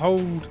going to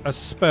hold a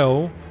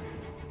spell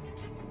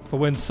for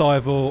when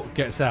Cyvor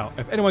gets out.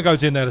 If anyone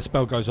goes in there, the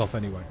spell goes off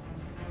anyway.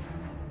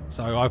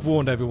 So I've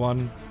warned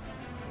everyone.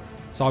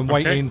 So I'm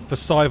waiting for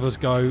Cyvor's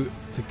go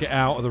to get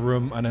out of the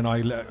room, and then I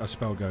let a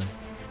spell go.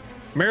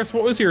 Maris,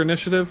 what was your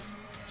initiative?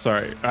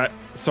 Sorry, Maris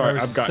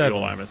I've got 7. you,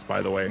 Elimus,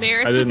 by the way.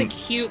 Maris was a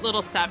cute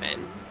little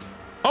 7.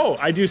 Oh,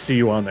 I do see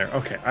you on there.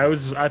 Okay, I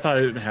thought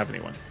I didn't have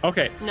anyone.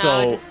 Okay, No,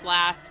 so just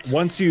last.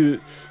 once the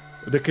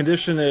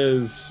condition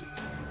is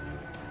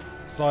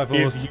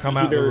Cyvor's if you come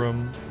out of the either-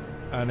 room,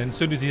 and then as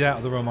soon as he's out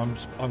of the room, I'm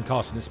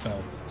casting a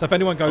spell. So if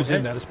anyone goes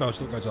in there, the spell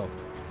still goes off.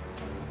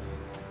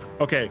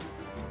 Okay.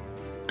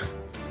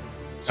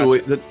 So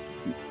wait,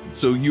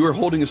 so you are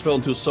holding a spell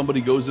until somebody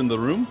goes in the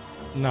room?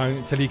 No,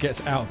 until he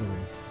gets out of the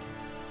room.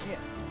 Yeah.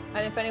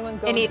 And if anyone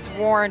goes And it's in,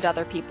 warned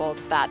other people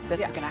that this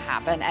is going to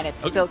happen, and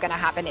it's still going to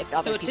happen if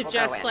other So to people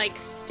just go in. like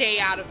stay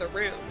out of the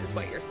room is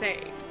what you're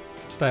saying.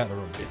 Stay out of the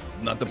room. It's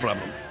not the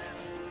problem.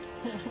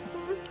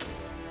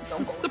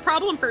 It's the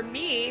problem for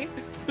me.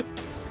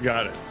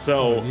 Got it.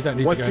 So you don't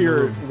need to what's go in the your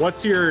room.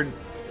 what's your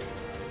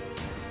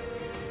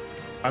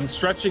I'm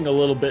stretching a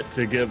little bit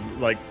to give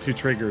like 2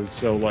 triggers.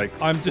 So like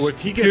I'm just if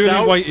he gets purely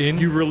out, waiting.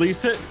 you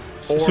release it.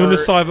 As soon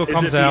as or Cyvor is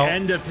comes it out- the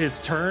end of his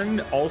turn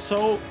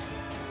also?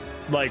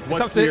 Like It's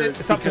what's up to, your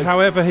it's up to because-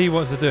 however he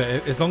wants to do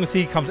it. As long as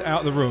he comes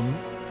out of the room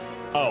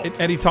at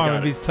any time got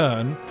of it. his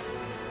turn,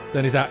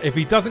 then he's out. If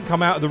he doesn't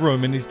come out of the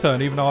room in his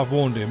turn, even though I've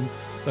warned him,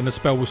 then the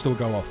spell will still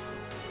go off.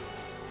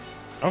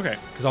 Okay.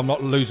 Because I'm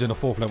not losing a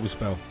 4th level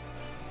spell.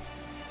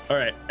 All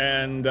right,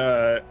 and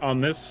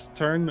on this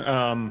turn,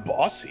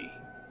 bossy.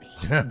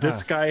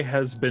 This guy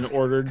has been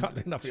ordered Can't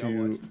do nothing to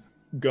otherwise.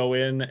 go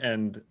in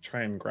and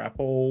try and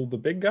grapple the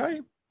big guy.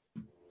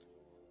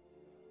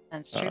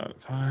 That's true.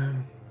 5,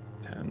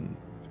 10,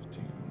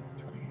 15,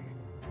 20,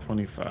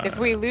 25. If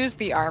we lose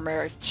the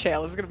armor,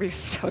 Chael is going to be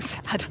so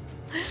sad.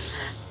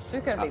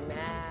 she's gonna be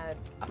mad.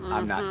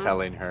 I'm not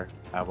telling her.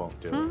 I won't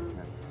do it.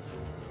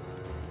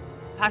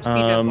 Have to be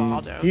just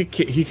Waldo.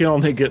 He can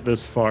only get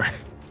this far.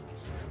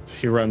 So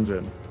he runs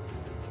in.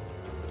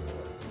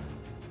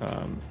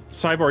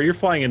 Cyvor, you're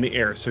flying in the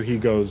air, so he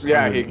goes.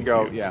 Yeah, he underneath can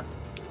go. you. Yeah.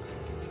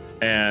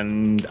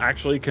 And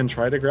actually can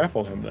try to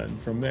grapple him then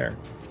from there.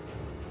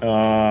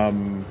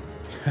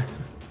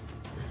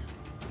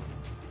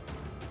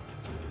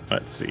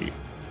 Let's see.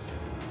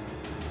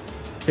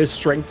 His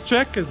strength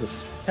check is a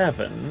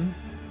 7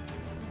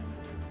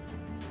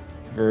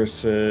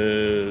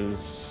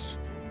 versus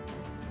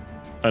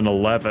an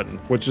 11,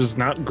 which is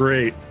not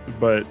great,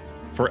 but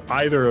for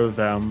either of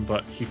them,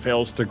 but he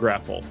fails to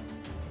grapple.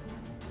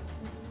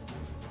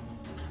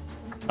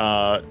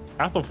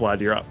 Athelflaed,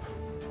 you're up.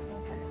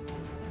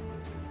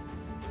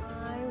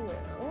 I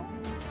will.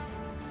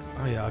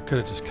 Oh yeah, I could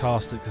have just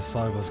cast it because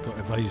Cyvor's got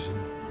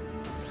evasion.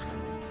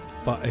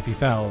 But if he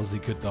fails, he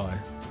could die.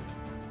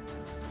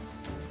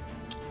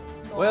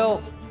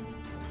 Well,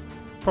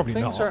 Probably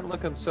things not. aren't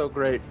looking so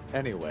great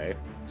anyway,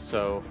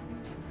 so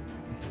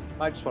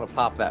I just want to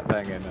pop that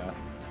thing and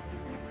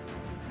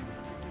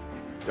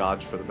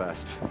dodge for the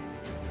best.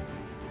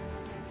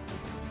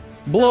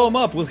 Blow him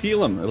up. We'll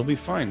heal him. It'll be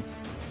fine.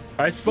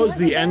 I suppose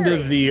the end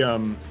of berry.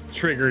 the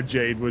trigger,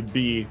 Jade, would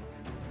be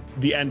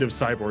the end of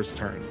Cyvor's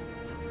turn.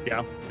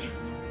 Yeah.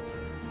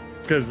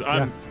 Because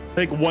I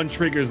think 1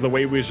 trigger is the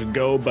way we should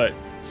go, but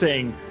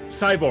saying,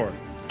 Cyvor,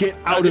 get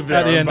out of there.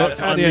 At the I'm end, about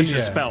to at the end, unleash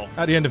a spell.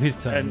 At the end of his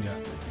turn, And yeah.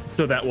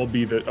 So that will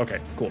be the... Okay,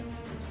 cool.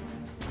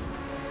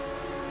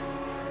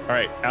 All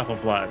right,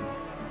 Athelflaed.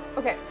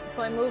 Okay,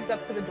 so I moved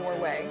up to the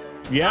doorway.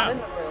 Yeah. Not in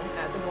the room,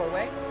 at the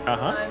doorway.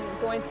 Uh-huh. I'm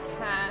going to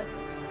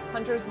cast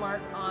Hunter's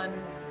Mark on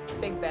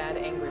Big Bad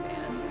Angry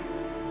Man.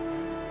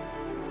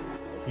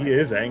 He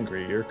is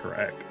angry, you're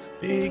correct.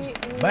 Big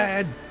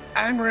bad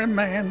Angry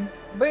man.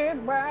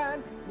 Big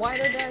bad. Why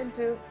did I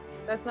do?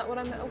 That's not what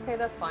I'm. Okay,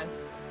 that's fine.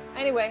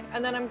 Anyway,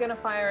 and then I'm gonna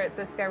fire at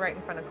this guy right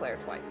in front of Claire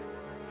twice.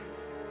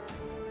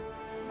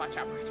 Watch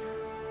out, Bridget.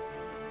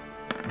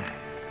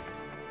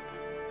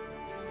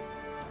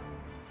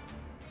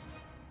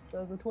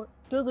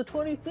 Does a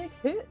 26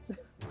 hit?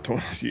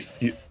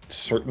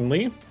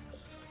 Certainly.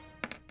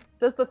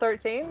 Does the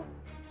 13?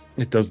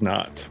 It does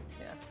not.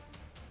 Yeah.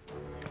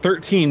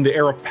 13, the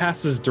arrow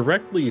passes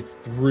directly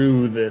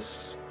through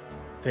this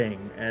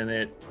thing, and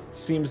it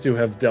seems to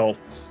have dealt,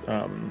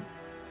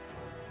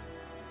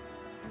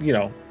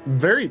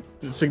 very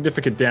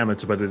significant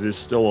damage, but it is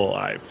still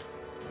alive.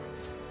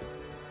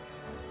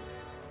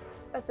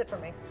 That's it for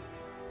me.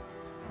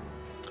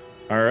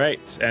 All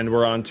right, and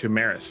we're on to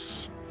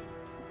Maris.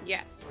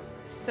 Yes.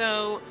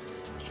 So,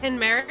 can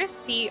Maris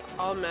see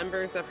all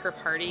members of her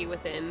party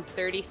within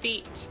 30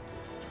 feet?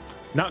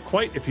 Not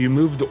quite. If you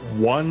moved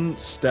one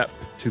step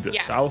to the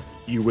south,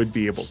 you would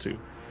be able to.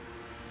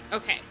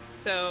 Okay,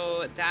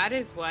 so that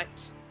is what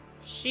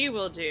she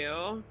will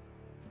do.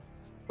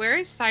 Where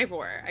is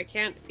Cybor? I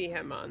can't see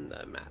him on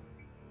the map.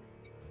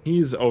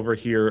 He's over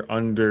here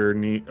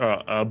underneath,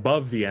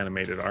 above the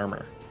animated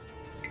armor.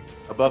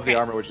 Above the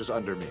armor, which is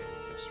under me.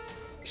 Yes.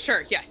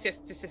 Sure, yes.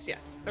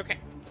 Okay,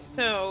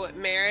 so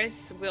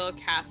Maris will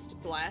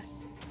cast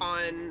Bless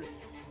on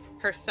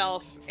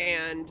herself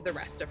and the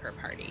rest of her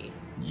party.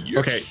 Yes.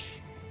 Okay.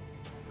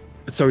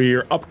 So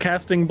you're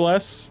upcasting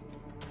Bless?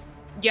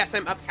 Yes,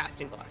 I'm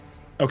upcasting Bless.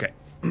 Okay.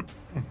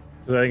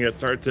 So I think it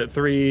starts at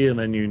 3, and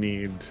then you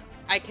need...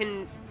 I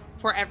can,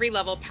 for every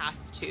level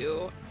past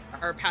 2,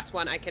 or past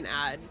 1, I can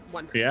add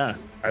 1 person. Yeah,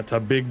 that's a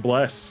big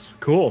bless.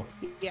 Cool.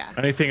 Yeah.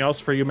 Anything else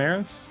for you,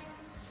 Maris?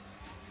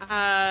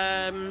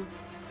 No,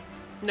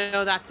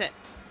 that's it.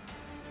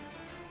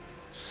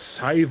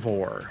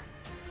 Cyvor.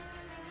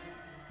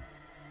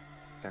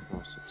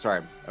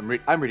 Sorry,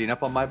 I'm reading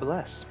up on my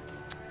bless.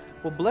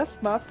 Well, bless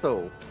my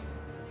soul.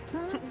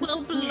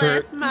 Well,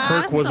 bless my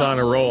Kirk was on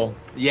a roll.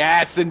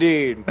 Yes,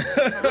 indeed.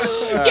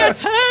 Yes,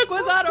 Herc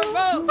was on a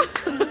roll.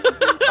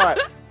 All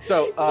right,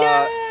 so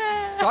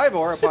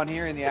Cyvor, upon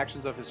hearing the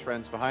actions of his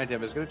friends behind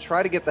him, is going to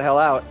try to get the hell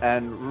out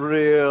and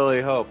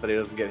really hope that he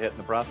doesn't get hit in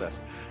the process.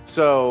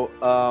 So,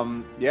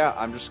 yeah,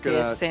 I'm just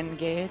gonna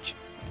disengage.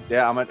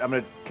 Yeah, I'm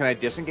gonna. Can I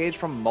disengage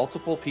from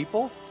multiple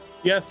people?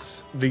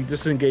 Yes, the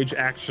disengage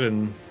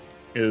action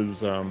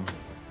is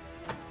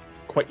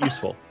quite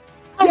useful.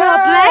 Oh,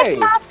 well, bless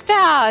my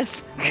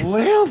stars.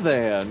 Well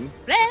then,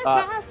 bless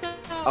my soul.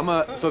 I'm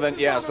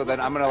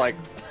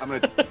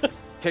gonna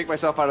take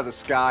myself out of the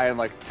sky and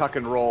like tuck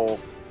and roll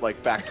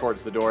like back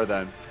towards the door.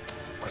 Then.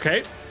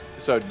 Okay.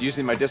 So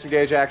using my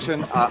disengage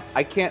action,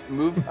 I can't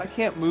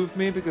move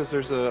me because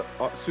there's a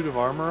suit of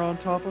armor on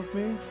top of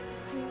me.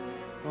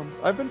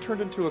 I've been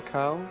turned into a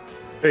cow.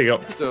 There you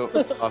go. So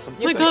awesome.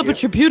 Oh my God,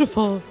 but you're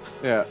beautiful.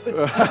 Yeah.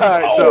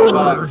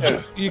 So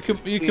you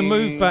can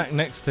move back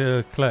next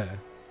to Claire.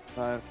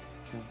 5,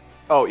 10.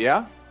 Oh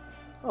yeah.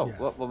 Oh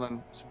yeah. well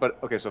then.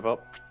 But okay, so if I'll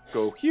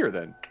go here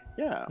then.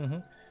 Yeah.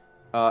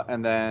 Mm-hmm.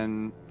 And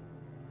then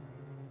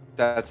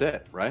that's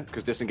it, right?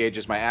 Because disengage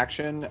is my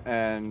action,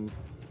 and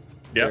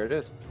there it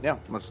is. Yeah.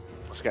 Let's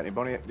get any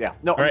bony. Yeah.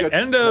 No. All right. Good.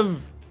 End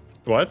of.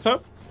 What's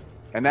up?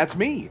 And that's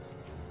me.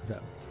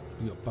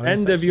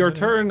 End of your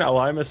turn.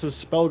 Elimus's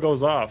spell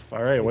goes off.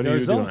 All right. What are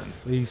you doing?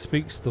 He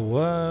speaks the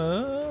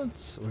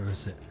words. Where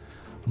is it?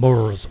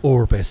 Mors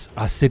orbis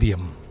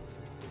acidium.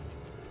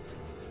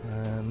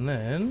 And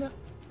then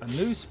a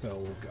new spell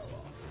will go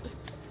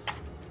off.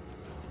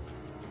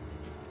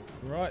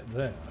 Right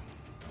there.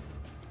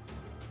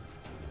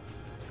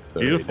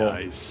 Beautiful.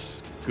 Very nice.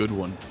 Good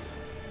one.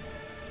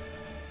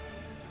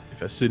 If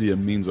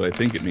acidium means what I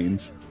think it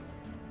means.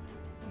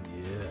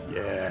 Yeah.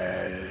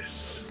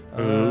 Yes.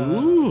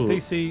 Ooh.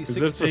 DC 16. Is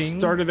this the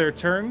start of their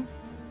turn?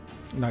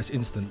 Nice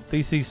instant.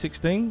 DC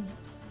 16.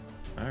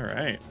 All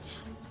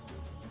right.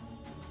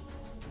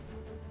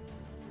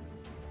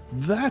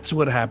 That's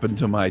what happened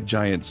to my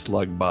giant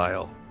slug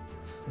bile.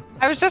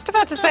 I was just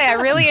about to say, I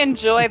really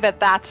enjoy that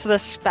that's the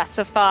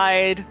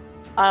specified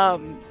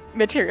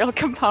material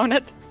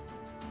component.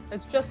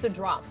 It's just a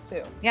drop,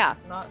 too. Yeah.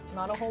 Not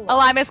a whole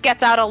lot. Elimus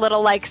gets out a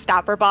little, like,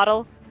 stopper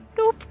bottle.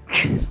 Doop.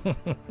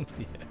 Yeah.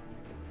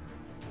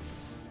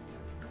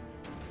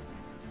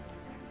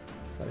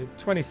 So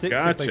 26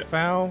 if they Gotcha.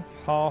 foul,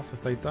 half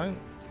if they don't.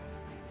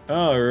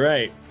 All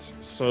right.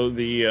 So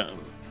the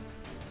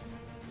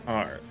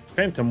our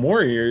Phantom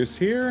Warriors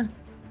here.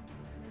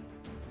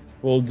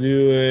 We'll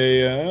do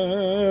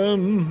a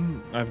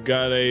I've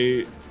got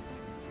a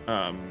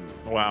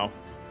wow.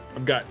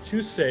 I've got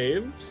 2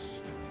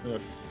 saves. I'm gonna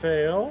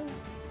fail.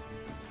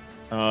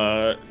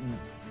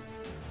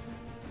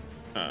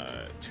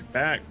 2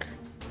 back.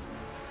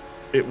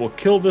 It will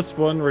kill this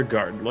one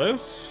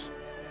regardless.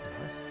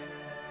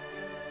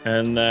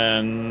 And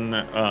then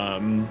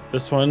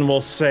this one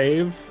will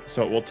save,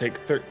 so it will take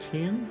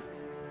 13.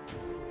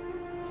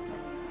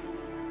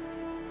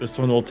 This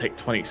one will take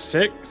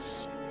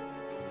 26.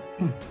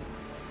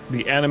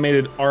 The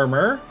animated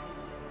armor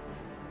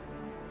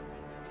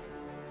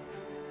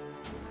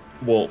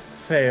will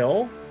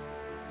fail.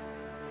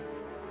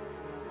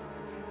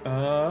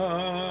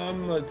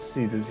 Let's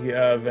see. Does he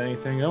have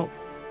anything else?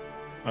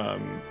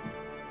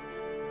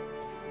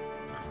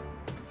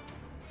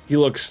 He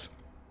looks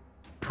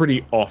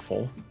pretty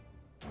awful.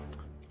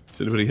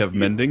 Does anybody have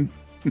mending?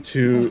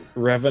 2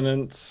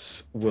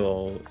 revenants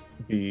will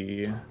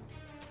be.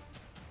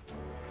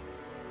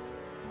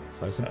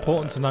 So it's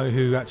important to know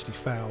who actually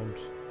failed.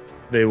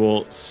 They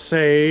will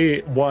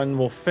say 1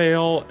 will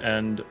fail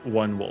and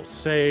 1 will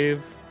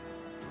save.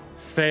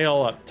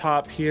 Fail up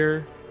top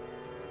here.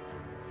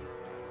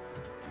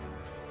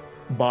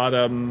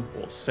 Bottom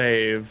will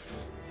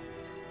save.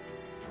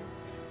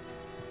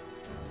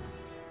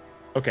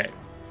 Okay.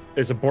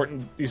 It's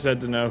important, you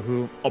said, to know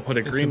who. I'll put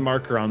a green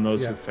marker on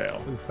those who fail.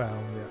 Who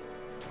fail,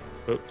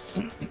 yeah. Oops.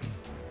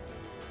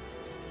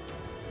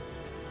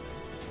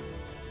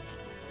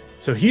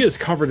 So he is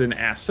covered in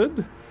acid.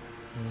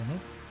 Mm-hmm.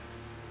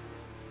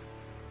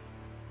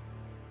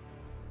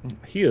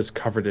 He is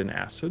covered in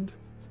acid.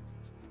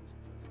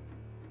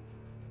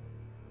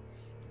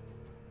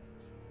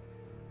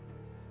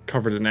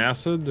 Covered in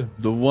acid.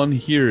 The one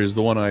here is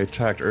the one I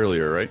attacked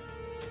earlier, right?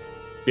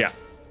 Yeah.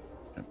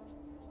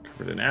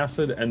 Covered in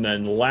acid. And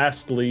then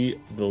lastly,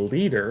 the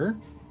leader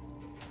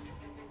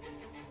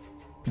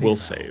will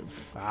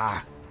save.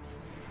 Ah.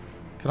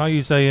 Can I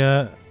use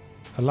a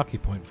lucky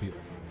point for you?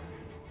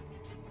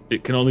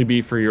 It can only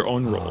be for your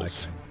own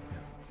rolls. Okay. Yeah.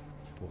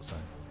 Thought so.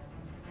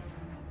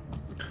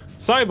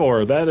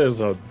 Cyvor, that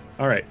is a...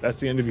 Alright, that's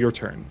the end of your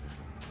turn.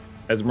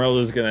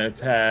 Esmeralda's gonna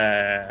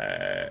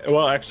attack...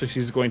 Well, actually,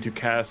 she's going to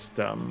cast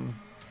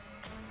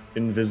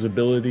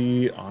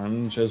invisibility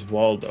on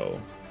Gesualdo.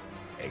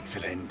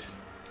 Excellent.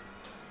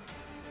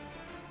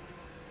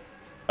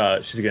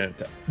 She's gonna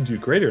do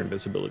greater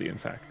invisibility, in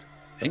fact.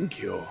 Thank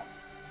you.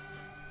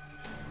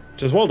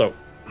 Gesualdo.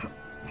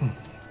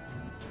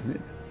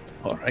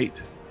 All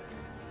right.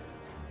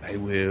 I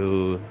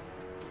will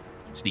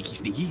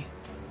sneaky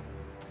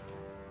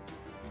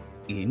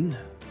in,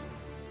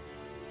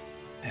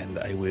 and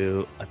I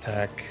will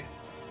attack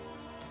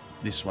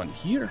this one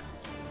here.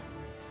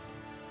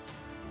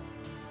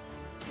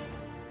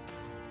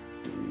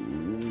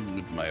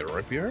 With my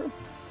rapier.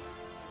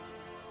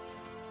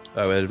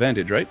 Oh,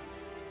 advantage, right?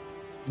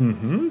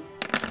 Mm-hmm.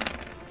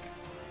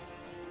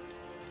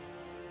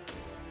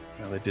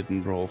 Well, I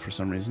didn't roll for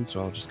some reason,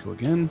 so I'll just go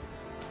again.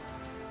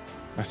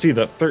 I see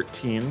the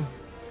 13.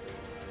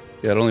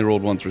 Yeah, it only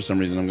rolled once for some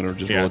reason. I'm going to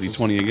just roll a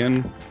d20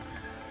 again.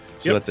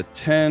 So that's a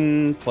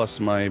 10 plus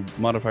my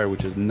modifier,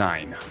 which is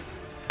 9.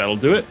 That'll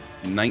do it.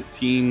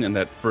 19, and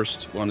that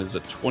first one is a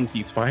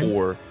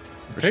 24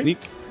 for sneak.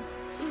 Pretty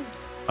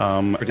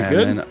and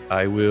good. Then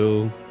I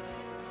will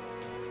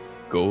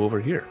go over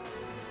here.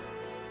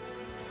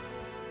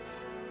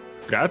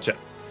 Gotcha.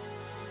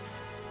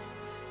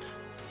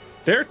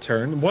 Their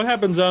turn. What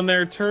happens on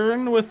their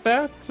turn with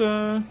that?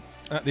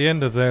 At the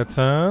end of their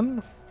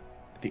turn.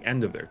 At the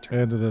end of their turn.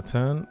 End of their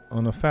turn.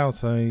 On a foul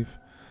save.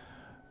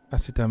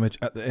 Acid damage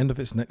at the end of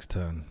its next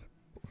turn.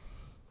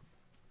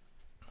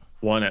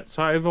 1 at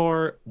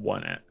Cyvor,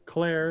 1 at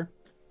Claire.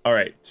 All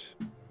right.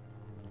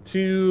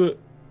 2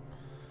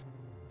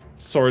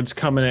 swords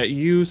coming at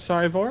you,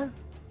 Cyvor.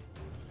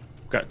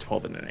 Got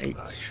 12 and an 8.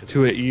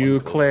 2 at you,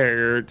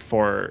 Claire,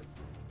 for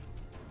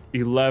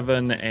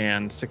 11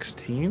 and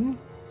 16.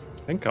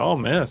 I think I'll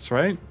miss,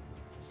 right?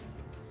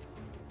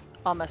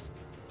 I'll miss.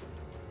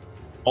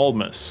 All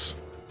miss.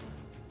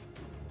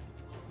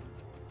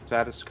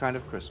 Saddest kind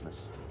of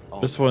Christmas.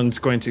 This one's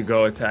going to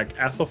go attack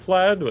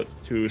Athelflaed with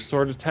 2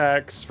 sword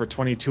attacks for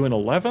 22 and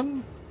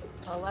 11.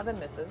 11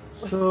 misses.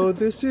 So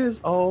this is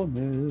all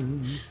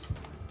miss.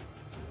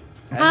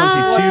 22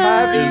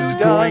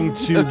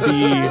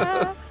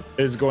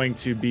 is going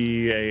to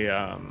be a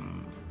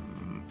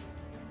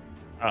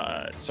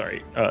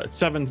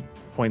 7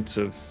 points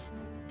of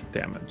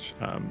damage.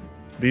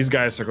 These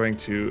guys are going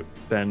to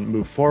then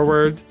move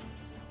forward.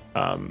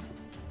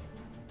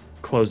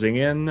 Closing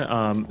in.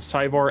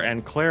 Cyvor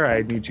and Claire,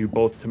 I need you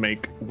both to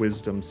make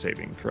wisdom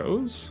saving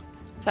throws.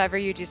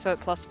 Cyvor, you do so at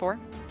 +4.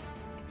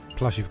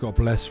 Plus you've got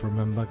bless,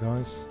 remember,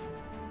 guys?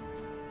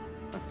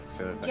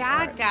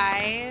 Yeah,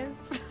 guys.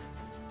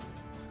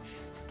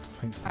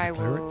 Thanks to the I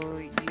cleric.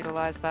 will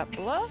utilize that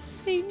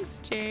bless. Thanks,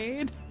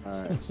 Jade.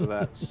 Alright, so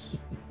that's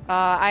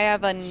I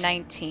have a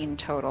 19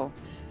 total.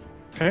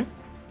 Okay.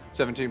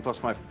 17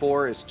 plus my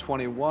 4 is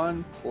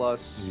 21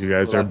 plus... You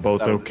guys are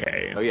both that'll-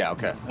 okay. Oh, yeah,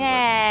 okay.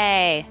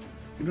 Yay!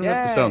 You don't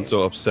have to sound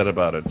so upset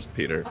about it,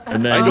 Peter.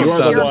 And then I don't you're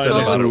sound the upset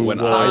one about it who when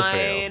will I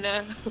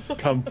fail.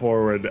 come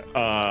forward.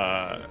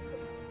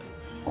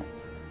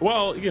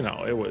 Well, you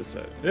know,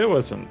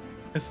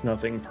 it's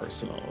nothing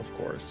personal, of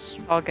course.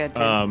 All good,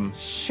 dude.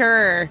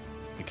 Sure.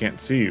 I can't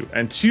see you.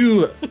 And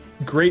 2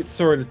 great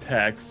sword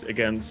attacks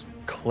against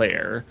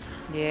Claire.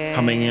 Yeah.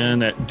 Coming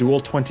in at dual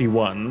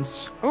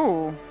 21s.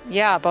 Ooh,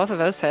 yeah, both of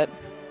those hit.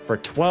 For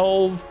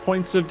 12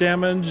 points of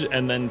damage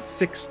and then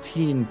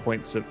 16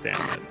 points of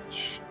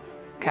damage.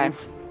 Okay.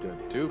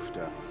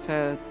 Doofda.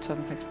 So 12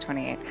 and 6,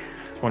 28.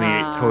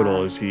 28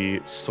 total as he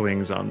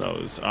swings on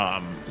those.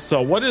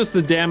 So what is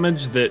the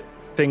damage that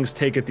things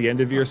take at the end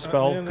of your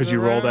spell? Could you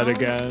roll that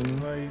again?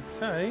 They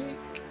take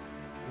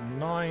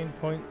 9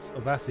 points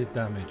of acid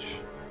damage.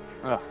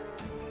 Ugh.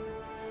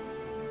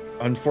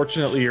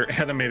 Unfortunately, your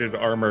animated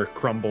armor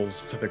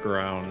crumbles to the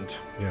ground.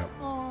 Yeah.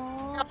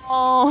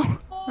 Oh.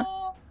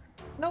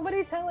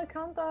 Nobody tell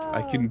Akanta.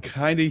 I can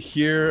kind of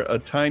hear a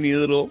tiny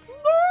little.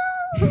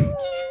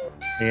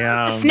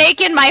 Yeah. The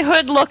snake in my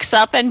hood looks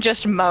up and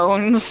just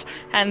moans,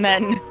 and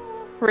then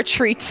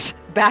retreats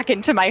back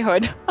into my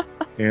hood.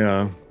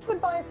 Yeah.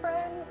 Goodbye,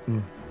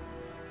 friend.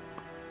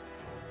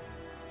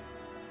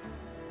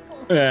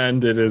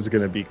 And it is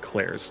going to be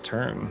Claire's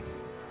turn.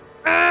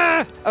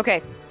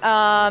 Okay.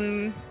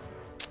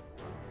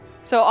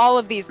 So all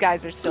of these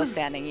guys are still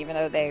standing, even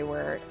though they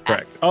were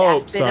Correct.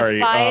 Oh, sorry.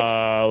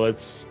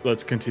 acidified.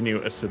 Let's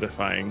continue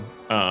acidifying.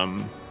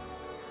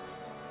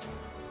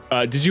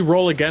 Did you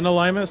roll again,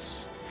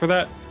 Elimus, for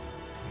that?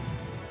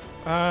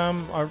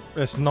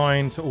 It's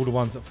 9 to all the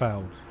ones that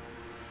failed.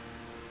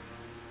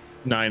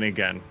 9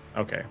 again.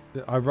 Okay.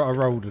 I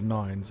rolled a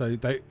 9, so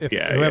if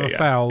Yeah, whoever yeah.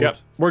 failed, Yep,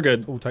 we're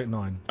good. will take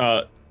 9.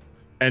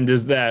 And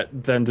does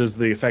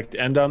the effect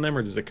end on them,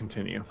 or does it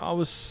continue? I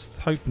was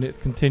hoping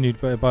it continued,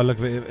 but by the look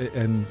of it, it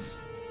ends.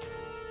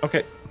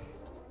 Okay.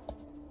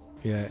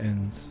 Yeah, it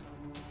ends.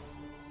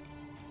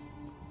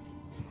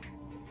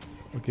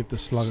 I'll give the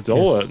slug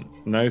Still a kiss.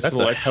 a nice That's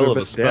little a hell of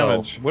a extra spell.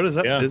 damage. What is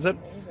that? Yeah. Is that?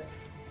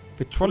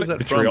 Vitriolic, What is that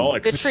from?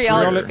 Vitriolic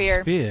Vitriolic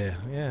sphere.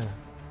 Yeah.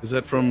 Is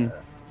that from?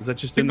 Is that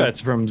just I think in the?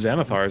 that's from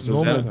Xanathar's.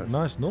 isn't Normal, it?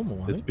 nice normal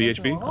one. It's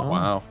BHB. Oh.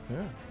 Wow.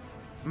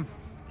 Yeah.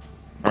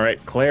 All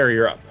right, Claire,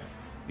 you're up.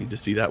 Need to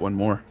see that one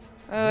more.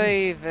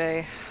 Oy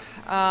vey.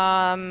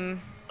 Oh,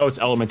 it's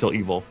elemental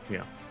evil.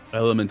 Yeah.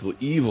 Elemental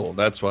evil.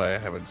 That's why I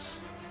haven't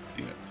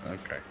seen it.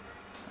 Okay.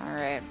 All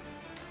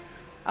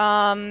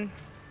right.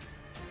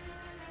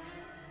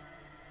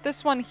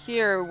 This one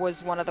here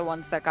was one of the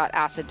ones that got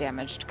acid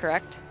damaged,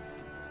 correct?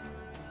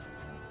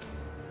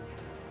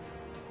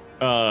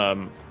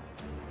 I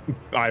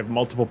have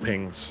multiple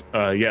pings.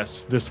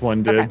 Yes, this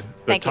one did. Okay, The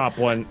thank you. top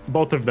one,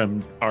 both of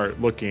them are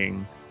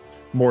looking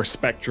more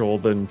spectral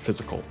than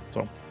physical.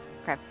 So,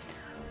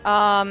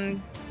 All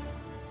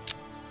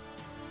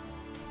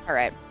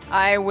right.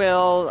 I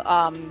will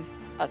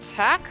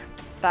attack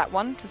that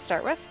one to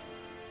start with.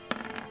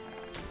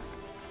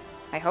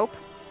 I hope.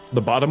 the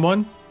bottom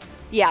one,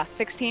 Yeah,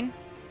 16.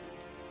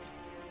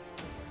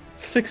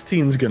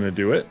 16's gonna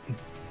do it.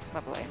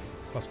 Lovely.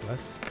 Plus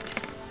bless.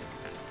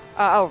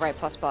 Oh, right,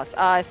 plus.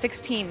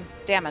 16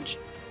 damage.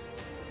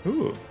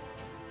 Ooh,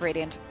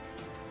 Radiant,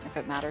 if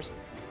it matters.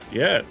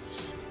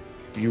 yes.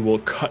 You will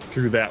cut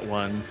through that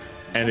one,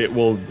 and it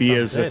will be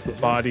as if the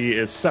body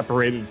is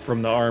separated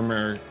from the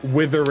armor,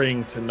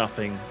 withering to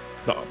nothing.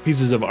 The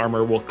pieces of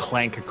armor will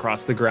clank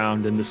across the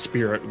ground, and the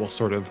spirit will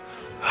sort of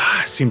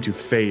seem to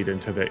fade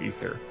into the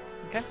ether.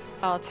 Okay.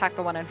 I'll attack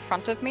the one in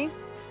front of me.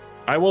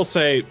 I will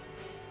say,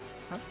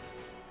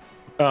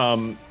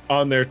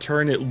 on their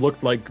turn, it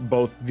looked like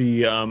both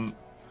the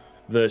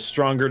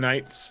stronger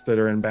knights that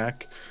are in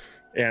back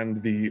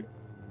and the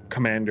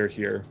commander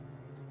here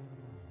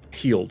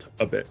healed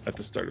a bit at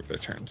the start of their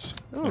turns.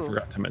 I Ooh.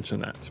 forgot to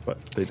mention that,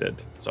 but they did.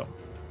 So, all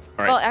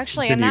right. Well,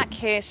 actually, in continue. that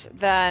case,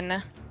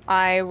 then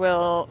I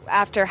will,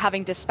 after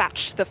having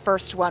dispatched the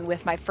first one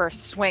with my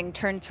first swing,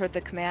 turn toward the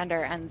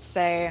commander and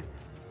say,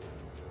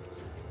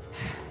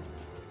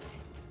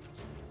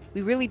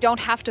 we really don't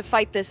have to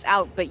fight this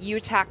out, but you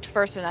attacked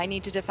first and I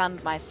need to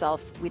defend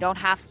myself. We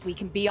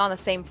can be on the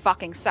same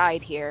fucking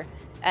side here.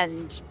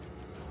 And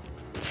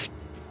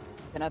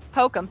gonna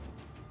poke him.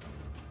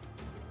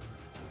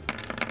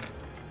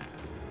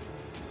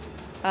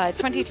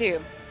 22.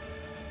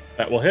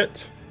 That will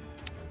hit.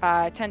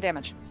 10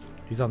 damage.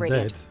 He's undead.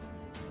 Radiant.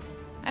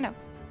 I know.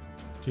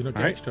 Do you not get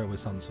Alright. extra with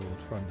Sun Sword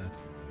for undead?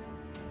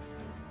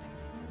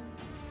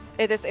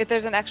 If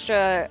there's an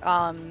extra,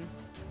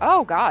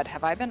 oh god,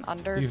 have I been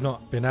under? You've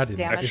not been adding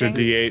that. Damaging?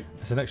 Extra D8.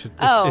 It's an extra.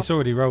 Oh, It's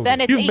already rolled.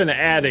 then it. it's You've been 8.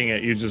 adding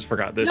it. You just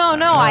forgot this. No, time.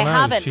 no, I no,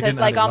 haven't, she because didn't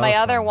add like it on my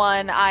last other time.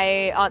 one,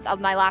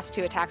 on my last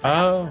 2 attacks, I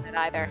Oh. haven't done it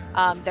either.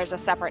 Yeah, so There's a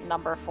separate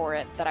number for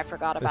it that I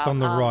forgot about. It's on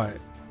the right,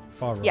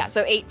 far right. Yeah,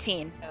 so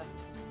 18.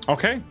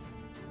 Okay.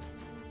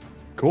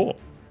 Cool.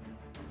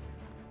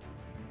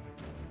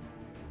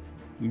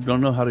 You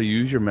don't know how to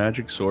use your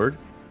magic sword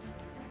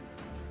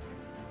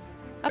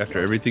Up after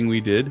yours. everything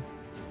we did?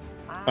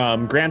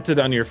 Granted,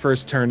 on your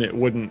first turn, it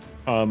wouldn't.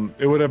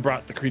 It would have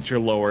brought the creature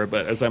lower,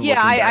 but as I'm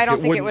Yeah, looking back, I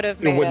don't think it wouldn't- would have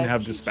It made wouldn't a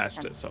have huge dispatched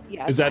it. difference. So,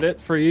 Yeah, is it's that fine. it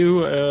for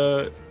you,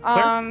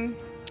 Claire?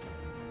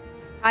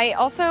 I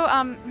also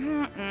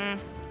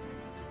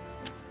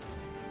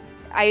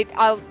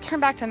I'll turn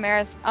back to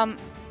Maris.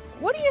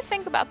 What do you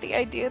think about the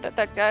idea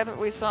that guy that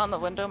we saw in the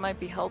window might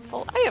be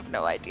helpful? I have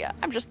no idea.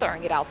 I'm just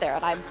throwing it out there,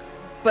 and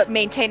but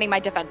maintaining my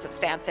defensive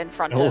stance in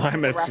front of the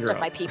Elimus, rest you're of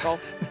my up. people.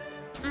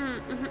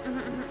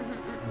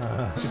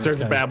 She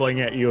starts Okay.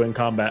 babbling at you in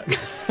combat.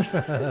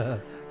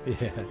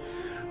 Yeah.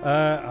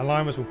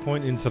 Alimus will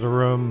point into the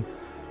room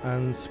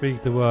and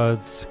speak the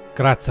words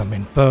 "Gratum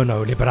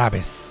Inferno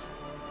Liberabis,"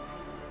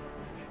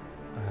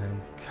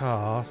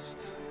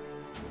 cast.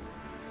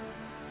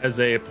 As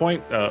a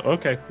point,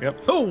 okay, yep.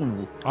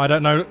 Oh, I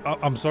don't know.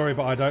 I'm sorry,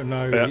 but I don't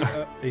know.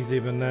 Yeah. He's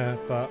even there.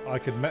 But I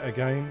could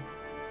metagame.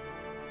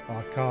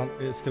 I can't.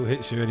 It still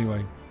hits you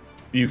anyway.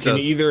 You can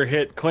either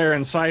hit Claire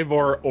and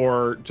Cyvor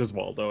or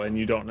Giswaldo, and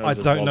you don't know. I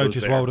don't know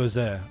Giswaldo's Giswaldo's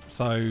there,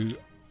 so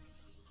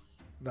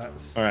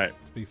that's all right.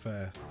 To be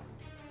fair,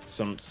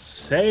 some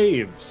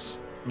saves.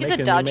 He's a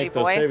dodgy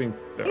boy.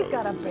 He's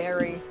got a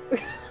berry.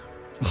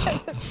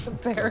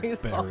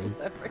 Berries.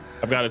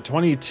 I've got a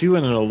 22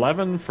 and an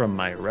 11 from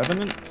my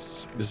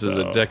revenants. This is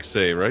a dex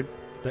save, right?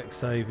 Dex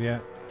save, yeah.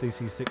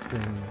 DC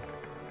 16.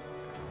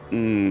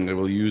 I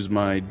will use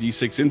my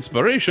D6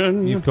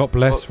 inspiration. You've got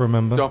bless,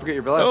 remember? Don't forget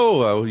your bless.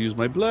 Oh, I will use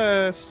my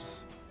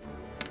bless.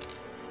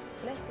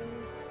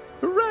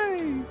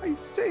 Hooray! I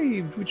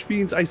saved, which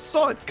means I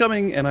saw it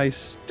coming and I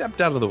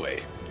stepped out of the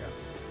way. Yes.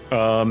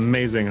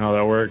 Amazing how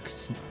that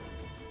works.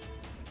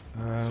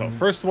 So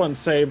first one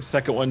saves,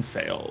 second one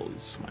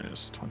fails.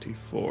 Minus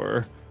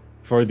 24.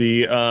 For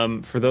the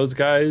for those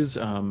guys,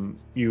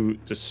 you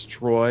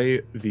destroy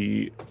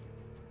the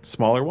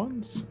smaller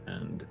ones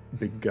and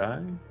big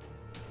guy.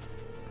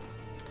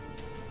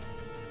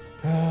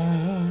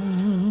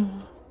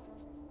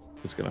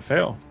 It's gonna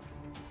fail.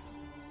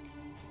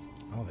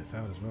 Oh, they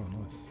failed as well.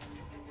 Nice.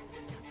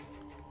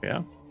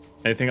 Yeah.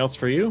 Anything else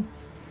for you?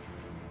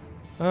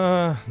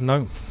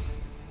 No.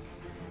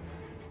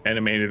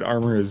 Animated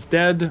armor is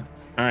dead.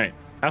 All right,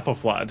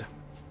 Ethelflad.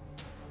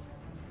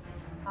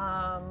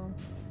 Let's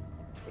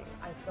see.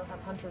 I still have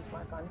Hunter's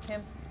Mark on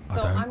him.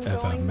 So I don't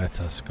ever going...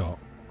 meta Scott.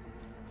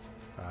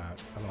 I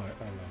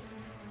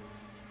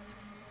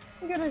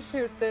I'm gonna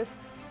shoot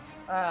this,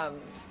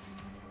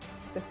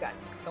 this guy,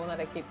 the one that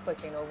I keep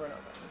clicking over and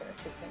over. I'm gonna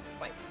shoot him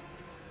twice.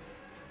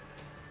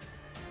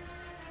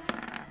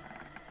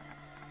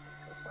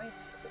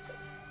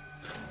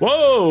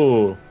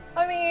 Whoa!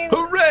 I mean,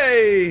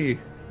 hooray!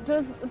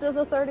 Does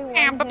a 31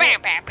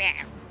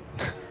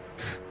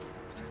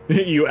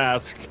 hit? You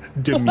ask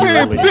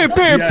demurely. Yes,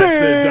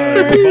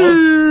 it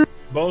does.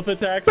 Both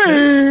attacks.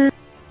 Hit.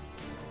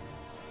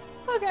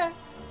 Okay.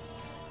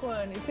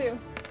 22.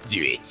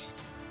 Do it.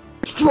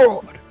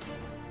 Strahd.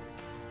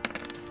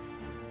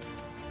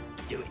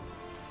 Do it.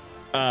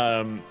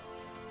 And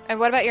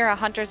what about your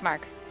hunter's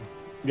mark?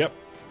 Yep.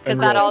 Because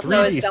And that roll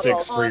also is 3d6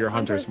 double. for your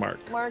hunter's mark.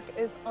 Mark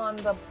is on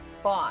the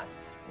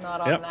boss,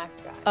 not on Yep. that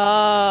guy.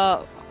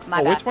 Oh,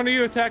 my bad. Which one are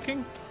you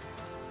attacking?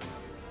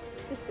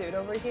 This dude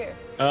over here.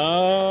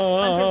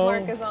 Oh. Hunter's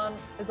Mark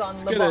is on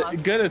It's the boss.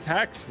 good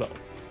attacks though.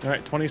 All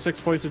right,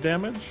 26 points of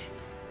damage.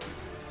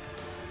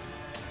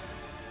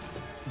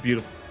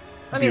 Beautiful.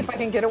 I mean, if I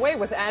can get away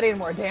with adding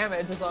more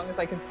damage, as long as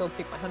I can still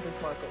keep my Hunter's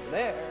Mark over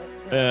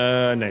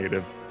there.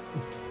 Negative.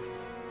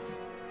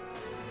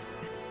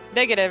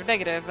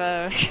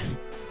 Negative.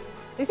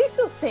 Is he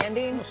still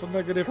standing? That's a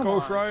negative Come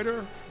Ghost on.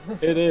 Rider.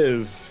 It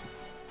is.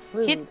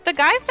 The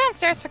guys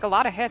downstairs took a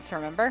lot of hits,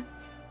 remember?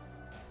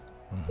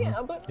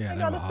 Yeah, but Yeah, I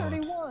they got were a hard.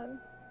 31.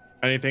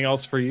 Anything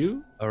else for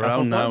you?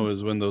 Around now Ethelflad?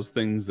 is when those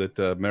things that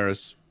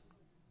Maris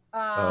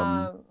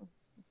Um,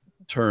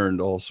 turned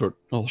all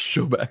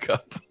show back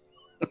up.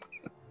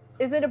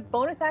 is it a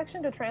bonus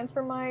action to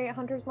transfer my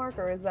Hunter's Mark,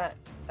 or is that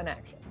an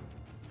action?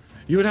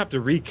 You would have to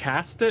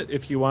recast it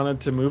if you wanted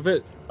to move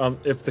it.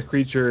 If the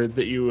creature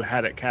that you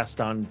had it cast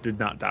on did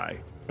not die,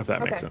 if that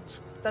makes Okay. sense.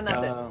 Then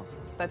that's Oh.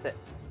 it. That's it.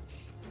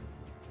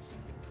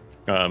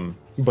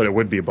 But it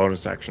would be a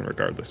bonus action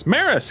regardless.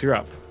 Maris, you're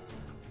up.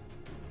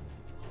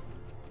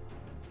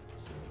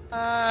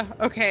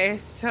 Okay,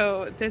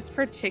 so this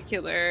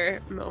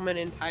particular moment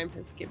in time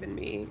has given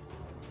me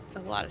a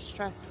lot of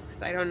stress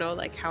because I don't know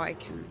like how I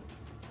can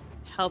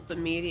help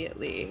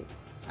immediately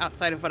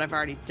outside of what I've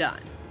already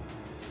done.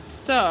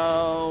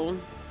 So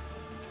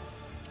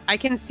I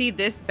can see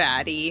this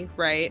baddie,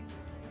 right?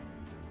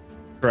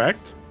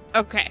 Correct?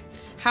 Okay.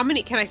 How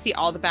many can I see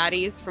all the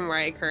baddies from where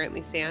I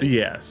currently stand?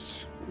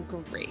 Yes.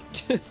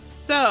 Great.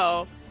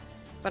 So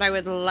what I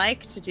would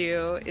like to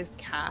do is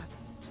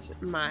cast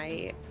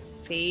my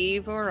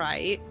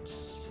favorite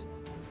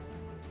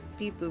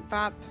beep boop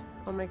bop.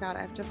 Oh my god,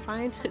 I have to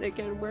find it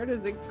again. Where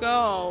does it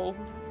go?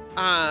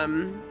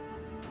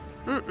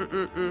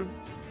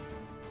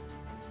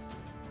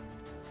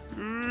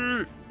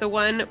 The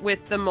one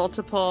with the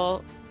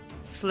multiple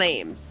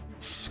flames.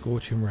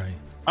 Scorching Ray.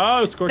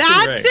 Oh, Scorching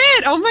That's Ray.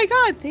 it. Oh my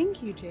god,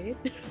 thank you, Jade.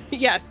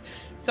 Yes.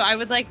 So I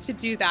would like to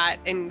do that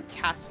and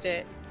cast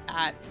it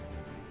at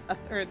a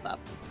 3rd level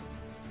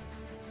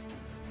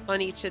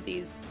on each of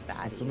these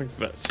baddies. So I think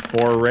that's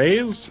 4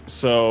 rays.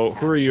 So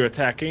who are you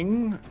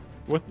attacking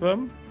with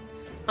them?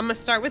 I'm gonna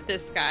start with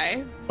this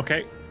guy.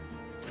 Okay.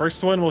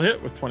 First one will hit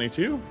with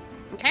 22.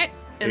 Okay.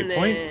 And 8 then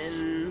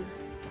points.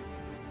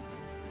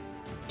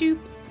 doop.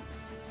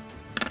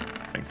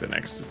 I think the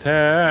next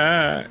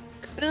attack.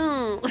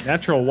 Ooh.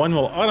 Natural 1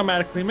 will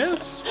automatically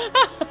miss.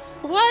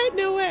 What?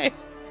 No way.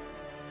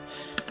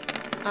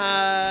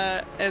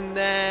 And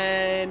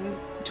then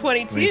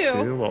 22.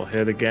 22 will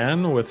hit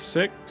again with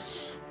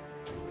 6.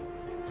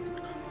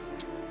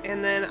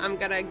 And then I'm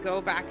gonna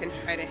go back and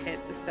try to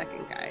hit the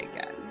second guy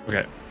again.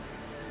 Okay.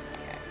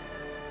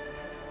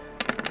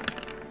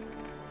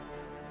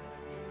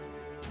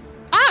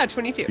 Ah,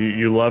 22.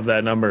 You love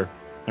that number.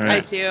 All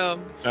right. I do.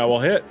 That will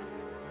hit.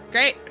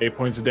 Great. 8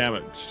 points of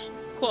damage.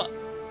 Cool.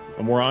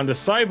 And we're on to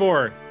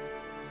Cyvor.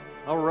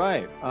 All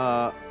right.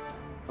 I'm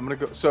gonna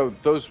go. So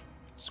those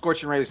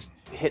scorching rays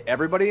hit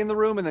everybody in the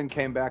room and then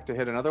came back to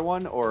hit another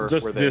one, or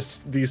Just were they...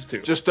 these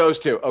two. Just those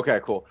two. Okay,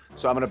 cool.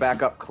 So I'm gonna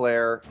back up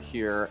Claire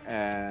here,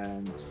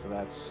 and so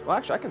that's well.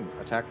 Actually, I can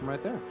attack from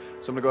right there.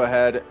 So I'm gonna go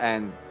ahead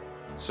and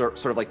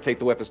sort of like take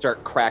the whip and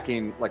start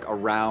cracking like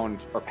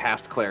around or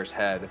past Claire's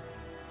head.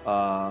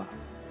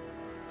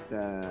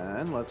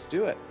 Then let's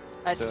do it.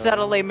 I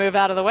subtly move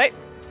out of the way.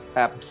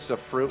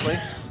 Absolutely.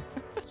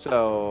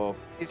 So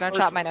Please don't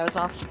chop my nose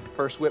off.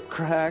 first whip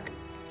crack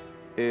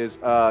is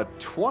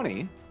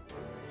 20.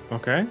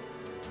 Okay.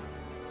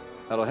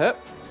 That'll hit.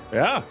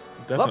 Yeah.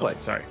 Definitely. Lovely.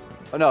 Sorry.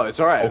 Oh no, it's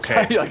all right.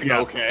 Okay. Sorry, like, Yeah.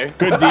 okay.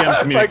 Good DM It's like,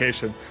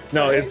 communication.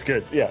 No, it's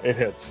good. Yeah, it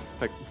hits.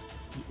 it's like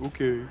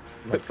okay.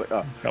 It's like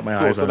oh. Got my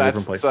Cool, eyes so on a that's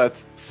different place. so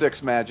that's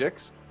 6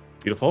 magics.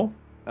 Beautiful.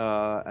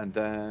 And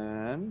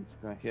then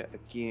I hit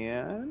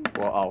again.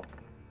 Well, I'll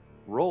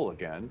roll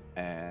again,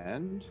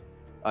 and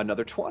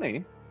another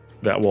 20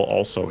 That will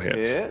also hit.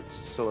 hits.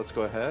 So let's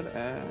go ahead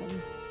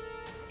and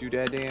do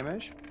that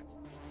damage.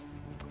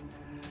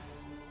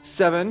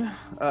 7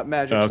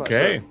 magic.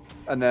 Okay.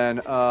 And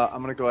then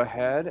I'm gonna go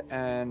ahead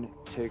and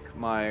take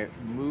my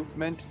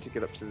movement to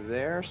get up to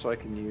there, so I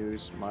can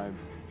use my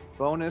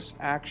bonus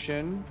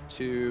action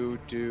to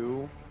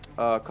do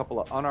a couple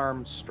of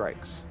unarmed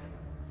strikes.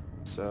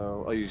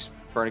 So I'll use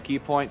burn a key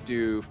point,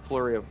 do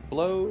flurry of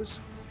blows.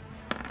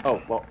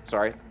 Oh, well,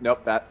 sorry.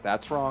 Nope,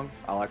 that's wrong.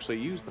 I'll actually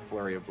use the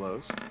flurry of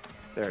blows.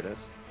 There it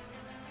is.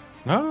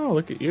 Oh,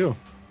 look at you.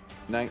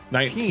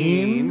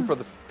 19 for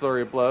the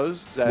flurry of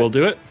blows. Does that- We'll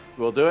do it.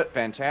 We'll do it.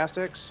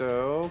 Fantastic.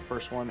 So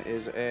first one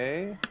is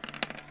a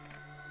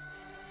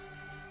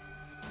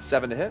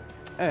 7 to hit.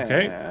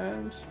 Okay.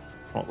 And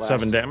Well, last-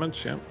 7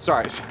 damage. Yeah.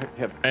 sorry.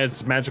 And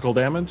it's magical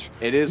damage.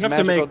 It is You have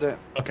to magical make-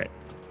 damage.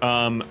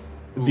 Okay.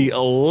 The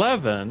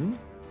 11.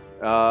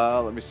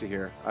 Let me see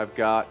here. I've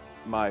got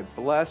my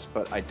bless,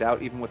 but I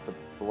doubt even with the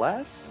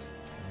bless.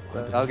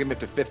 That'll give me up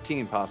to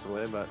 15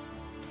 possibly, but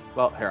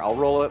well, here, I'll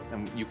roll it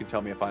and you can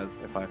tell me if I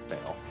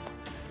fail.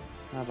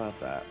 How about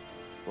that?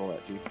 Roll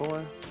that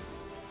d4.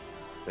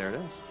 There it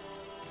is.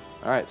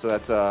 All right, so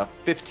that's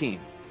 15.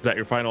 Is that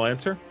your final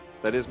answer?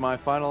 That is my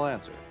final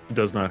answer.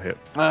 Does not hit.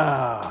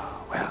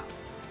 Ah, well.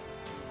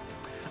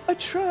 I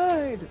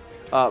tried.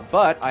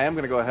 But I am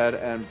going to go ahead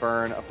and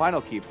burn a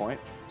final key point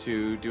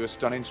to do a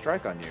stunning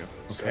strike on you.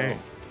 Okay. So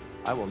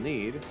I will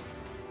need...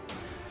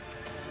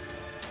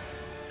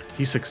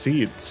 He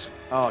succeeds.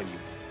 Oh, you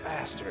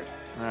bastard.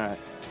 All right.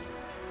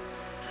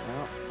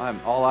 Well,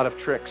 I'm all out of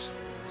tricks,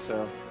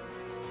 so...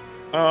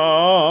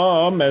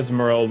 Oh,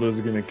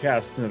 Mesmeralda's gonna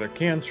cast another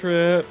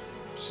cantrip.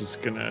 She's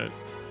gonna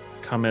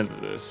come in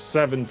at a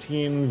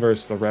 17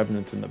 versus the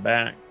Revenant in the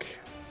back.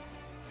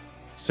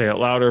 Say it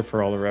louder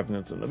for all the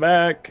Revenants in the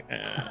back.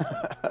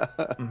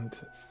 And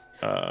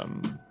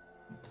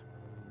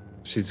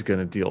she's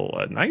gonna deal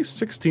a nice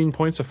 16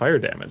 points of fire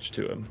damage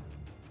to him.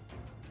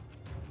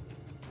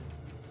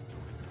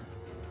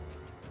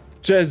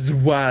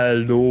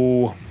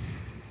 Gesualdo.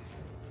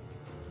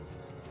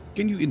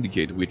 Can you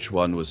indicate which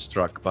one was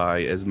struck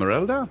by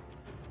Esmeralda?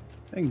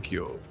 Thank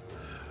you.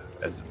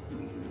 As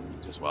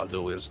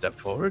Gesualdo will step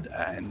forward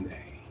and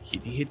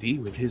hitty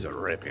with his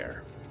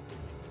rapier.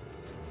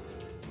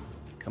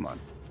 Come on,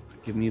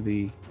 give me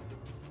the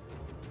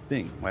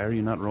thing. Why are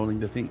you not rolling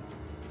the thing?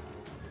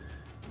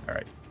 All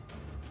right.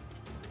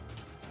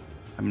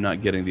 I'm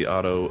not getting the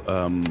auto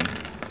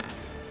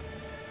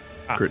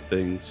crit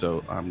thing,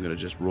 so I'm gonna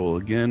just roll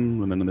again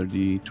with another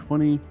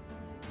d20.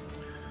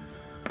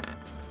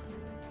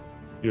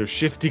 Your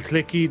shifty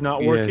clicky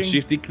not working? Yeah,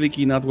 shifty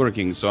clicky not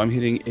working, so I'm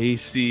hitting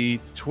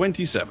AC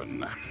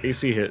 27.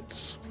 AC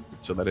hits.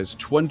 So that is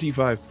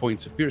 25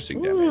 points of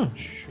piercing Ooh,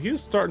 damage. he is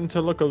starting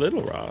to look a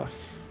little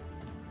rough.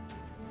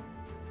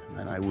 And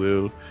then I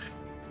will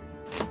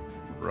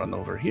run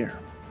over here.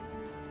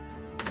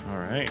 All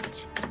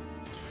right.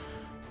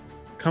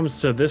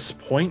 Comes to this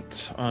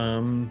point.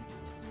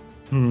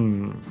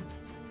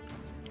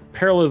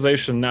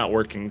 Paralyzation not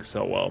working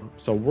so well.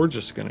 So we're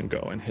just going to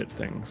go and hit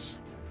things.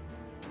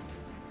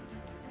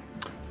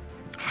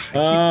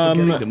 I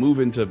keep forgetting to move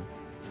into...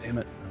 Damn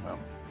it. Oh, well.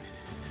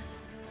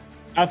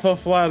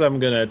 Athelflaed, I'm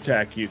going to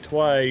attack you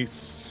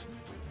twice.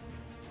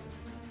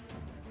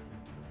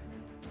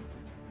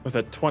 With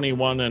a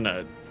 21 and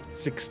a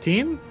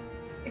 16?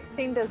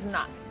 16 does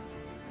not.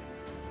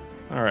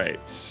 All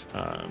right.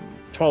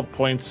 12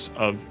 points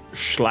of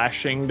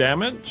slashing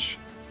damage.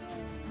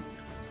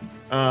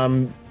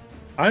 I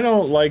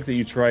don't like that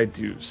you tried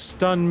to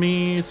stun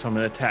me, so I'm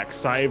going to attack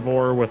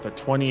Cyvor with a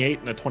 28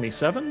 and a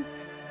 27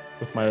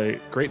 with my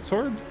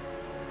greatsword.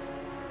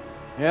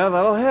 Yeah,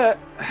 that'll hit.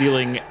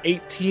 Dealing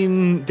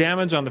 18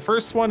 damage on the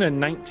first one and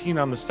 19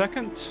 on the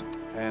second.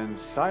 And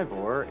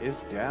Cyvor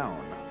is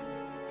down.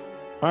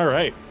 All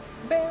right.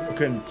 We'll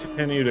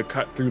continue to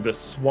cut through the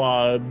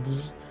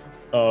swaths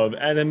of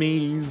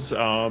enemies.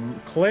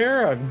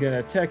 Claire, I'm gonna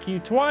attack you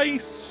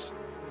twice.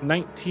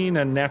 19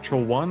 and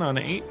natural 1 on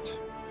 8.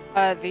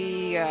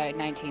 The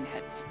 19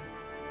 hits.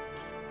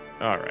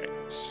 All right.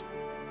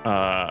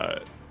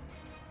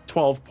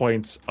 12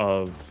 points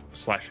of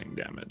slashing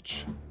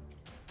damage.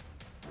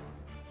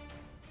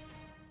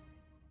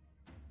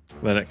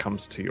 Then it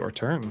comes to your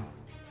turn.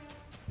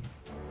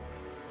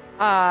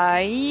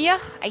 Yeah.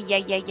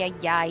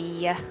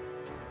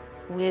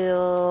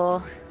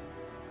 Will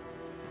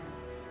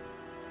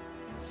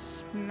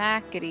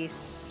smackety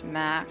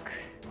smack.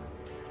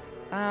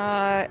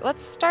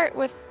 Let's start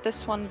with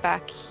this one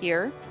back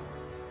here.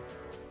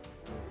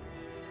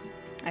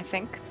 I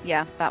think.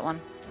 Yeah, that one.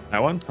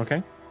 That one?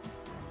 Okay.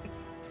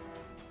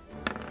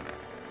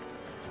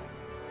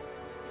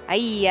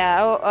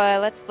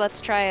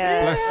 Let's try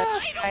a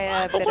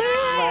bit of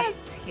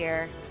bless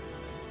here.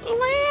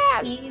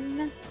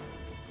 Bless.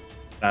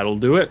 That'll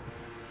do it.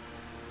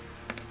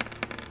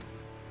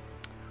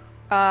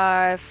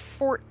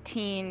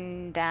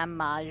 14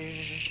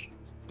 damage.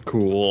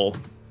 Cool.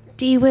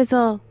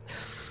 D-Wizzle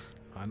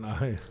I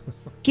know.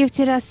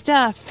 gifted us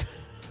stuff.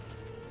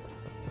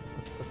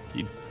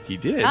 He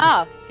did.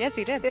 Oh, yes,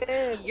 he did.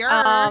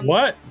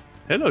 What?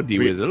 Hello,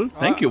 D-Wizzle.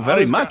 Thank you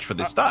very much for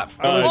the stuff.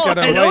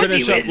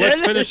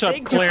 Let's finish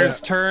up Claire's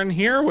turn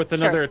here with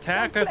another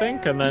attack, I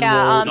think, and then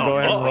we'll go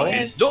ahead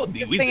and roll.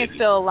 This thing is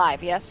still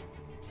alive, yes?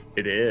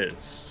 It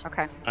is.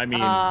 Okay. I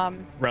mean,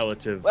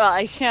 relative.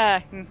 Well,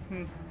 yeah.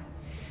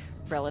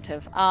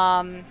 Relative.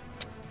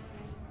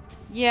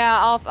 Yeah,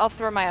 I'll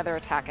throw my other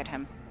attack at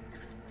him.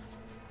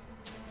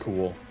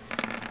 Cool.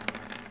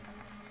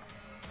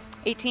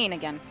 18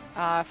 again.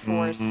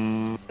 For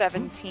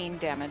 17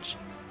 damage.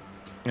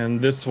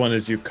 And this one,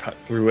 as you cut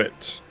through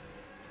it,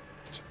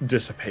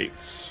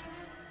 dissipates.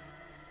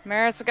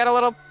 Maris, we got a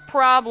little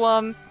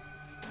problem.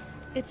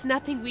 It's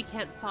nothing we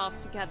can't solve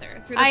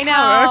together through I the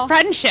power know. of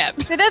friendship.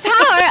 Through the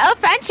power of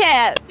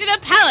friendship. Through the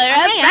power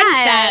of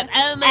friendship.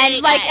 Oh my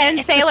God.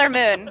 And Sailor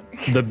Moon.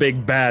 The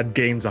big bad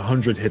gains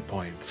 100 hit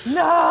points.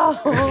 No.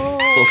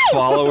 The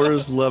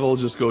followers level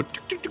just go.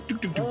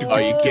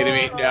 Are you kidding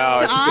me? No,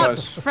 it Stop.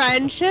 goes.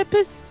 Friendship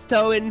is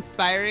so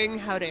inspiring.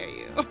 How dare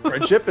you?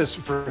 Friendship is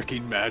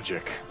freaking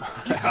magic.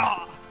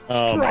 Oh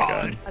my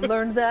god. I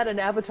learned that in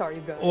Avatar,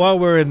 you guys. While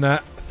we're in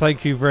that,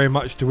 thank you very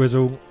much to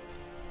Wizzle.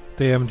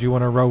 DM, do you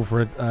want to roll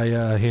for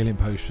a healing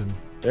potion?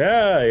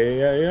 Yeah.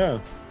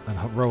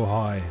 And roll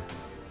high.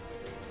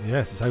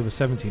 Yes, it's over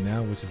 70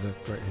 now, which is a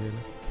great healing.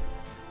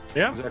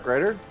 Yeah. Is that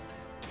greater?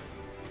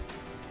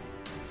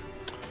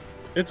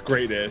 It's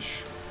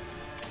great-ish.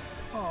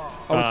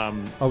 I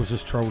was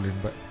just trolling,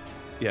 but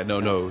yeah,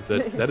 no,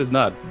 that is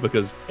not,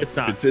 because it's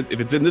not. If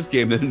it's in this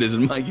game, then it is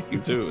in my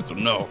game too. So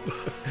no.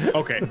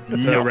 Okay,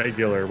 it's a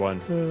regular one.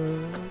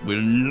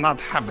 We'll not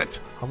have it.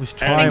 I was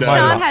I think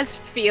Sean has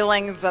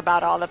feelings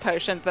about all the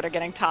potions that are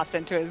getting tossed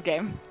into his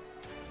game.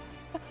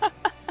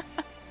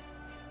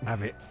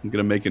 Have it. I'm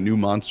gonna make a new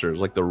monster.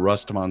 It's like the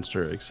Rust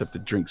monster, except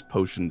it drinks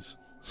potions.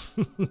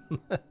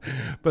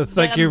 But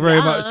thank you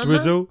very much,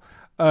 Wizzle.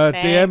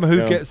 DM,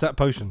 who gets that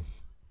potion?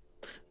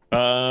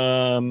 Maris?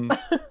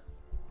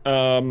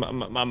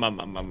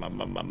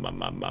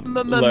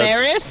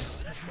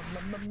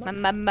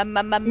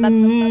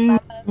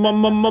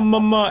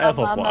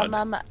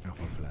 Ethelflad.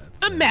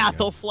 A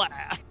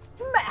Mathelflad.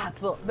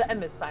 The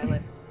M is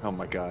silent. Oh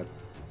my god.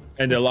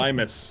 And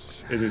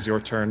Elimus, it is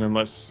your turn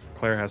unless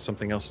Claire has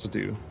something else to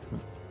do.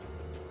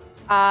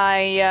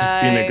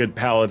 Just being a good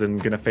paladin,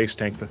 gonna face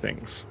tank the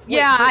things.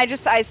 Yeah,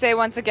 I say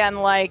once again,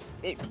 like,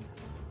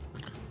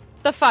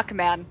 the fuck,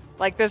 man.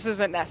 Like, this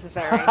isn't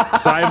necessary.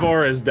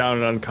 Cybor is down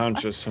and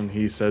unconscious, and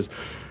he says,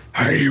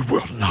 I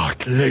will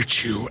not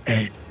let you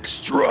end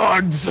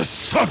Strahd's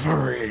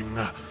suffering.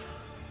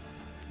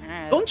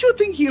 Don't you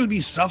think he'll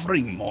be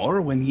suffering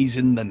more when he's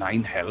in the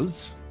Nine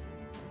Hells?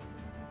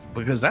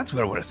 Because that's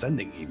where we're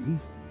sending him.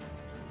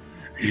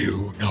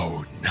 You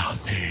know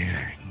nothing.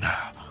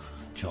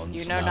 Jon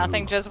You Snow. know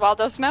nothing,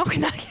 Jeswaldo Snow?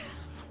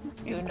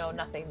 You know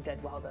nothing, Dead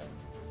Waldo.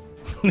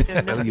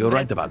 Well, you're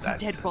right about that.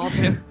 Dead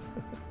Waldo.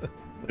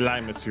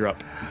 Elimus, you're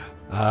up.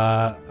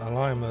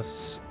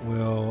 Elimus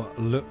will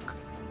look.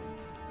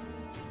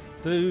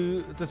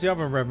 Does the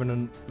other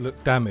Revenant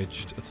look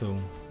damaged at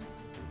all?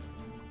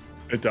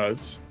 It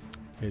does.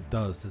 It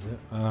does it?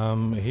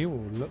 He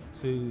will look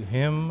to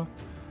him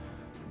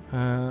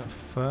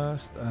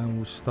first, and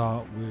we'll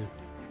start with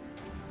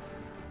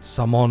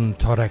Summon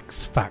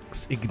Torex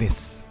Fax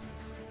Ignis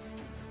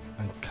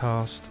and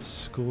cast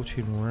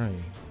Scorching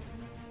Ray.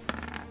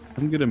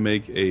 I'm gonna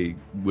make a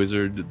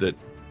wizard that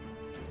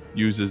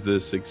uses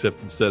this,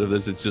 except instead of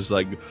this, it's just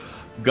like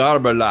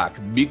Garbalak,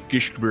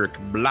 Bikishberk,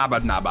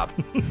 Blabanabab.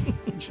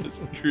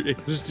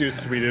 Just do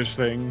Swedish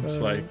things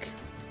like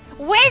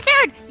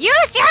Wizard,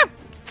 use your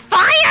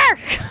fire!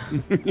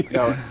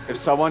 No, if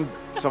someone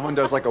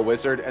does like a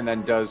wizard and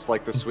then does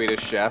like the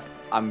Swedish chef,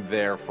 I'm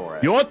there for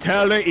it. Jag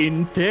talar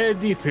inte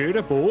de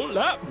fyra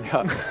bålar.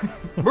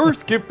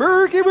 Burski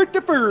burgi with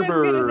the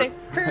burger.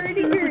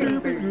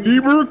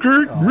 I'm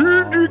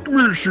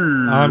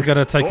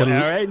gonna take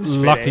a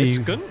lucky.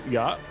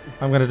 Yeah.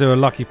 I'm gonna do a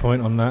lucky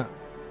point on that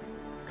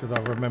because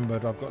I've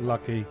remembered I've got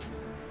lucky,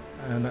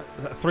 and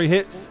 3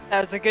 hits. That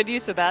was a good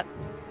use of that.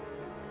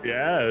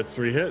 Yeah, it's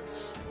 3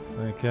 hits.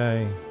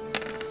 Okay.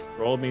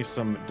 Roll me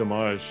some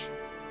damage.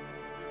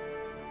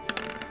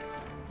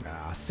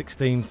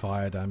 16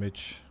 fire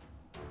damage.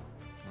 All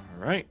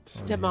right.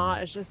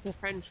 Damage, as the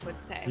French would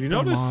say. You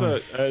notice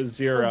that Oh,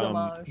 as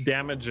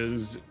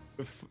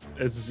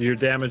your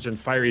damage and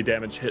fiery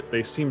damage hit,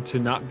 they seem to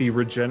not be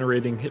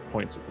regenerating hit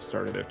points at the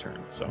start of their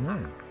turn. So,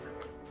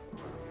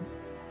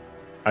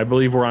 I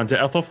believe we're on to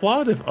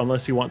Ethelflaed,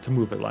 unless you want to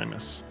move it,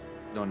 Limus.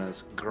 Known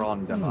as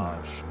Grand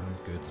Damage.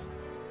 Good.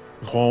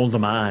 Grand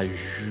Damage.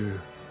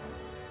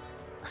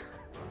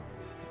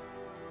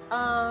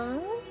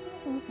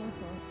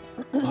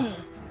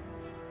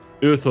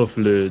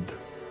 Ethelflaed.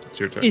 It's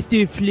your turn.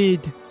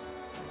 Ethelflaed.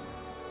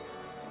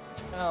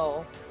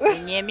 No.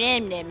 Nyeh,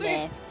 nyeh, nyeh,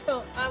 nyeh.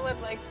 So I would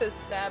like to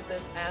stab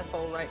this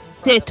asshole right in front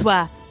C'est of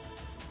toi.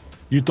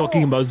 You're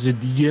talking about the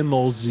DM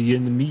or the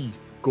enemy.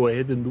 Go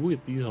ahead and do it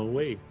either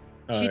way.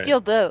 Shoot your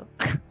bow.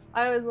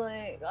 I was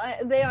like,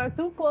 they are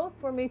too close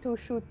for me to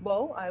shoot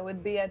bow. I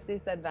would be at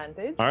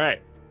disadvantage. All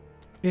right.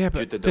 Yeah,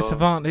 but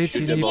disadvantage.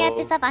 Shoot me at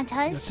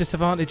disadvantage.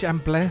 Disadvantage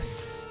and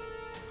bless.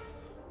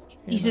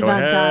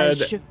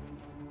 Disadvantage.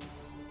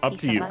 Up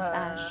to you.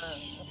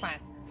 Fine.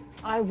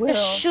 I will.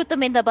 Just shoot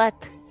them in the butt.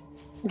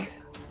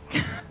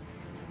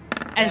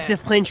 As the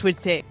French would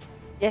say.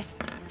 Yes.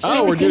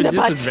 Oh, we're Shoot in doing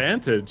the butt.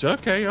 disadvantage.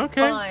 Okay,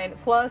 okay. Fine.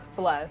 Plus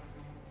bless.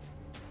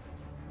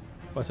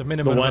 What's a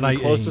minimum The of an one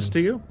 18? closest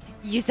to you?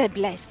 You said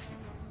bless.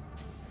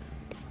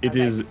 It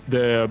is.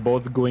 They're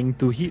both going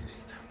to hit.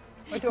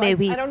 Or do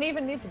Maybe. I don't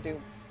even need to do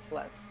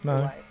bless. No.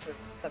 Do I? For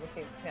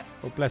 17. Yeah.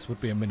 Well, bless would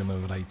be a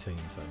minimum of 18,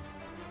 so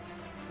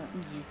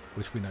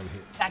which we know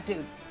hits.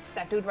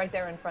 That dude right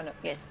there in front of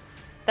me. Yes.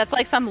 That's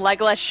like some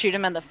Legolas shoot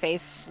him in the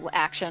face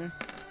action.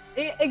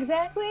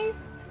 Exactly.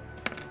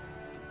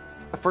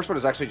 The first one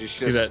is actually just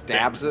Do that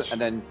stabs damage. it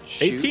and then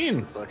shoots. 18.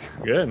 It's like,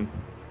 Good.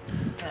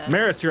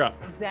 Maris, you're up.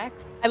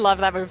 Exactly. I love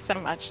that move so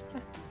much.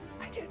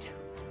 I do too.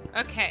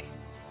 Okay,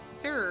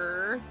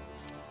 sir.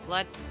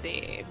 Let's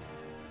see.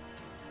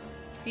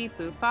 Beep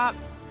boop bop.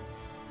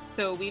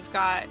 So we've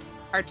got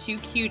our 2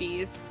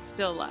 cuties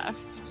still left.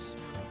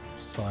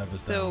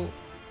 Cyber's So down.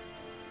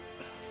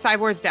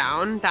 Cybor's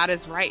down. That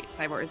is right.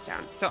 Cybor is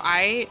down. So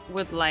I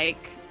would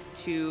like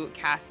to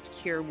cast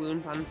Cure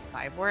Wounds on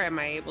Cybor. Am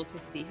I able to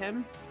see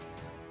him?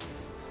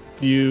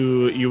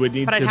 You would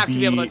need But to I'd have to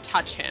be able to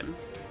touch him.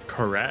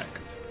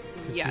 correct.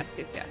 Yes.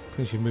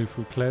 Because you move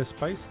through Claire's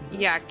space.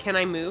 Yeah, can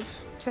I move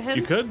to him?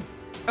 You could.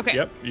 Okay.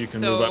 Yep. You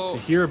can move up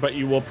to here, but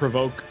you will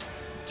provoke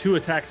 2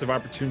 attacks of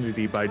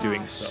opportunity by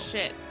doing so.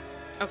 Shit.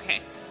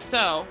 Okay,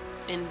 so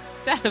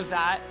instead of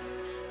that,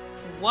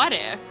 what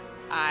if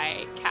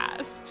I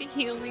cast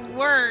Healing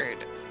Word?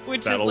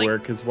 Which That'll is like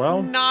work as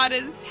well. not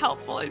as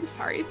helpful. I'm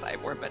sorry,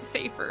 Cyborg, but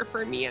safer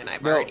for me, and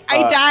I've No, already.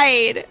 I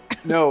died.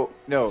 No,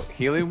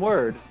 Healing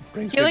Word.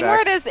 Brings me Healing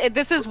back. word is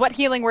this is what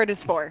healing word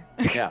is for.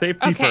 Yeah.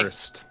 Safety Okay.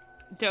 first.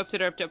 Dope.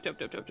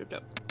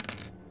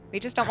 We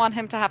just don't want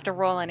him to have to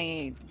roll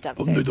any death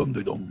saves.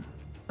 Dum-de-dum-de-dum.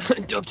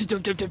 Dope.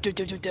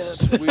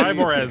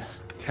 Cybor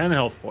has 10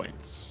 health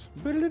points.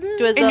 And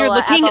you're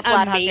looking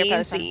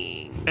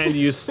amazing. And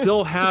you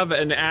still have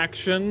an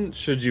action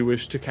should you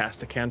wish to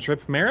cast a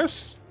cantrip,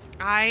 Maris.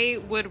 I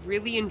would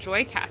really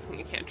enjoy casting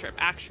a cantrip,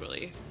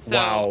 actually. So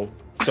Wow,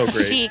 so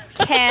great. She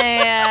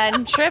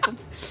can trip.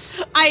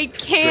 I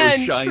can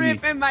So shiny,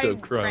 trip in my so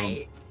chrome.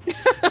 right.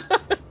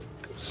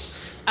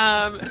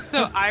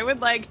 So I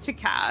would like to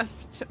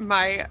cast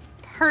my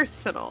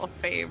personal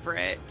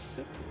favorite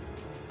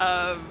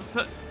of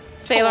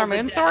Sailor Toll the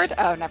Moon Dead. Sword?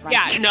 Oh, never mind.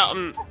 Yeah,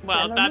 no,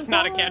 well, Sailor that's Moon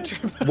not a Sword.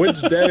 cantrip.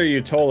 Which dead are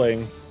you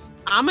tolling?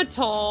 I'm a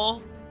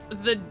toll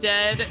the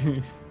dead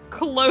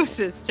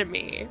closest to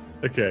me.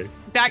 Okay.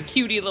 That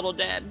cutie little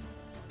dead.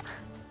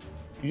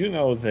 You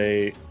know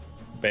Bay.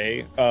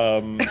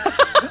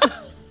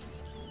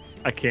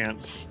 I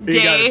can't. He got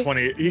Day, a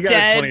 20. He got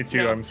dead, a 22.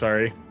 no. I'm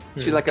sorry.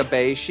 Is she like a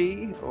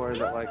Beishi? Or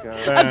is it like a.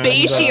 A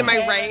Beishi, am uh,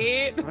 I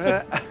right?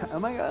 Oh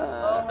my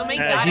god. Oh my he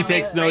god.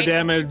 takes no right?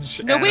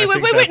 damage. No, and wait, I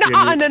think that's the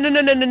no,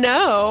 end of-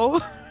 no.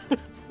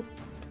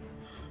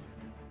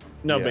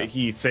 No, Yeah. but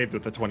he saved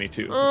with a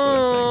 22. That's what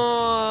I'm saying.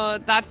 Oh,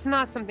 that's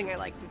not something I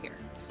like to hear.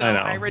 So I know.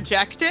 I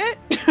reject it.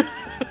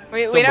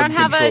 We Someone don't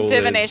have a control this.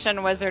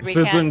 divination wizard. We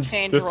This can't isn't.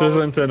 change This roles.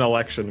 isn't an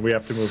election. We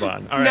have to move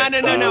on. All right.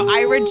 No.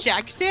 I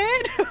reject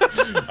it.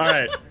 All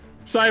right.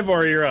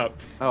 Cybor, you're up.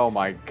 Oh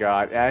my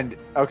god. And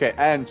okay,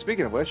 and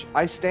speaking of which,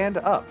 I stand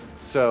up.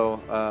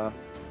 So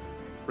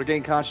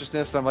regain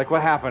consciousness. I'm like,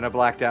 what happened? I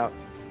blacked out.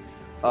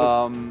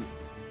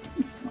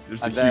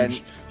 There's And a then-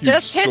 huge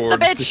Just hit the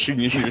sword bitch.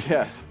 sticking in you.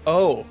 Yeah.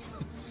 Oh.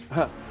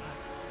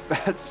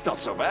 That's not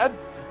so bad.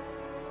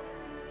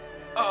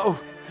 Oh.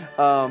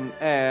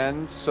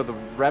 And so the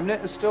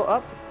remnant is still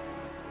up.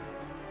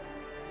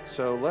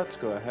 So let's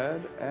go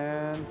ahead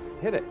and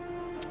hit it.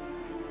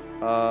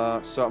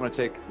 So I'm gonna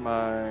take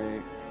my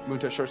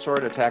Moontouch Short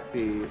Sword attack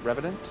the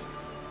Revenant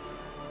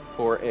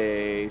for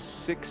a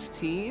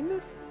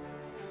 16.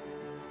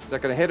 Is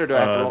that going to hit, or do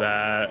I have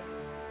to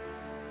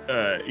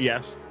roll?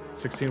 Yes,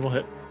 16 will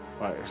hit.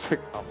 All right,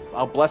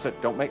 I'll bless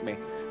it. Don't make me.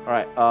 All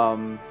right.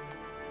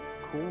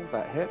 Cool.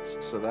 That hits.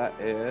 So that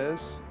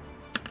is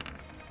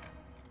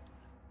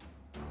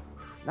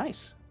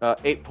nice.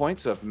 8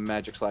 points of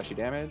magic slashy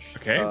damage.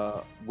 Okay.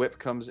 Whip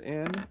comes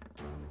in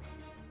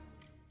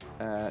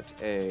at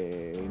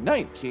a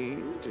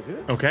 19 to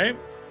hit. Okay.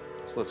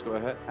 So let's go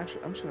ahead.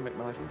 Actually, I'm just gonna make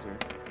my life easier.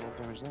 Roll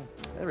damage there.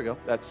 There we go.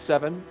 That's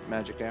 7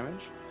 magic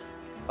damage.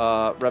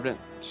 Revenant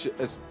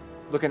is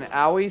looking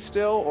owie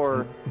still,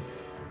 or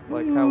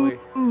like how we?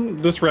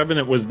 This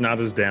Revenant was not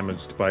as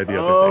damaged by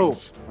the other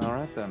things. All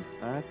right then.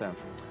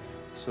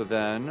 So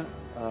then,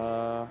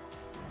 go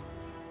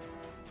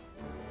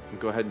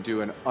ahead and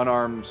do an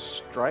unarmed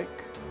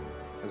strike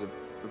as a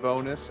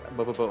bonus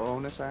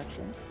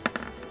action.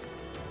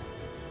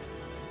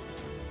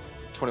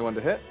 21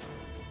 to hit.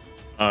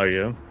 Oh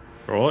yeah.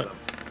 Roll it.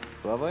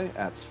 Lovely.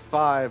 That's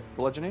 5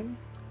 bludgeoning.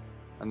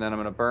 And then I'm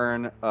going to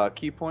burn a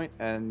key point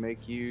and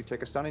make you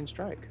take a stunning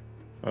strike.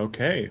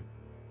 Okay.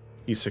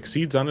 He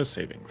succeeds on his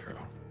saving throw.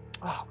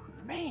 Oh,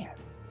 man.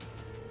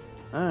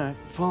 All right,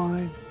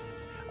 fine.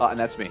 And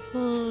that's me.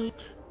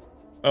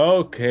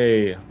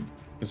 Okay.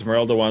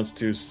 Esmeralda wants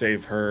to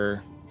save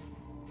her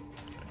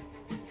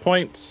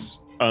points.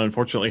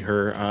 Unfortunately,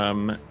 her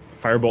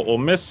firebolt will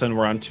miss, and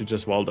we're on to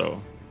just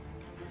Waldo.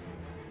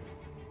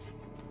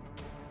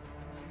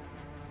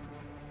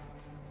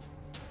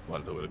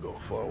 Waldo will go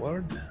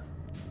forward to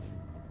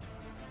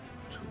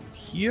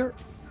here,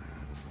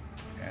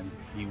 and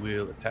he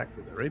will attack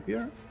with the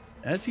rapier.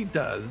 As he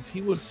does,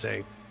 he will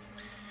say,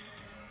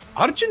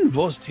 Arjun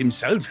Vost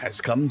himself has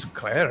come to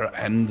Claire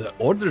and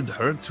ordered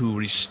her to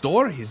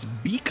restore his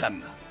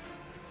beacon.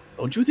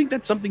 Don't you think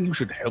that's something you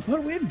should help her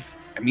with?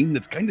 I mean,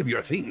 that's kind of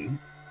your thing.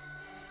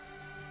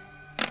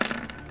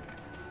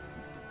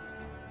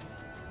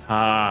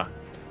 Ah,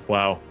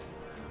 wow.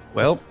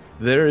 Well,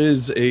 there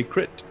is a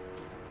crit.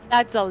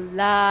 That's a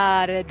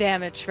lot of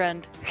damage,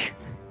 friend.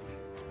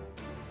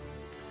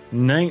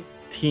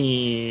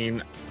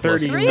 19,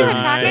 Plus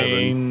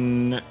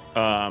 39.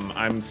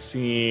 I'm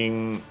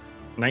seeing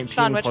 19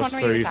 Sean, which plus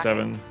one were you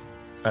 37.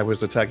 I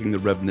was attacking the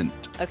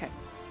Revenant. Okay.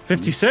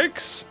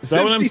 56? Is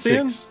that what I'm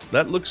seeing? 56.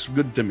 That looks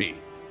good to me.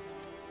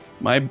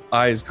 My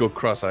eyes go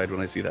cross-eyed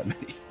when I see that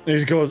many. He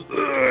just goes,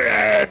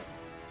 "Ugh."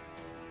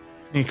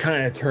 He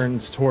kind of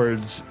turns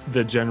towards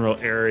the general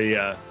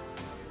area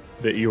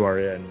that you are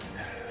in.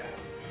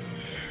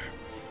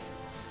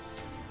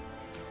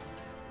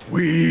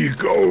 We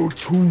go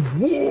to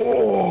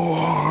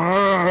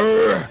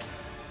war.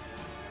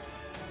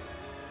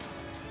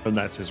 And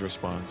that's his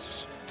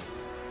response.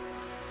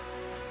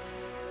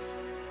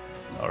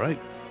 All right.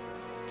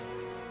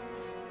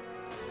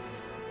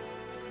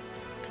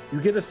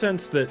 You get a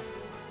sense that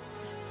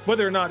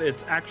whether or not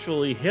it's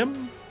actually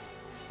him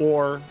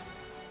or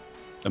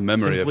A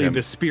memory simply of him.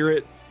 the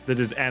spirit that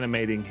is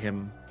animating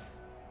him,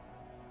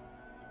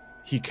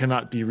 he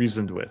cannot be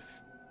reasoned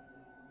with.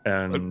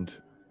 And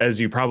as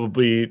you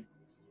probably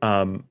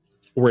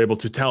were able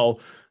to tell,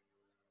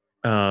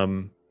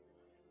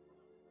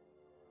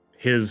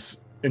 his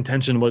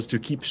intention was to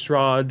keep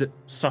Strahd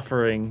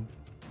suffering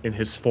in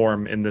his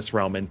form in this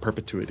realm in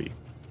perpetuity.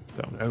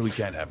 So We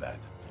can't have that.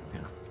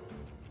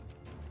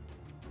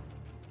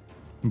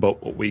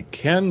 But what we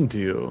can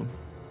do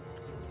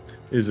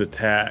is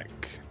attack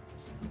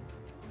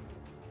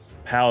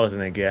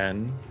Paladin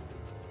again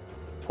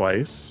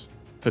twice.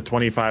 It's a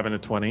 25 and a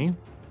 20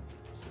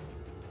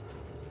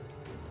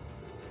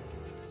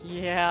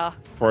 Yeah.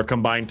 for a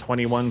combined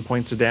 21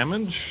 points of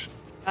damage.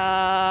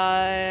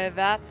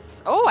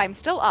 That's. Oh, I'm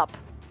still up.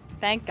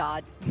 Thank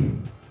God.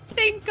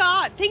 Thank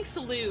God. Thanks,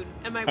 Saloon.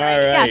 Am I right? All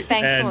right, Yeah,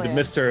 thanks, and Saloon.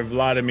 Mr.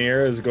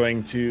 Vladimir is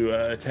going to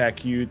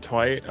attack you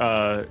twice.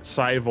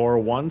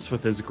 Cyvor once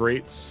with his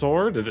great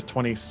sword at a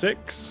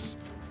 26.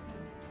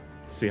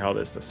 Let's see how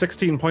this does.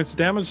 16 points of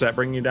damage. Does that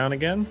bring you down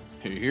again?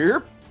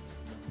 Yep.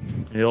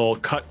 He'll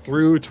cut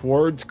through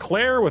towards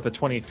Claire with a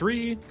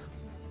 23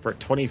 for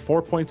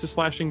 24 points of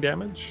slashing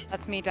damage.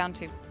 That's me down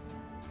too.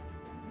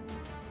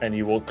 And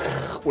you will,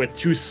 with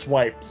 2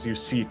 swipes, you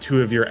see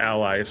 2 of your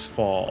allies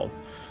fall.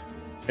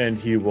 And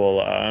he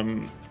will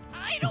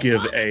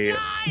give a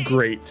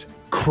great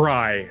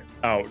cry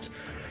out.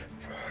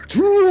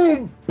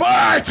 To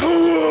battle!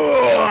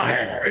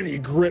 And he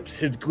grips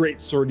his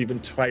great sword even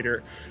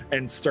tighter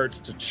and starts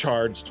to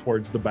charge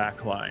towards the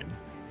back line.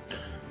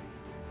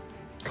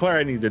 Claire,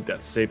 I need a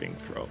death saving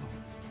throw.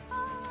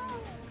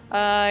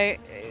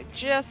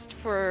 Just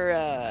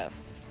for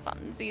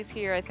funsies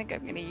here, I think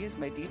I'm going to use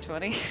my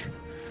D20.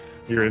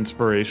 Your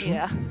inspiration?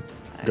 Yeah.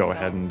 Go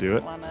ahead and do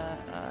it.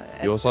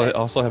 You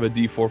also have a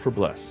D4 for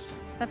bless.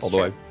 That's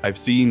Although true. I've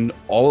seen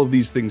all of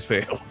these things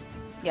fail.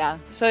 Yeah,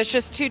 so it's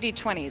just 2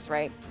 D20s,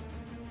 right?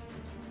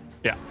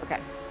 Yeah. Okay.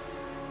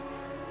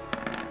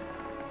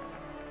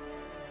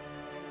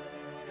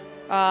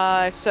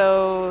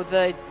 So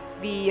the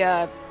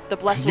The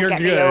bless will You're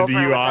get me good. over. You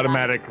with the 9.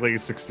 automatically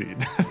succeed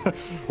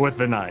with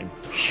the 9.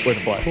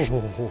 With bless.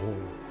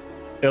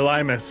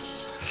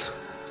 Elimus.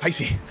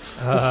 Spicy.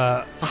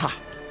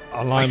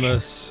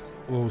 Elimus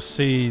will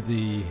see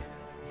the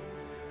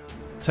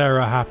terror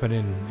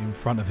happening in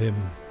front of him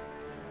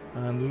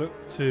and look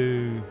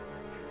to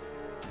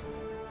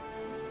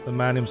the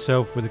man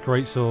himself with the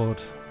great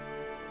sword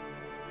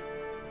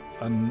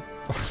and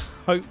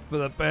hope for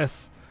the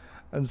best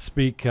and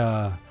speak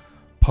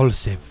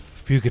pulsive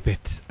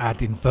fugivit ad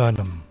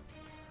infernum.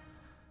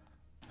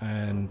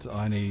 And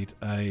I need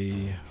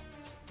a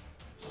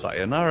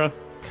sayonara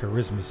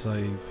charisma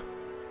save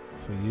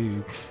for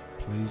you,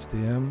 please,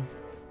 DM.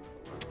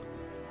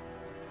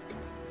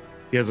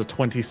 He has a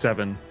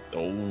 27.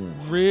 Oh,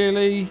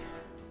 really?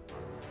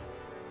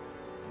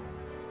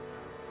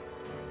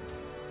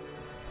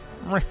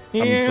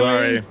 I'm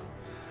sorry.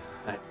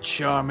 That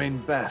charming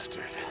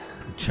bastard.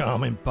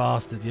 Charming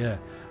bastard, yeah.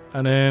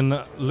 And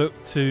then look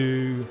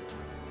to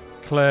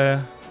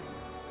Claire.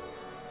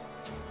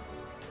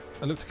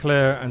 I look to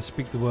Claire and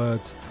speak the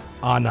words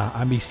Ana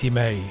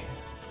Amisime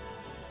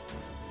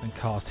and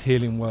cast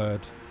Healing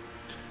Word.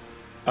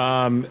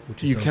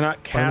 Which is You a cannot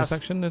bonus cast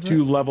action, isn't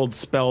 2 it? leveled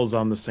spells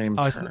on the same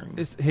Oh, turn.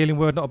 is Healing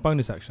Word not a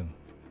bonus action?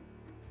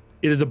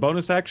 It is a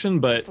bonus action,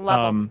 but It's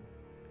level.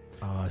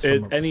 It's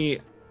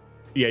from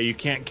you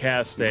can't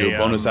cast do a a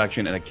bonus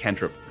action and a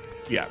cantrip.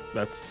 Yeah,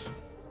 that's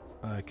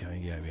okay.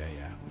 Yeah.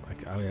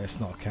 Okay. Oh, yeah, it's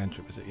not a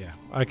cantrip, is it? Yeah.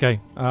 Okay.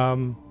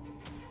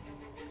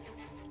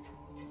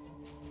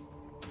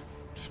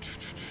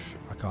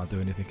 I can't do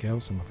anything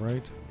else, I'm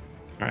afraid.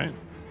 all right.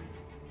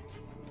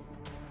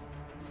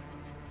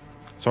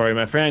 Sorry,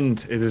 my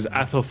friend. It is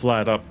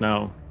Athelflaed up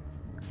now.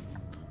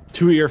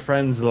 2 of your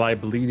friends lie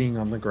bleeding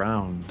on the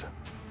ground.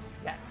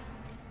 Yes.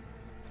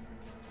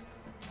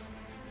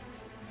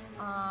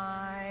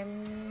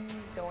 I'm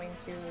going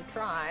to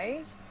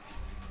try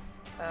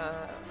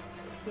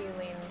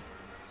healing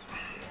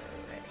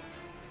spirit.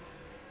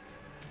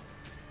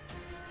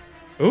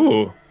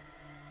 Ooh.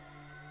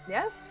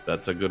 Yes?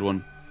 That's a good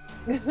one.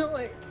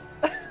 Like,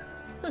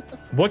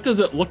 What does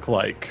it look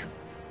like?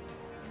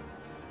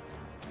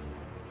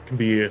 Can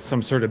be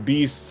some sort of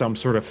beast, some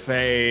sort of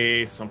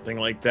fae, something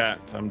like that.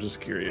 I'm just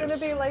curious.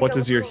 be like What a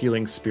does your little-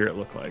 healing spirit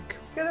look like?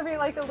 it's gonna be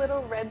like a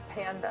little red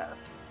panda.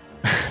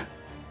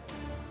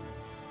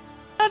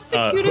 That's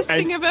the cutest and-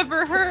 thing I've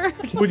ever heard.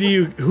 Who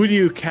do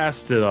you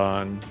cast it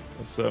on?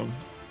 So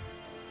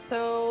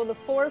So the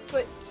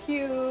 4-foot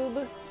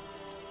cube.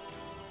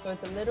 So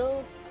it's a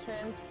little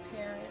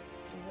transparent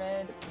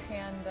red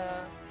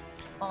panda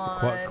on.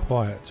 Quite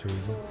quiet,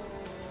 Teresa.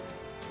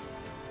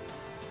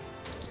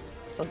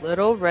 It's a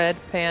little red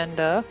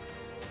panda.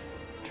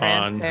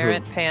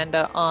 Transparent who?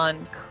 panda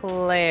on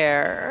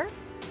Claire.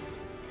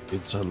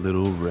 It's a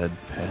little red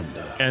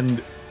panda.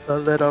 and A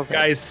little you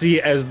guys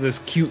see as this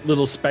cute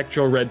little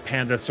spectral red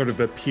panda sort of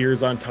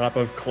appears on top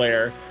of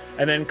Claire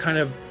and then kind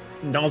of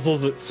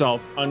nuzzles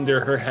itself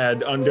under her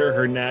head, under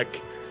her neck,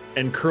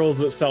 and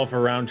curls itself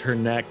around her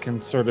neck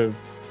and sort of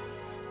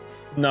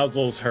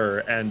nuzzles her,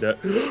 and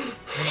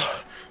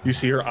you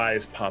see her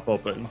eyes pop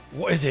open.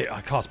 What is it?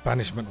 I cast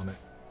banishment on it.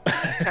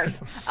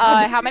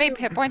 How many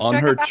hit points do On I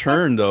her get back?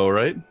 turn, though,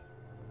 right?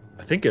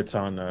 I think it's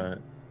on. I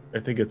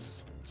think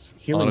it's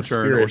healing On a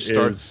turn spirit or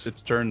starts is-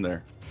 its turn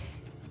there.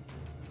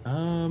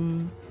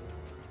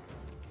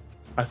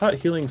 I thought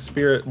healing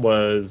spirit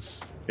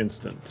was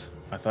instant.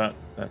 I thought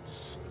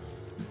that's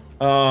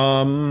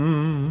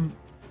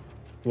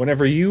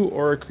whenever you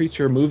or a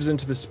creature moves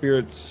into the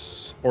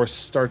spirits or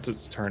starts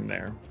its turn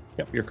there.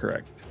 Yep, you're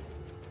correct.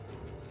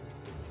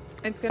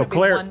 It's So gonna be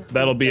Claire, one.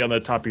 that'll be on the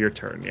top of your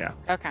turn, yeah.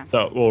 Okay.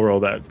 So we'll roll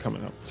that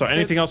coming up. So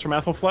anything else from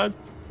Athelflaed?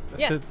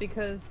 Yes,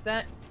 because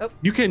that. Oh,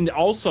 You can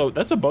also,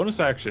 that's a bonus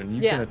action.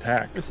 You Yeah. can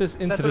attack. It says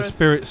into That's the what I was-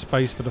 spirit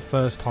space for the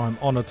first time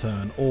on a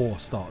turn or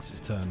starts its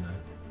turn there.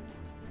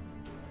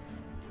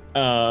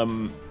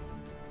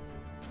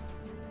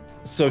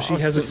 So she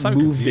it's hasn't so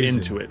moved confusing.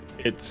 into it.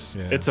 It's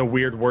Yeah. it's a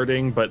weird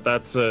wording, but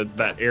that's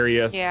that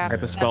area Yeah, type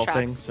that of spell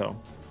thing. tracks. So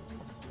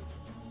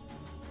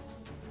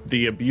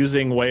the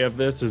abusing way of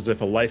this is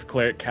if a life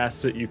cleric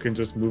casts it, you can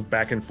just move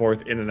back and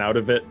forth in and out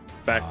of it,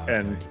 back Okay.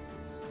 and.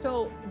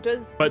 so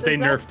does. But does they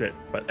that- nerfed it.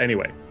 But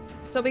anyway,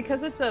 So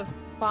because it's a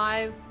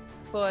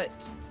 5-foot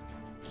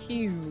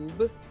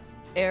cube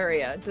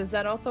area, does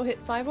that also hit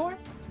Cyvor?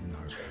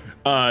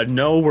 No.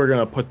 no, we're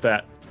gonna put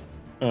that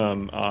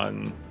on.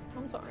 I'm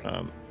sorry.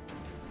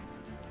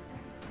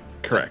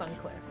 Correct. Just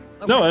unclear.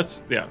 No, Okay.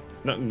 that's yeah.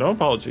 No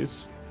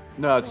apologies.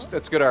 No,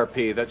 that's good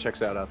RP. That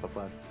checks out the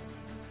plan.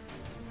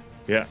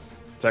 Yeah,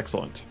 it's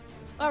excellent.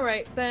 All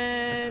right,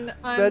 then.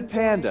 I'm Red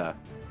Panda.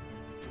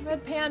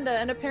 Red Panda,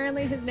 and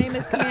apparently his name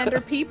is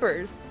Commander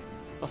Peepers.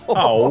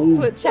 Oh, That's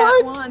what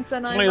chat wants,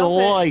 and I I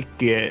love it.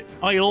 like it.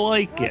 I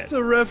like it. That's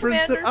a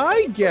reference that Commander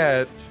I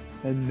get,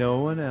 and no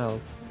one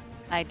else.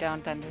 I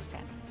don't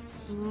understand.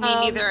 Me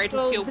neither. I just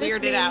so feel this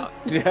weirded means- out.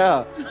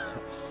 Yeah.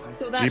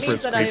 So that means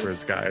Jeepers that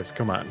creepers, guys.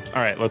 Come on.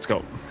 All right, let's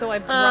go. So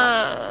I've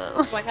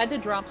dropped. So I had to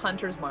drop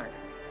Hunter's Mark.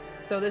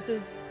 So this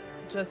is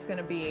just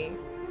gonna be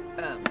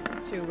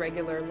 2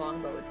 regular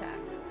longbow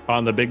attacks.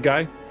 On the big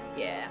guy?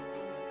 Yeah.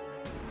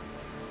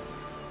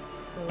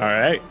 So All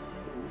right.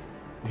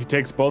 He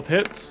takes both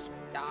hits.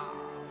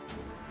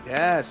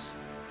 Yes.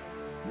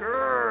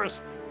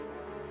 Yes.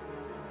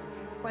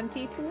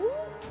 22.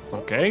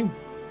 Okay.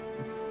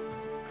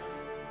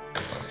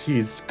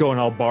 He's going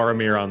all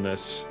Boromir on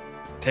this.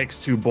 Takes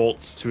 2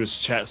 bolts to his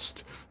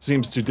chest.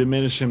 Seems to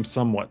diminish him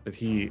somewhat, but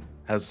he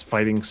has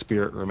fighting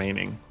spirit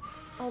remaining.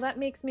 Oh, that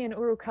makes me an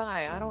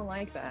Urukai. I don't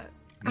like that.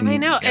 I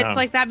know. Yeah. It's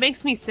like that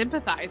makes me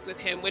sympathize with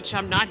him, which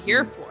I'm not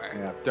here for.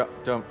 Yeah.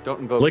 Don't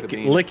invoke the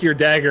bean. Lick your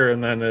dagger,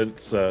 and then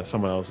it's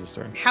someone else's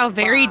turn. How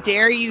very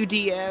dare you,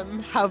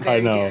 DM? How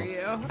very know. dare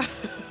you?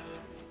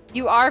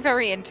 You are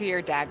very into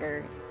your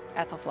dagger,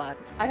 Ethelflaed.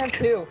 I have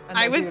 2, and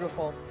I they're was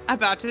beautiful.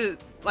 about to,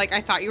 like,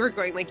 I thought you were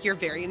going, like, you're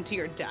very into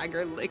your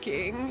dagger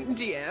licking,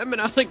 DM, and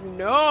I was like,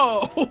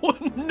 no,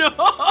 no.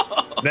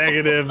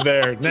 Negative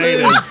there.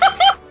 Negatives.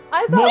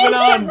 I thought Moving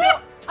on.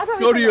 I thought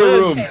Go we to said your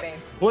room. landscaping.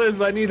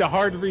 Liz, I need a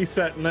hard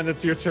reset, and then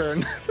it's your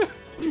turn.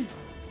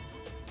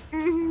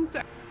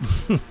 Sorry.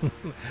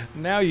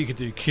 Now you can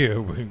do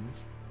cure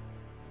wounds.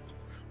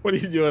 What are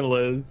you doing,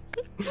 Liz?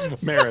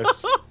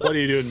 Maris. What are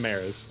you doing,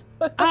 Maris?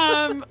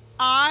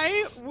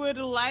 I would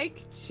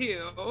like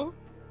to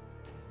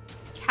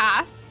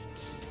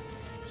cast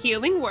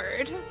Healing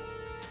Word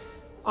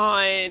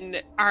on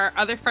our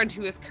other friend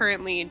who is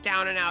currently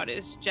down and out.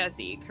 Is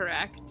Jezzy,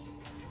 correct?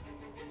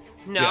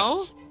 No?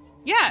 Yes.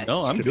 Yes.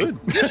 No, I'm good.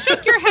 You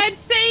shook your head,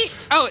 say.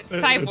 Oh, it's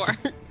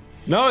Cyborg.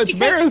 No, it's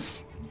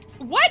Maris.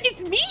 What?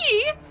 It's me?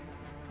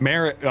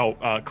 Claire.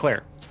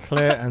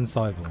 Claire and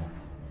Cyborg.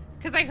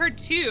 Because I heard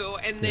 2,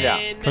 and then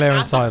Yeah. Claire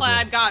and Cyborg.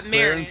 Ethelflaed got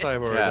Claire and Maris.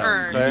 Cyborg. Yeah.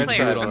 Or Claire and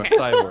Claire. Cyborg. Okay.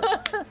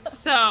 Cyborg.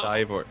 So,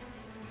 Cyborg.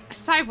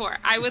 Cyborg,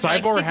 I would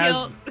Cyborg like to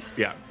has.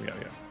 heal. Yeah.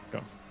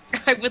 Go.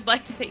 I would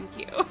like. Thank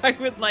you. I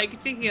would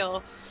like to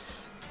heal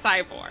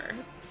Cyborg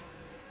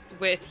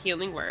with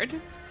Healing Word.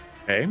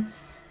 Okay.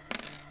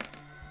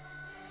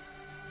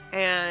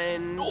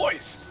 And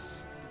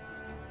Nice.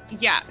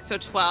 yeah, so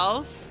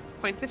 12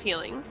 points of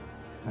healing.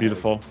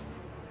 Beautiful.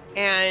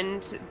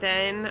 And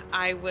then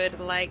I would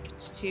like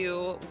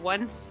to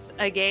once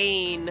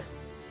again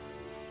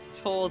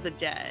toll the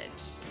dead.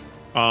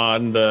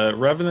 On the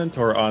Revenant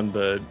or on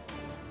the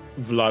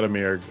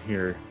Vladimir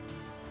here?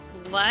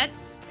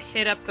 Let's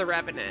hit up the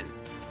Revenant.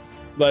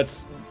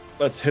 Let's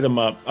hit him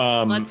up.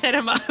 Let's hit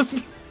him up.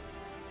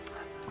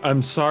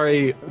 I'm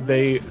sorry,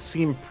 they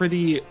seem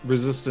pretty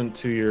resistant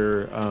to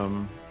your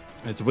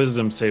his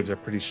wisdom saves are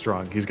pretty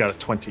strong. He's got a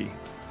 20.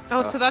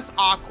 Oh, so that's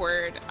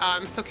awkward.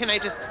 So can I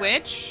just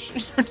switch?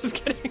 I'm just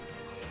kidding.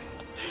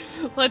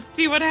 Let's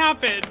see what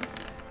happens.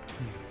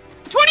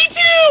 22!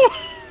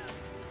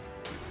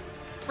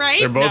 Right?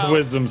 They're both No.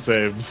 wisdom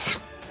saves.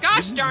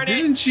 Gosh darn it.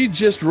 Didn't she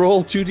just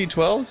roll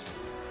 2d12s?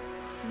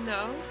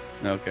 No.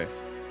 Okay.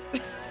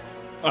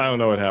 I don't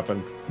know what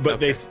happened,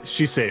 but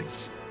she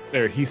saves.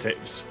 There, he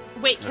saves.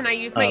 Wait, can I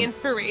use my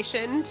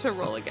inspiration to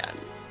roll again?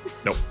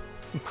 Nope,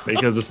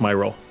 because it's my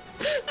roll.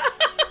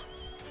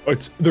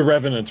 It's the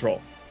Revenant's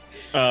roll.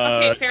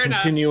 Okay, fair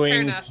enough, Continuing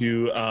fair enough.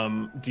 to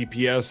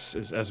DPS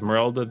is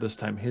Esmeralda, this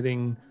time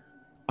hitting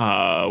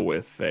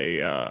with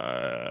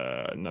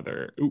a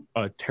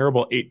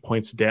terrible 8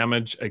 points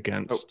damage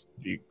against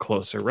the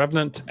closer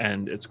Revenant,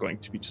 and it's going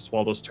to be to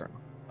Swallow's turn.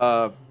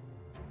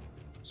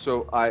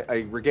 So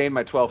I regained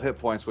my 12 hit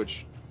points,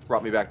 which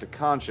brought me back to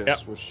conscious, Yep.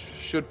 which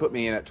should put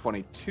me in at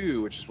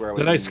 22, which is where I was.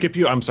 Did I skip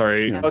you? I'm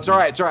sorry. Oh, it's all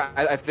right. It's all right.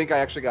 I think I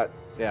actually got.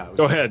 Yeah. it was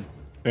Go just- ahead.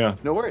 Yeah.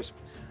 No worries.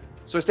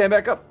 So I stand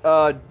back up,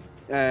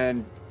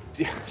 and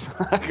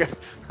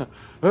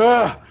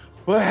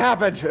what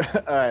happened?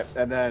 All right,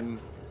 and then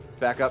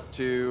back up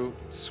to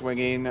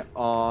swinging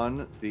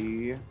on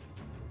the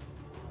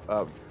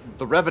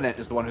Revenant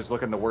is the one who's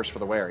looking the worst for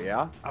the wear.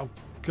 Yeah. Oh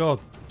God,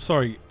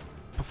 sorry.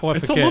 Before I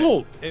It's forget, a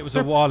little. it was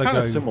a while ago. Kind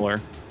of similar.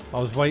 I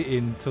was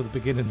waiting till the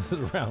beginning of the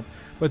round,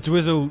 but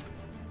Dwizzle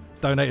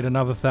donated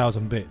another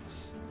 1,000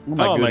 bits. Oh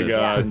my goodness.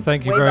 god. So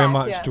thank you Way very back,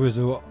 much, yeah.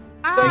 Dwizzle.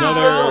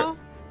 Another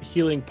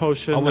healing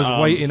potion. I was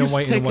waiting and he's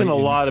waiting and taking a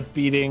waiting. lot of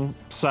beating.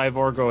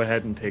 Cyvor, go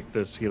ahead and take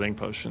this healing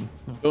potion.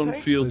 Don't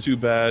feel too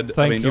bad.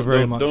 Thank you don't, very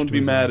don't- much, Don't be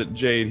Dwizzle. mad at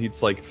Jade.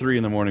 It's like 3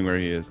 in the morning where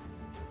he is.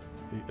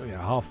 Yeah,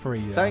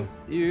 3:30. Yeah. Thank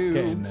you.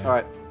 Getting there. All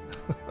right.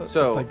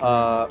 So Thank you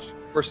very much.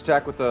 first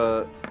attack with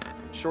the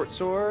short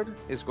sword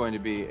is going to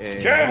be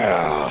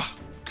a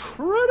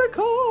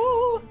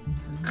critical.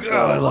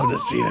 God, I love to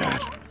see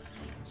that.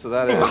 So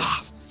that is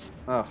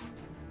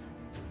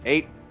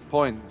 8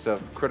 points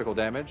of critical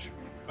damage.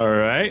 All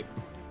right.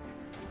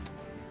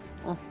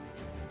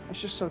 It's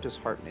just so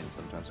disheartening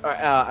sometimes. All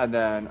right, and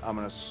then I'm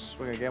gonna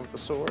swing again with the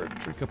sword.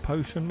 Drink a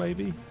potion,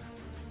 maybe.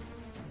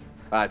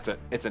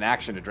 It's an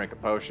action to drink a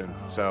potion,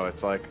 so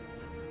it's like,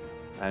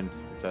 and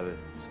it's either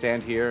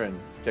stand here and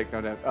take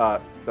no damage.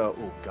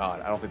 Oh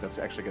god, I don't think that's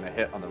actually gonna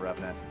hit on the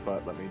Revenant,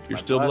 but let me. Do You're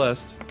my still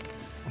best. blessed.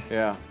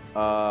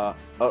 Yeah.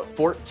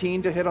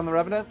 14 to hit on the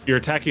Revenant. You're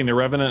attacking the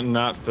Revenant and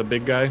not the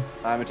big guy.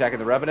 I'm attacking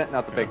the Revenant,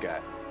 not the big guy.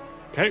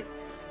 Okay.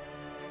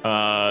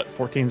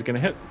 14's gonna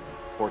hit.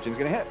 14's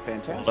gonna hit. Well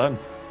Fantastic. done.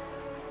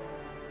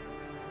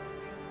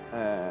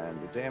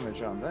 And the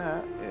damage on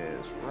that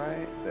is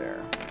right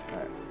there. All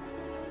right.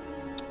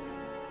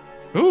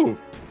 Ooh,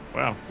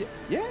 wow.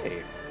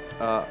 Yay!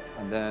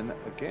 And then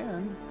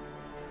again,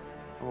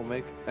 I will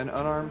make an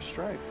unarmed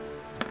strike.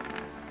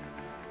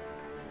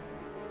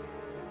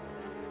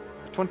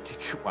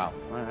 22. Wow.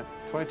 All right.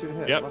 22 to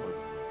hit. Yep. Lovely.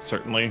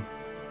 Certainly.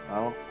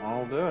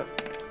 I'll do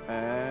it.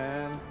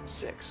 And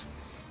 6.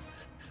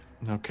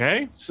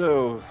 Okay.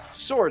 So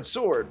sword,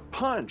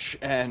 punch,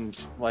 and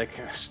like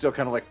still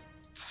kind of like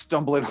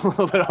stumbling a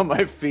little bit on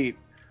my feet.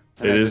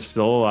 And It I is just-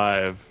 still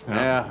alive.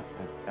 Yeah,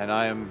 and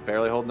I am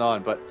barely holding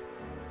on, but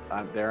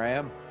there I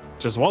am.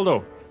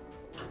 Jeswaldo.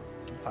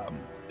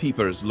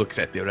 Peepers looks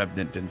at the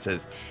Revenant and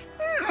says,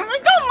 I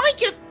don't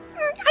like it.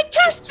 I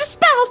cast the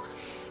spell.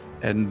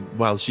 and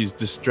while she's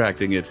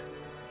distracting it,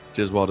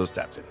 Jeswaldo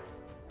stabs it.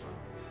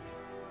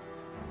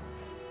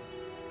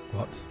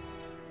 What?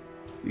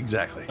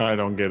 Exactly. I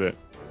don't get it.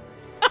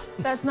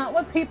 That's not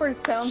what peepers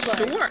sounds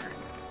like. Sure.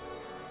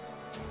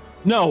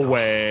 No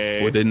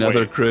way. With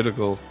another Wait,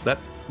 critical.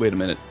 Wait a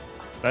minute.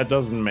 that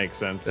doesn't make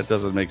sense. That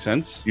doesn't make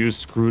sense. You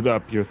screwed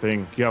up your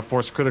thing. You have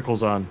force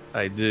criticals on.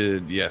 I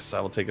did. Yes,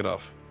 I will take it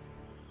off.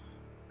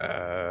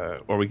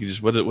 Or we could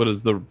just what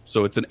is the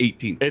so it's an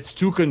 18. It's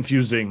too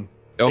confusing.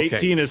 Okay.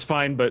 18 is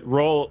fine, but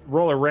roll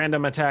a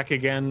random attack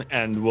again,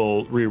 and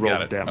we'll re-roll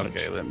Got the it. damage.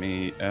 Okay, let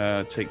me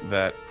take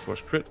that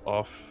force crit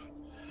off.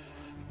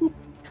 Boop.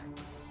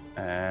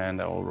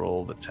 And I will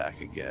roll the attack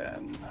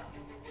again.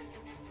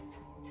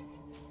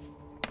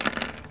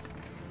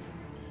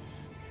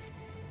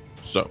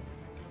 So,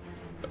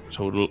 a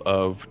total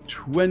of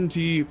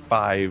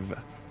 25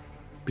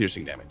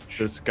 piercing damage.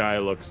 This guy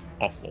looks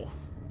awful.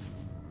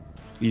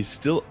 He's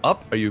still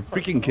up? Are you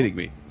freaking kidding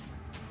me?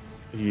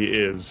 He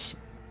is.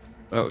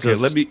 Okay,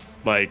 Just, let me.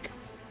 like.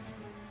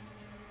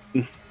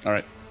 All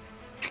right.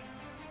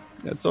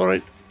 That's all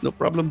right. No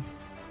problem.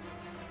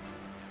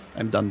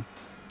 I'm done.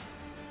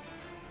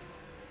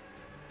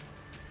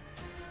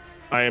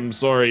 I am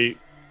sorry.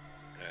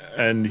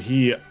 And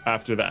he,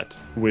 after that,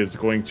 was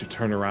going to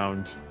turn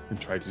around and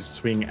try to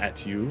swing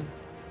at you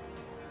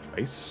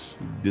twice.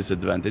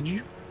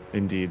 Disadvantage?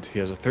 Indeed. He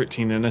has a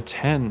 13 and a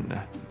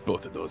 10.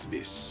 Both of those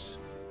miss.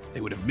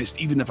 They would have missed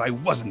even if I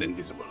wasn't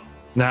invisible.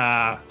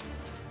 Nah.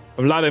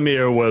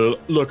 Vladimir will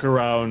look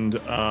around.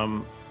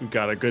 We've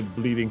got a good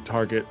bleeding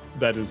target.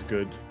 That is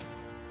good.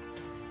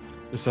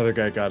 This other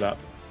guy got up.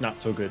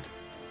 Not so good.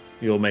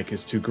 He'll make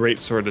his 2 great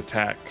sword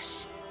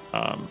attacks.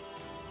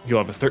 He'll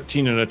have a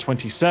 13 and a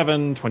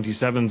 27.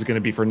 27 is going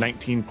to be for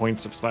 19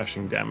 points of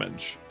slashing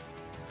damage.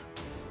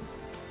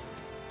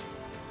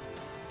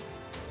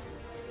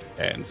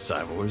 And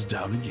Cybor's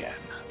down again.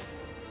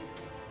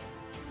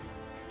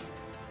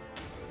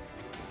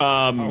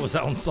 Was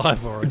that on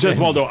Cyber?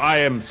 Jeswaldo, I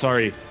am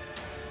sorry.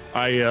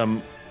 I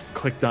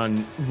clicked on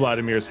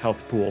Vladimir's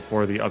health pool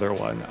for the other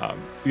one.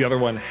 The other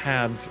one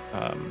had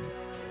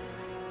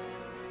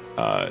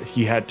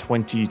he had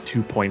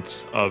 22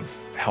 points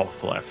of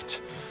health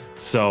left.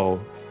 So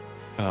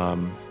I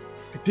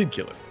did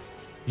kill him.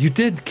 You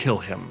did kill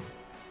him,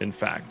 in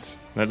fact.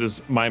 That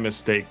is my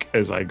mistake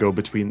as I go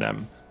between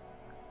them.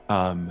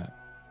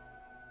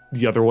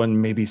 The other one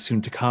may be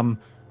soon to come.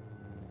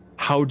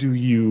 How do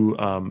you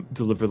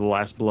deliver the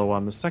last blow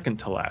on the second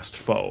to last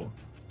foe?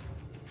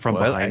 From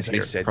behind as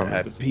here, I said, from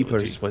invisibility?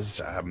 Peepers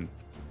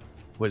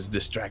was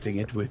distracting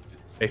it with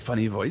a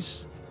funny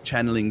voice,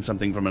 channeling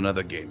something from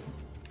another game.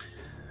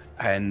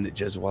 And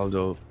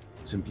Jeswaldo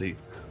simply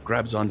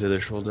grabs onto their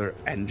shoulder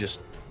and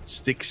just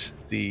sticks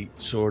the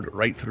sword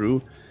right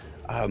through.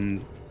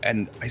 And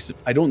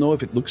I don't know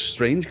if it looks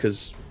strange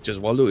because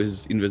Jeswaldo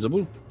is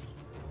invisible.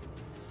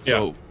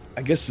 So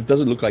I guess it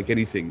doesn't look like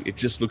anything. It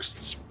just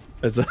looks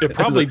It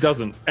probably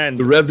doesn't. And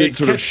the Revenant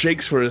sort of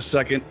shakes for a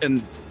second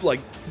and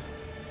like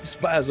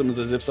spasms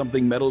as if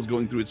something metal is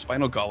going through its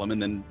spinal column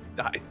and then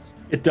dies.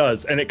 It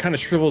does, and it kind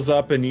of shrivels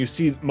up, and you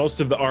see most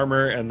of the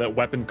armor and the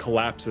weapon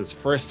collapses.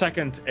 For a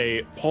second,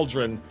 a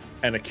pauldron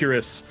and a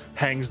cuirass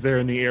hangs there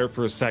in the air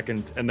for a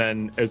second, and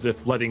then, as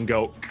if letting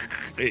go,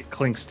 it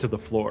clinks to the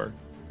floor,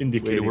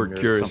 indicating We're there's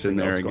curious in something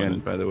there else going again, on.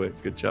 by the way.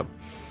 Good job.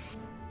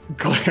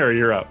 Claire,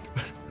 you're up.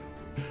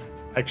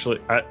 Actually,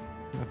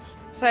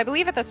 that's... So I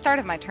believe at the start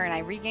of my turn, I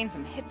regained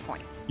some hit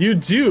points. You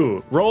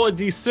do. Roll a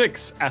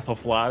d6,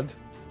 Ethelflad.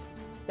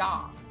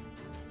 Yeah.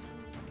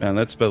 Man,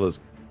 that spell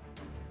is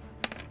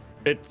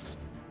It's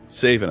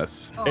saving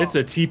us. It's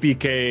a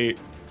TPK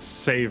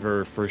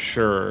saver for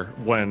sure,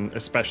 when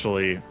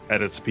especially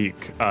at its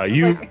peak.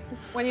 You Like,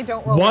 when you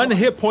don't roll one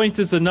hit point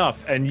is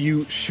enough, and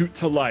you shoot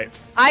to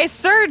life. I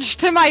surge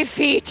to my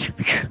feet.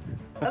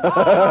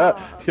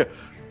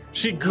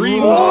 She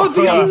green. Oh,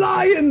 the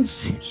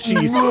alliance! She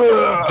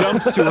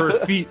jumps to her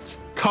feet,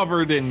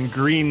 covered in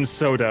green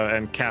soda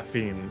and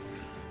caffeine.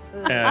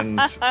 And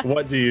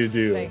what do you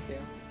do? Thank you.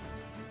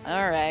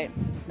 All right,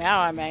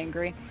 now I'm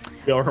angry.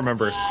 You'll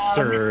remember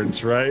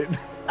Surge, right?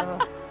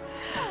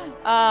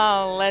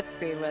 Oh, let's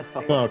see.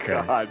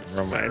 Okay, God,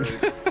 never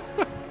mind.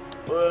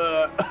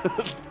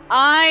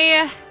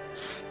 I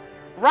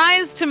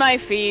rise to my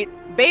feet,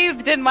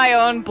 bathed in my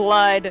own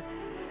blood,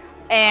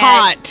 and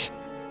Hot.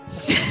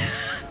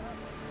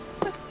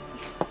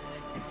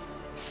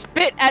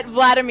 spit at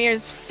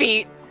Vladimir's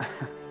feet,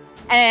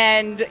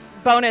 and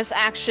bonus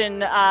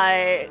action,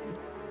 I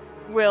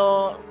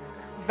will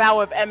vow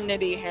of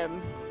enmity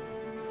him.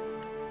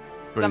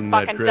 Bring I'm that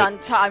fucking crit. done.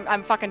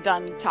 I'm fucking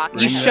done talking.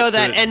 You Bring show that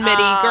that crit.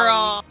 enmity,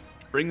 girl.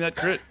 Bring that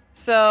crit.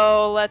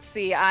 So let's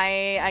see.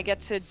 I get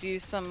to do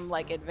some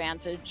like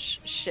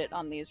advantage shit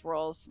on these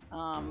rolls.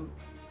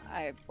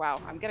 Wow,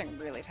 I'm getting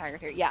really tired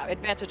here. Yeah,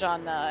 advantage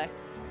on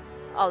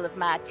all of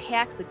my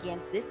attacks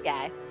against this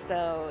guy.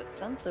 So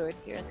Sunsword,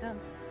 here I come.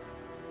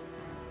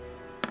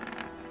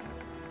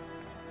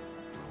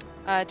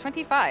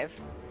 25.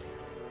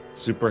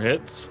 Super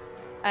hits.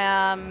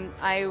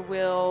 I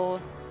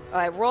will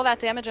roll that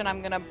damage, and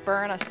I'm gonna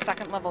burn a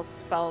second level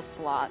spell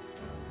slot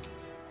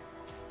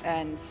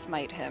and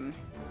smite him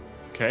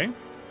Okay.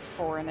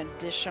 for an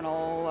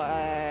additional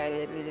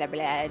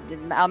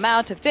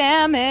amount of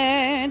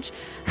damage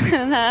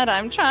that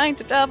I'm trying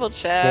to double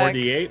check.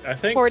 48, I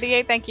think.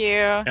 48, thank you.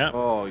 Yeah.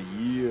 Oh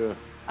yeah.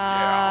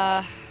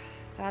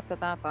 Da, da,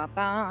 da, da,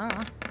 da.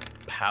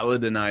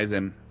 Paladinize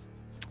him.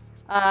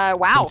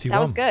 Wow, that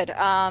was 21.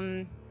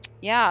 good.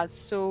 Yeah,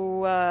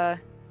 so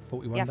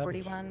 41 yeah,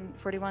 damage.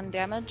 41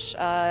 damage.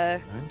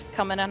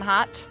 Coming in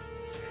hot.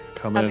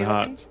 Coming in How's he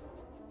looking? hot.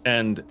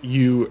 And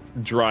you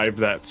drive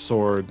that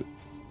sword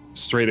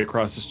straight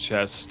across his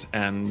chest,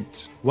 and,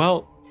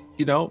 well,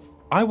 you know,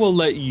 I will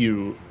let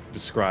you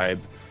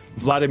describe.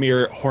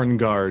 Vladimir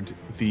Horngard,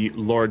 the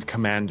Lord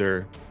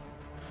Commander,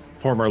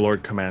 former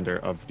Lord Commander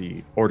of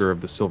the Order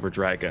of the Silver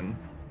Dragon,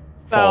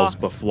 falls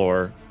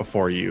before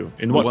you.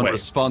 In The what one way?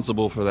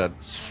 responsible for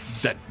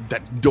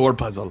that door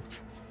puzzle.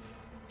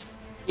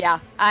 Yeah,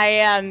 I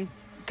am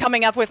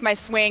coming up with my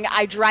swing.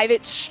 I drive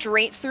it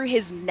straight through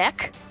his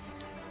neck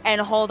and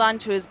hold on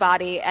to his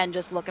body and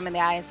just look him in the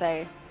eye and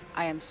say,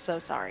 I am so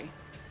sorry.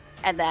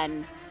 And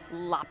then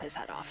lop his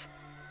head off.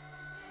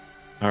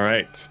 All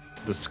right.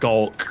 The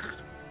skull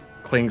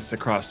clinks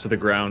across to the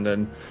ground,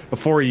 and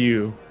before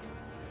you,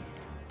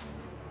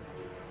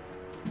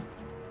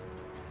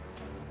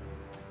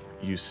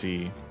 you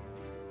see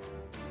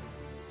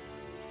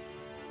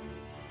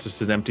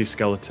just an empty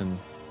skeleton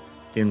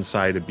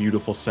inside a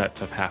beautiful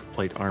set of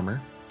half-plate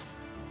armor.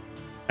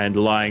 And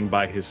lying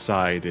by his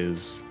side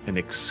is an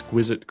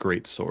exquisite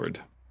greatsword.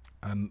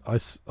 And I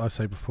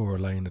say before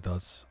Elena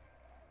does,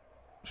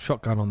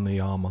 shotgun on the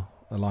armor.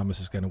 Elimus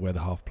is going to wear the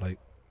half plate.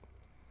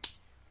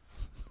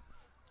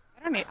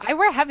 I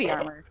wear heavy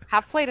armor.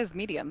 Half plate is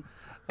medium.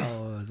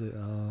 Oh, is it?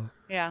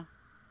 Yeah,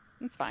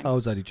 it's fine. I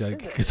was only joking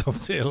because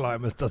obviously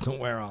Elimus doesn't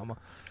wear armor.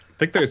 I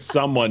think there's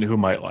someone who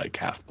might like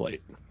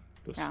half-plate.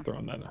 Just Yeah.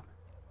 throwing that out.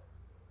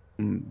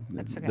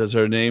 That's okay. Does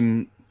her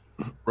name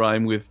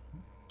rhyme with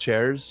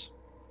chairs?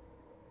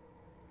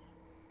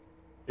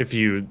 If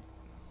you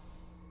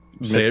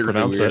Say it really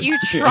mispronounce weird. it. You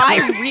try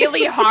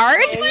really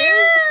hard?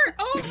 Claire!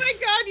 Oh my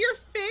god, your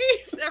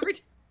face! Every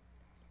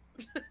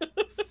time.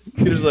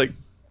 He was like,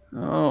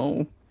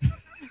 oh,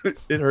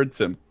 it hurts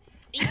him.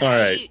 All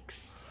right.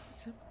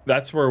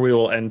 That's where we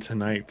will end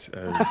tonight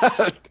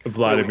as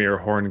Vladimir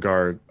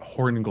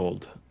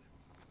Horngold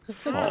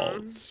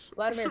falls.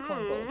 Vladimir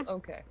Corngold.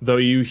 Okay. Though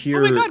you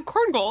hear Oh my god,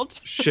 Corngold.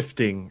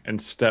 shifting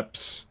and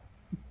steps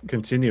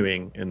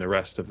continuing in the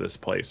rest of this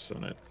place,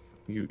 and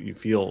you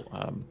feel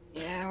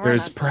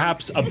there's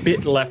perhaps a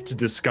bit left to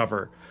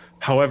discover.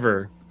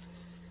 However,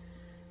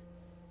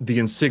 the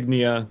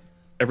insignia,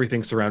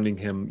 everything surrounding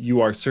him,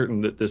 you are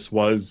certain that this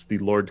was the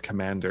Lord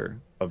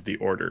Commander of the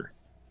Order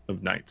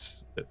of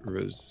Knights that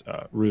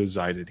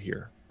resided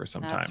here for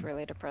some That's time.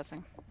 really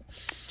depressing.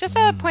 Just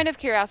a point of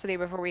curiosity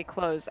before we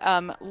close.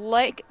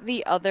 Like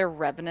the other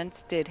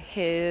revenants, did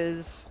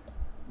his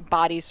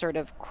body sort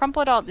of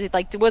crumple at all?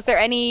 Was there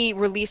any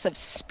release of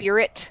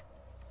spirit?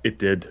 It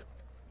did.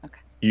 Okay.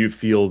 You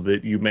feel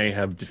that you may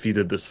have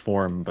defeated this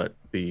form, but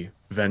the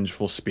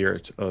vengeful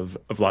spirit of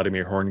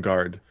Vladimir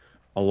Horngard,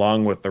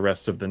 along with the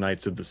rest of the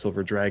Knights of the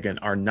Silver Dragon,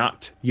 are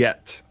not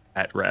yet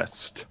at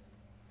rest.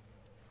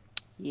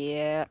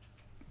 Yeah.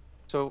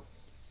 So,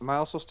 am I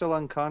also still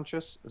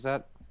unconscious? Is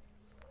that?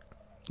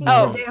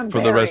 Oh,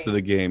 For the rest of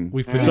the game.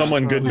 We finished.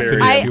 Someone good we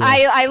married finished you.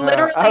 I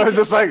literally. I was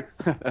just like,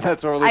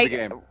 that's where we'll leave the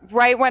game.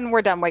 Right when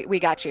we're done, wait, we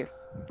got you.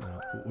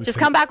 Just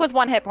come back with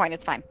 1 hit point.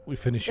 It's fine. We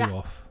finish Yeah. you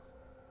off.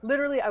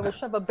 Literally, I will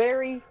shove a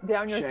berry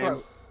down your Shame.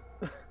 throat.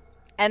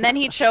 And then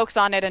he chokes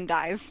on it and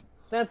dies.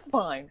 That's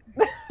fine.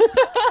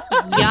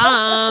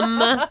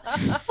 Yum.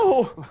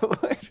 Oh,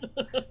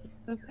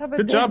 Just have a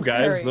Good job, dead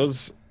guys.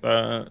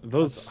 berry.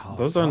 Those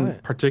hard on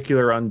fight.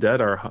 particular undead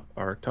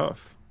are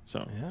tough.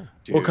 So Yeah.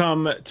 we'll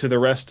come to the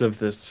rest of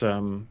this.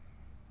 Sort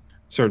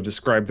of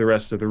describe the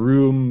rest of the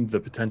room, the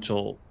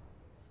potential,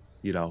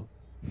 the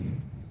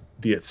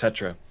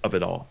etc. of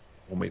it all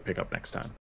when we pick up next time.